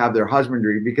sure they have their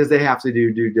husbandry, because they have to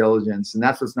do due diligence. And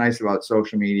that's what's nice about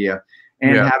social media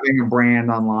and having a brand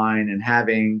online and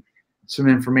having some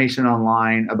information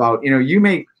online about, you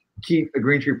may keep a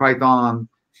green tree python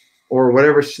or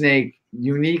whatever snake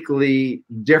uniquely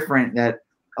different that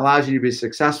allows you to be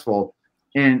successful.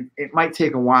 And it might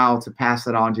take a while to pass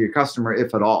that on to your customer,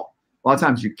 if at all. A lot of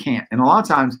times you can't. And a lot of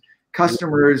times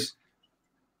customers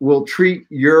will treat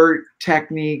your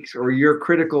techniques or your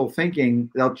critical thinking,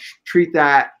 they'll treat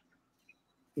that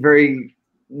very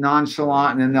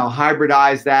nonchalant, and then they'll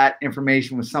hybridize that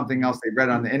information with something else they read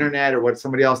on the internet or what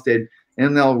somebody else did,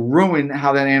 and they'll ruin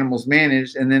how that animal's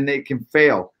managed, and then they can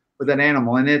fail with that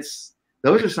animal. And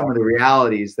those are some of the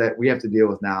realities that we have to deal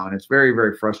with now, and it's very,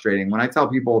 very frustrating. When I tell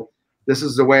people, this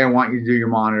is the way I want you to do your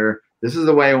monitor, this is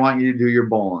the way I want you to do your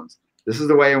Boelens, this is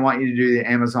the way I want you to do the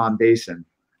Amazon basin,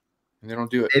 and they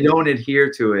don't do it. They don't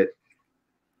adhere to it.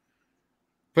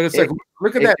 But it's like,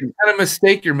 look at that kind of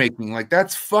mistake you're making. Like,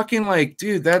 that's fucking like,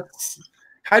 dude, that's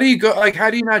how do you go? Like, how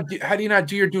do you not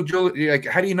do your due diligence? Like,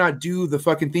 how do you not do the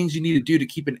fucking things you need to do to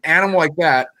keep an animal like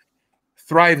that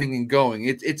thriving and going?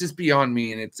 It's just beyond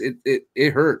me, and it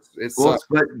hurts. It sucks.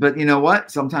 But you know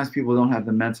what? Sometimes people don't have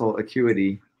the mental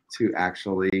acuity to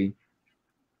actually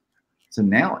to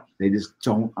nail it. They just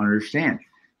don't understand.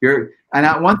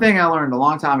 One thing I learned a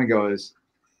long time ago is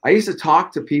I used to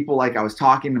talk to people like I was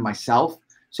talking to myself.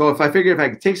 So if I figured if I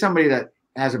could take somebody that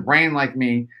has a brain like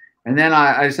me, and then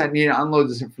I just need to unload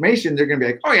this information, they're going to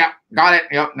be like, oh yeah, got it.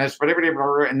 Yep.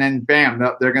 And then bam,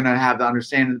 they're going to have the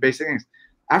understanding of the basic things.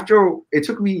 After it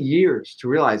took me years to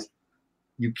realize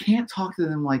you can't talk to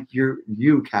them like you're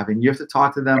you, Kevin. You have to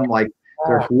talk to them like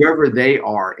they're whoever they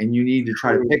are. And you need to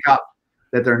try to pick up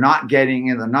that they're not getting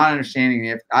it, they're not understanding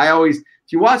it.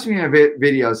 If you watch me in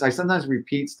videos, I sometimes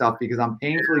repeat stuff because I'm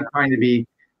painfully trying to be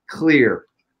clear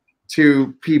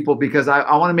to people, because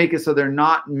I want to make it so they're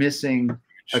not missing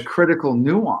a critical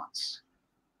nuance.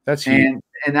 That's and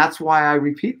that's why I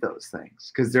repeat those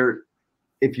things, because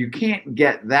if you can't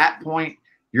get that point,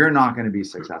 you're not going to be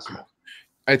successful.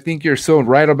 I think you're so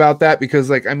right about that,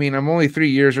 because like, I mean, I'm only 3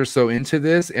 years or so into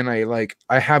this, and I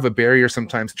have a barrier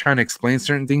sometimes trying to explain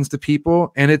certain things to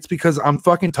people, and it's because I'm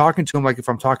fucking talking to them like if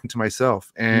I'm talking to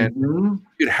myself. And dude,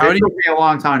 it took me a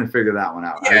long time to figure that one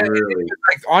out. Yeah,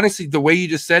 like, honestly, the way you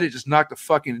just said it just knocked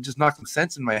some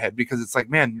sense in my head, because it's like,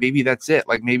 man, maybe that's it.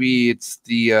 Like, maybe it's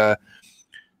the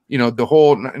the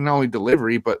whole not only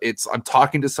delivery, but I'm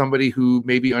talking to somebody who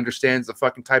maybe understands the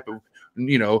fucking type of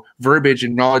verbiage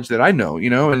and knowledge that I know,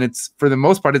 and it's, for the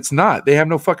most part, it's not. They have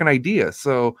no fucking idea.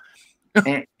 So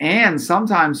and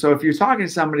sometimes, so if you're talking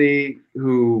to somebody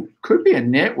who could be a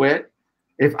nitwit,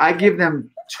 if I give them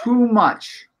too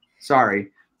much,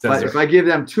 if I give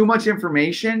them too much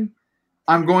information,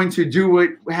 I'm going to do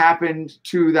what happened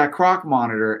to that croc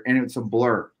monitor, and it's a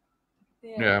blur.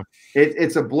 Yeah.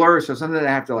 It's a blur. So sometimes I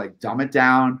have to like dumb it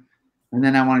down. And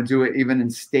then I want to do it even in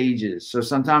stages. So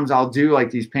sometimes I'll do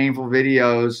like these painful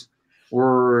videos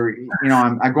where,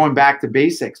 I'm going back to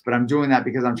basics, but I'm doing that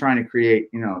because I'm trying to create,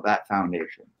 that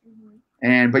foundation.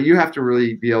 But you have to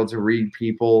really be able to read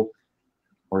people,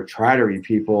 or try to read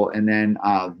people, and then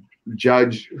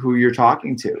judge who you're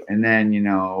talking to. And then,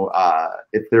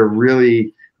 if they're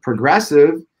really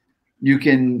progressive, you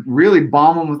can really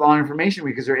bomb them with all information,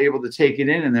 because they're able to take it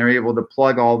in and they're able to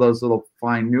plug all those little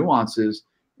fine nuances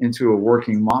into a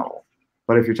working model.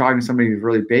 But if you're talking to somebody who's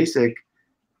really basic,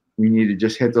 you need to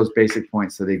just hit those basic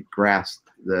points so they grasp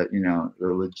the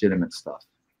legitimate stuff.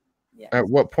 Yeah. At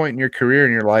what point in your career,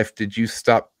 in your life, did you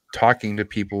stop talking to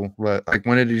people? Like,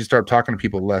 when did you start talking to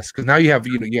people less? Because now you have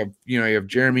you have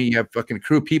Jeremy, you have fucking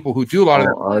crew of people who do a lot of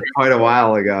that. Quite a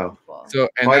while ago. So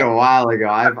a while ago,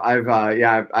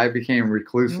 I became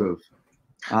reclusive.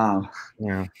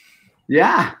 Yeah.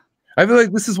 I feel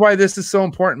like this is why this is so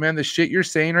important, man. The shit you're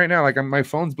saying right now, like, my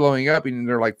phone's blowing up, and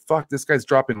they're like, "Fuck, this guy's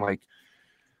dropping like."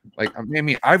 I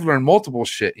mean, I've learned multiple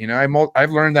shit.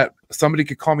 I've learned that somebody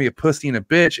could call me a pussy and a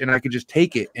bitch, and I could just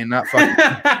take it and not fucking.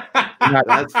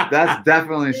 That's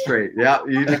definitely straight. Yeah,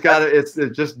 you just gotta. It's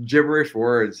just gibberish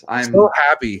words. I'm so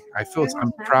happy.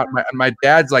 I'm proud. My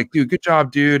dad's like, "Dude, good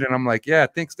job, dude," and I'm like, "Yeah,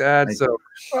 thanks, Dad."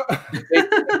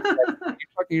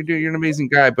 You're an amazing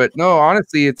guy. But no,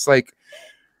 honestly, it's like,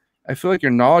 I feel like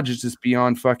your knowledge is just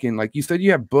beyond fucking, like you said, you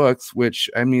have books, which,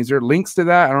 I mean, is there links to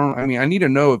that? I need to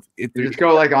know if you just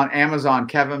go like on Amazon,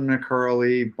 Kevin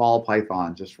McCurley, ball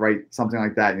python, just write something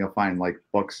like that, and you'll find like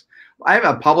books. I have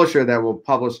a publisher that will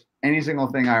publish any single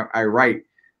thing I write.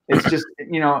 It's just,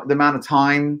 the amount of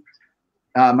time.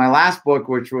 My last book,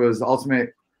 which was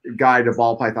Ultimate Guide to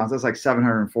Ball Pythons, that's like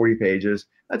 740 pages.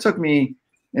 That took me,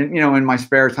 in my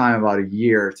spare time, about a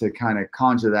year to kind of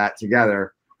conjure that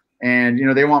together. And,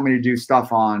 they want me to do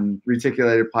stuff on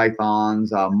reticulated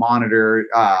pythons, monitor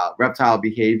reptile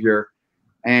behavior.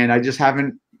 And I just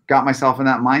haven't got myself in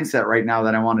that mindset right now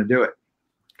that I want to do it.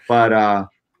 But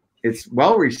it's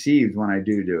well received when I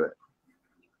do it.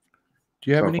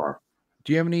 Do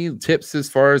you have any tips as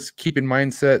far as keeping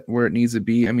mindset where it needs to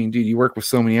be? I mean, dude, you work with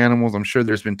so many animals. I'm sure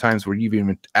there's been times where you've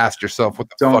even asked yourself, what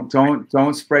the fuck?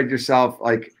 Don't spread yourself,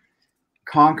 like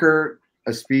conquer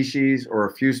a species or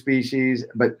a few species.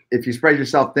 But if you spread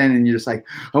yourself thin and you're just like,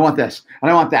 I want this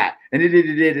and I want that.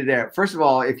 And first of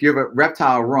all, if you have a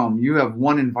reptile room, you have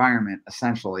one environment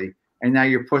essentially. And now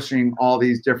you're pushing all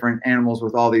these different animals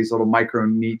with all these little micro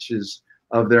niches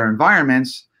of their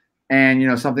environments. And, you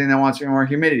know, something that wants more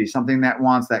humidity, something that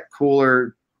wants that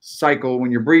cooler cycle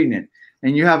when you're breeding it.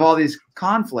 And you have all these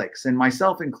conflicts, and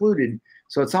myself included.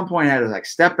 So at some point I had to like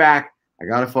step back. I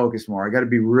got to focus more. I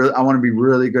want to be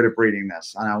really good at breeding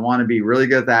this. And I want to be really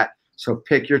good at that. So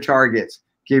pick your targets,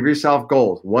 give yourself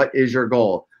goals. What is your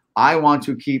goal? I want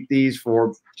to keep these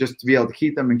for just to be able to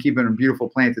keep them and keep them in a beautiful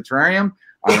planted terrarium.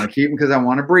 I want to keep them because I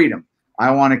want to breed them.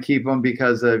 I want to keep them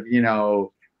because of, you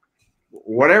know,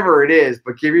 whatever it is,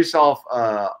 but give yourself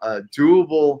a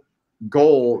doable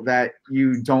goal that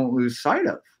you don't lose sight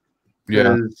of.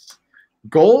 Because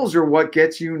goals are what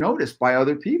gets you noticed by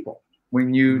other people.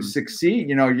 When you succeed,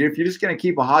 you know, if you're just going to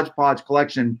keep a hodgepodge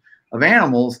collection of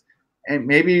animals, and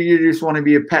maybe you just want to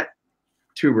be a pet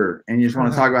tuber and you just want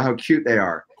to talk about how cute they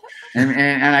are.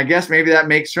 And I guess maybe that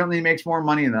certainly makes more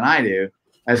money than I do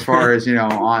as far as, you know,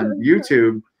 on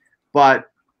YouTube, but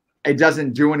it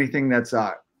doesn't do anything that's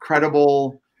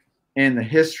credible in the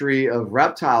history of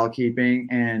reptile keeping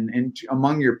and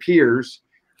among your peers.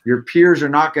 Your peers are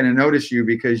not going to notice you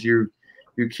because you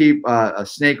keep a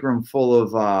snake room full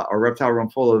of a reptile room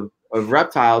full of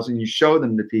reptiles and you show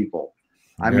them to people.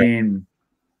 I mean,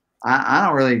 I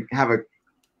don't really have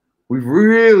we've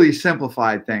really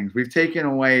simplified things. We've taken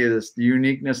away the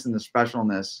uniqueness and the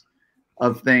specialness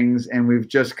of things, and we've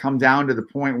just come down to the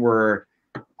point where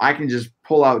I can just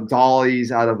pull out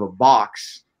dollies out of a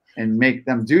box and make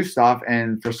them do stuff.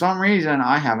 And for some reason,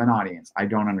 I have an audience. I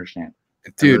don't understand.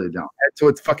 Dude, I really don't. So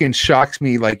it fucking shocks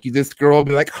me. Like, this girl will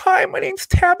be like, hi, my name's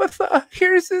Tabitha.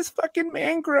 Here's this fucking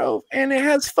mangrove, and it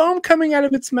has foam coming out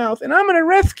of its mouth, and I'm going to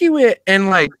rescue it. And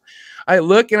like, I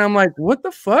look and I'm like, what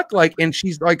the fuck? Like, and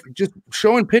she's like just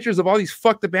showing pictures of all these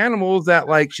fucked up animals that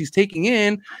like she's taking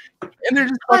in. And they're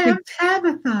just fucking, I am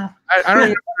Tabitha. I don't even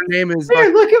know what her name is. Here,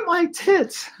 like, look at my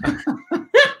tits.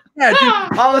 yeah,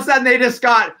 dude. All of a sudden they just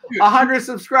got 100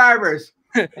 subscribers.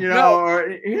 You know, or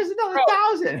here's another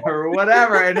 1,000 or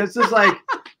whatever. And it's just like,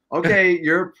 okay,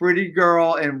 you're a pretty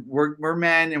girl and we're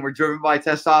men and we're driven by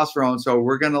testosterone. So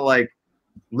we're going to like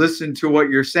listen to what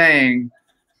you're saying.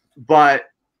 But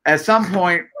at some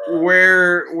point,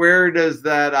 where does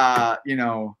that, you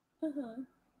know,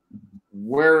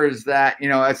 where is that, you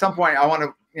know, at some point I want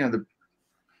to, you know, the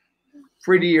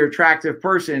pretty or attractive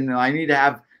person, I need to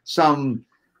have some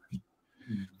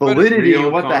validity in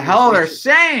what the hell they're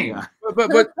saying. But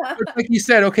like you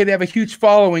said, okay, they have a huge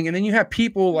following, and then you have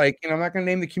people like, you know, I'm not gonna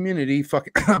name the community,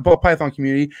 fucking ball python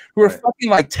community, who are fucking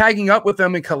like tagging up with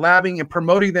them and collabing and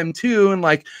promoting them too, and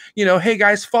like, you know, hey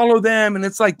guys, follow them, and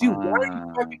it's like, dude,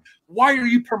 why are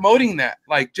you promoting that?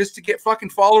 Like, just to get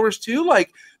fucking followers too?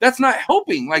 Like, that's not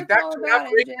helping. Like that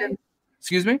collaboration.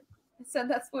 Excuse me. I said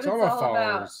that's what it's all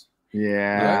about.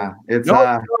 Yeah, it's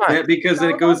because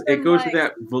it goes to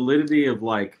that validity of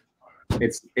like,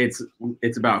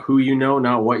 it's about who you know,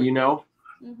 not what you know.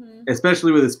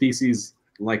 Especially with a species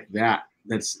like that,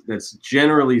 that's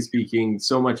generally speaking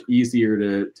so much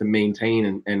easier to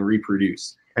maintain and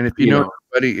reproduce. And if you know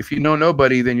nobody, if you know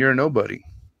nobody, then you're a nobody.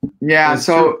 Yeah,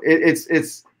 so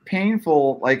it's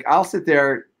painful. Like, I'll sit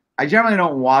there. I generally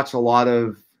don't watch a lot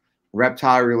of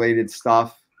reptile related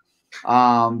stuff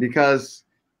because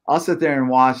I'll sit there and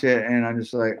watch it, and I'm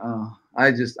just like, oh,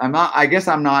 I guess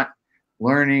I'm not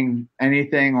learning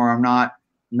anything, or I'm not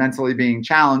mentally being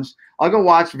challenged. I'll go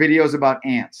watch videos about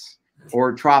ants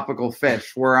or tropical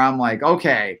fish where I'm like,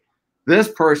 okay, this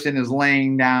person is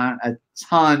laying down a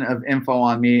ton of info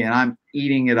on me and I'm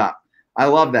eating it up. I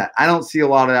love that. I don't see a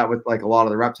lot of that with like a lot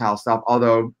of the reptile stuff,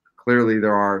 although clearly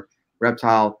there are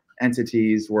reptile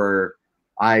entities where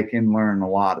I can learn a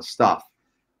lot of stuff.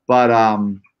 But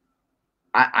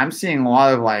I'm seeing a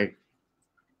lot of like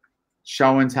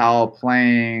show and tell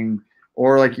playing,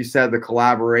 or like you said, the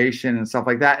collaboration and stuff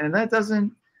like that. And that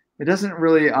doesn't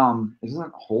really, it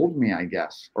doesn't hold me, I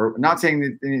guess. Or not saying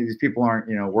that any of these people aren't,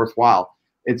 you know, worthwhile.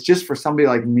 It's just for somebody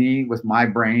like me with my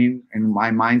brain and my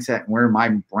mindset and where my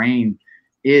brain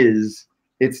is,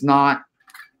 it's not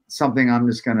something I'm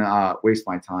just going to waste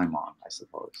my time on, I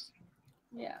suppose.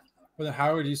 Yeah. But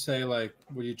how would you say, like,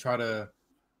 would you try to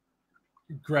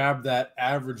grab that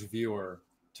average viewer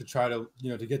to try to,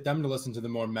 to get them to listen to the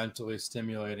more mentally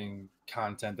stimulating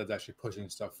content that's actually pushing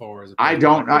stuff forward? I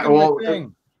guess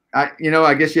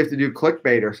you have to do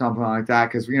clickbait or something like that,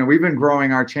 because we've been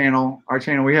growing our channel.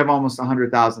 We have almost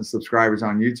 100,000 subscribers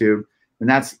on YouTube, and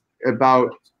that's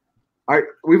about.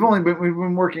 We've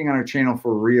been working on our channel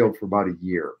for real for about a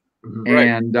year, right.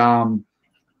 And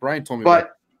Brian told me,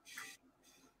 but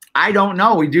I don't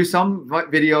know. We do some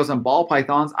videos on ball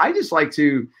pythons. I just like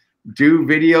to do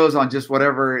videos on just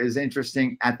whatever is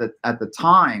interesting at the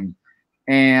time.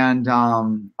 And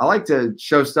I like to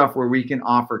show stuff where we can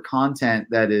offer content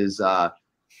that is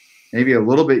maybe a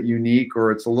little bit unique,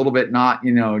 or it's a little bit not,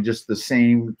 just the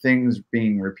same things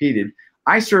being repeated.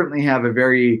 I certainly have a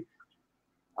very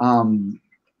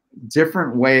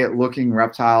different way at looking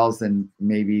reptiles than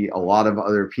maybe a lot of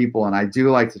other people. And I do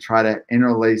like to try to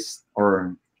interlace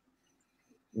or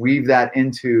weave that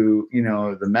into,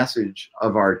 the message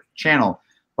of our channel.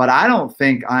 But I don't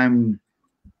think I'm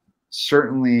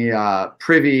certainly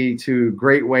privy to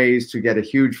great ways to get a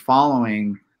huge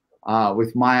following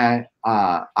with my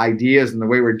ideas and the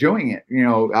way we're doing it.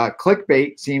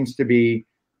 Clickbait seems to be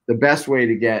the best way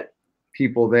to get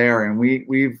people there. And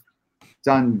we've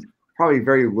done probably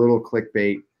very little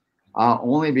clickbait,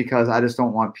 only because I just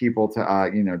don't want people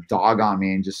to, dog on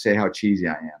me and just say how cheesy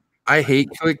I am. I hate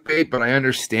clickbait, but I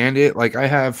understand it. Like I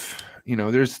have,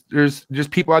 there's just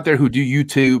people out there who do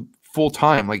YouTube full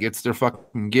time, like it's their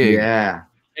fucking gig. Yeah.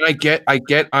 And I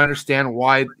understand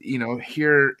why,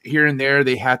 here and there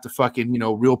they have to fucking,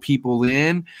 reel people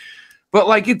in. But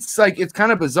it's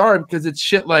kind of bizarre because it's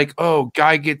shit like, oh,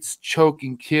 guy gets choked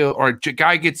and killed, or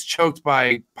guy gets choked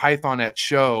by python at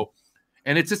show.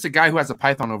 And it's just a guy who has a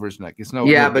python over his neck. It's no.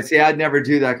 Yeah, but see, I'd never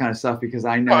do that kind of stuff because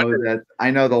I know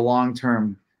the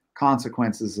long-term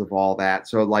consequences of all that.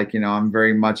 So I'm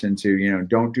very much into,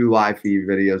 don't do live feed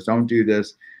videos. Don't do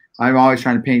this. I'm always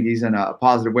trying to paint these in a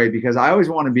positive way because I always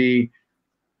want to be,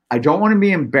 I don't want to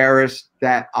be embarrassed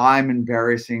that I'm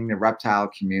embarrassing the reptile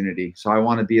community. So I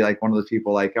want to be like one of those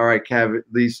people like, all right, Kev, at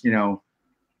least,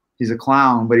 he's a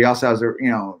clown, but he also has a,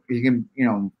 he can,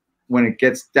 when it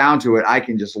gets down to it, I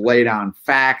can just lay down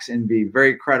facts and be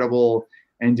very credible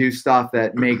and do stuff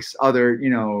that makes other,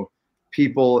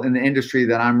 people in the industry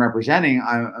that I'm representing,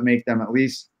 I make them at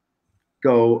least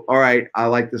go, all right, I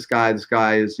like this guy. This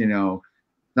guy is,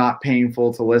 not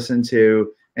painful to listen to,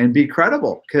 and be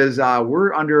credible, because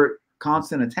we're under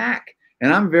constant attack.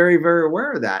 And I'm very, very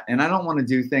aware of that. And I don't want to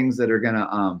do things that are going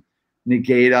to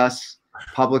negate us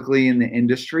publicly in the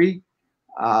industry.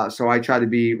 So I try to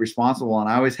be responsible, and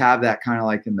I always have that kind of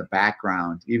like in the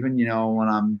background, even,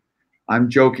 when I'm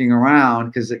joking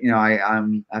around, because, I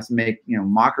have to make,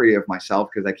 mockery of myself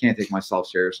because I can't take myself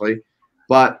seriously,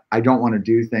 but I don't want to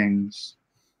do things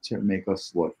to make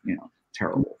us look,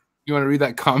 terrible. You want to read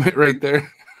that comment right there?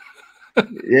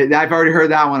 Yeah, I've already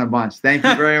heard that one a bunch. Thank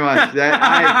you very much.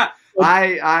 I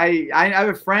have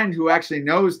a friend who actually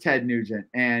knows Ted Nugent,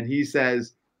 and he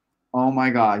says, "Oh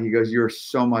my God," he goes, "You're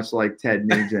so much like Ted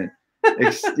Nugent." I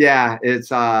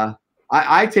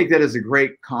take that as a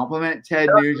great compliment. Ted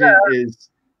Nugent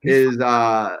is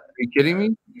Are you kidding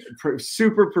me?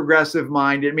 Super progressive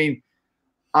minded. I mean,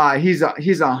 he's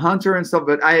a hunter and stuff,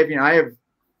 but I'm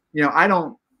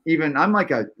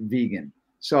like a vegan.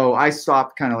 So I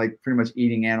stopped kind of like pretty much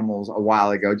eating animals a while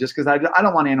ago, just because I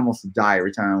don't want animals to die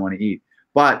every time I want to eat.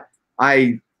 But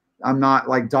I'm not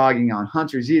like dogging on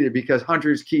hunters either, because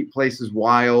hunters keep places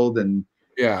wild, and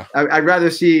yeah, I'd rather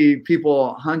see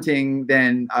people hunting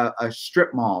than a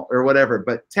strip mall or whatever.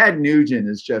 But Ted Nugent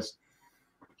is just,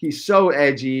 he's so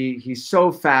edgy, he's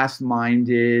so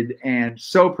fast-minded and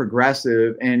so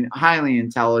progressive and highly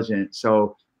intelligent.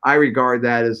 So I regard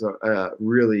that as a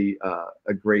really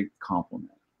a great compliment,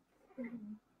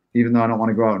 even though I don't want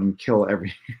to go out and kill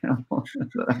every animal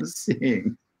that I'm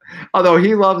seeing. Although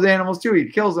he loves animals too, he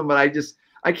kills them, but I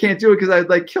can't do it because I'd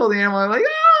like kill the animal. I'm like,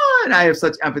 ah, and I have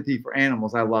such empathy for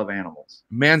animals. I love animals.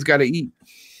 Man's got to eat.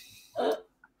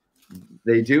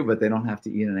 They do, but they don't have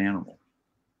to eat an animal.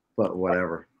 But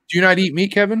whatever. Do you not eat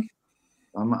meat, Kevin?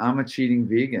 I'm a cheating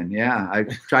vegan. Yeah, I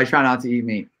try not to eat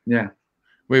meat. Yeah.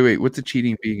 Wait. What's a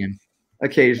cheating vegan?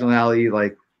 Occasionally, I'll eat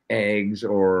like eggs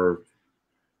or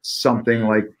something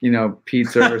like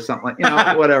pizza or something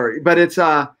like whatever. But it's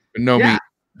no meat.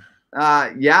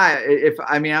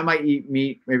 I might eat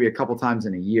meat maybe a couple times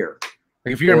in a year.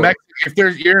 Like if you're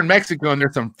you're in Mexico and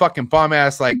there's some fucking bomb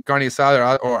ass like carne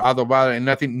asada or adobada and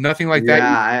nothing like that.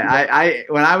 Yeah, I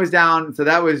when I was down, so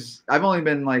I've only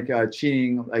been like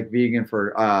cheating like vegan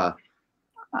for I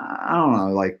don't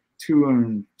know, like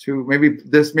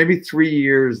maybe 3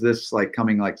 years this like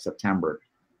coming like September.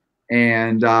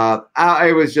 And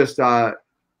I was just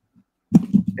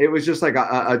it was just like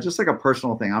a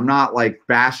personal thing. I'm not like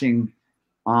bashing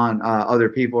on other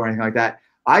people or anything like that.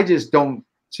 I just don't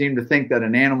seem to think that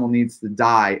an animal needs to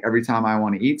die every time I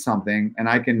want to eat something. And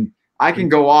I can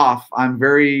go off. I'm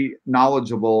very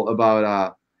knowledgeable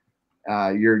about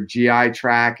your GI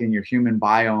tract and your human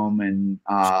biome and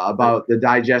about the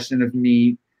digestion of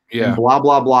meat. Yeah. And blah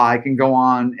blah blah. I can go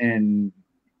on and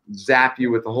zap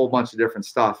you with a whole bunch of different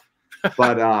stuff,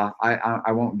 but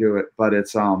I won't do it. But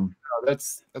it's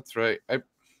that's right.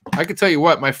 I could tell you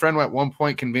what, my friend at one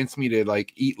point convinced me to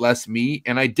like eat less meat,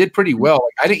 and I did pretty well.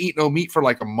 Like, I didn't eat no meat for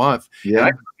like a month. Yeah, and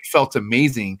I felt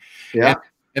amazing. Yeah,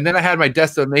 and then I had my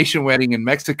destination wedding in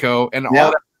Mexico, and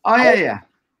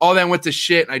all that went to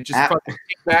shit. And I just fucking came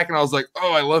back, and I was like,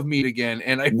 oh, I love meat again.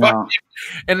 And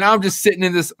and now I'm just sitting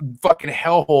in this fucking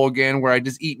hellhole again, where I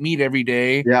just eat meat every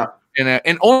day. Yeah,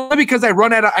 and only because I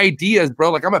run out of ideas,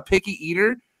 bro. Like, I'm a picky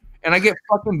eater, and I get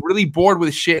fucking really bored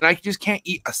with shit, and I just can't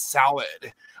eat a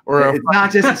salad. Or it's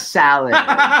not just a salad.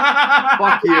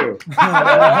 Fuck you. It's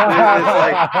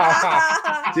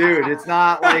like, dude, it's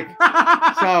not like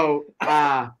so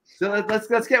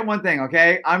let's get one thing,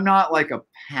 okay? I'm not like a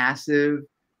passive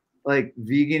like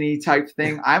vegan-y type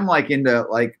thing. I'm like into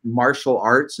like martial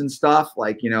arts and stuff,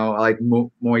 like, you know, like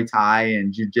Muay Thai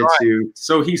and jiu-jitsu. Right.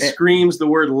 So he screams the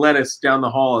word lettuce down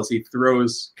the hall as he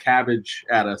throws cabbage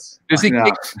at us. Does he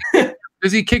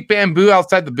does he kick bamboo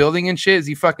outside the building and shit? Is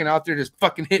he fucking out there just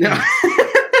fucking hitting?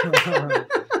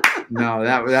 No,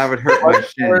 that would hurt my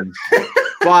shins.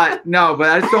 But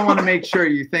I just don't want to make sure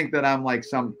you think that I'm like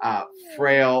some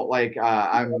frail, like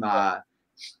I'm I'm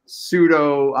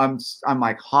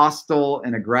like hostile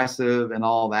and aggressive and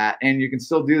all that. And you can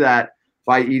still do that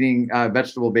by eating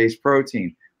vegetable-based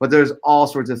protein. But there's all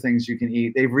sorts of things you can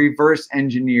eat. They've reverse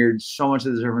engineered so much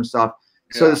of the different stuff.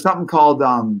 So there's something called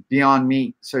Beyond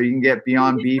Meat. So you can get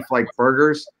Beyond Beef like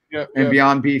burgers and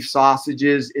Beyond Beef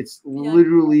sausages. It's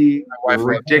literally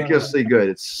ridiculously good.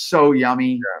 It's so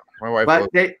yummy. My wife but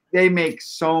they make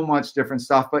so much different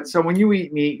stuff. But so when you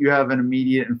eat meat, you have an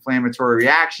immediate inflammatory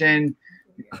reaction.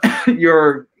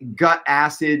 Your gut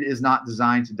acid is not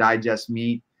designed to digest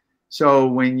meat. So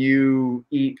when you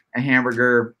eat a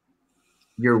hamburger,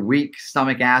 your weak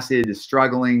stomach acid is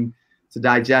struggling to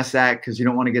digest that because you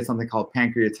don't want to get something called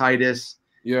pancreatitis.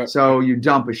 Yeah. So you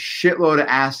dump a shitload of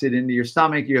acid into your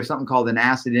stomach. You have something called an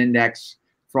acid index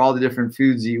for all the different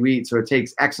foods you eat. So it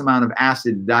takes X amount of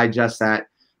acid to digest that.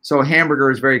 So a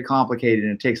hamburger is very complicated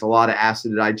and it takes a lot of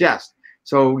acid to digest.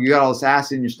 So you got all this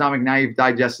acid in your stomach. Now you've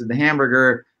digested the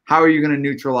hamburger. How are you going to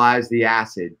neutralize the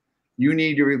acid? You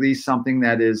need to release something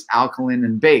that is alkaline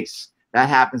and base. That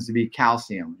happens to be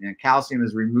calcium. And calcium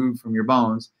is removed from your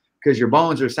bones, because your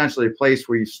bones are essentially a place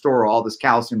where you store all this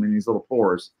calcium in these little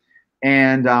pores.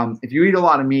 And if you eat a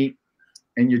lot of meat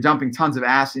and you're dumping tons of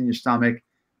acid in your stomach,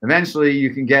 eventually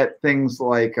you can get things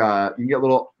like you can get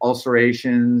little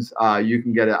ulcerations. You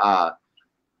can get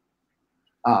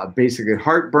basically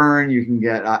heartburn. You can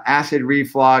get acid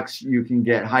reflux. You can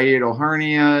get hiatal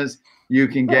hernias. You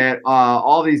can get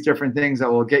all these different things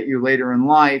that will get you later in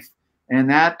life. And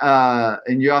that,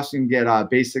 and you also can get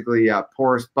basically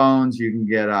porous bones. You can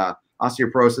get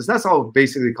osteoporosis. That's all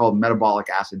basically called metabolic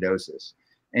acidosis.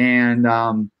 And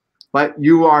but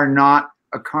you are not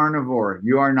a carnivore.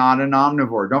 You are not an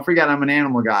omnivore. Don't forget, I'm an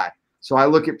animal guy. So I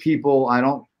look at people. I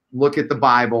don't look at the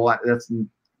Bible. That's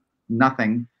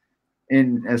nothing.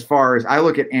 In as far as I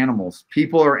look at animals,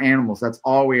 people are animals. That's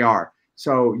all we are.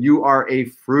 So you are a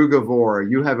frugivore.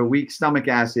 You have a weak stomach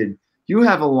acid. You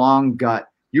have a long gut.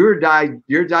 Your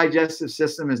digestive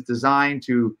system is designed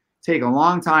to take a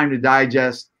long time to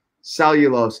digest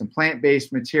cellulose and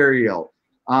plant-based material.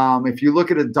 If you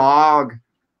look at a dog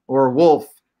or a wolf,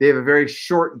 they have a very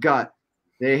short gut.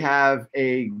 They have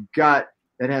a gut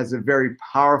that has a very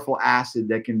powerful acid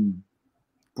that can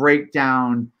break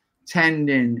down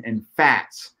tendon and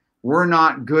fats. We're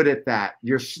not good at that.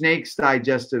 Your snake's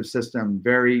digestive system,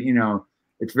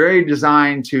 it's very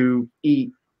designed to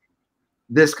eat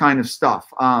this kind of stuff.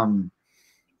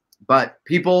 But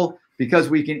people, because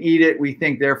we can eat it, we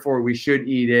think therefore we should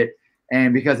eat it.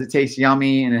 And because it tastes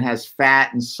yummy and it has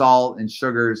fat and salt and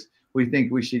sugars, we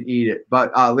think we should eat it.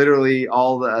 But literally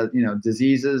all the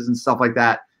diseases and stuff like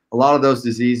that, a lot of those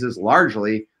diseases,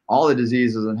 largely all the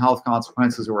diseases and health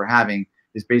consequences that we're having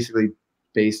is basically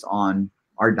based on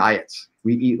our diets.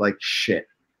 We eat like shit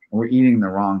and we're eating the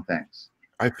wrong things.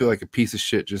 I feel like a piece of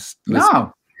shit. Just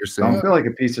no. Don't feel like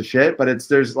a piece of shit, but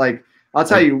there's like, I'll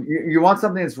tell you, you want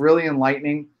something that's really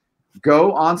enlightening,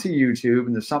 go onto YouTube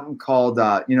and there's something called,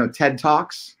 TED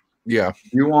Talks. Yeah.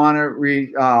 You want to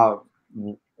read,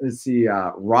 let's see,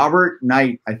 Robert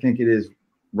Knight, I think it is.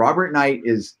 Robert Knight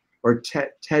is or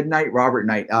Ted Knight, Robert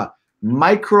Knight,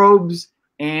 Microbes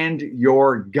and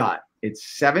Your Gut.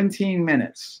 It's 17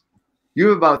 minutes. You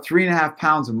have about 3.5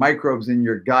 pounds of microbes in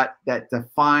your gut that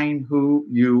define who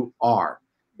you are.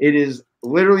 It is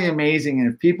literally amazing.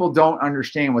 And if people don't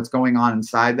understand what's going on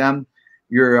inside them,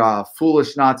 you're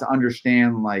foolish not to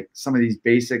understand like some of these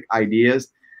basic ideas.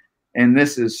 And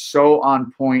this is so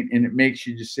on point, and it makes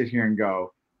you just sit here and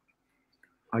go,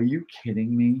 are you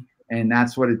kidding me? And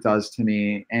that's what it does to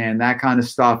me. And that kind of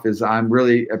stuff is, I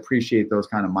really appreciate those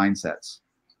kind of mindsets.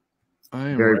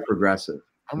 Very progressive.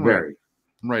 I'm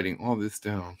writing all this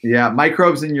down. Yeah,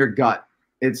 microbes in your gut.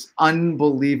 It's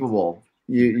unbelievable.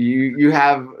 You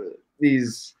have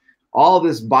all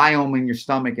this biome in your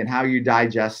stomach and how you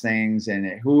digest things, and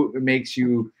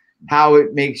how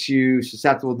it makes you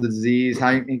susceptible to disease,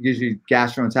 how it gives you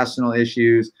gastrointestinal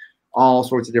issues, all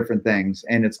sorts of different things.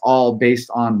 And it's all based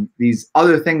on these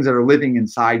other things that are living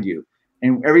inside you.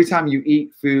 And every time you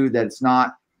eat food that's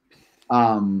not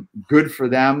good for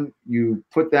them, you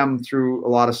put them through a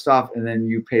lot of stuff, and then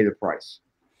you pay the price.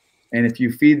 And if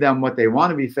you feed them what they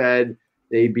want to be fed,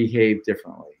 they behave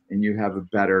differently, and you have a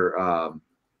better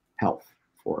health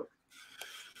for it.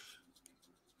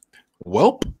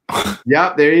 Welp.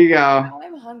 Yep, there you go.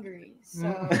 I'm hungry,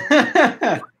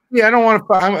 so. Yeah, I don't want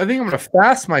to. I think I'm gonna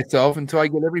fast myself until I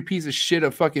get every piece of shit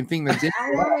of fucking thing that's in.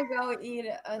 I want to go eat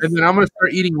and then I'm gonna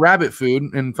start eating rabbit food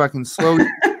and fucking slowly.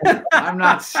 I'm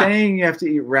not saying you have to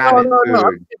eat rabbit food.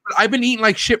 No. I've been eating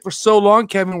like shit for so long,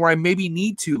 Kevin, where I maybe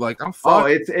need to. Like I'm fucked. Oh,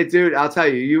 it's dude. I'll tell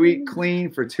you. You eat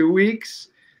clean for 2 weeks.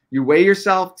 You weigh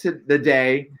yourself to the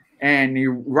day, and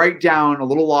you write down a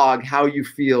little log how you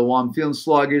feel. Well, I'm feeling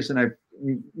sluggish, and I'm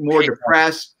more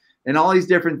depressed. And all these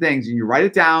different things, and you write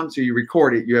it down, so you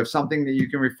record it. You have something that you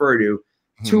can refer to.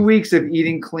 2 weeks of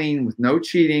eating clean with no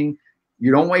cheating.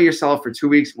 You don't weigh yourself for 2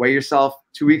 weeks. Weigh yourself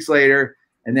 2 weeks later,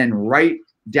 and then write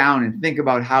down and think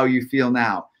about how you feel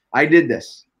now. I did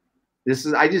this.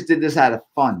 I just did this out of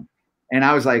fun, and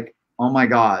I was like, oh my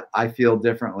God, I feel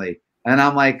differently. And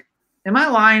I'm like, am I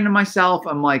lying to myself?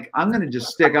 I'm like, I'm gonna just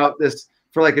stick out this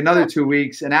for like another 2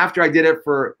 weeks. And after I did it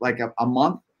for like a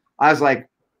month, I was like,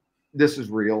 this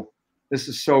is real. This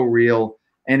is so real.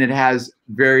 And it has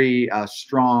very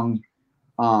strong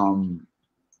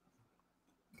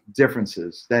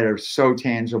differences that are so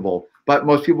tangible. But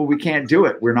most people, we can't do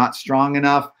it. We're not strong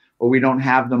enough, or we don't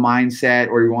have the mindset,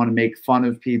 or we want to make fun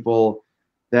of people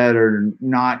that are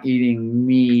not eating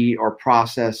meat or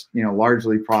processed,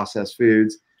 largely processed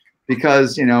foods,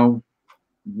 because,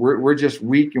 we're just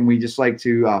weak, and we just like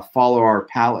to follow our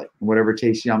palate. Whatever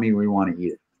tastes yummy, we want to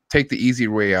eat it. Take the easy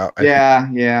way out.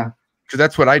 Yeah. Because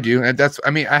that's what I do, and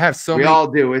I have so many. We all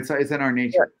do. It's in our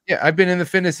nature. Yeah, I've been in the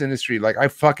fitness industry. Like I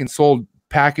fucking sold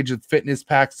package of fitness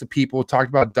packs to people, talked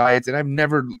about diets, and I've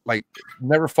never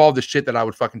followed the shit that I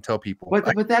would fucking tell people. But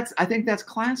I think that's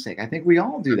classic. I think we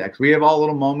all do that, because we have all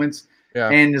little moments. Yeah.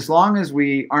 And as long as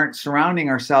we aren't surrounding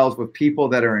ourselves with people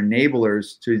that are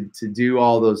enablers to do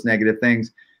all those negative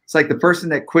things, it's like the person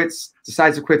that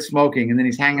decides to quit smoking, and then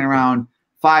he's hanging around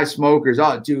 5 smokers.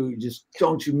 Oh, dude, just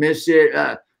don't you miss it?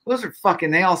 Those are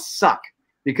they all suck,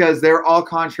 because they're all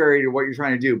contrary to what you're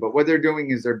trying to do. But what they're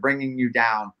doing is they're bringing you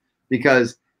down,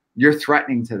 because you're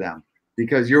threatening to them,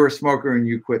 because you're a smoker and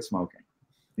you quit smoking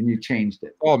and you changed it.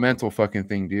 It's all a mental fucking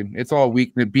thing, dude. It's all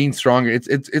weakness, being stronger.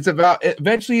 It's about,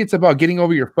 eventually it's about getting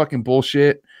over your fucking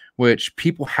bullshit, which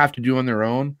people have to do on their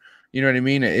own. You know what I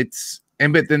mean?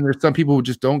 But then there's some people who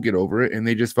just don't get over it, and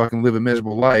they just fucking live a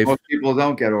miserable life. Most people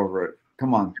don't get over it.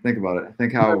 Come on, think about it.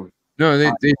 Think how. No,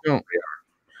 they don't.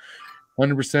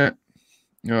 100%.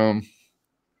 Well,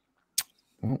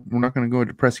 we're not going to go a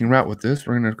depressing route with this.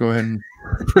 We're going to go ahead and.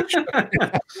 But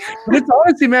it's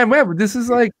honestly, man, this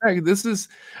is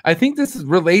I think this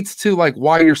relates to like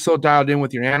why you're so dialed in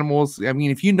with your animals. I mean,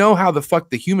 if you know how the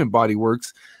fuck the human body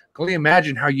works, can you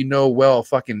imagine how a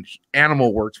fucking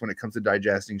animal works when it comes to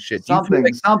digesting shit?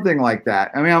 Something like that.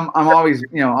 I mean, I'm always,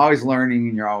 always learning,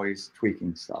 and you're always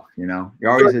tweaking stuff. You're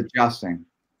always adjusting.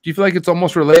 Do you feel like it's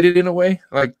almost related in a way?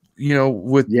 Like,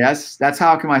 with. Yes, that's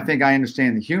how come I think I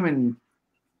understand the human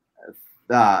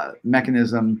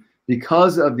mechanism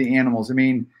because of the animals. I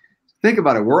mean, think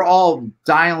about it. We're all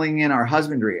dialing in our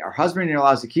husbandry. Our husbandry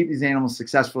allows us to keep these animals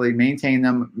successfully, maintain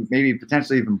them, maybe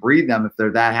potentially even breed them if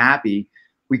they're that happy.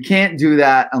 We can't do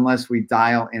that unless we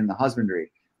dial in the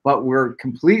husbandry. But we're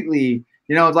completely,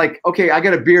 like, okay, I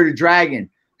got a bearded dragon.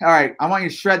 All right, I want you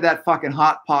to shred that fucking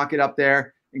hot pocket up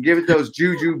there and give it those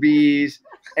juju bees.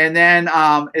 And then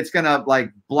it's going to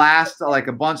like blast like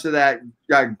a bunch of that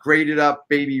grated up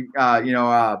baby,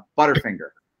 Butterfinger.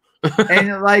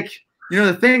 And like,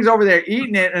 the thing's over there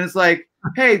eating it. And it's like,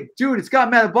 hey, dude, it's got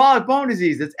metabolic bone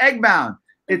disease. It's egg bound.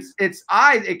 It's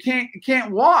eyes. It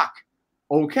can't walk.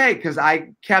 Okay, because I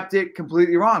kept it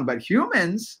completely wrong. But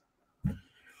humans,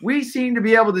 we seem to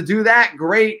be able to do that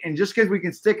great. And just because we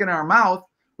can stick it in our mouth,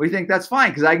 we think that's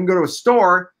fine. Because I can go to a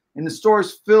store and the store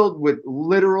is filled with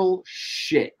literal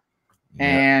shit,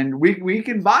 and we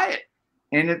can buy it.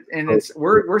 And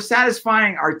we're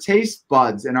satisfying our taste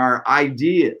buds and our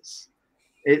ideas.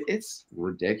 It's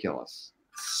ridiculous.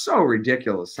 So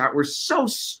ridiculous. We're so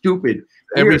stupid.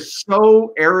 We're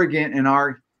so arrogant in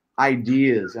our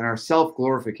ideas and our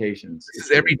self-glorifications. This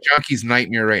is every junkie's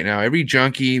nightmare right now. Every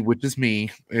junkie, which is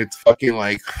me, it's fucking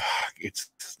like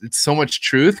it's so much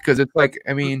truth, because it's like,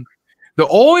 I mean, the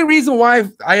only reason why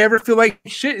I ever feel like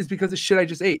shit is because of shit I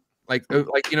just ate. Like, you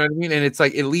know what I mean? And it's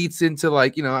like, it leads into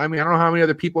like, you know, I mean, I don't know how many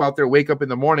other people out there wake up in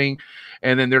the morning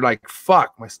and then they're like,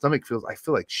 fuck, my stomach I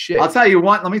feel like shit. Let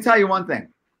me tell you one thing.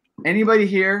 Anybody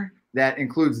here that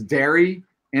includes dairy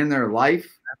in their life,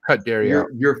 cut dairy out.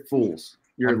 You're fools.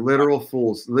 You're literal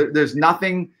fools. There's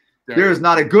nothing, there is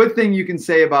not a good thing you can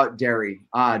say about dairy.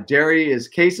 Dairy is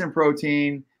casein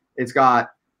protein. It's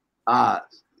got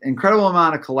incredible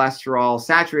amount of cholesterol,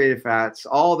 saturated fats,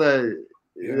 all the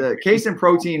casein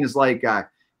protein is like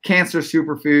cancer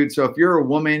superfood. So if you're a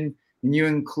woman and you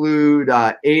include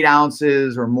 8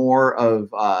 ounces or more of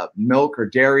milk or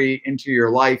dairy into your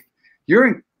life,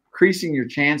 you're increasing your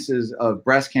chances of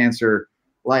breast cancer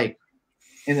like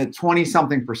in the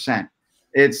 20-something%.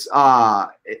 It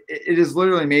is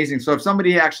literally amazing. So if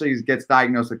somebody actually gets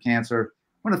diagnosed with cancer,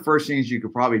 one of the first things you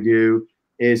could probably do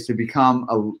is to become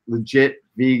a legit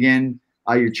vegan.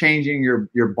 You're changing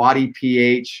your body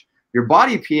pH. Your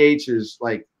body pH is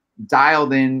like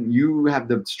dialed in. You have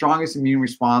the strongest immune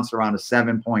response around a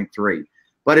 7.3.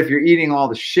 But if you're eating all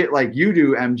the shit like you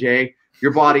do, MJ,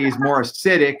 your body is more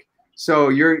acidic. So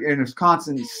you're in a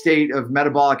constant state of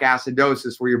metabolic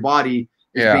acidosis where your body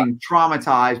is being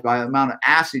traumatized by the amount of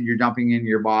acid you're dumping into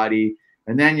your body.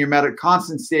 And then your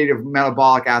constant state of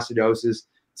metabolic acidosis,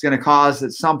 it's going to cause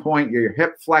at some point your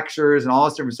hip flexors and all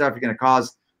this different stuff. You're going to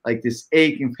cause like this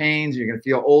ache and pains. You're going to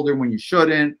feel older when you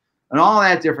shouldn't. And all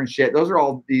that different shit. Those are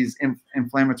all these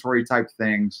inflammatory type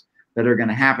things that are going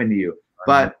to happen to you.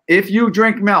 But if you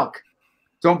drink milk,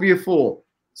 don't be a fool.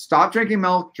 Stop drinking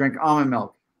milk. Drink almond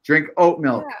milk. Drink oat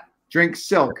milk. Drink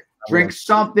silk. Drink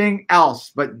something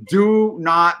else. But do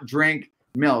not drink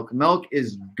milk. Milk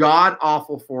is god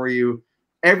awful for you.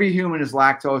 Every human is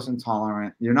lactose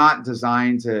intolerant. You're not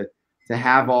designed to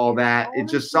have all that.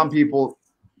 It's just some people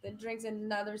that drinks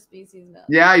another species milk.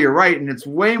 Yeah, you're right. And it's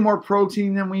way more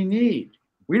protein than we need.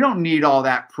 We don't need all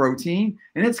that protein.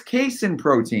 And it's casein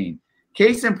protein.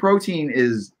 Casein protein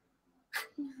is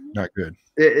not good.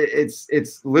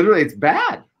 It's literally, it's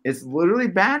bad. It's literally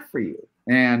bad for you.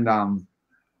 And I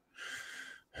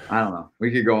don't know.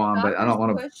 We could go on, but I don't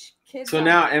want to. So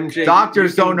now MJ,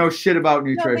 doctors don't know shit about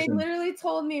nutrition. No, they literally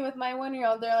told me with my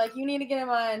 1-year-old, they're like, you need to get him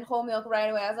on whole milk right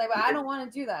away. I was like, but I don't want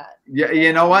to do that. Yeah,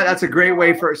 you know what? That's a great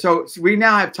way for. So we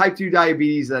now have type 2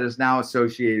 diabetes that is now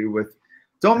associated with.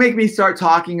 Don't make me start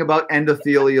talking about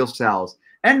endothelial cells.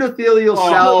 Endothelial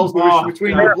cells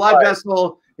between your blood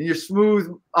vessel and your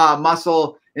smooth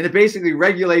muscle, and it basically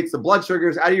regulates the blood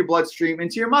sugars out of your bloodstream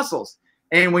into your muscles.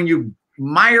 And when you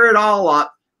mire it all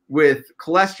up with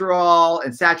cholesterol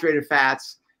and saturated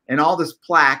fats and all this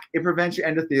plaque, it prevents your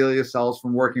endothelial cells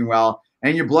from working well,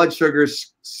 and your blood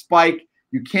sugars spike.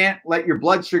 You can't let your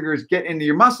blood sugars get into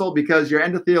your muscle because your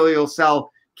endothelial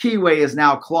cell keyway is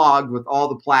now clogged with all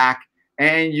the plaque,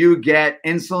 and you get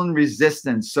insulin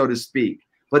resistance, so to speak.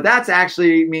 But that's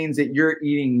actually means that you're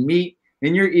eating meat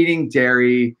and you're eating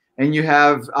dairy and you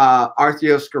have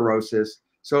arteriosclerosis.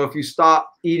 So if you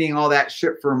stop eating all that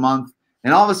shit for a month,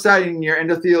 and all of a sudden your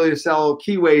endothelial cell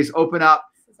keyways open up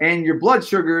and your blood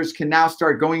sugars can now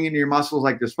start going into your muscles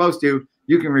like they're supposed to,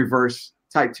 you can reverse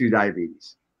type 2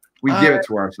 diabetes. We give it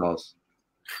to ourselves.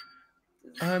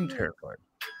 I'm terrified.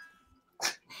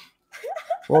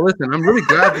 Well, listen, I'm really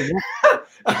glad.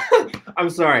 I'm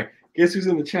sorry. Guess who's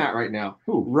in the chat right now?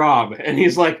 Who? Rob. And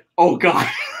he's like, oh, God.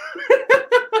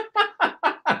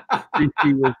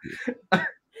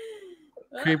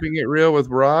 Keeping it real with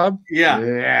Rob. Yeah.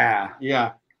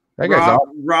 That guy's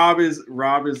awesome. Rob is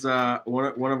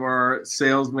one of our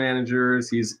sales managers.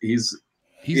 He's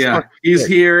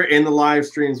here in the live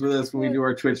streams with us when we do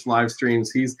our Twitch live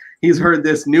streams. He's heard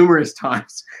this numerous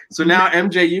times. So now,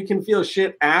 MJ, you can feel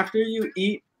shit after you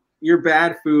eat your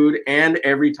bad food and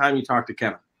every time you talk to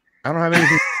Kevin. I don't have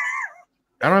anything.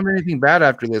 I don't have anything bad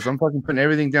after this. I'm fucking putting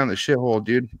everything down the shithole,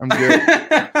 dude. I'm good.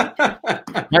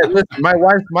 My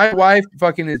wife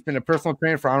fucking has been a personal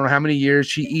trainer for I don't know how many years.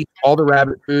 She eats all the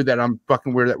rabbit food that I'm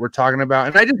fucking weird that we're talking about,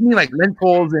 and I just mean like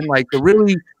lentils and like the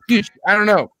really huge. I don't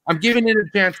know. I'm giving it a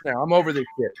chance now. I'm over this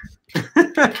shit.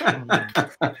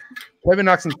 Kevin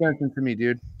knocked some sense into me,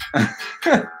 dude.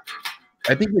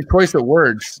 I think your choice of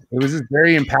words, it was just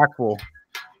very impactful.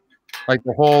 Like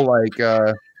the whole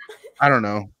I don't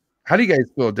know. How do you guys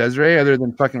feel, Desiree, other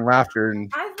than fucking laughter?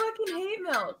 And I fucking hate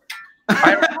milk.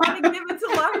 I don't want to give it to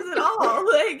Lars at all.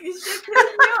 Like, it just pissed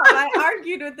me off. I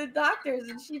argued with the doctors,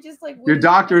 and she just like your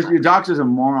doctor's a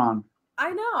moron. I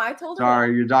know. I told her.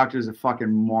 Sorry, your doctor's a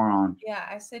fucking moron. Yeah,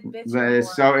 I said bitch.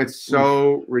 It's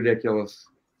so ridiculous.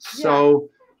 So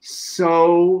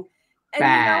and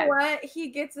bad. you know what? He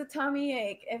gets a tummy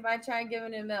ache if I try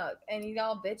giving him milk, and he's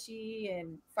all bitchy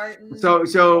and farting. So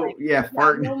like, yeah,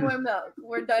 farting. No more milk.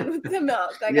 We're done with the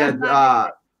milk. Like,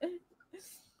 yeah.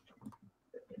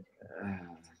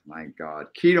 My God,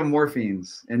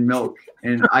 ketomorphines in milk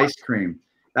and ice cream.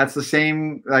 That's the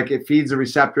same. Like it feeds the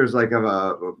receptors like of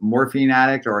a morphine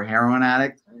addict or a heroin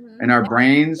addict in our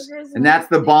brains, and that's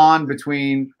the bond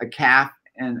between a calf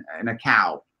and a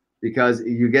cow. Because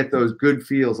you get those good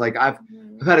feels. Like I've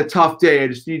had a tough day. I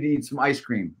just need to eat some ice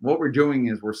cream. What we're doing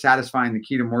is we're satisfying the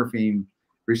ketomorphine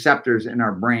receptors in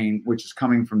our brain, which is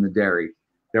coming from the dairy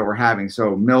that we're having.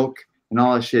 So milk and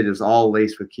all that shit is all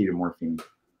laced with ketomorphine,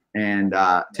 and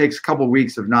takes a couple of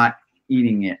weeks of not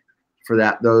eating it for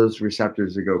those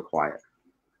receptors to go quiet.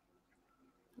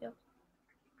 Yep.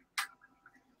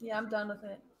 Yeah, I'm done with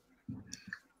it.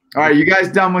 All right, you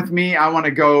guys done with me? I want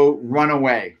to go run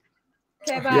away.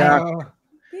 Okay, bye. Yeah.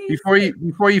 Before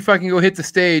you fucking go hit the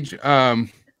stage, dude,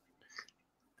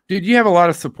 you have a lot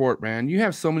of support, man. You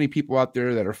have so many people out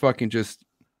there that are fucking just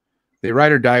they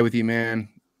ride or die with you, man.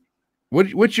 What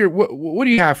do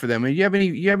you have for them? Do you have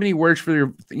any words for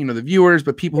your the viewers,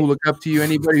 but people who look up to you,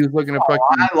 anybody who's looking to fucking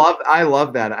I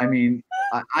love that. I mean,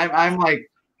 I'm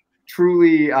like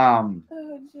truly I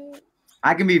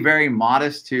can be very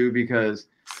modest too, because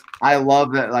I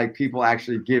love that like people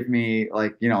actually give me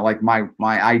like like my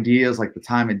ideas, like the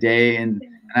time of day, and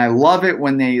I love it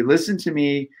when they listen to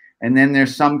me and then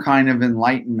there's some kind of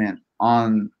enlightenment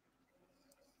on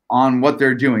what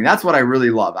they're doing. That's what I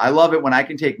really love. I love it when I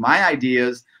can take my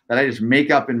ideas that I just make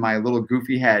up in my little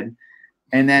goofy head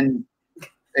and then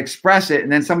express it,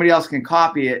 and then somebody else can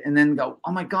copy it and then go,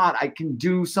 oh my God, I can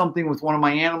do something with one of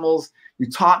my animals. You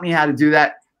taught me how to do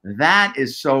that. That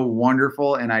is so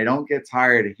wonderful, and I don't get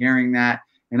tired of hearing that,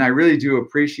 and I really do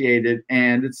appreciate it.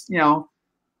 And it's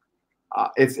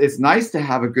it's nice to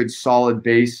have a good solid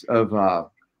base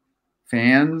of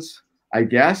fans, I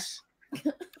guess.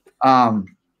 I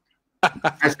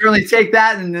certainly take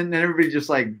that, and then everybody just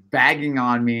like bagging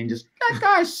on me and just that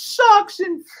guy sucks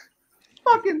and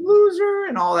fucking loser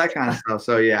and all that kind of stuff.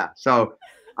 So yeah, so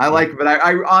I like it, but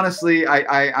I honestly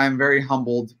I'm very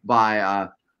humbled by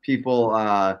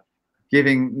people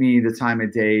giving me the time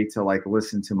of day to like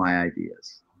listen to my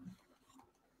ideas.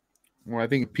 Well, I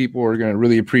think people are going to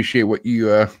really appreciate what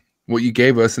you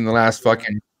gave us in the last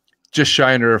fucking just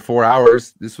shy under 4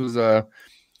 hours. This was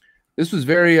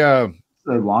very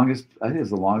the longest. I think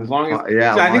it's the longest.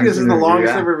 Yeah, I think this is the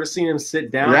longest I've ever seen him sit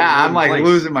down. Yeah, I'm like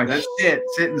losing my shit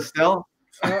sitting still.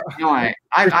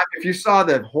 If you saw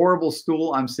the horrible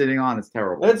stool I'm sitting on, it's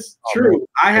terrible. That's true.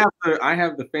 I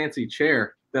have the fancy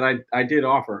chair that I did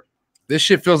offer. This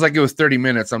shit feels like it was 30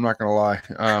 minutes. I'm not gonna lie.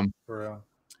 For real.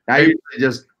 I usually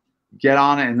just get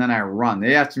on it and then I run.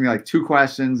 They ask me like 2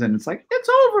 questions and it's like it's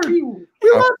over. We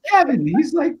love Kevin.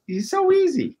 He's so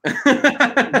easy.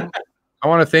 I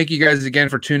want to thank you guys again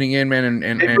for tuning in, man.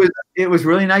 And it was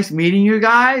really nice meeting you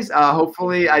guys.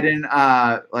 Hopefully I didn't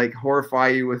like horrify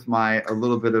you with a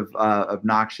little bit of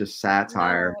obnoxious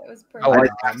satire. No, it was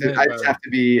I just have to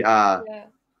be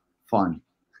fun.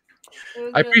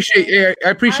 I appreciate you,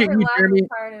 Jeremy.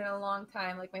 Hard in a long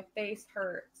time. Like my face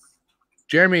hurts.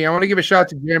 Jeremy, I want to give a shout out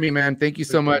to Jeremy, man. Thank you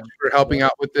so much for helping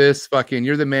out with this. Fucking,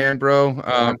 you're the man, bro.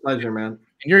 My pleasure, man.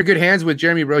 And you're in good hands with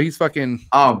Jeremy, bro. He's fucking.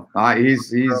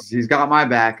 He's got my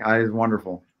back. He's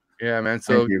wonderful. Yeah, man.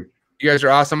 So you guys are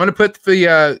awesome. I'm gonna put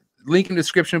the link in the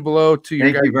description below to you.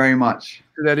 Thank you very much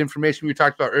for that information we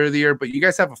talked about earlier. But you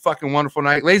guys have a fucking wonderful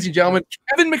night, ladies and gentlemen.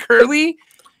 Kevin McCurley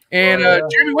and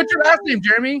Jeremy. What's your last name,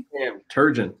 Jeremy?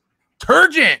 Turgent.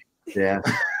 Yeah.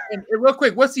 And real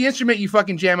quick, what's the instrument you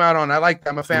fucking jam out on? I like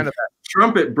that. I'm a fan of that.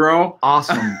 Trumpet, bro.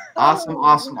 Awesome.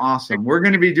 We're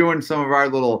going to be doing some of our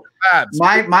little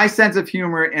my sense of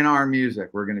humor in our music.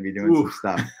 We're going to be doing some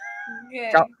stuff.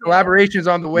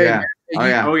 Collaborations on the way. Yeah.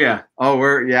 Oh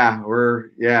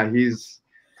yeah. He's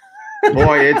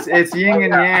Boy, it's yin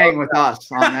and yang with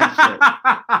us on that shit.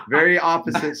 Very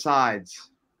opposite sides.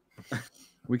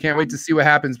 We can't wait to see what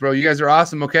happens, bro. You guys are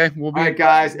awesome. Okay, we'll be. All right,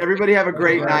 guys. Everybody have a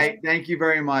great night. Thank you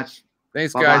very much.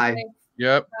 Thanks, Bye-bye. guys.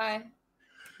 Yep. Bye.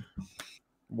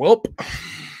 Welp.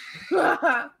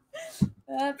 That's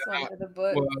under the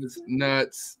book. Was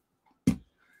nuts.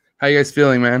 How you guys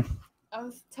feeling, man?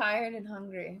 I'm tired and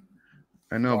hungry.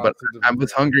 I know, but I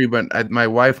was hungry, but my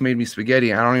wife made me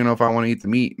spaghetti. I don't even know if I want to eat the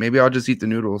meat. Maybe I'll just eat the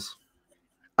noodles.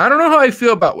 I don't know how I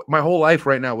feel about my whole life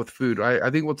right now with food. I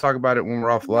think we'll talk about it when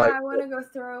we're off live. I want to go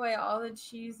throw away all the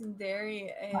cheese and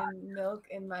dairy and milk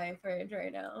in my fridge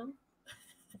right now.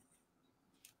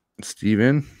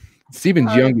 Steven's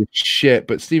young as shit,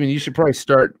 but Steven, you should probably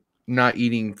start not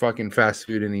eating fucking fast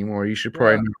food anymore. You should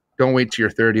probably don't wait till you're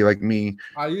 30 like me.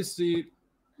 I used to eat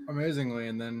amazingly,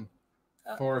 and then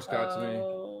Forrest got to me,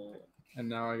 and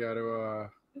now I got to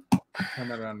turn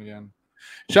that around again.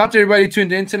 Shout out to everybody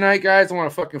tuned in tonight, guys. I want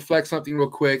to fucking flex something real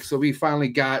quick. So we finally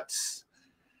got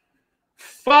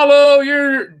Follow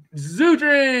Your Zoo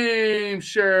Dream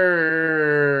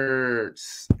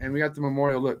shirts, and we got the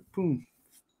memorial look. Boom,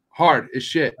 hard as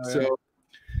shit. So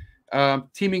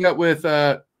teaming up with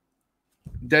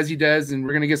Desi Des, and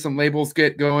we're gonna get some labels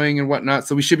get going and whatnot.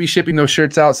 So we should be shipping those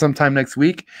shirts out sometime next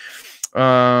week.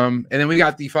 And then we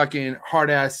got the fucking hard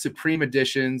ass Supreme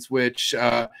editions, which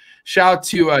shout out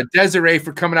to Desiree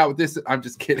for coming out with this. I'm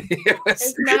just kidding.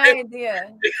 It's my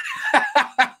idea.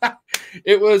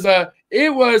 It was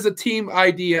a team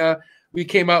idea we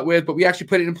came up with, but we actually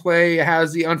put it in play. It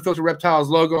has the Unfiltered Reptiles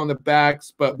logo on the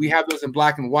backs, but we have those in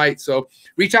black and white. So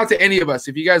reach out to any of us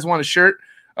if you guys want a shirt.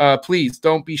 Please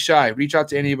don't be shy. Reach out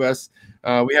to any of us.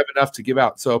 We have enough to give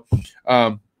out. So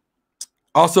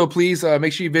also, please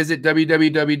make sure you visit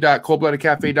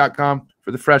www.coldbloodedcafe.com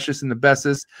for the freshest and the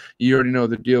bestest. You already know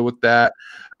the deal with that.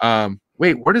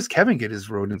 Wait, where does Kevin get his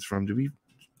rodents from? I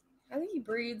think he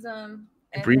breeds them.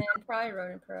 And Breed? then probably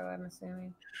Rodent Pro, I'm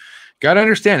assuming. Got to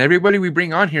understand, everybody we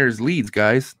bring on here is leads,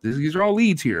 guys. These are all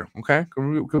leads here, okay?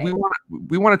 Because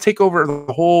we want to take over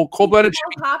the whole cold-blooded.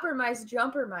 Hopper mice,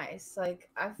 jumper mice. Like,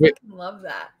 I fucking love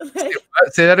that.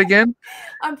 Say that again?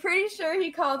 I'm pretty sure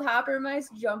he called hopper mice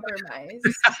jumper mice.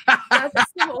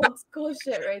 That's some old school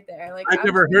shit right there. Like, I've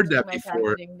never heard that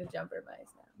before. To jumper mice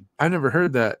now. I never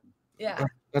heard that. Yeah.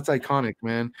 That's iconic,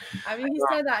 man. I mean, he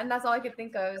said that, and that's all I could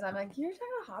think of. Is I'm like, you're talking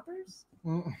about hoppers?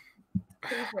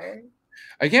 Pretty sure.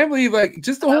 I can't believe, like,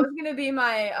 just the whole. That was gonna be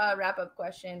my wrap-up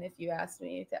question if you asked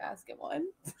me to ask him one.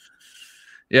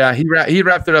 Yeah, he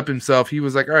wrapped it up himself. He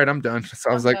was like, "All right, I'm done."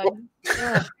 So I was like, well,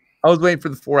 yeah. I was waiting for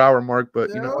the 4-hour mark, but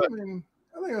you know what? I mean,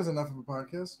 I think it was enough of a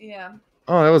podcast. Yeah.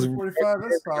 Oh, that was 45.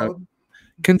 That's solid.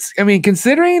 I mean,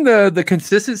 considering the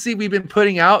consistency we've been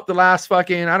putting out the last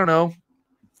fucking, I don't know,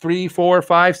 3, 4,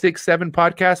 5, 6, 7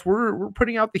 podcasts, we're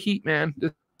putting out the heat, man.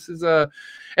 This is and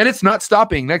it's not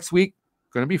stopping. Next week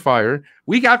gonna be fire.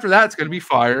 Week after that, it's gonna be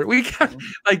fire.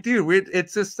 Like, dude,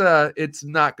 it's just it's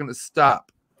not gonna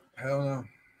stop. Hell no.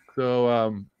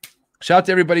 So shout out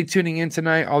to everybody tuning in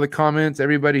tonight, all the comments,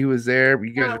 everybody who was there.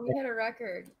 We hit a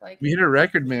record. Like, we hit a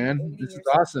record, man. This is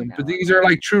awesome. But these are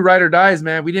like true ride or dies,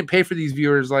 man. We didn't pay for these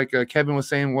viewers, like Kevin was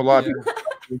saying. Well, a lot of people.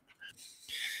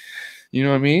 You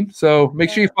know what I mean? So make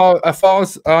sure you follow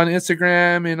us on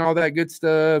Instagram and all that good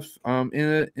stuff in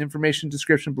the information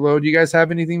description below. Do you guys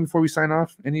have anything before we sign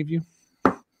off? Any of you?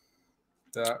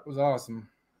 That was awesome.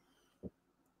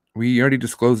 We already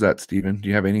disclosed that, Steven. Do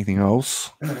you have anything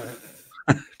else?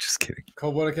 Just kidding.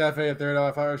 Cold Blooded Cafe at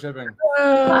 $30 fire shipping.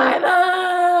 Buy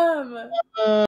them!